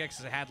Sonic X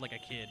is it had like a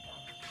kid.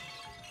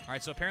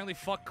 Alright, so apparently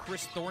fuck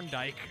Chris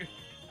Thorndike,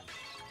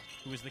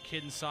 who is the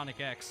kid in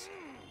Sonic X.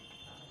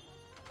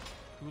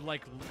 Who,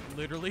 like,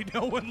 literally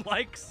no one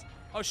likes.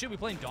 Oh shit, we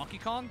playing Donkey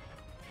Kong?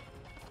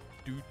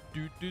 Do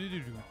do do do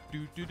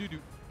do do do do.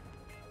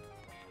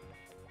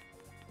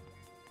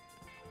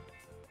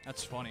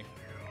 That's funny.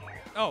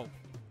 Oh,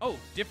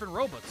 different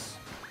robots.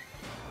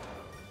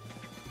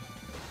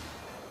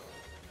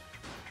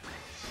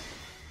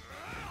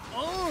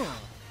 Oh.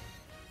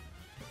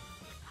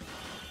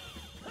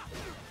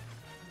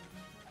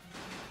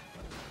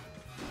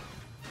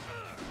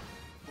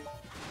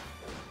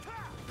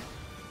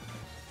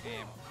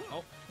 Damn.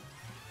 Oh.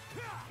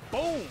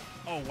 Boom.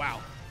 Oh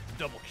wow.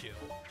 Double kill.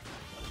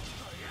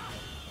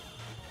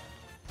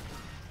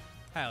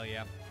 Hell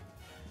yeah.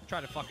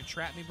 Try to fucking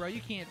trap me, bro.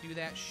 You can't do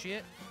that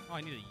shit. Oh,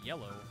 I need a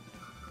yellow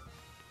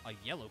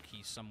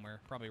key somewhere.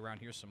 Probably around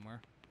here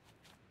somewhere.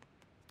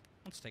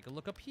 Let's take a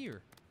look up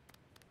here.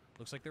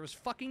 Looks like there was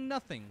fucking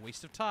nothing.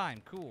 Waste of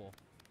time. Cool.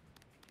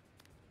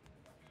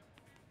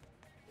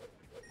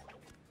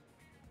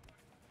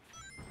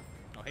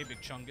 Oh, hey,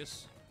 Big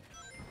Chungus.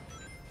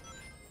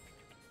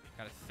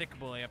 Got a thick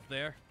boy up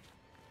there.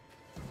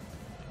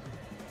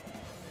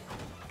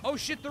 Oh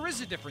shit, there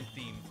is a different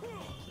theme.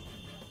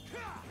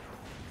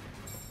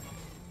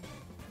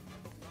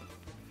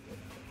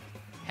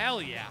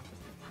 Hell yeah.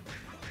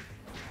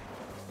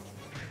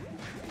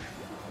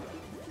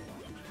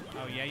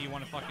 Oh yeah, you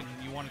want to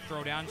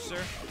throw down,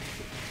 sir?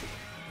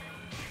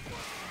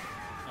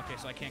 Okay,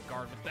 so I can't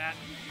guard with that.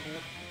 Cool.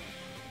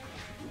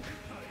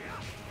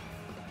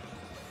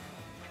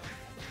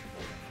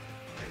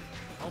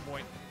 Oh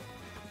boy.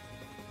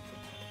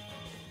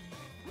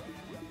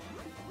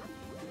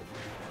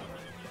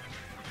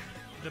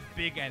 The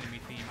big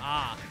enemy theme.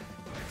 Ah.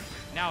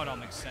 Now it all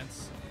makes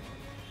sense.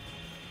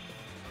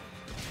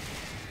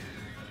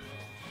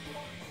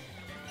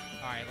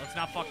 Alright, let's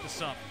not fuck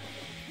this up.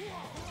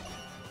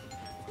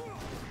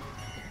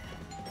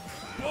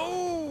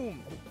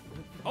 Boom!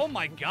 Oh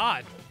my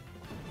god.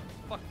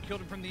 Fuck,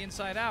 killed him from the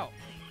inside out.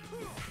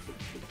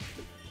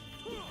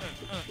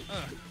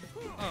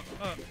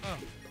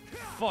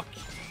 Fuck.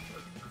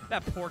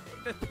 That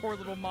poor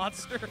little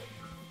monster.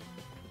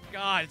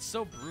 God, it's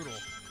so brutal.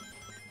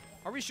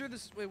 Are we sure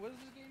this... Wait, what is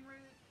this game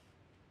rated?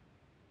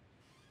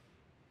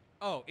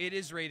 Oh, it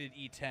is rated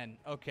E10.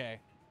 Okay.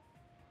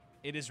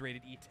 It is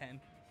rated E10.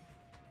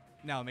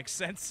 Now it makes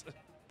sense.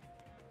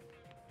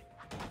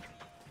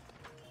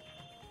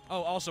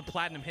 Oh, also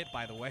platinum hit,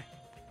 by the way.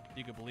 If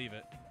you could believe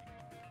it.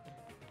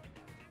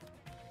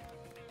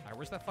 Alright,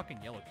 where's that fucking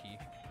yellow key?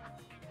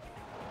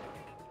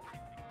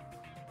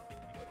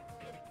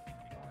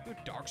 Good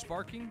dark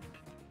sparking.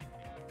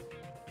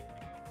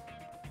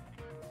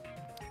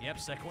 Yep,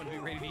 second one to be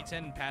rated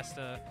E10 past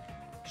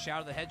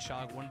Shadow the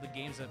Hedgehog, one of the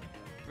games that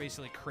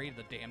basically created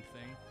the damn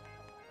thing.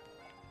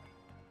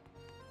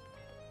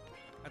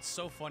 That's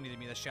so funny to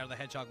me that Shadow the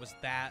Hedgehog was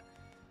that,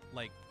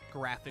 like,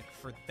 graphic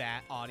for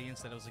that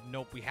audience that I was like,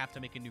 nope, we have to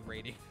make a new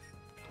rating.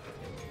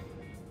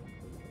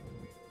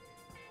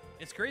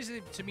 It's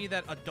crazy to me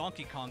that a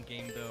Donkey Kong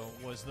game, though,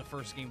 was the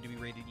first game to be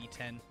rated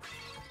E10.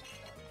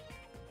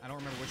 I don't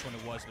remember which one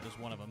it was, but it was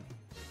one of them.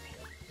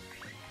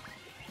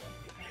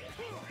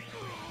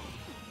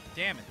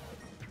 Damn it.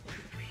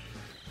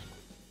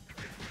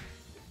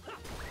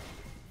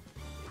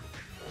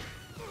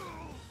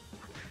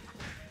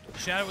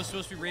 Shadow was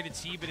supposed to be rated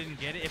T, but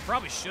didn't get it. It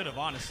probably should have,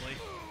 honestly.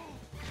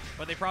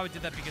 But they probably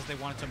did that because they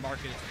wanted to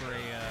market it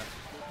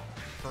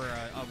for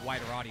a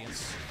wider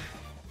audience.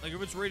 Like,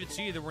 if it's rated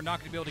T, then we're not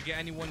going to be able to get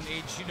anyone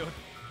aged, you know,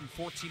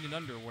 14 and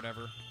under or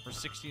whatever. Or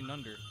 16 and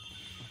under.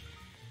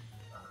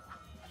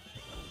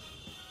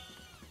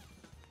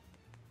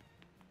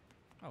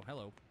 Oh,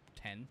 hello.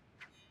 10.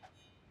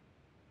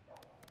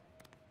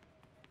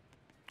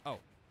 Oh.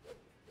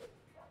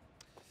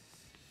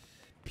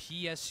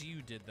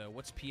 PSU did, though.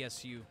 What's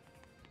PSU?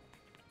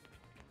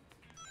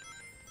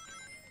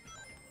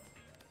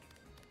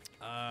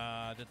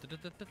 Oh,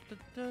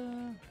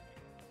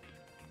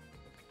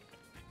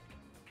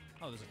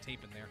 there's a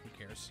tape in there. Who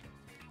cares?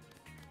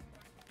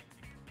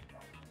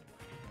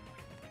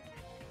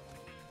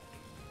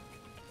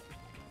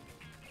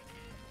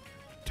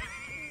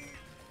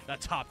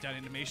 That top-down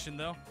animation,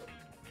 though.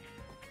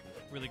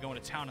 Really going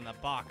to town on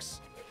that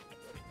box.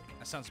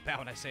 That sounds bad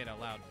when I say it out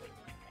loud.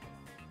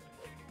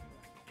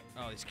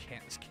 Oh, this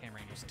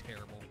camera angle's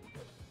terrible.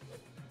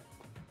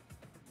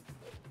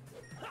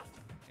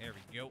 There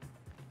we go.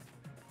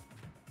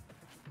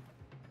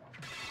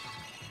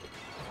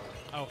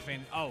 Oh,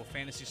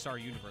 Phantasy Star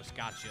Universe.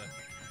 Gotcha.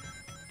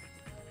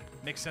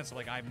 Makes sense.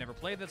 Like, I've never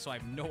played that, so I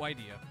have no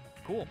idea.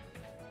 Cool.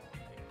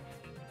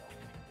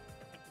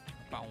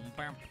 Boom,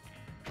 bam.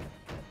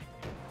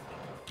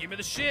 Give me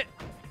the shit.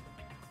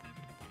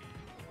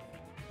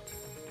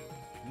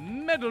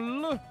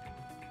 Medal.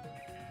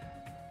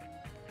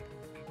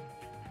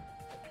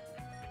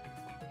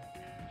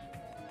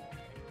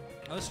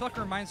 Oh, this fucker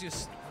reminds me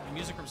of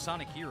music from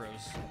Sonic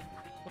Heroes.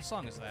 What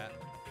song is that?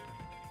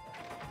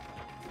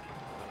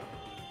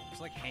 It's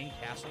like Hang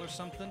Castle or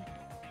something.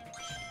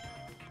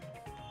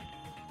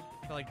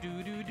 They're like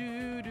do do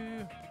do do.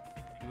 You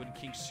wouldn't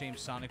kink shame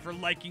Sonic for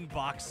liking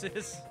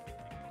boxes.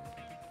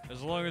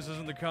 As long as it's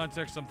in the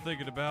context I'm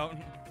thinking about.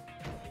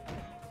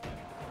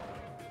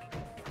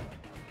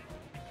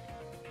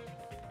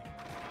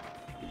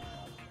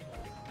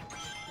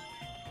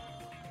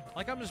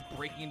 Like I'm just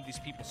breaking into these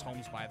people's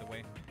homes, by the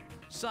way.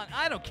 Son,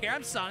 I don't care.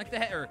 I'm Sonic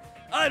the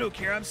I don't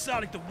care. I'm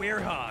Sonic the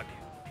Werehog.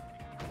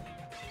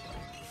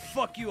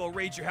 Fuck you. I'll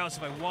raid your house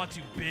if I want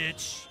to,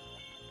 bitch.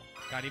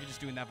 God, even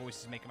just doing that voice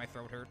is making my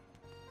throat hurt.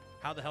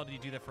 How the hell did you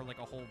do that for like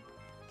a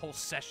whole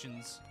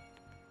sessions?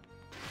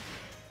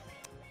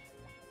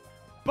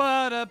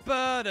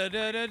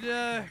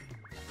 Ba-da-ba-da-da-da-da.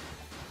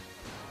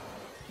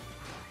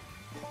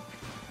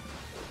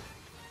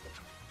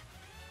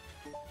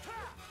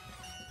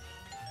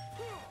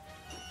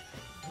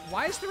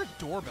 Why is there a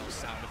doorbell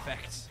sound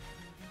effect?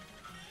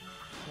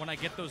 When I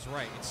get those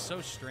right, it's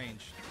so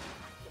strange.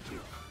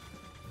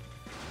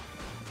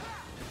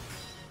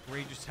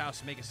 Rager's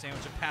house, make a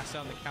sandwich, and pass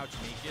out on the couch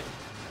naked.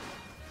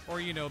 Or,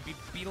 you know,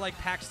 be like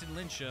Paxton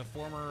Lynch, a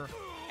former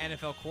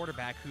NFL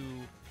quarterback who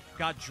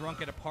got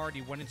drunk at a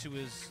party, went into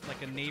his,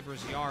 like, a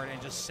neighbor's yard,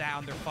 and just sat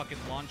on their fucking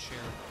lawn chair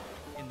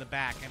in the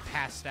back and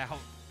passed out,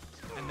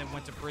 and then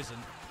went to prison.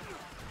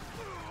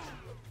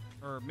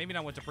 Or maybe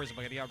not went to prison,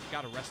 but he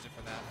got arrested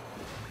for that.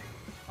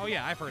 Oh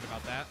yeah, I've heard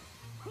about that.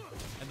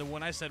 And the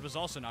one I said was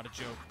also not a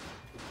joke.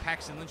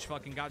 Paxton Lynch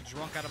fucking got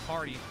drunk at a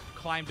party,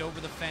 climbed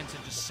over the fence,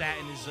 and just sat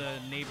in his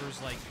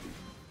neighbor's, like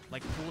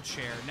pool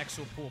chair next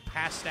to a pool,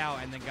 passed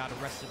out, and then got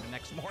arrested the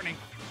next morning.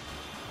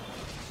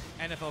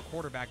 NFL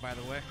quarterback, by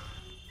the way.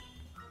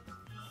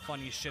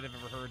 Funniest shit I've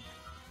ever heard.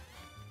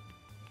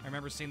 I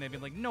remember seeing that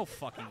being like, no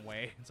fucking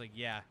way. It's like,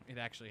 yeah, it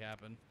actually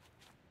happened.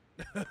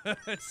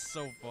 It's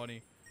so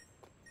funny.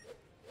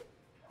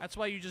 That's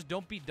why you just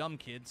don't be dumb,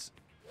 kids.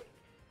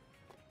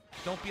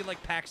 Don't be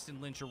like Paxton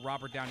Lynch or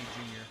Robert Downey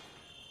Jr.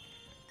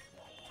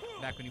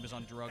 Back when he was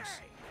on drugs.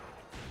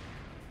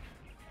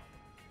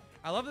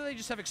 I love that they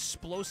just have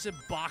explosive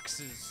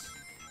boxes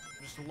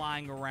just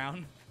lying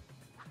around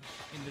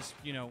in this,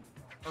 you know,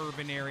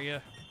 urban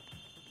area.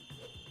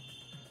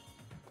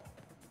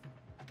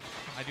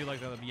 I do like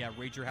that, yeah,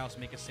 raid your house,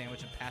 make a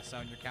sandwich, and pass out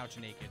on your couch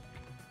naked.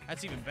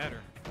 That's even better.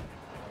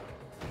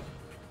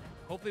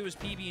 Hopefully it was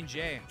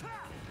PB&J.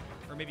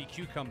 Or maybe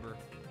Cucumber.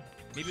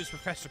 Maybe it was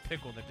Professor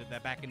Pickle that did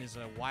that back in his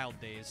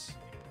wild days.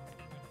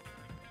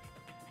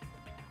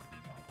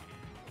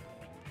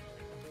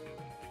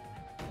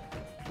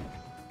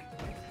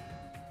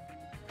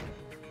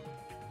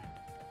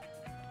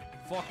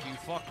 Fuck you,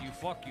 fuck you,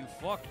 fuck you,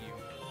 fuck you.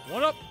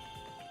 What up?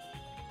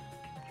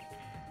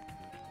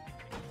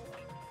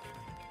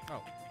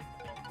 Oh.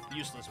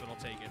 Useless, but I'll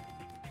take it.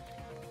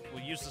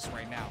 Well, useless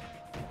right now.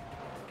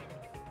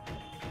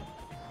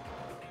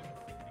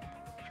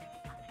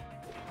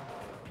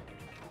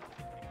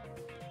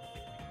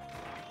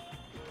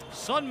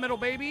 Sun metal,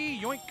 baby!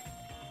 Yoink!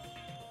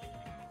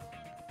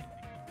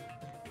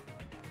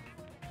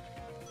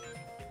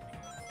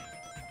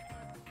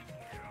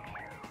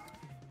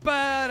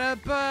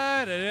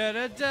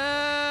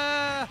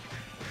 Ba-da-ba-da-da-da-da.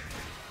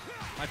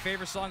 My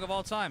favorite song of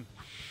all time.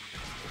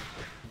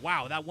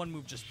 Wow, that one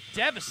move just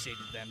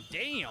devastated them.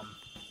 Damn.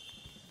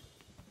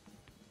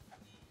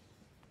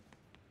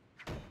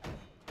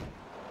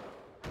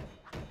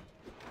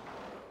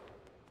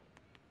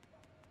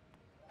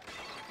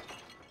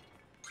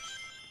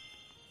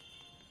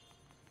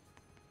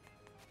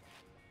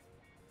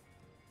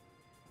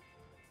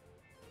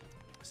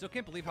 Still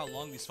can't believe how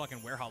long these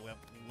fucking warehouse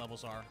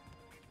levels are.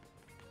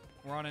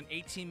 We're on an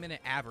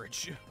 18-minute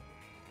average.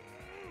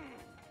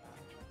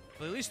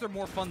 But at least they're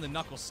more fun than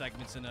Knuckles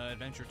segments in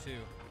Adventure 2.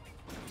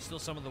 Still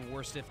some of the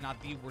worst, if not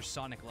the worst,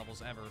 Sonic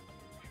levels ever.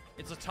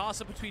 It's a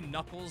toss-up between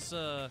Knuckles'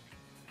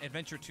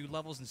 Adventure 2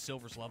 levels and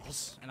Silver's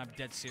levels, and I'm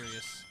dead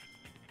serious.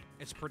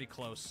 It's pretty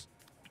close.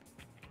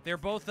 They're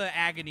both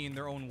agony in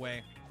their own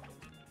way.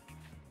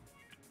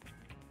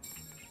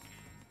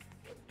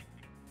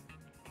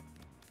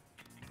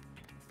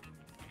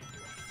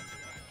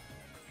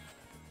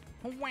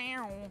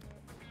 Wow.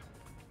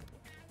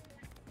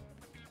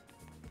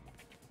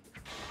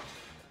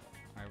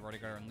 Alright, we've already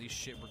got our unleash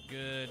shit. We're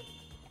good.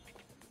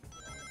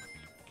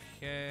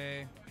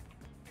 Okay.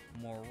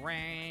 More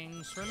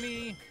rangs for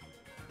me.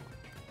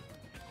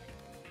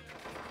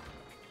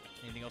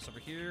 Anything else over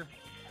here?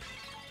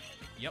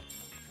 Yep,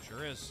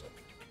 sure is.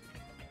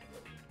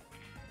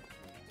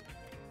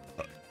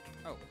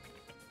 Oh.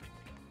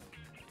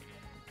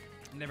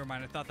 Never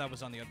mind, I thought that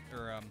was on the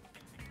other,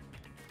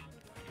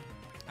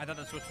 I thought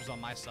that switch was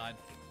on my side.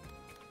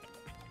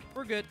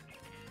 We're good.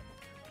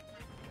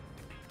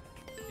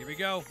 Here we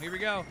go. Here we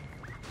go.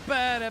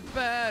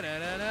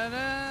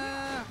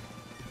 Ba-da-ba-da-da-da-da.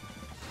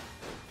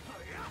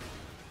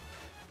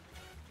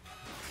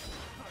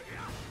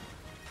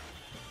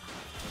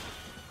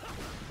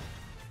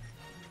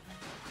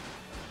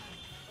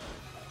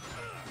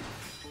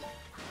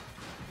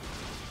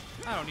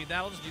 I don't need that.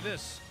 I'll just do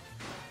this.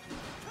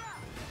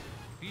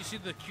 You see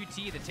the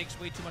QT that takes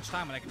way too much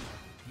time when I can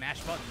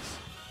mash buttons.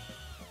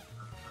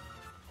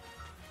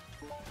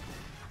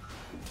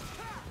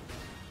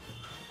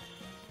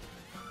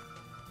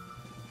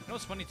 You know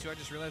what's funny too? I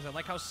just realized I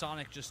like how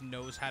Sonic just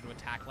knows how to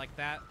attack like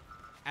that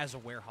as a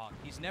Werehog.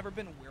 He's never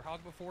been a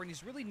Werehog before, and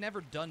he's really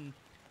never done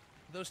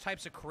those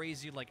types of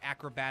crazy, like,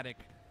 acrobatic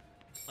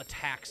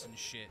attacks and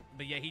shit.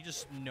 But yeah, he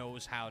just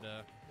knows how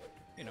to,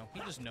 you know, he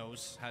just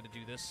knows how to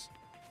do this.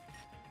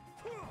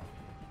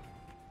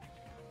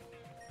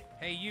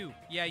 Hey, you.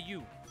 Yeah,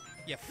 you.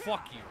 Yeah,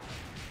 fuck you.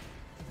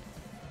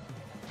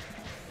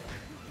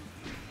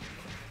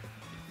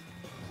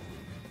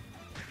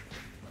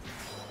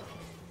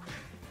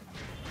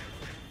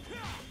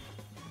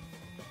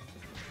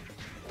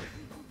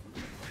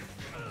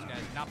 This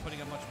guy's not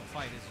putting up much of a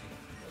fight, is he?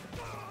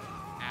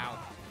 Ow.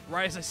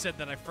 Right as I said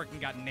that, I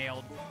freaking got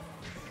nailed.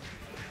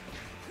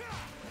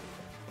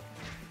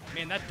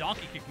 Man, that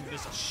donkey kick move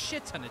does a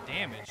shit ton of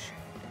damage.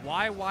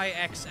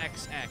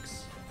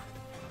 YYXXX.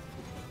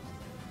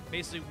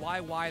 Basically,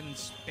 YY and then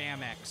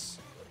spam X.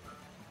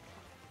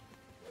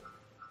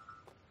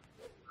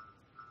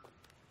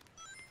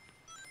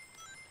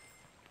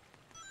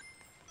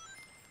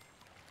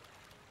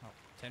 Oh,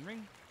 10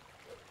 ring?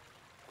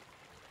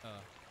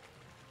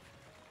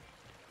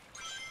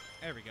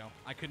 There we go.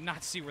 I could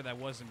not see where that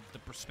was in the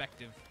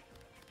perspective.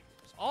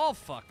 It's all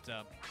fucked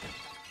up.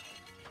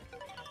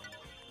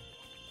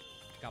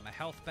 Got my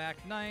health back.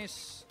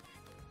 Nice.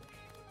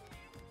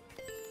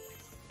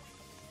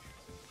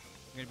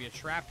 Gonna be a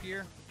trap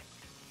here.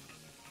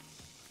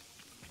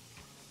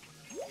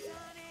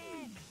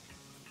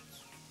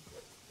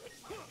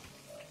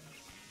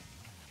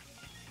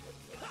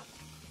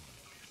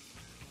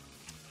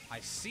 I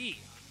see.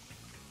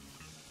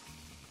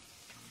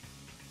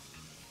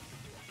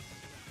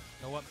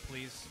 Go up,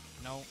 please.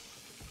 No.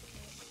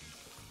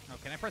 Oh,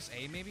 can I press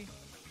A, maybe?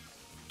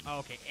 Oh,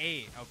 okay,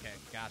 A. Okay,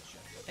 gotcha.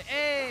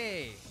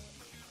 A!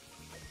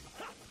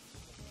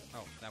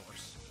 Oh, that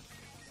works.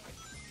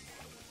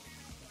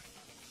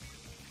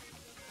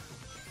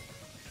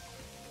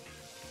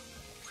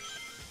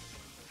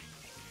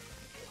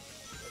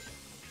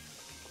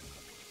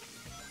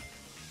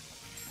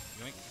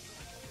 Yoink.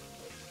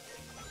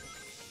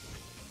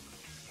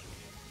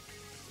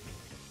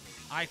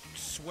 I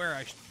swear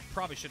I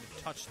probably should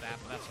have touched that,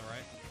 but that's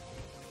alright.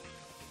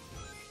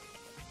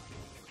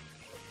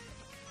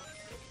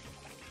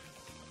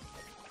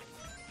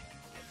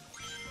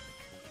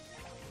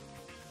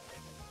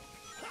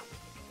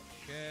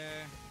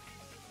 Okay.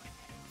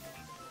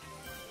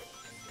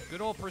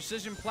 Good old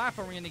precision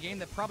platforming in the game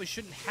that probably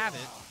shouldn't have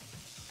it.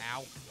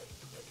 Ow.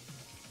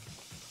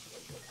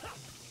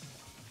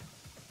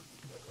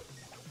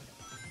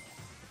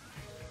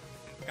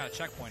 Got a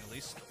checkpoint at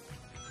least.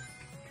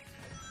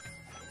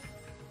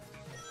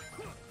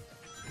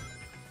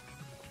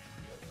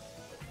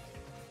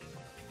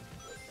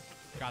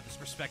 God, this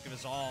perspective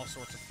is all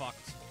sorts of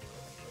fucked.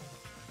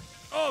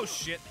 Oh,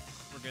 shit.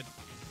 We're good.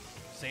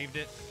 Saved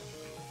it.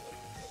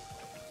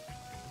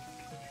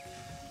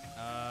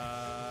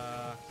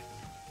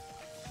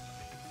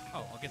 Oh,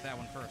 I'll get that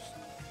one first.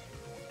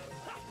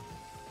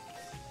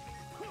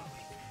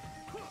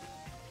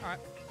 Alright.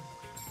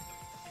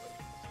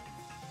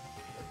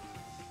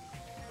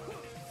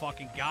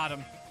 Fucking got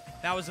him.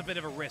 That was a bit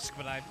of a risk,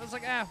 but I was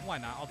like, why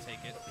not? I'll take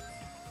it.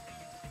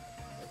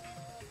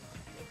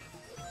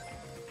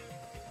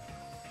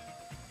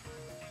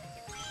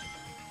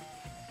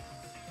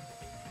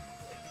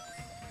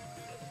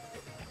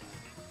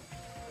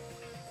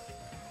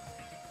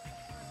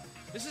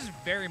 This is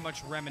very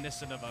much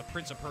reminiscent of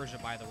Prince of Persia,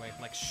 by the way.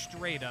 Like,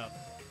 straight up.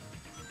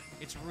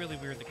 It's really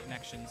weird, the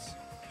connections.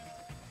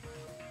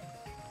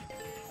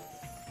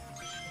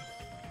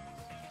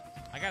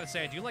 I gotta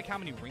say, I do like how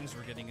many rings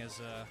we're getting as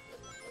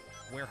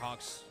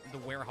werehog's. The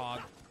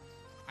werehog.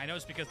 I know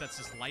it's because that's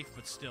his life,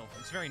 but still.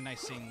 It's very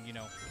nice seeing, you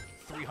know,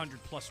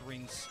 300 plus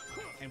rings,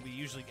 and we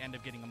usually end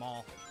up getting them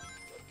all.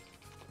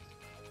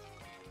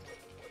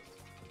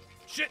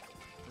 Shit!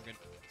 We're good.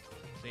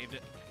 Saved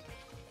it.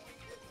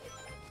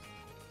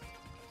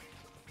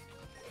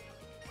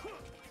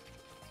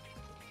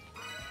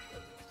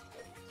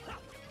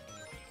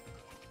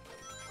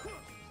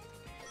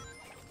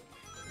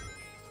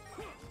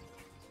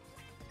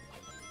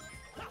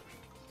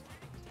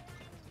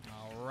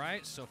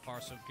 Alright, so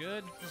far so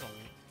good.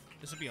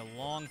 This would be a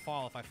long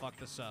fall if I fuck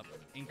this up.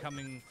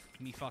 Incoming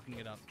me fucking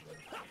it up.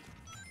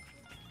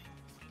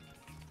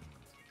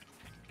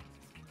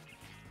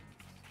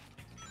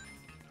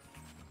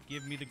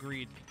 Give me the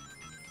greed.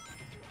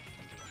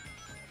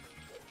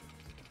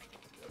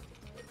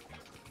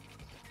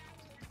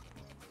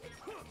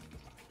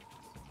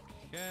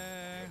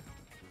 Okay.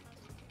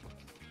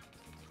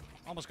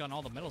 Almost gotten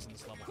all the medals in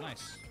this level.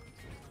 Nice.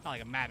 Not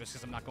like it matters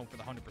because I'm not going for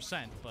the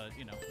 100%, but,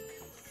 you know.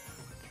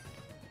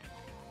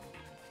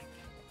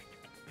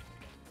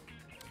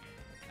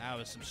 That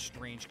was some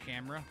strange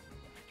camera.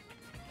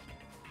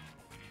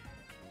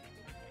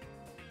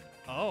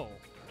 Oh.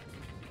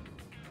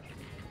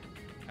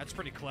 That's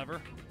pretty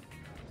clever.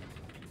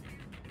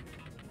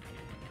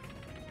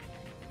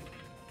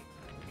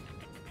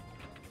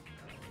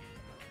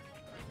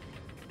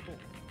 Cool.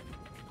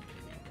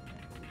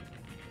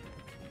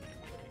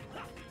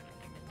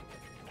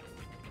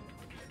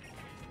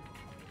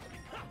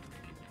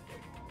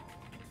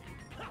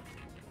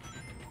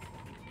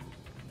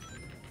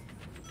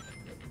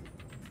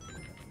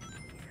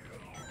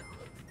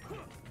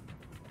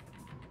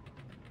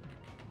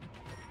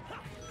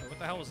 What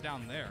the hell was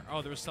down there?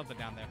 Oh, there was something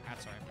down there.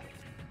 That's all right.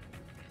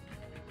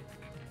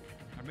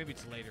 Or maybe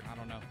it's later. I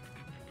don't know.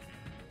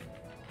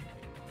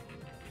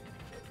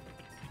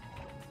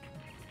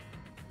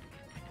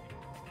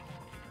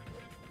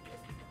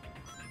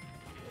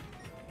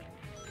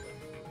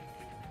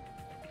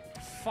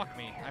 Fuck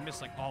me. I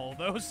missed like all of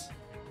those.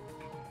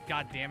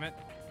 God damn it.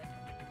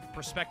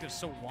 Perspective's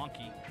so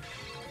wonky.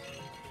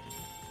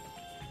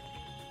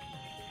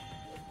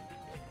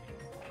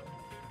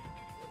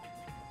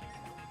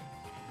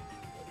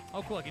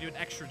 Oh, cool. I can do an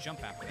extra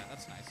jump after that.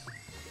 That's nice.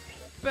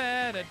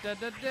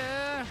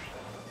 Ba-da-da-da-da.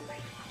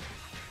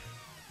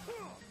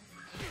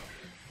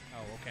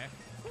 Oh, okay.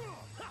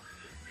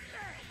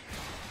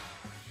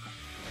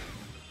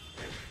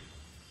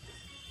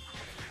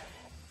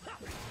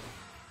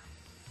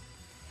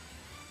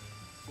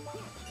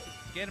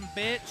 Get him,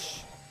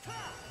 bitch.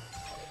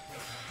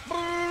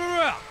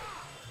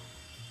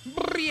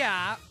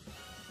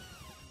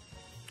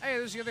 Hey,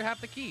 there's the other half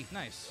of the key.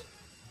 Nice.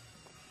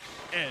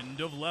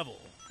 End of level.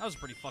 That was a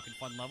pretty fucking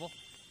fun level.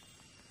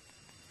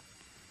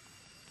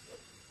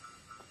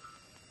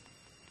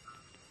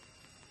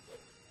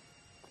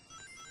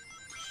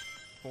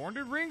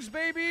 $400 rings,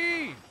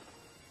 baby!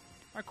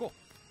 Alright, cool.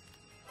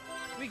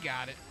 We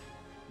got it.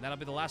 And that'll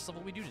be the last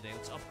level we do today.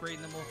 Let's upgrade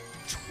and then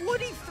we'll...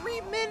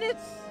 23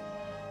 minutes!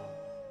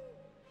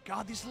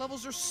 God, these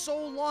levels are so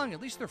long.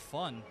 At least they're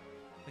fun.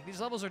 Like,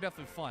 these levels are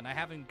definitely fun. I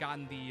haven't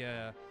gotten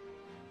the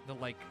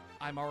like,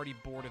 I'm already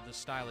bored of the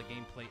style of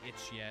gameplay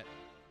itch yet.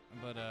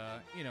 But,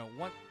 you know,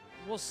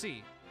 we'll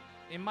see.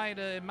 It might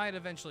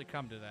eventually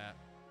come to that.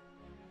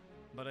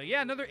 But,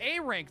 yeah, another A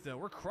rank, though.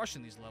 We're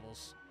crushing these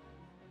levels.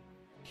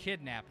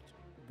 Kidnapped.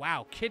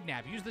 Wow,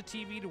 kidnap. Use the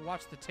TV to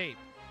watch the tape.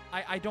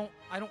 I don't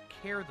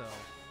care, though.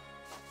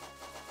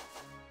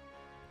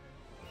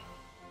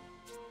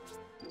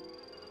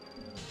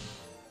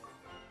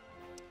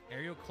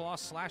 Aerial claw,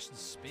 slash, and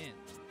spin.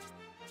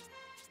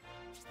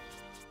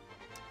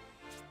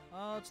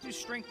 Let's do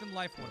strength and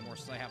life one more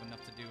since I have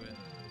enough to do it.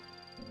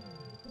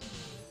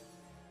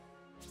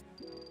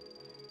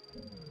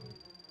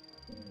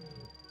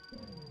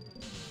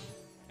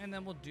 And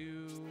then we'll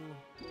do...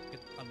 get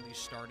Unleash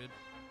started.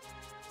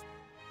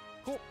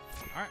 Cool.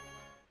 Alright.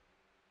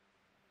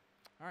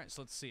 Alright,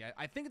 so let's see.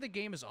 I think the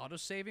game is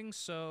auto-saving,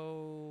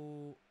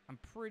 so... I'm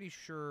pretty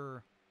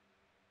sure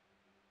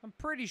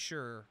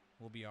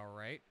we'll be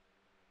alright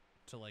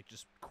to, like,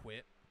 just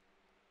quit.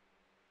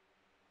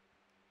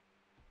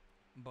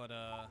 But,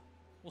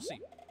 we'll see.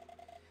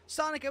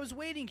 Sonic, I was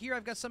waiting. Here,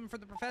 I've got something for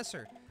the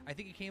professor. I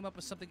think he came up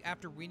with something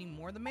after reading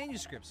more of the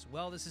manuscripts.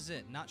 Well, this is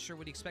it. Not sure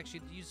what he expects you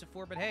to use it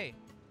for, but hey.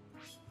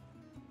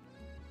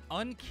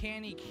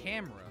 Uncanny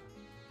camera.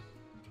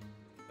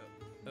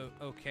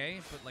 Okay,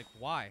 but, like,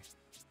 why?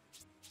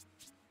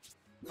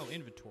 Oh,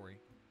 inventory.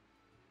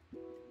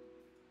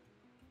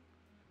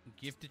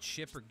 Gifted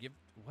ship or gift...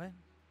 What?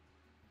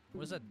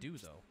 What does that do,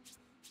 though?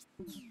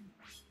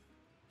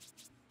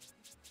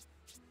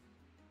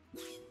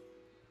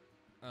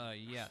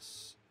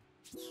 Yes.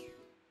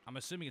 I'm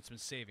assuming it's been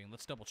saving.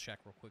 Let's double check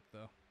real quick,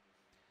 though.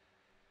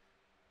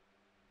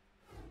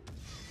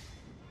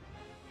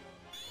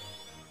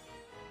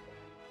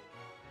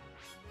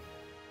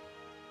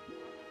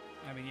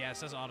 I mean, yeah, it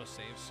says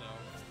autosave, so...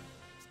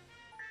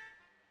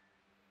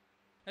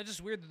 It's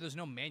just weird that there's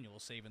no manual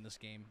save in this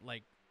game.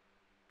 Like,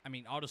 I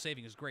mean,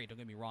 autosaving is great, don't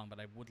get me wrong, but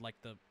I would like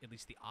at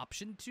least the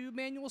option to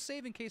manual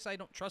save in case I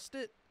don't trust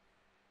it.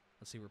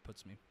 Let's see where it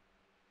puts me.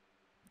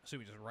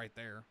 Assuming just right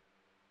there.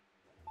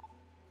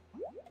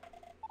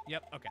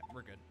 Yep, okay,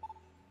 we're good.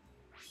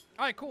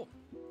 Alright, cool.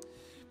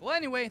 Well,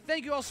 anyway,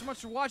 thank you all so much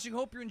for watching.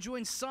 Hope you're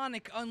enjoying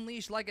Sonic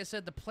Unleashed. Like I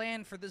said, the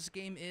plan for this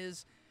game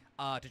is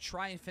to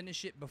try and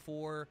finish it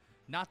before,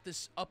 not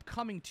this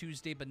upcoming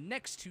Tuesday, but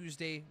next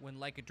Tuesday when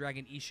Like a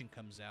Dragon Ishin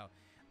comes out.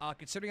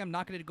 Considering I'm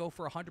not going to go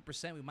for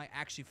 100%, we might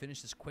actually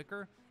finish this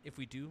quicker. If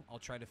we do, I'll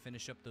try to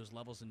finish up those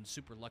levels in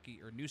Super Lucky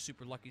or New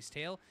Super Lucky's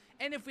Tale.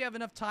 And if we have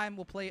enough time,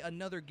 we'll play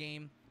another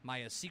game,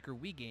 my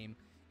Secret Wii game,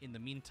 in the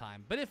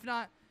meantime. But if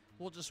not,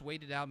 we'll just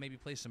wait it out, maybe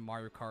play some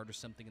Mario Kart or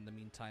something in the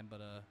meantime.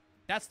 But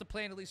that's the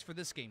plan, at least for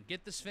this game.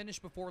 Get this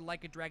finished before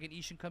Like a Dragon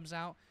Ishin comes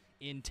out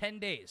in 10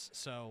 days.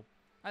 So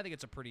I think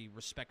it's a pretty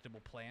respectable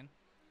plan.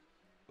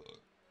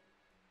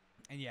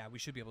 And yeah, we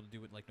should be able to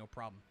do it like no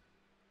problem.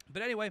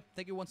 But anyway,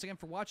 thank you once again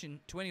for watching.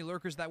 To any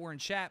lurkers that were in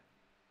chat,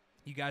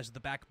 you guys are the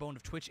backbone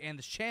of Twitch and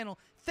this channel.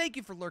 Thank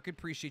you for lurking.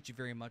 Appreciate you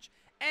very much.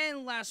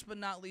 And last but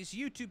not least,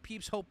 YouTube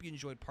peeps, hope you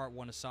enjoyed part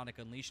 1 of Sonic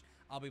Unleashed.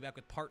 I'll be back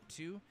with part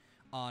 2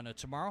 on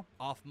tomorrow.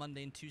 Off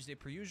Monday and Tuesday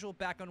per usual.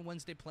 Back on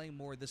Wednesday playing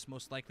more of this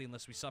most likely,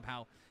 unless we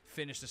somehow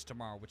finish this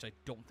tomorrow, which I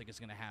don't think is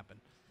going to happen.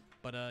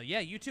 But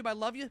yeah, YouTube, I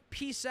love you.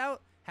 Peace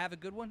out. Have a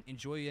good one.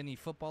 Enjoy any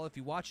football if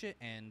you watch it.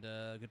 And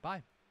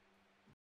goodbye.